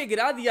शैतान नीचे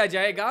गिरा दिया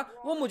जाएगा।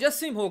 वो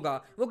मुजस्सिम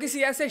होगा। वो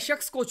किसी ऐसे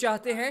शख्स को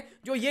चाहते हैं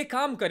जो ये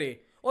काम करे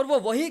और वो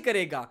वही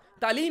करेगा।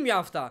 तालीम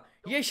याफ्ता,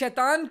 ये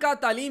शैतान का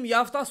तालीम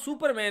याफ्ता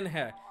सुपरमैन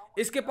है।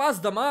 इसके पास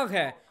दिमाग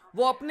है।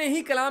 वो अपने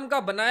ही कलाम का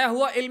बनाया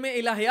हुआ इल्म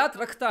इलाहियात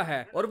रखता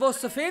है और वो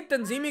सफेद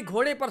तंजीमी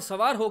घोड़े पर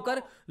सवार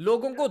होकर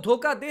लोगों को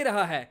धोखा दे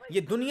रहा है।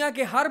 ये दुनिया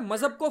के हर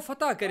मजहब को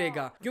फतह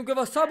करेगा क्योंकि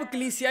वो सब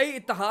कलीसियाई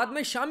इत्तेहाद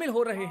में शामिल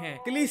हो रहे हैं।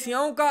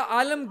 कलीसियाओं का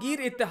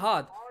आलमगीर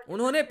इत्तेहाद,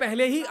 उन्होंने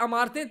पहले ही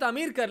इमारतें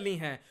तामीर कर ली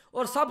हैं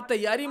और सब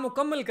तैयारी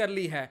मुकम्मल कर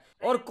ली है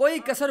और कोई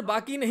कसर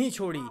बाकी नहीं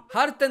छोड़ी।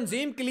 हर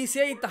तंजीम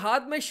कलीसियाई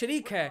इत्तेहाद में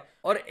शरीक है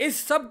और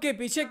इस सब के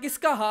पीछे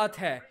किसका हाथ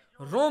है?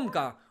 रोम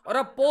का। और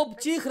अब पोप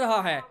चीख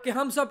रहा है कि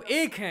हम सब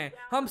एक हैं,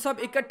 हम सब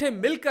इकट्ठे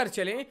मिलकर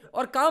चलें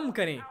और काम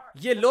करें।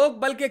 ये लोग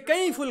बल्कि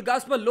कई फुल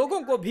गास्पल लोगों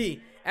को भी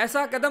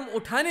ऐसा कदम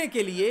उठाने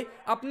के लिए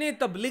अपने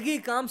तबलीगी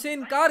काम से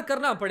इनकार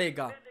करना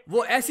पड़ेगा।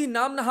 वो ऐसी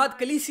नामनहाद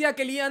कलीसिया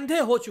के लिए अंधे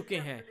हो चुके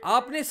हैं।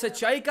 आपने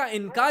सच्चाई का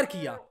इनकार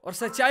किया और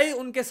सच्चाई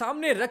उनके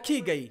सामने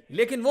रखी गई,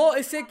 लेकिन वो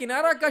इससे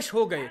किनारा कश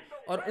हो गए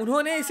और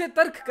उन्होंने इसे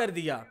तर्क कर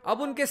दिया।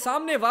 अब उनके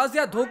सामने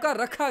वाज़िह धोखा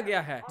रखा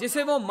गया है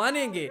जिसे वो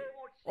मानेंगे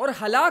और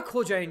हलाक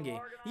हो जाएंगे।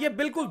 ये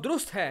बिल्कुल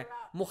दुरुस्त है।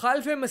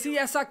 मुखालिफ मसीह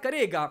ऐसा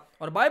करेगा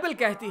और बाइबल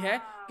कहती है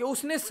कि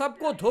उसने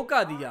सबको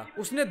धोखा दिया।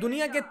 उसने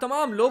दुनिया के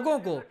तमाम लोगों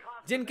को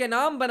जिनके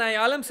नाम बनाए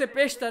आलम से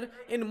पेशतर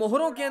इन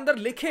मोहरों के अंदर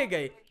लिखे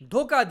गए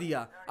धोखा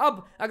दिया।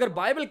 अब अगर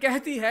बाइबल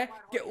कहती है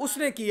कि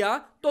उसने किया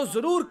तो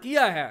जरूर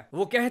किया है।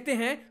 वो कहते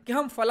हैं कि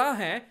हम फलां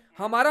हैं,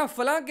 हमारा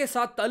फलां के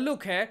साथ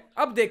ताल्लुक है।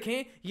 अब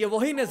देखें, ये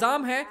वही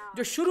निज़ाम है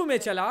जो शुरू में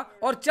चला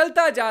और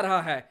चलता जा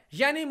रहा है,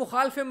 यानी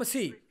मुखालिफ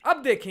मसीह।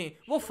 अब देखें,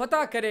 वो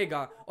फतह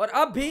करेगा और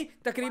अब भी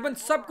तकरीबन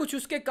सब कुछ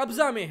उसके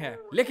कब्जा में है,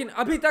 लेकिन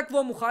अभी तक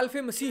वो मुखालिफ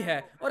मसीह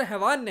है और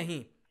हैवान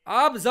नहीं।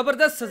 आप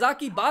जबरदस्त सजा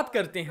की बात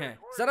करते हैं।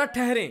 जरा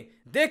ठहरें,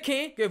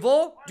 देखें कि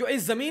वो जो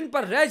इस जमीन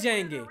पर रह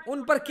जाएंगे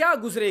उन पर क्या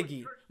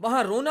गुजरेगी।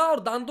 वहां रोना और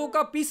दांतों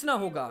का पीसना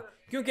होगा,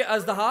 क्योंकि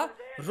अजदहा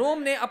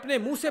रोम ने अपने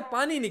मुंह से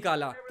पानी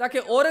निकाला ताकि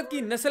औरत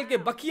की नस्ल के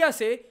बकिया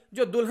से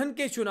जो दुल्हन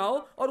के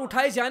चुनाव और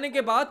उठाए जाने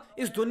के बाद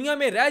इस दुनिया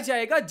में रह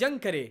जाएगा जंग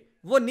करे।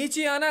 वो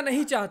नीचे आना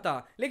नहीं चाहता,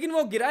 लेकिन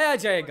वो गिराया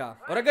जाएगा,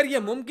 और अगर ये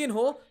मुमकिन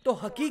हो तो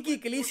हकीकी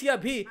कलीसिया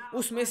भी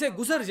उसमें से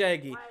गुजर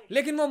जाएगी,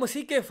 लेकिन वो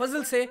मसीह के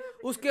फजल से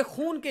उसके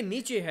खून के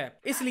नीचे है,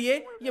 इसलिए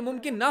ये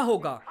मुमकिन ना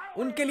होगा।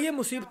 उनके लिए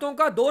मुसीबतों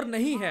का दौर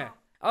नहीं है,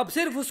 अब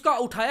सिर्फ उसका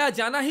उठाया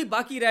जाना ही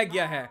बाकी रह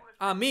गया है।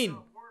 आमीन।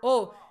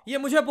 ओ, ये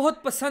मुझे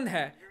बहुत पसंद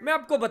है। मैं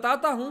आपको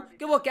बताता हूँ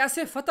कि वो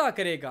कैसे फतह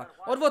करेगा,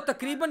 और वो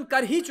तकरीबन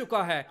कर ही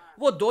चुका है।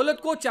 वो दौलत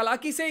को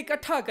चालाकी से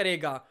इकट्ठा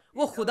करेगा।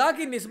 वो खुदा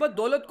की निस्बत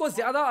दौलत को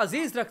ज्यादा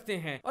अजीज रखते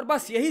हैं और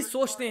बस यही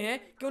सोचते हैं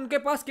कि उनके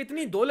पास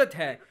कितनी दौलत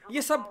है।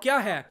 ये सब क्या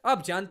है?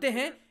 आप जानते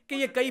हैं कि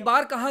ये कई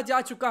बार कहा जा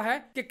चुका है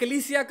कि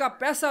कलीसिया का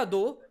पैसा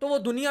दो तो वो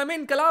दुनिया में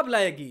इनकलाब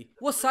लाएगी,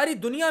 वो सारी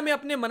दुनिया में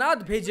अपने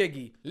मनाद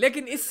भेजेगी,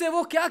 लेकिन इससे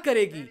वो क्या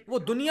करेगी? वो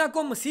दुनिया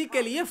को मसीह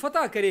के लिए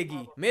फतह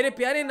करेगी। मेरे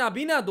प्यारे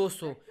नाबीना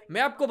दोस्तों,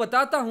 मैं आपको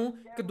बताता हूँ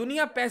कि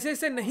दुनिया पैसे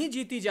से नहीं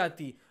जीती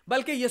जाती,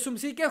 बल्कि यीशु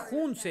मसीह के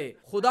खून से।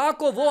 खुदा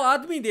को वो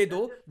आदमी दे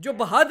दो जो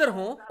बहादुर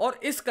हों और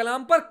इस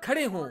कलाम पर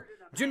खड़े हों,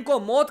 जिनको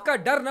मौत का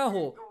डर ना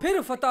हो,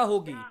 फिर फतह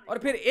होगी। और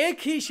फिर एक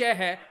ही शय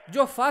है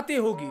जो फाते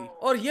होगी,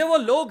 और ये वो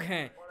लोग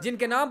हैं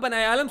जिनके नाम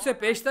बनाए आलम से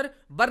पेशतर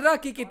बर्रा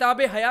की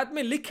किताबे हयात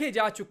में लिखे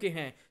जा चुके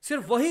हैं।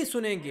 सिर्फ वही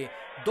सुनेंगे।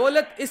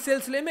 दौलत इस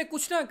सिलसिले में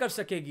कुछ ना कर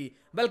सकेगी,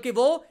 बल्कि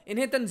वो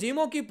इन्हें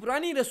तंजीमों की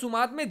पुरानी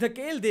रसूमात में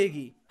धकेल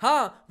देगी।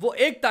 हाँ, वो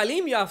एक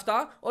तालीम याफ्ता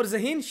और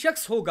ज़हीन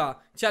शख्स होगा,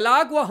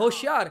 चालाक व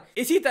होशियार।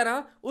 इसी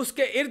तरह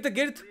उसके इर्द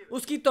गिर्द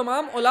उसकी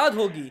तमाम औलाद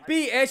होगी,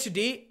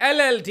 PhD,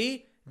 LLD,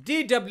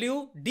 DW,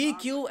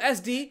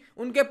 DQSD,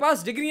 उनके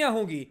पास डिग्रियां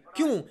होंगी।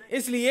 क्यों?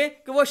 इसलिए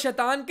कि वो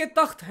शैतान के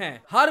तख्त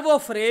हैं। हर वो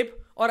फरेब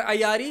और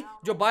अयारी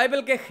जो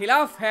बाइबल के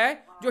खिलाफ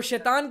है, जो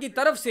शैतान की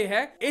तरफ से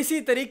है, इसी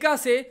तरीका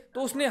से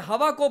तो उसने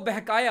हवा को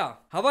बहकाया।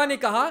 हवा ने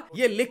कहा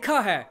ये लिखा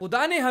है।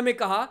 खुदा ने हमें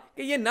कहा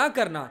कि ये ना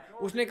करना।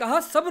 उसने कहा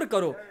सब्र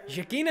करो।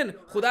 यकीनन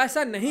खुदा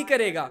ऐसा नहीं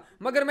करेगा,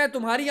 मगर मैं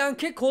तुम्हारी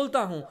आंखें खोलता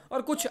हूँ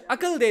और कुछ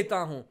अकल देता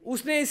हूँ।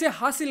 उसने इसे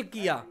हासिल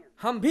किया।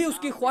 हम भी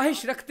उसकी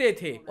ख्वाहिश रखते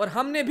थे और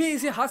हमने भी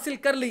इसे हासिल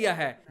कर लिया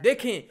है।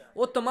 देखें,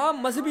 वो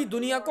तमाम मजहबी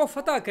दुनिया को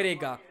फतह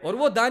करेगा और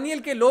वो दानियल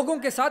के लोगों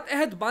के साथ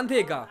अहद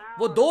बांधेगा।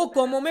 वो दो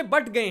कौमों में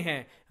बट गए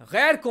हैं,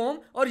 गैर कौम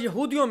और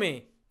यहूदियों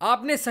में।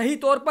 आपने सही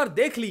तौर पर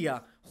देख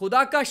लिया।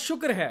 खुदा का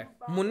शुक्र है।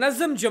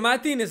 मुनज़्ज़म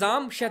जमाती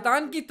निज़ाम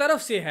शैतान की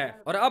तरफ से है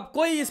और अब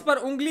कोई इस पर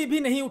उंगली भी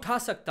नहीं उठा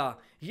सकता।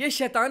 ये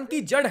शैतान की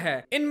जड़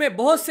है। इनमें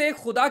बहुत से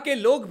खुदा के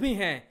लोग भी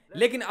हैं,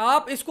 लेकिन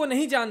आप इसको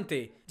नहीं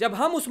जानते। जब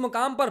हम उस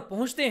मुकाम पर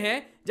पहुंचते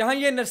हैं जहां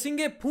ये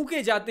नरसिंगे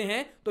फूके जाते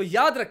हैं, तो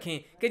याद रखें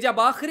कि जब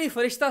आखिरी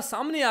फरिश्ता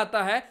सामने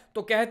आता है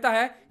तो कहता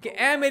है कि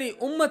ऐ मेरी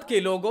उम्मत के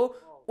लोगों,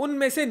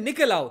 उनमें से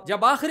निकल आओ।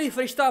 जब आखिरी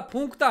फरिश्ता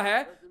फूंकता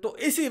है तो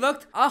इसी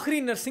वक्त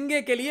आखिरी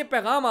नरसिंगे के लिए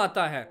पैगाम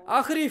आता है।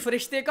 आखिरी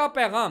फरिश्ते का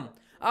पैगाम,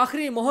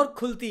 आखिरी मोहर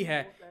खुलती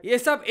है। ये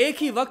सब एक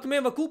ही वक्त में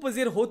वकू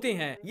पजीर होते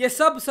हैं। ये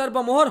सब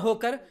सरबमोहर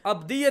होकर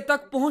अब्दियत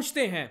तक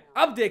पहुंचते हैं।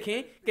 अब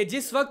देखें कि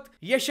जिस वक्त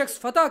ये शख्स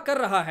फतह कर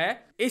रहा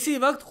है, इसी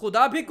वक्त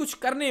खुदा भी कुछ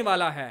करने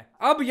वाला है।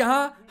 अब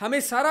यहाँ हमें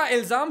सारा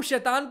इल्जाम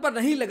शैतान पर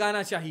नहीं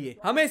लगाना चाहिए।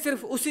 हमें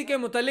सिर्फ उसी के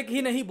मुतालिक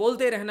ही नहीं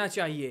बोलते रहना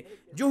चाहिए।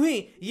 जो ही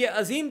ये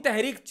अजीम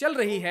तहरीक चल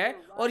रही है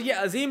और ये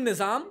अजीम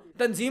निज़ाम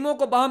तंजीमों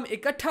को बाहम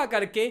इकट्ठा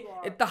करके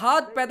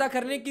इत्तेहाद पैदा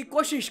करने की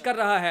कोशिश कर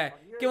रहा है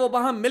कि वो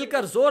वहां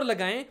मिलकर जोर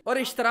लगाएं और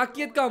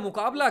इश्तराकियत का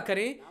मुकाबला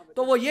करें,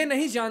 तो वो ये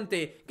नहीं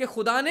जानते कि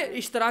खुदा ने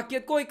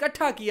इश्तराकियत को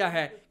इकट्ठा किया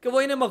है कि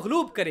वो इन्हें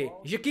मगलूब करे।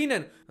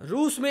 यकीनन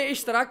रूस में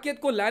इश्तराकियत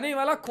को लाने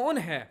वाला कौन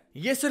है?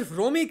 ये सिर्फ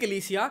रोमी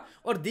कलीसिया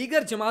और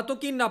दीगर जमातों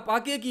की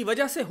नापाकी की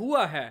वजह से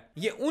हुआ है।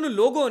 ये उन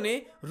लोगों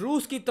ने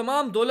रूस की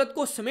तमाम दौलत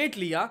को समेट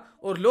लिया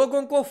और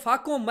लोगों को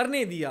फाकों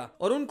मरने दिया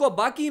और उनको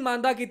बाकी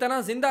मांदा की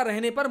तरह जिंदा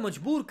रहने पर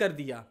मजबूर कर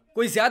दिया।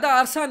 कोई ज्यादा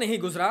अरसा नहीं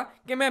गुजरा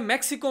कि मैं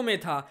मैक्सिको में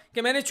था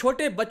कि मैंने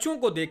छोटे बच्चों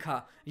को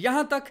देखा,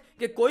 यहाँ तक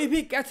कि कोई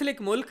भी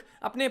कैथोलिक मुल्क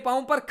अपने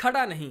पांव पर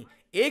खड़ा नहीं,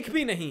 एक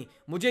भी नहीं।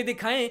 मुझे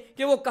दिखाएं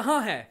कि वो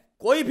कहाँ है।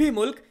 कोई भी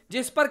मुल्क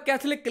जिस पर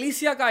कैथोलिक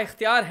कलीसिया का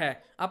इख्तियार है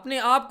अपने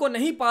आप को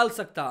नहीं पाल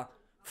सकता।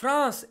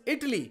 फ्रांस,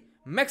 इटली,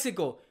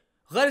 मैक्सिको,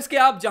 गर्ज के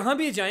आप जहां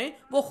भी जाएं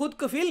वो खुद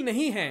कफील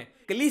नहीं हैं।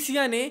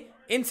 कलीसिया ने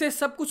इनसे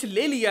सब कुछ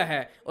ले लिया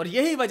है और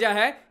यही वजह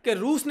है कि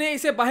रूस ने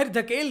इसे बाहर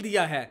धकेल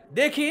दिया है।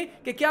 देखिए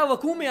कि क्या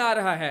वकू में आ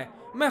रहा है।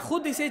 मैं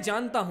खुद इसे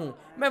जानता हूँ।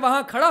 मैं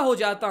वहां खड़ा हो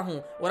जाता हूँ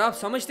और आप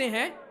समझते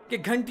हैं कि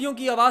घंटियों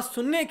की आवाज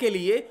सुनने के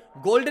लिए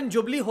गोल्डन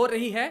जुबली हो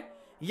रही है।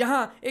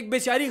 यहाँ एक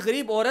बेचारी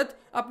गरीब औरत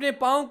अपने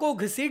पाँव को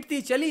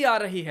घसीटती चली आ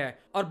रही है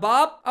और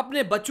बाप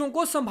अपने बच्चों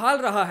को संभाल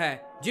रहा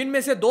है,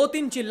 जिनमें से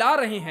 2-3 चिल्ला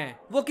रहे हैं।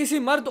 वो किसी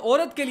मर्द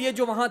औरत के लिए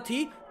जो वहां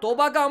थी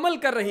तौबा का अमल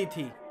कर रही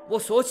थी। वो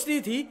सोचती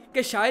थी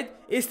कि शायद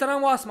इस तरह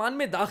वो आसमान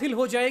में दाखिल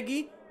हो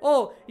जाएगी।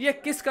 ओ, ये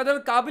किस कदर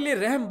काबिल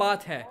रहम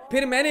बात है।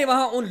 फिर मैंने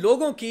वहां उन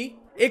लोगों की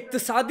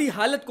इक्तिसादी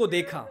हालत को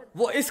देखा।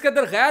 वो इस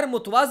कदर गैर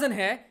मुतवाजन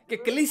है कि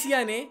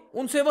कलीसिया ने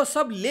उनसे वो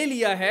सब ले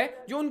लिया है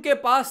जो उनके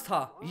पास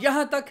था।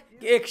 यहाँ तक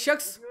कि एक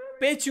शख्स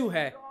पेचू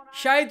है,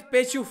 शायद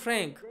पेचू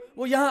फ्रैंक,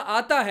 वो यहाँ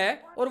आता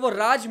है और वो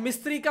राज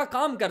मिस्त्री का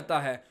काम करता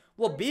है।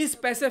 वो 20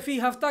 पैसे फी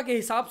हफ्ता के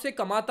हिसाब से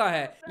कमाता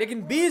है,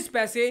 लेकिन 20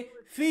 पैसे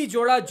फी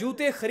जोड़ा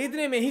जूते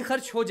खरीदने में ही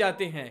खर्च हो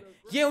जाते हैं।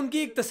 ये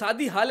उनकी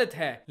इक्तिसादी हालत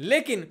है।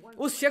 लेकिन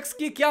उस शख्स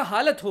की क्या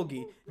हालत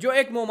होगी जो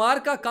एक मोमार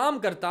का काम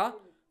करता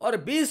और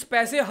 20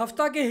 पैसे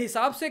हफ्ता के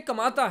हिसाब से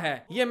कमाता है।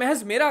 ये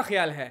महज मेरा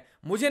ख्याल है,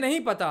 मुझे नहीं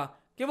पता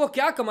कि वो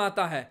क्या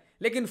कमाता है,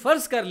 लेकिन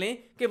फर्ज कर लें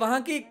कि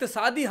वहां की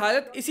इक्तिसादी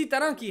हालत इसी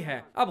तरह की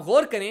है। अब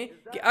गौर करें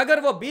कि अगर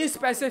वो 20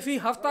 पैसे फी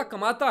हफ्ता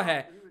कमाता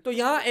है तो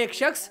यहाँ एक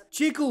शख्स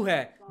चीकू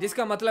है,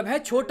 जिसका मतलब है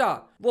छोटा।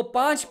 वो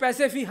 5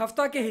 पैसे फी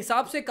हफ्ता के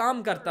हिसाब से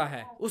काम करता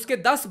है। उसके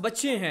 10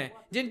 बच्चे हैं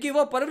जिनकी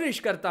वो परवरिश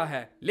करता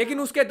है, लेकिन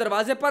उसके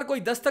दरवाजे पर कोई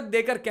दस्तक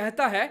देकर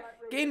कहता है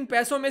कि इन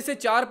पैसों में से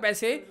 4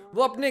 पैसे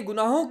वो अपने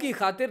गुनाहों की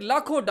खातिर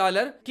लाखों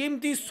डॉलर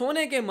कीमती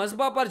सोने के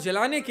मज़बा पर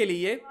जलाने के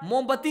लिए,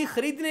 मोमबत्ती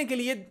खरीदने के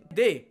लिए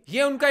दे।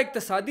 ये उनका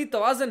इक्तिसादी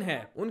तवाज़न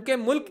है। उनके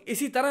मुल्क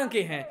इसी तरह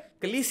के हैं।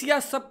 कलीसिया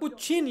सब कुछ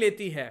छीन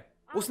लेती है।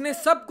 उसने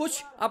सब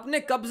कुछ अपने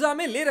कब्जा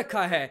में ले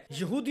रखा है।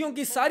 यहूदियों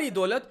की सारी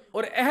दौलत,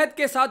 और अहद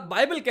के साथ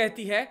बाइबल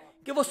कहती है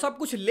कि वो सब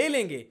कुछ ले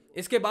लेंगे।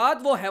 इसके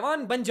बाद वो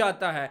हैवान बन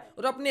जाता है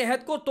और अपने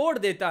अहद को तोड़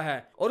देता है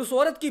और उस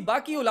औरत की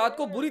बाकी औलाद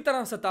को बुरी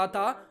तरह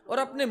सताता और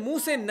अपने मुंह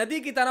से नदी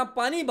की तरह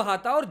पानी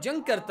बहाता और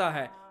जंग करता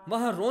है।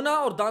 वहां रोना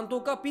और दांतों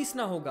का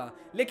पीसना होगा,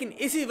 लेकिन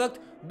इसी वक्त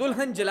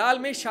दुल्हन जलाल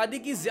में शादी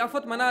की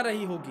ज़ियाफत मना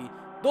रही होगी।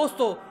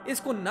 दोस्तों,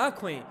 इसको ना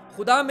खोएं।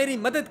 खुदा मेरी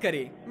मदद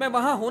करे। मैं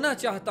वहां होना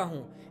चाहता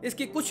हूं।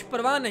 इसकी कुछ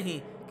परवाह नहीं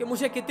कि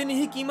मुझे कितनी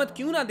ही कीमत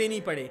क्यों ना देनी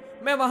पड़े।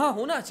 मैं वहां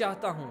होना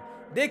चाहता हूं।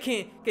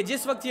 देखें कि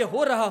जिस वक्त ये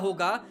हो रहा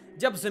होगा,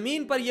 जब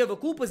जमीन पर यह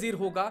वकूफ़ पज़ीर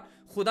होगा,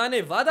 खुदा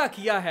ने वादा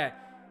किया है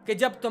कि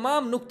जब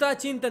तमाम नुक्ता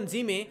चीन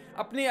तंजीमें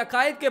अपने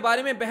अकायद के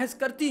बारे में बहस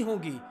करती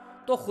होंगी,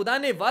 तो खुदा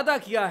ने वादा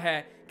किया है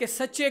कि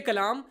सच्चे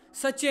कलाम,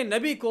 सच्चे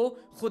नबी को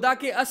खुदा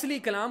के असली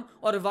कलाम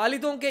और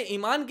वालिदों के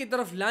ईमान की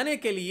तरफ लाने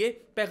के लिए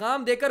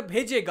पैगाम देकर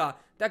भेजेगा,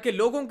 ताकि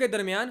लोगों के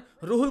दरमियान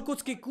रूहुल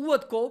कुद्स की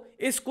कुव्वत को,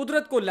 इस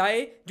कुदरत को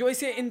लाए जो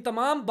इसे इन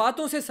तमाम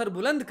बातों से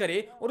सरबुलंद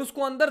करे और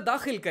उसको अंदर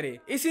दाखिल करे।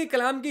 इसी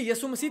कलाम की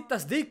यसु मसीह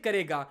तस्दीक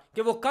करेगा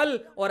कि वो कल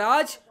और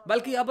आज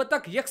बल्कि अब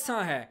तक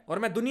यकसां है, और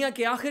मैं दुनिया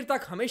के आखिर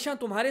तक हमेशा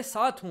तुम्हारे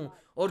साथ हूँ,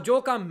 और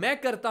जो काम मैं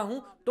करता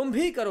हूँ तुम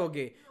भी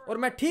करोगे, और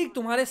मैं ठीक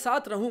तुम्हारे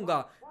साथ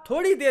रहूंगा।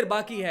 थोड़ी देर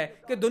बाकी है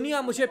कि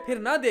दुनिया मुझे फिर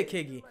ना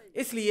देखेगी,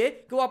 इसलिए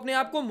कि वो अपने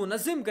आप को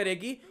मुनज़्ज़िम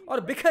करेगी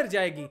और बिखर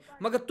जाएगी,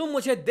 मगर तुम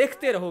मुझे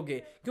देखते रहोगे,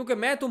 क्योंकि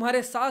मैं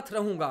तुम्हारे साथ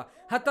रहूंगा,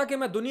 हत्ता कि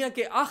मैं दुनिया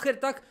के आखिर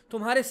तक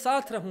तुम्हारे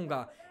साथ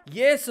रहूंगा।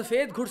 ये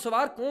सफ़ेद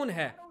घुड़सवार कौन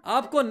है?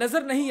 आपको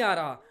नजर नहीं आ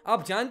रहा।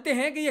 आप जानते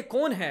हैं कि ये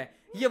कौन है?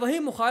 ये वही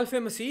मुखालिफ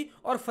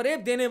मसीह और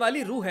फरेब देने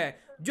वाली रूह है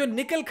जो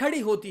निकल खड़ी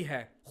होती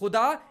है।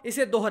 खुदा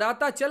इसे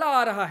दोहराता चला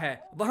आ रहा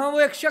है। वहां वो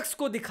एक शख्स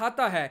को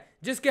दिखाता है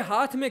जिसके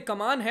हाथ में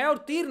कमान है और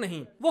तीर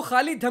नहीं। वो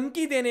खाली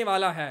धमकी देने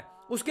वाला है,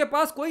 उसके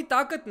पास कोई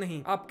ताकत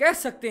नहीं। आप कह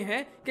सकते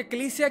हैं कि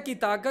कलीसिया की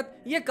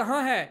ताकत ये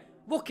कहाँ है?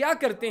 वो क्या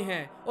करते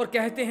हैं और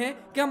कहते हैं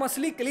कि हम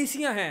असली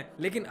कलीसिया हैं,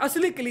 लेकिन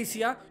असली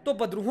कलीसिया तो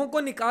बदरूहों को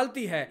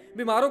निकालती है,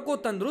 बीमारों को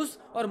तंदुरुस्त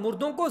और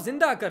मुर्दों को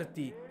जिंदा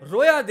करती,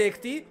 रोया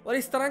देखती और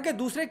इस तरह के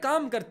दूसरे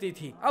काम करती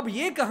थी। अब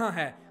ये कहाँ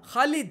है?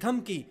 खाली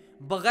धमकी,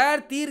 बगैर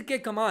तीर के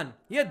कमान।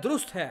 ये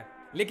दुरुस्त है,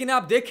 लेकिन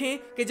आप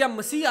देखें कि जब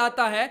मसीह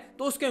आता है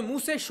तो उसके मुंह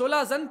से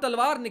शोला जन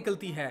तलवार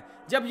निकलती है।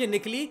 जब ये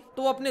निकली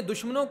तो वो अपने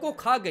दुश्मनों को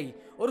खा गई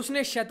और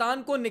उसने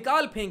शैतान को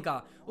निकाल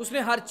फेंका। उसने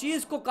हर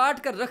चीज को काट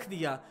कर रख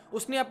दिया।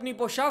 उसने अपनी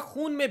पोशाक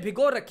खून में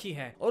भिगो रखी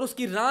है और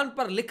उसकी रान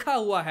पर लिखा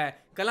हुआ है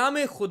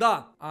कलामे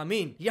खुदा,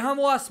 आमीन। यहाँ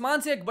वो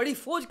आसमान से एक बड़ी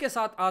फौज के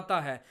साथ आता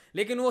है,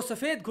 लेकिन वो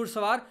सफेद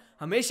घुड़सवार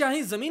हमेशा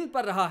ही जमीन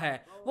पर रहा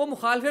है। वो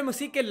मुखालिफ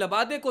मसीह के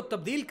लबादे को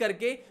तब्दील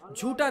करके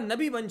झूठा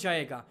नबी बन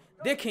जाएगा।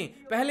 देखें,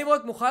 पहले वो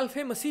एक मुखालिफ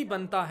मसीह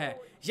बनता है,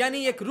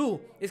 यानी एक रूह।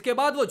 इसके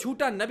बाद वो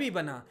झूठा नबी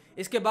बना।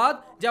 इसके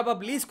बाद जब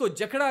इब्लीस को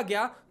जकड़ा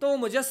गया तो वो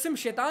मुजस्सिम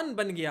शैतान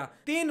बन गया।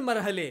 3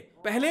 मरहले।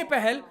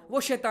 पहल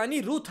वो शैतानी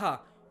रूह था,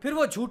 फिर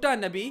वो झूठा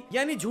नबी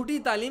यानी झूठी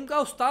तालीम का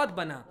उस्ताद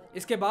बना।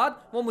 इसके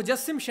बाद वो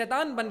मुजस्सिम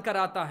शैतान बनकर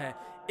आता है।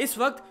 इस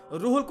वक्त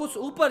रूहुल कुद्स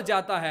ऊपर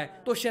जाता है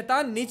तो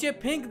शैतान नीचे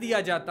फेंक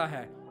दिया जाता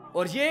है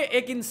और ये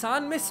एक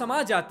इंसान में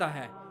समा जाता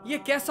है। ये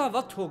कैसा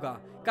वक्त होगा?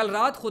 कल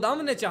रात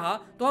खुदावंद ने चाहा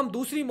तो हम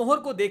दूसरी मोहर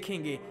को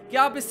देखेंगे।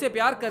 क्या आप इससे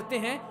प्यार करते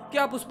हैं?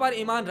 क्या आप उस पर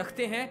ईमान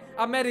रखते हैं?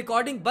 अब मैं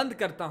रिकॉर्डिंग बंद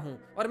करता हूं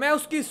और मैं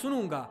उसकी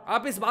सुनूंगा।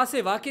 आप इस बात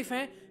से वाकिफ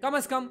हैं? कम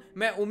से कम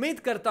मैं उम्मीद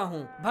करता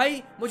हूं।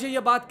 भाई, मुझे ये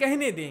बात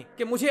कहने दें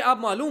कि मुझे अब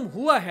मालूम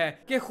हुआ है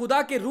कि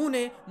खुदा के रूह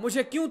ने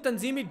मुझे क्यों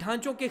तंजीमी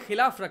ढांचों के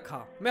खिलाफ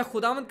रखा। मैं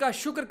खुदावंद का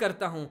शुक्र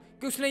करता हूँ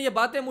कि उसने ये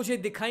बातें मुझे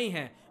दिखाई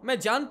हैं। मैं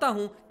जानता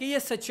हूँ कि ये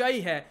सच्चाई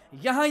है।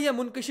 यहाँ यह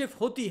मुनकशिफ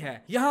होती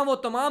है। यहाँ वो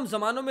तमाम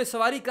जमानों में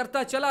सवारी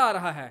करता चला आ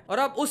रहा है और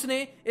अब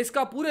उसने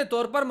इसका पूरे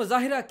तौर पर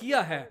मुजाहिरा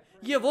किया है।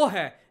 ये वो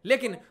है,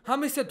 लेकिन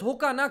हम इससे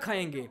धोखा ना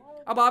खाएंगे।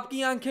 अब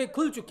आपकी आंखें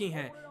खुल चुकी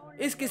हैं।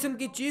 इस किस्म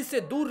की चीज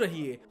से दूर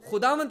रहिए।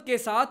 खुदावंद के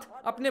साथ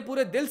अपने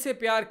पूरे दिल से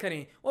प्यार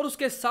करें और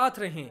उसके साथ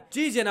रहें।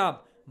 जी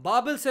जनाब,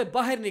 बाबिल से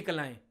बाहर निकल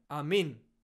आएं। आमीन।